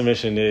kind of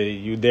submission?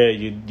 You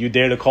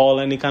dare to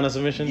call any kind of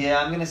submission?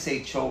 Yeah, I'm gonna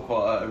say choke,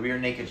 a rear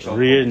naked choke.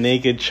 Rear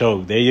naked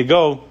choke. There you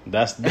go.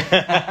 That's that's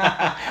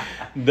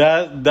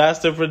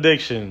the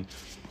prediction.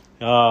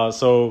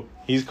 So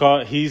he's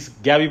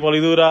Gabby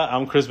Polidura.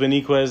 I'm Chris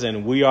Beniquez,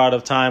 and we are out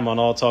of time on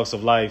All Talks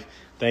of Life.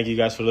 Thank you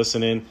guys for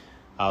listening.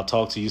 I'll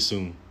talk to you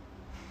soon.